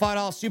Lamar with a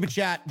 $5 super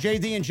chat.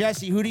 JD and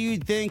Jesse, who do you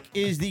think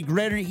is the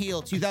greater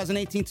heel?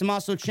 2018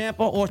 Tommaso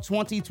Ciampa or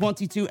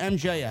 2022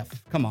 MJF?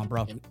 Come on,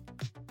 bro.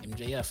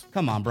 MJF.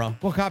 Come on, bro.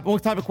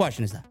 What type of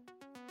question is that?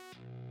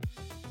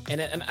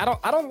 And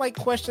I don't like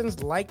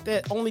questions like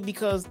that only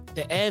because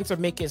the answer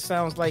make it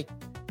sounds like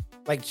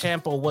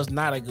Ciampa was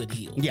not a good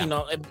heel. Yeah. You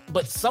know,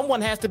 but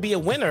someone has to be a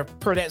winner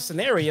per that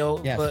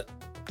scenario. Yes. But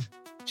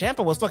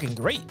Ciampa was fucking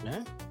great,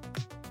 man.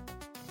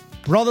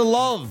 Brother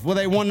Love with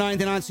a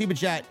 $1.99 super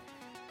chat.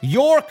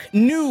 York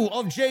New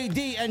of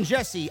JD and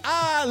Jesse.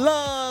 I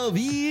love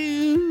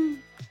you.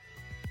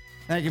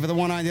 Thank you for the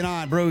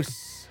 $1.99,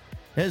 Bruce.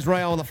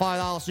 Israel with a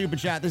 $5 super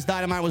chat. This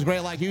Dynamite was great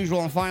like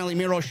usual, and finally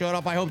Miro showed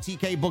up. I hope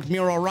TK booked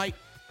Miro right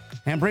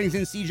and brings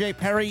in CJ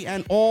Perry,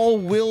 and all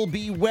will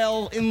be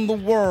well in the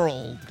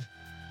world.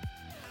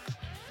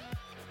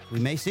 We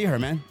may see her,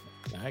 man.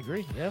 I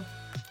agree, yeah.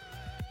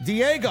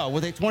 Diego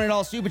with a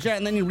 $20 super chat,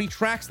 and then he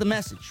retracts the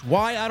message.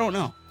 Why? I don't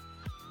know.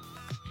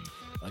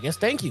 I guess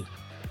thank you.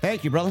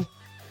 Thank you, brother.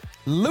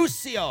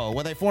 Lucio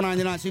with a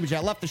 $4.99 super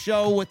chat. Left the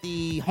show with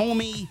the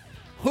homie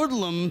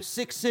Hoodlum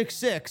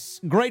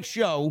 666. Great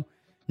show.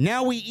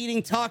 Now we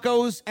eating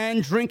tacos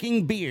and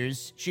drinking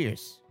beers.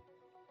 Cheers.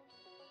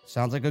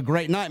 Sounds like a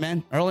great night,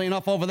 man. Early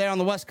enough over there on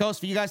the West Coast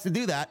for you guys to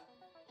do that.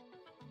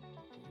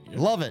 Yep.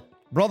 Love it.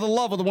 Brother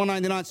Love with the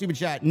 $1.99 super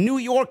chat. New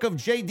York of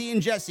JD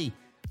and Jesse.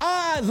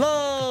 I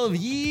love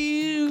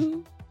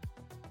you.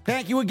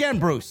 Thank you again,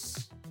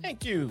 Bruce.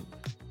 Thank you.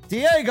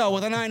 Diego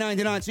with a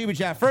 $9.99 super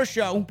chat. First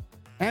show,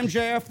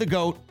 MJF the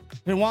GOAT.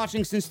 Been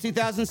watching since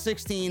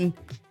 2016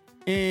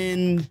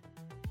 in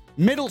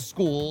middle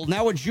school.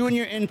 Now a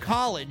junior in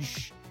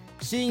college.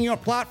 Seeing your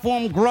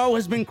platform grow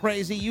has been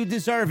crazy. You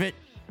deserve it.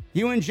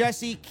 You and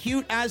Jesse,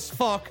 cute as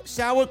fuck.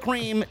 Sour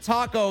cream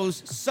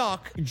tacos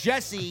suck.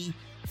 Jesse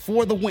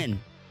for the win.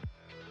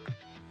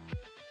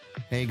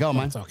 There you go,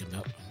 man. Talking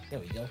about. There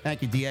we go.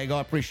 Thank you, Diego.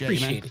 I appreciate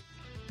it, man. It.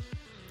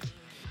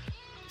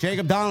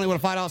 Jacob Donnelly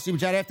with a $5 super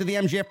chat. After the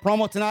MJF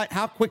promo tonight,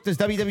 how quick does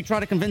WWE try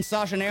to convince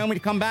Sasha and Naomi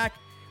to come back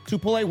to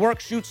pull a work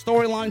shoot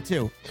storyline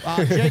too?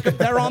 Jacob,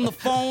 they're on the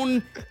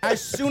phone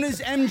as soon as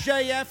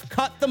MJF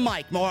cut the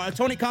mic.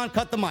 Tony Khan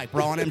cut the mic,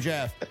 bro, on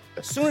MJF.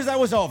 As soon as that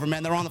was over,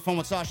 man, they're on the phone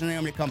with Sasha and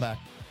Naomi to come back.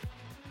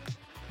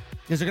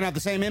 Is it going to have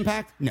the same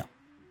impact? No.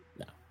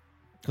 No.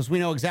 Because we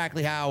know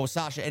exactly how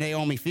Sasha and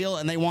Naomi feel,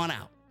 and they want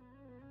out.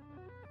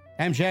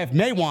 MJF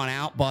may want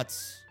out, but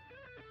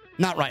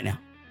not right now.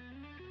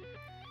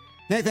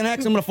 Nathan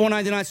Hexum with a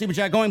 $4.99 super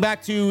chat. Going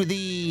back to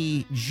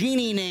the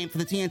Genie name for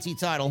the TNT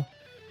title.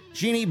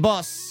 Jeannie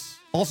Buss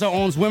also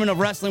owns Women of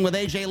Wrestling with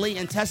AJ Lee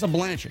and Tessa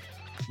Blanchard.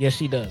 Yes,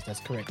 she does. That's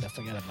correct. I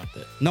forgot about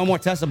that. No more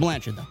Tessa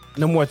Blanchard, though.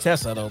 No more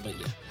Tessa, though, but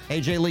yeah.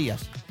 AJ Lee,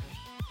 yes.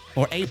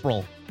 Or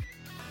April.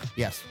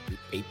 Yes.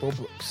 April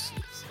Brooks.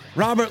 Yes.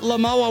 Robert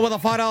Lamoa with a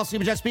 $5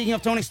 super chat. Speaking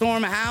of Tony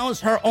Storm,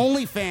 how's her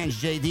OnlyFans,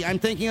 JD? I'm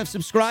thinking of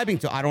subscribing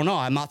to. I don't know.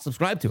 I'm not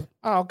subscribed to it.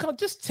 Oh, come on.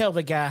 Just tell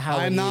the guy how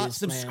I'm not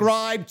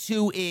subscribed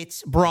to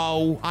it,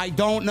 bro. I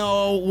don't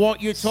know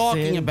what you're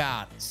talking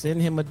about.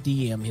 Send him a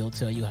DM. He'll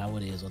tell you how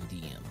it is on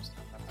DMs.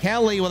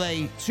 Kelly with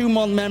a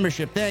 2-month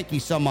membership. Thank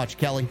you so much,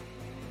 Kelly.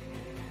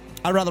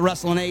 I'd rather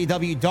wrestle in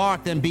AEW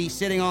Dark than be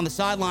sitting on the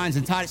sidelines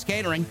in Titus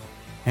Catering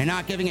and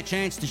not giving a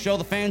chance to show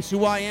the fans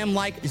who I am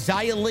like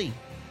Xia Li.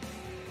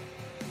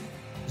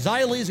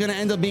 Xia Li is going to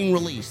end up being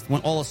released when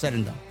all is said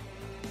and done.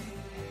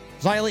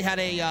 Xia Li had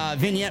a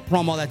vignette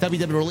promo that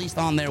WWE released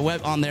on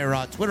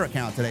their Twitter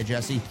account today,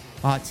 Jesse,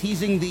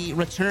 teasing the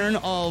return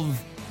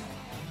of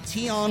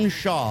Tian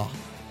Shaw.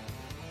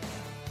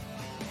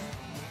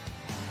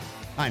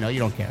 I know, you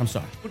don't care. I'm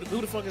sorry.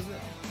 Who the fuck is that?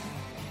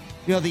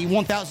 You know, the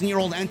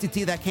 1,000-year-old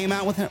entity that came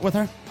out with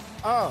her?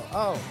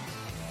 Oh.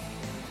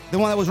 The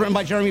one that was written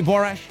by Jeremy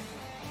Borash?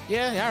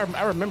 Yeah,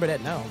 I remember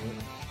that now.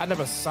 I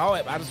never saw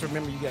it. I just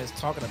remember you guys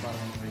talking about it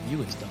in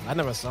review and stuff. I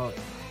never saw it.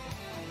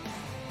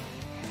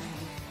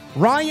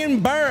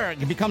 Ryan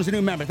Berg becomes a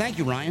new member. Thank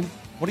you, Ryan.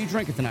 What are you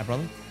drinking tonight,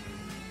 brother?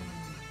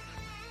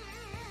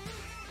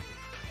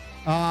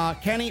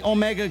 Kenny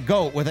Omega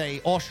Goat with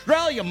a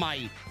Australia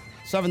Mite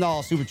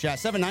 $7 super chat,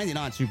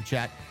 $7.99 super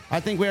chat. I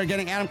think we are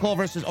getting Adam Cole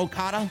versus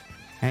Okada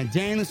and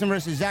Danielson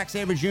versus Zack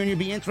Sabre Jr.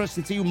 Be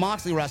interesting to see who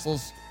Moxley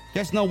wrestles.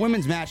 Guess no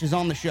women's match is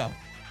on the show.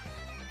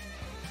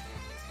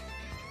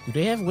 Do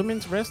they have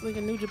women's wrestling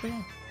in New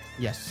Japan?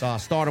 Yes,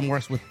 Stardom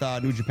works with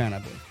New Japan, I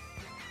believe.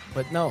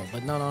 But no.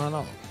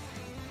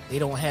 They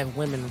don't have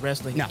women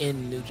wrestling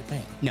in New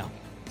Japan. No.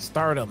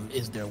 Stardom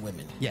is their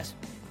women. Yes.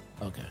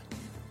 Okay.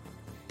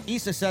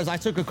 Issa says, I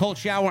took a cold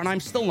shower and I'm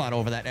still not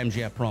over that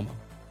MJF promo.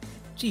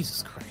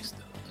 Jesus Christ,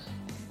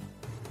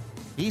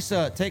 though.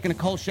 Issa taking a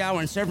cold shower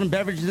and serving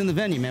beverages in the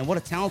venue, man. What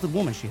a talented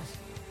woman she is.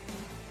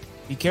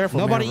 Be careful,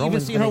 Nobody man. even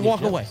see her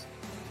walk away.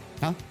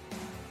 Huh?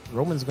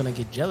 Roman's gonna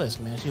get jealous,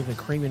 man. She's been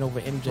creaming over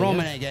MJF.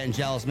 Roman ain't getting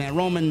jealous, man.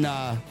 Roman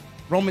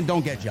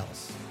don't get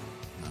jealous.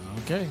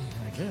 Okay,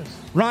 I guess.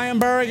 Ryan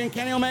Berg and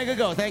Kenny Omega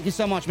go. Thank you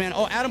so much, man.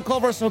 Oh, Adam Cole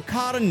versus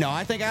Okada? No,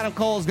 I think Adam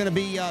Cole is going to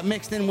be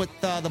mixed in with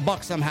the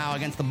Bucks somehow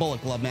against the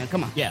Bullet Club, man.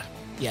 Come on. Yeah,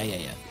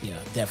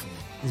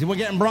 definitely. We're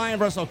getting Bryan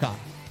versus Okada.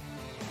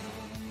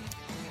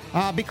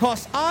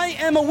 Because I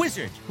am a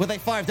wizard with a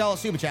 $5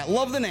 super chat.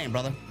 Love the name,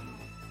 brother.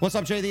 What's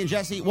up, JD and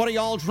Jesse? What are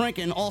y'all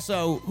drinking?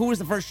 Also, who was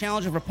the first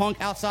challenger for Punk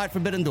outside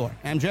Forbidden Door?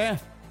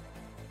 MJF?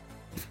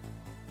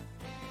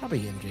 Probably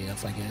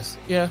MJF, I guess.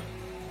 Yeah.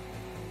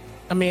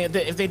 I mean,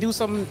 if they do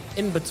something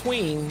in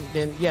between,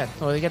 then yeah.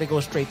 So they got to go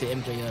straight to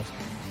MJF.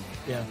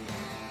 Yeah.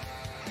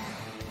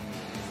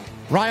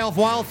 Ralph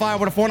Wildfire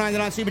with a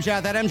 $4.99 super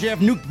chat. That MJF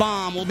nuke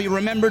bomb will be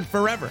remembered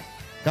forever.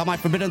 Got my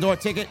Forbidden Door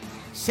ticket.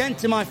 sent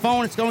to my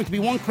phone. It's going to be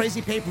one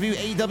crazy pay-per-view.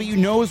 AEW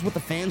knows what the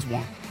fans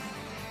want.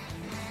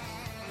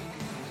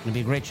 It's going to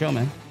be a great show,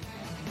 man.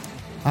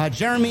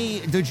 Jeremy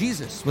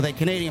DeJesus with a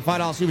Canadian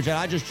 $5 super chat.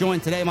 I just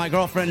joined today. My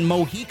girlfriend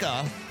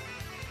Mohica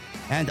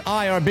and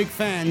I are big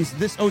fans.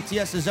 This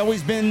OTS has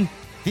always been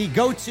the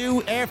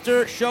go-to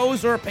after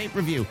shows or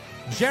pay-per-view.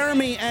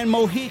 Jeremy and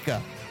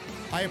Mohica,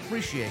 I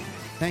appreciate it.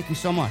 Thank you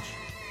so much.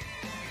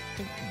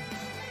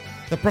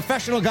 The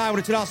professional guy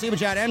with a $2 super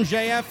chat.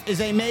 MJF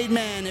is a made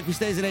man if he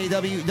stays in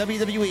AEW.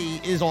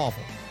 WWE is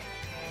awful.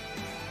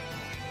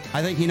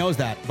 I think he knows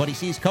that, but he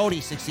sees Cody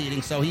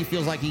succeeding, so he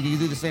feels like he can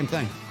do the same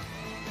thing.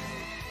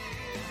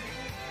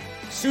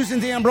 Susan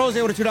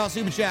D'Ambrosio with a $2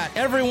 super chat.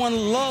 Everyone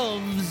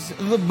loves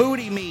the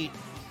booty meat.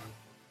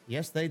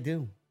 Yes, they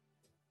do.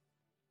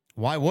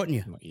 Why wouldn't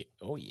you?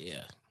 Oh,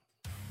 yeah.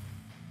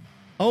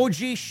 OG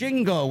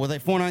Shingo with a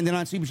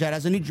 $4.99 super chat.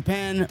 As a New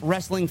Japan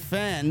wrestling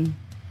fan,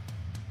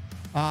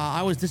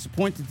 I was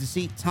disappointed to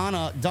see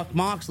Tana duck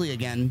Moxley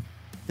again.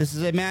 This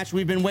is a match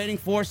we've been waiting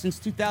for since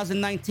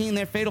 2019.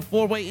 Their fatal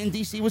four-way in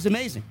DC was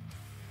amazing.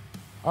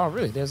 Oh,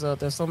 really? There's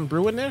something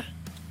brewing there?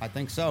 I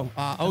think so.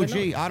 OG,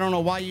 I don't know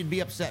why you'd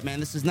be upset,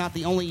 man. This is not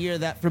the only year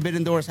that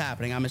Forbidden Door is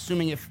happening. I'm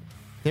assuming if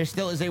there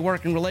still is a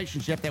working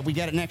relationship that we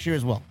get it next year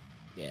as well.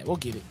 Yeah, we'll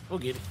get it. We'll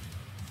get it.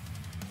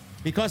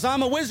 Because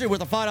I'm a wizard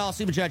with a $5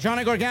 super chat.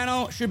 Johnny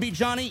Gargano should be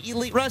Johnny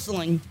Elite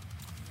Wrestling.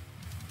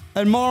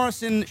 And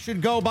Morrison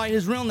should go by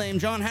his real name,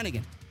 John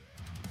Hennigan.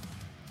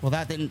 Well,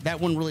 that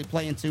wouldn't really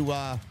play into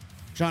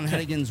John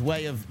Hennigan's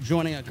way of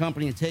joining a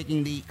company and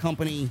taking the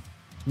company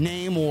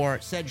name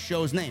or said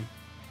show's name.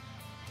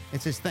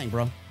 It's his thing,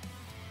 bro.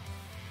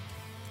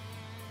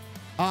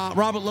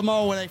 Robert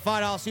Lameau with a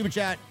 $5 super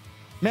chat.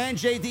 Man,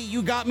 JD,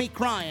 you got me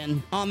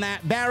crying on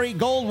that Barry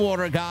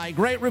Goldwater guy.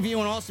 Great review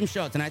and awesome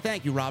show tonight.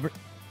 Thank you, Robert.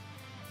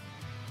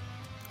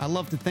 I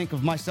love to think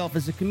of myself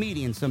as a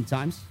comedian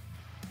sometimes.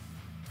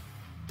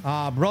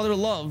 Brother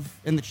Love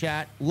in the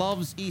chat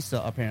loves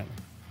Issa, apparently.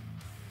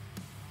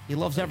 He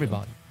loves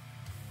everybody.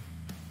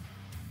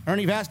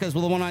 Ernie Vasquez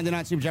with a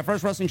 $1.99 super chat.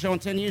 First wrestling show in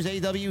 10 years,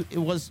 AEW, it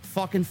was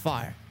fucking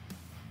fire.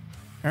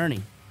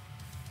 Ernie,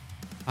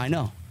 I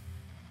know.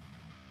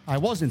 I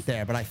wasn't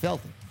there, but I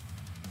felt it.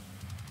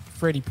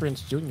 Freddie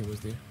Prinze Jr. was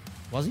there.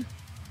 Was he?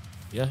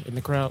 Yeah, in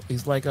the crowd.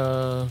 He's like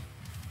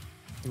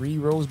 3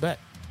 rows back.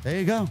 There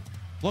you go.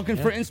 Looking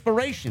for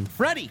inspiration.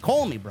 Freddie,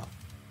 call me, bro.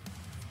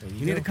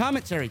 You need a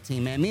commentary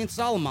team, man. Me and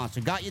Solid Monster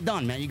got you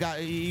done, man. You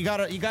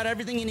got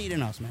everything you need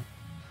in us, man.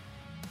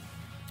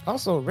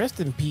 Also,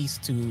 rest in peace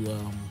to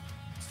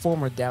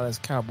former Dallas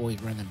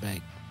Cowboys running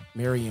back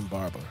Marion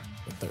Barber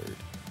III.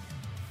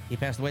 He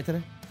passed away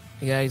today?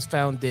 Yeah, he's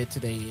found dead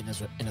today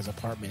in his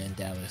apartment in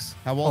Dallas.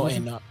 How old was he?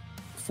 In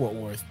Fort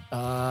Worth.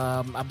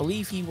 I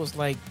believe he was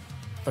like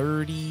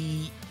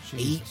 38.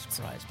 Jesus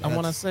Christ, I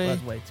want to say.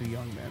 That's way too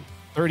young, man.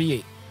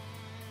 38.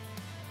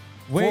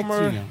 Way too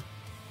young.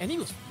 And he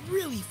was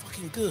really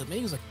fucking good, man.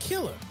 He was a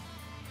killer.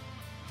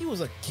 He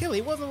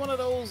wasn't one of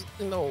those,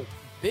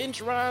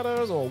 bench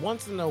riders or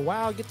once in a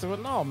while get to.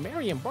 No,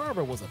 Marion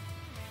Barber was a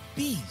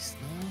beast,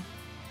 man.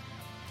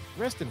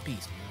 Rest in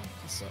peace, man.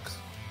 That sucks.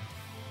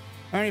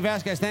 Ernie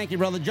Vasquez, thank you,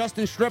 brother.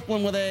 Justin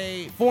Striplin with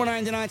a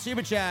 $4.99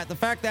 super chat. The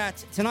fact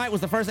that tonight was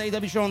the first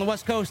AEW show on the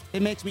West Coast,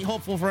 it makes me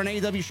hopeful for an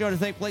AEW show to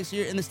take place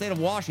here in the state of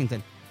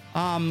Washington.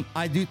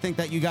 I do think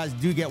that you guys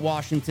do get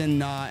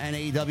Washington and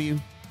AEW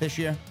this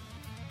year.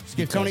 Just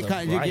give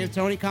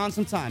Tony Khan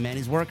some time, man.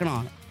 He's working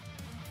on it.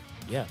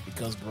 Yeah,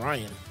 because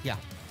Brian. Yeah.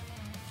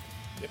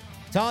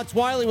 Todd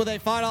Twiley with a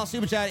 $5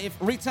 super chat. If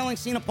retelling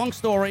Cena Punk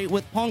story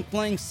with Punk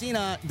playing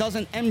Cena,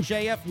 doesn't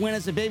MJF win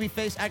as a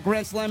babyface at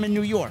Grand Slam in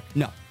New York?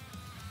 No.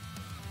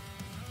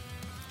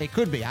 It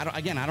could be. I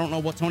don't know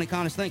what Tony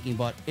Khan is thinking,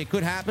 but it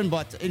could happen.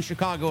 But in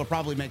Chicago, it would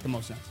probably make the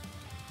most sense.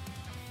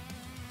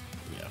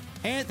 Yeah.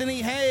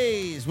 Anthony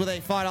Hayes with a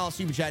 $5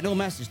 super chat. No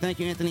message. Thank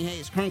you, Anthony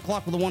Hayes. Current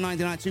clock with a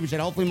 $1.99 super chat.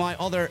 Hopefully my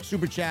other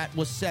super chat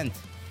was sent.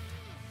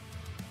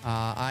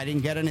 I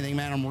didn't get anything,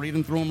 man. I'm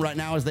reading through them right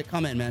now as they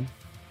come in, man.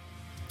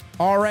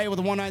 RA with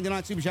a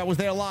 $1.99 super chat was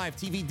there live.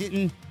 TV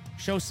didn't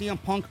show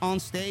CM Punk on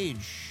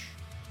stage.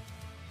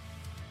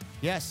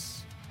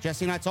 Yes.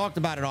 Jesse and I talked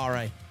about it,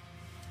 RA.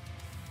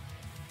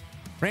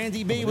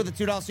 Randy B with a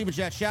 $2 super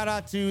chat. Shout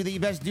out to the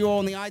best duo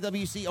in the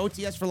IWC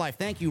OTS for life.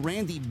 Thank you,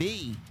 Randy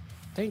B.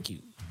 Thank you.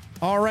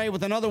 RA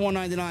with another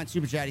 $1.99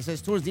 super chat. He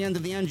says, towards the end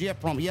of the MJF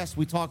promo. Yes,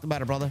 we talked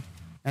about it, brother.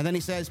 And then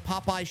he says,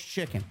 Popeye's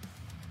chicken.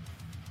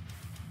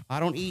 I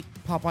don't eat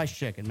Popeye's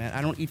chicken, man.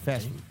 I don't eat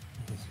fast food.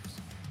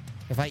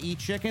 If I eat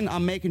chicken,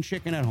 I'm making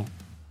chicken at home.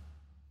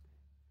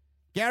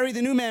 Gary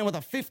the New Man with a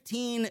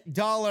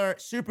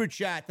 $15 super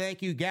chat.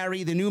 Thank you,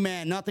 Gary the New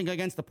Man. Nothing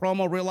against the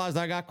promo. Realized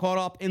I got caught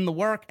up in the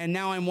work, and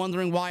now I'm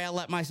wondering why I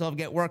let myself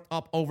get worked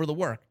up over the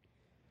work.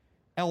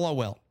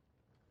 LOL.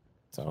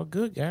 It's all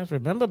good, guys.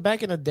 Remember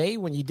back in the day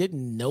when you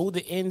didn't know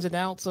the ins and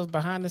outs of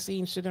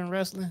behind-the-scenes shit in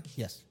wrestling?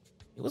 Yes.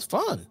 It was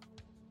fun.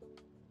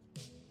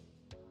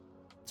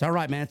 It's all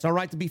right, man. It's all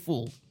right to be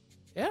fooled.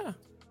 Yeah.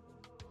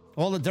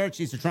 All the dirt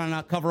sheets are trying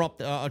to cover up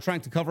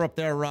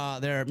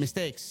their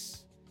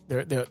mistakes.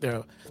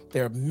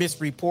 They're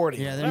misreporting.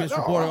 Yeah, they're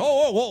misreporting.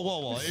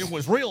 Whoa. It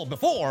was real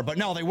before, but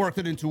now they worked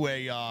it into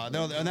a.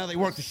 Now they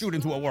worked the shoot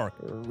into a work.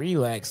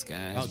 Relax,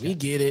 guys. Okay. We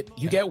get it.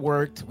 You get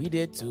worked. We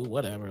did too.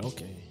 Whatever.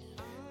 Okay.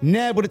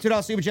 Ned with a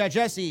 $2 super chat.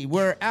 Jesse,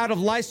 we're out of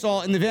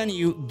Lysol in the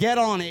venue. Get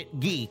on it,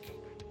 geek.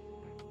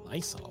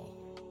 Lysol.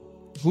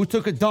 Who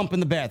took a dump in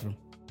the bathroom?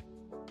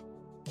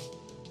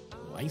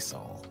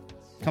 Lysol.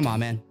 Come on,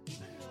 man.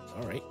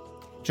 All right.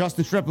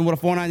 Justin Striplin with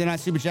a $4.99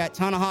 super chat.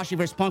 Tanahashi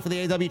versus Punk for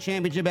the AEW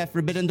Championship at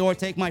Forbidden Door.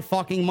 Take my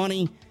fucking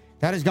money.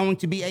 That is going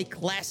to be a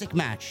classic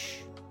match.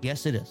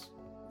 Yes, it is.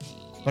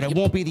 But it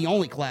won't be the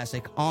only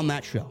classic on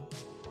that show.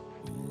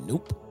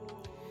 Nope.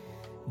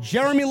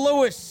 Jeremy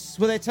Lewis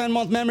with a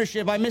 10-month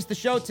membership. I missed the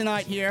show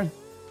tonight here,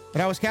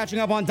 but I was catching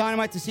up on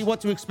Dynamite to see what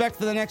to expect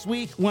for the next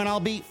week when I'll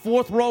be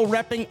fourth row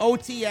repping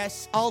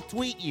OTS. I'll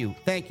tweet you.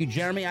 Thank you,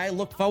 Jeremy. I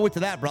look forward to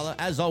that, brother,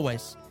 as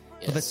always,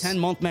 for the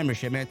 10-month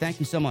membership, man. Thank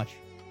you so much.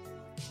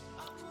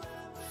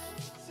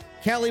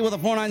 Kelly with a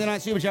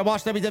 $4.99 super chat.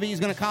 Watch WWE is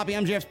going to copy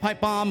MJF's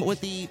pipe bomb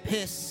with the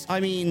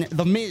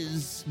The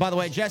Miz. By the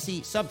way,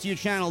 Jesse, sub to your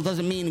channel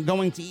doesn't mean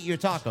going to eat your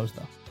tacos,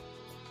 though.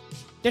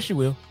 Yes, you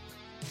will.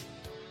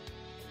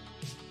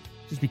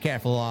 Just be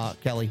careful,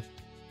 Kelly.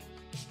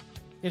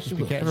 Yes, you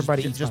will.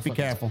 Everybody just be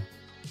careful.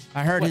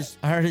 I heard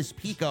his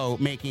pico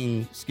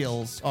making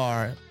skills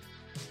are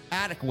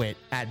adequate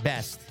at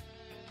best.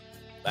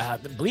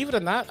 Believe it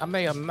or not, I'm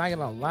not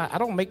gonna lie. I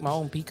don't make my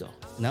own pico.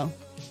 No?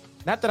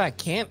 Not that I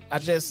can't.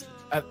 I'm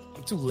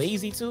too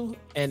lazy to.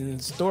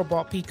 And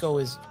store-bought pico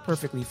is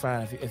perfectly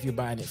fine if you're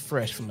buying it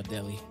fresh from a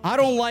deli. I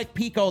don't like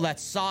pico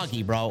that's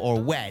soggy, bro,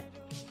 or wet.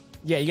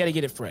 Yeah, you got to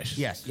get it fresh.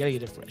 Yes. You got to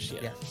get it fresh, yeah.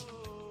 Yes.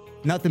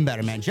 Nothing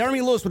better, man. Jeremy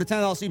Lewis with a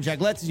 $10 super chat.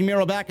 Glad to see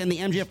Miro back, and the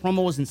MJF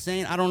promo was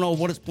insane. I don't know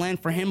what is planned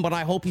for him, but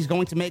I hope he's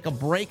going to make a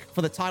break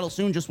for the title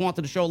soon. Just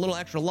wanted to show a little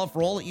extra love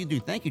for all that you do.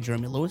 Thank you,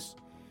 Jeremy Lewis.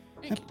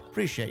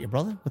 Appreciate you,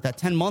 brother. With that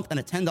 10-month and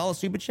a $10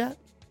 super chat.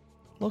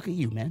 Look at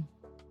you, man.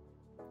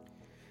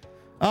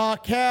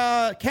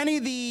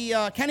 Kenny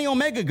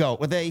Omega Goat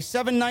with a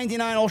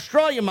 $7.99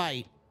 Australia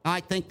mate. I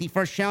think the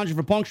first challenger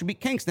for Punk should be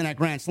Kingston at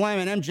Grand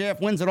Slam, and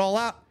MJF wins it all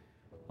out.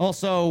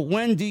 Also,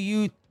 when do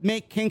you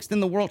make Kingston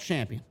the world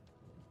champion?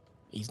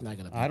 He's not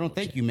gonna. I don't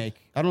think you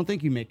make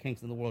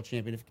Kingston the world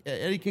champion. If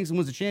Eddie Kingston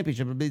wins the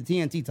championship, it'll be the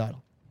TNT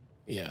title.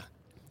 Yeah,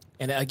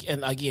 and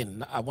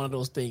again, one of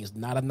those things.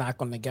 Not a knock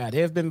on the guy.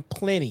 There have been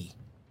plenty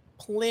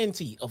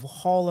of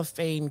Hall of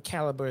Fame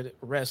caliber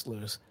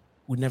wrestlers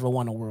who never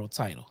won a world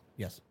title.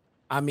 Yes,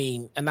 I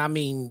mean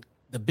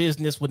the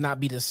business would not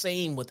be the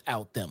same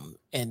without them,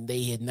 and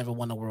they had never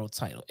won a world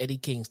title. Eddie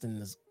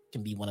Kingston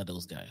can be one of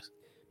those guys.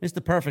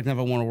 Mr. Perfect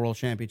never won a world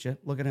championship.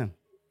 Look at him.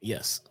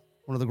 Yes,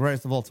 one of the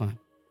greatest of all time.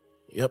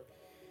 Yep.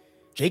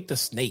 Jake the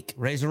Snake.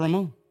 Razor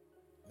Ramon.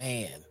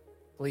 Man,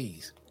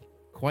 please.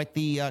 Quite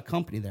the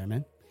company there,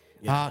 man.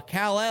 Yeah.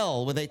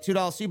 Kal-El with a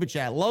 $2 super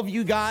chat. Love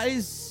you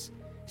guys.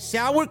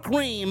 Sour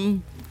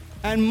cream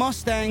and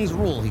Mustangs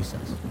rule, he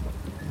says.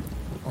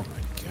 Oh,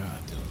 my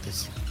God, dude.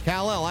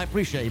 Kal-El, I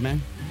appreciate you,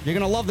 man. You're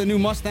going to love the new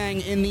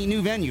Mustang in the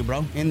new venue,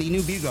 bro. In the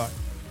new Beer Garden.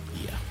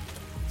 Yeah.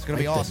 It's going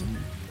to be awesome.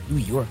 New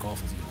York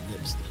off of your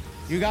lips.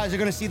 You guys are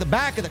going to see the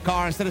back of the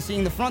car instead of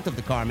seeing the front of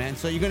the car, man.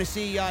 So you're going to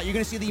see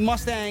the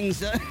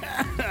Mustang's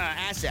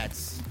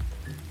assets.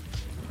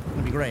 It's going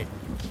to be great.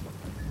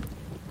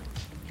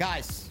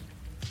 Guys,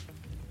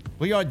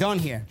 we are done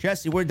here.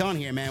 Jesse, we're done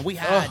here, man. We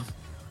had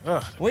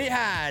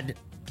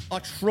a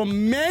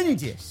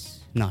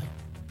tremendous night.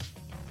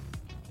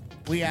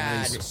 We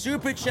had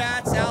super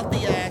chats out the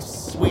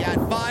ass. We had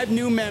 5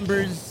 new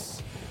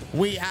members.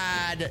 We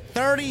had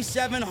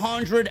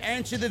 3,700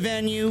 enter the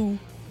venue.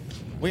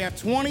 We have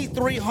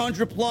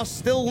 2,300 plus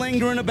still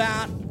lingering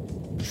about,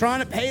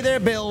 trying to pay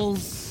their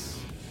bills.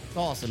 It's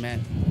awesome,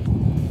 man.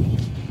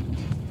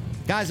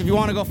 Guys, if you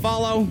want to go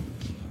follow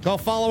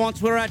on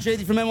Twitter at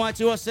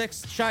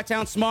JDfromNY206,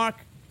 Chi-Town Smart.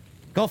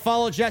 Go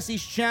follow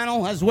Jesse's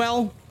channel as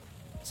well.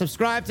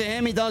 Subscribe to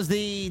him. He does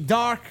the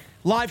dark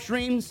live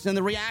streams and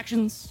the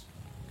reactions.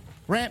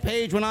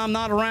 Rampage when I'm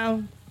not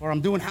around, or I'm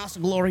doing House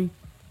of Glory.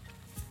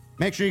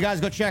 Make sure you guys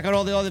go check out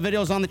all the other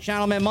videos on the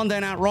channel, man. Monday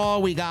Night Raw,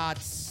 we got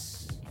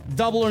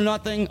Double or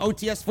Nothing,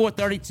 OTS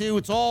 432.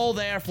 It's all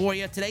there for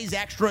you. Today's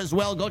extra as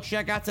well. Go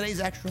check out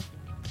today's extra.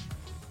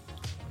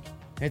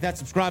 Hit that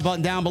subscribe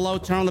button down below.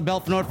 Turn on the bell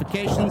for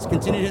notifications.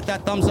 Continue to hit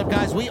that thumbs up,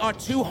 guys. We are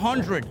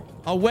 200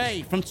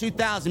 away from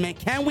 2,000, man.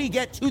 Can we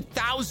get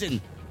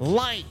 2,000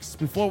 likes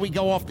before we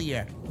go off the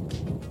air?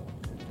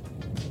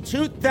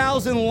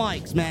 2,000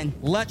 likes, man.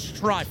 Let's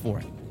try for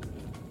it.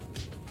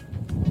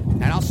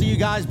 And I'll see you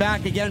guys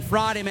back again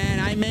Friday, man.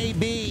 I may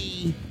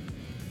be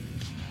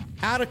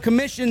out of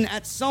commission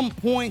at some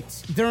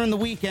point during the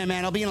weekend,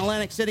 man. I'll be in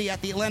Atlantic City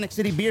at the Atlantic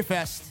City Beer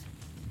Fest.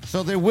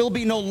 So there will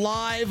be no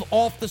live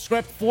off the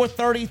script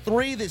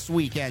 433 this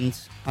weekend.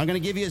 I'm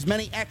going to give you as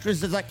many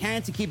extras as I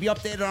can to keep you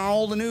updated on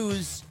all the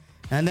news.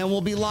 And then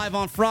we'll be live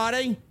on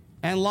Friday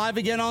and live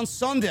again on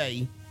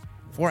Sunday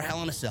for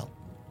Hell in a Cell.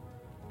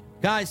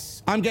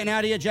 Guys, I'm getting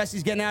out of here.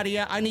 Jesse's getting out of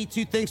here. I need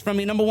 2 things from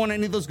you. Number 1, I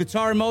need those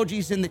guitar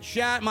emojis in the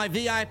chat. My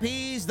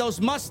VIPs, those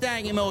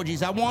Mustang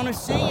emojis. I want to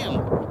see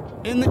them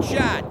in the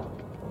chat.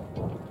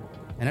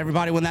 And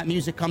everybody, when that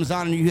music comes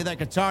on and you hear that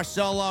guitar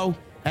solo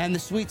and the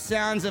sweet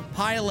sounds of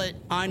Pilot,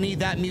 I need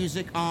that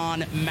music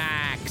on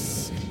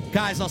max.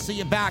 Guys, I'll see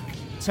you back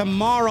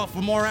tomorrow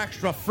for more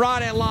Extra.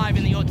 Friday live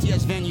in the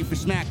OTS venue for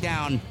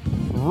SmackDown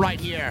right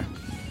here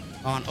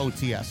on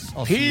OTS.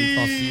 I'll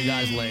see you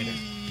guys later.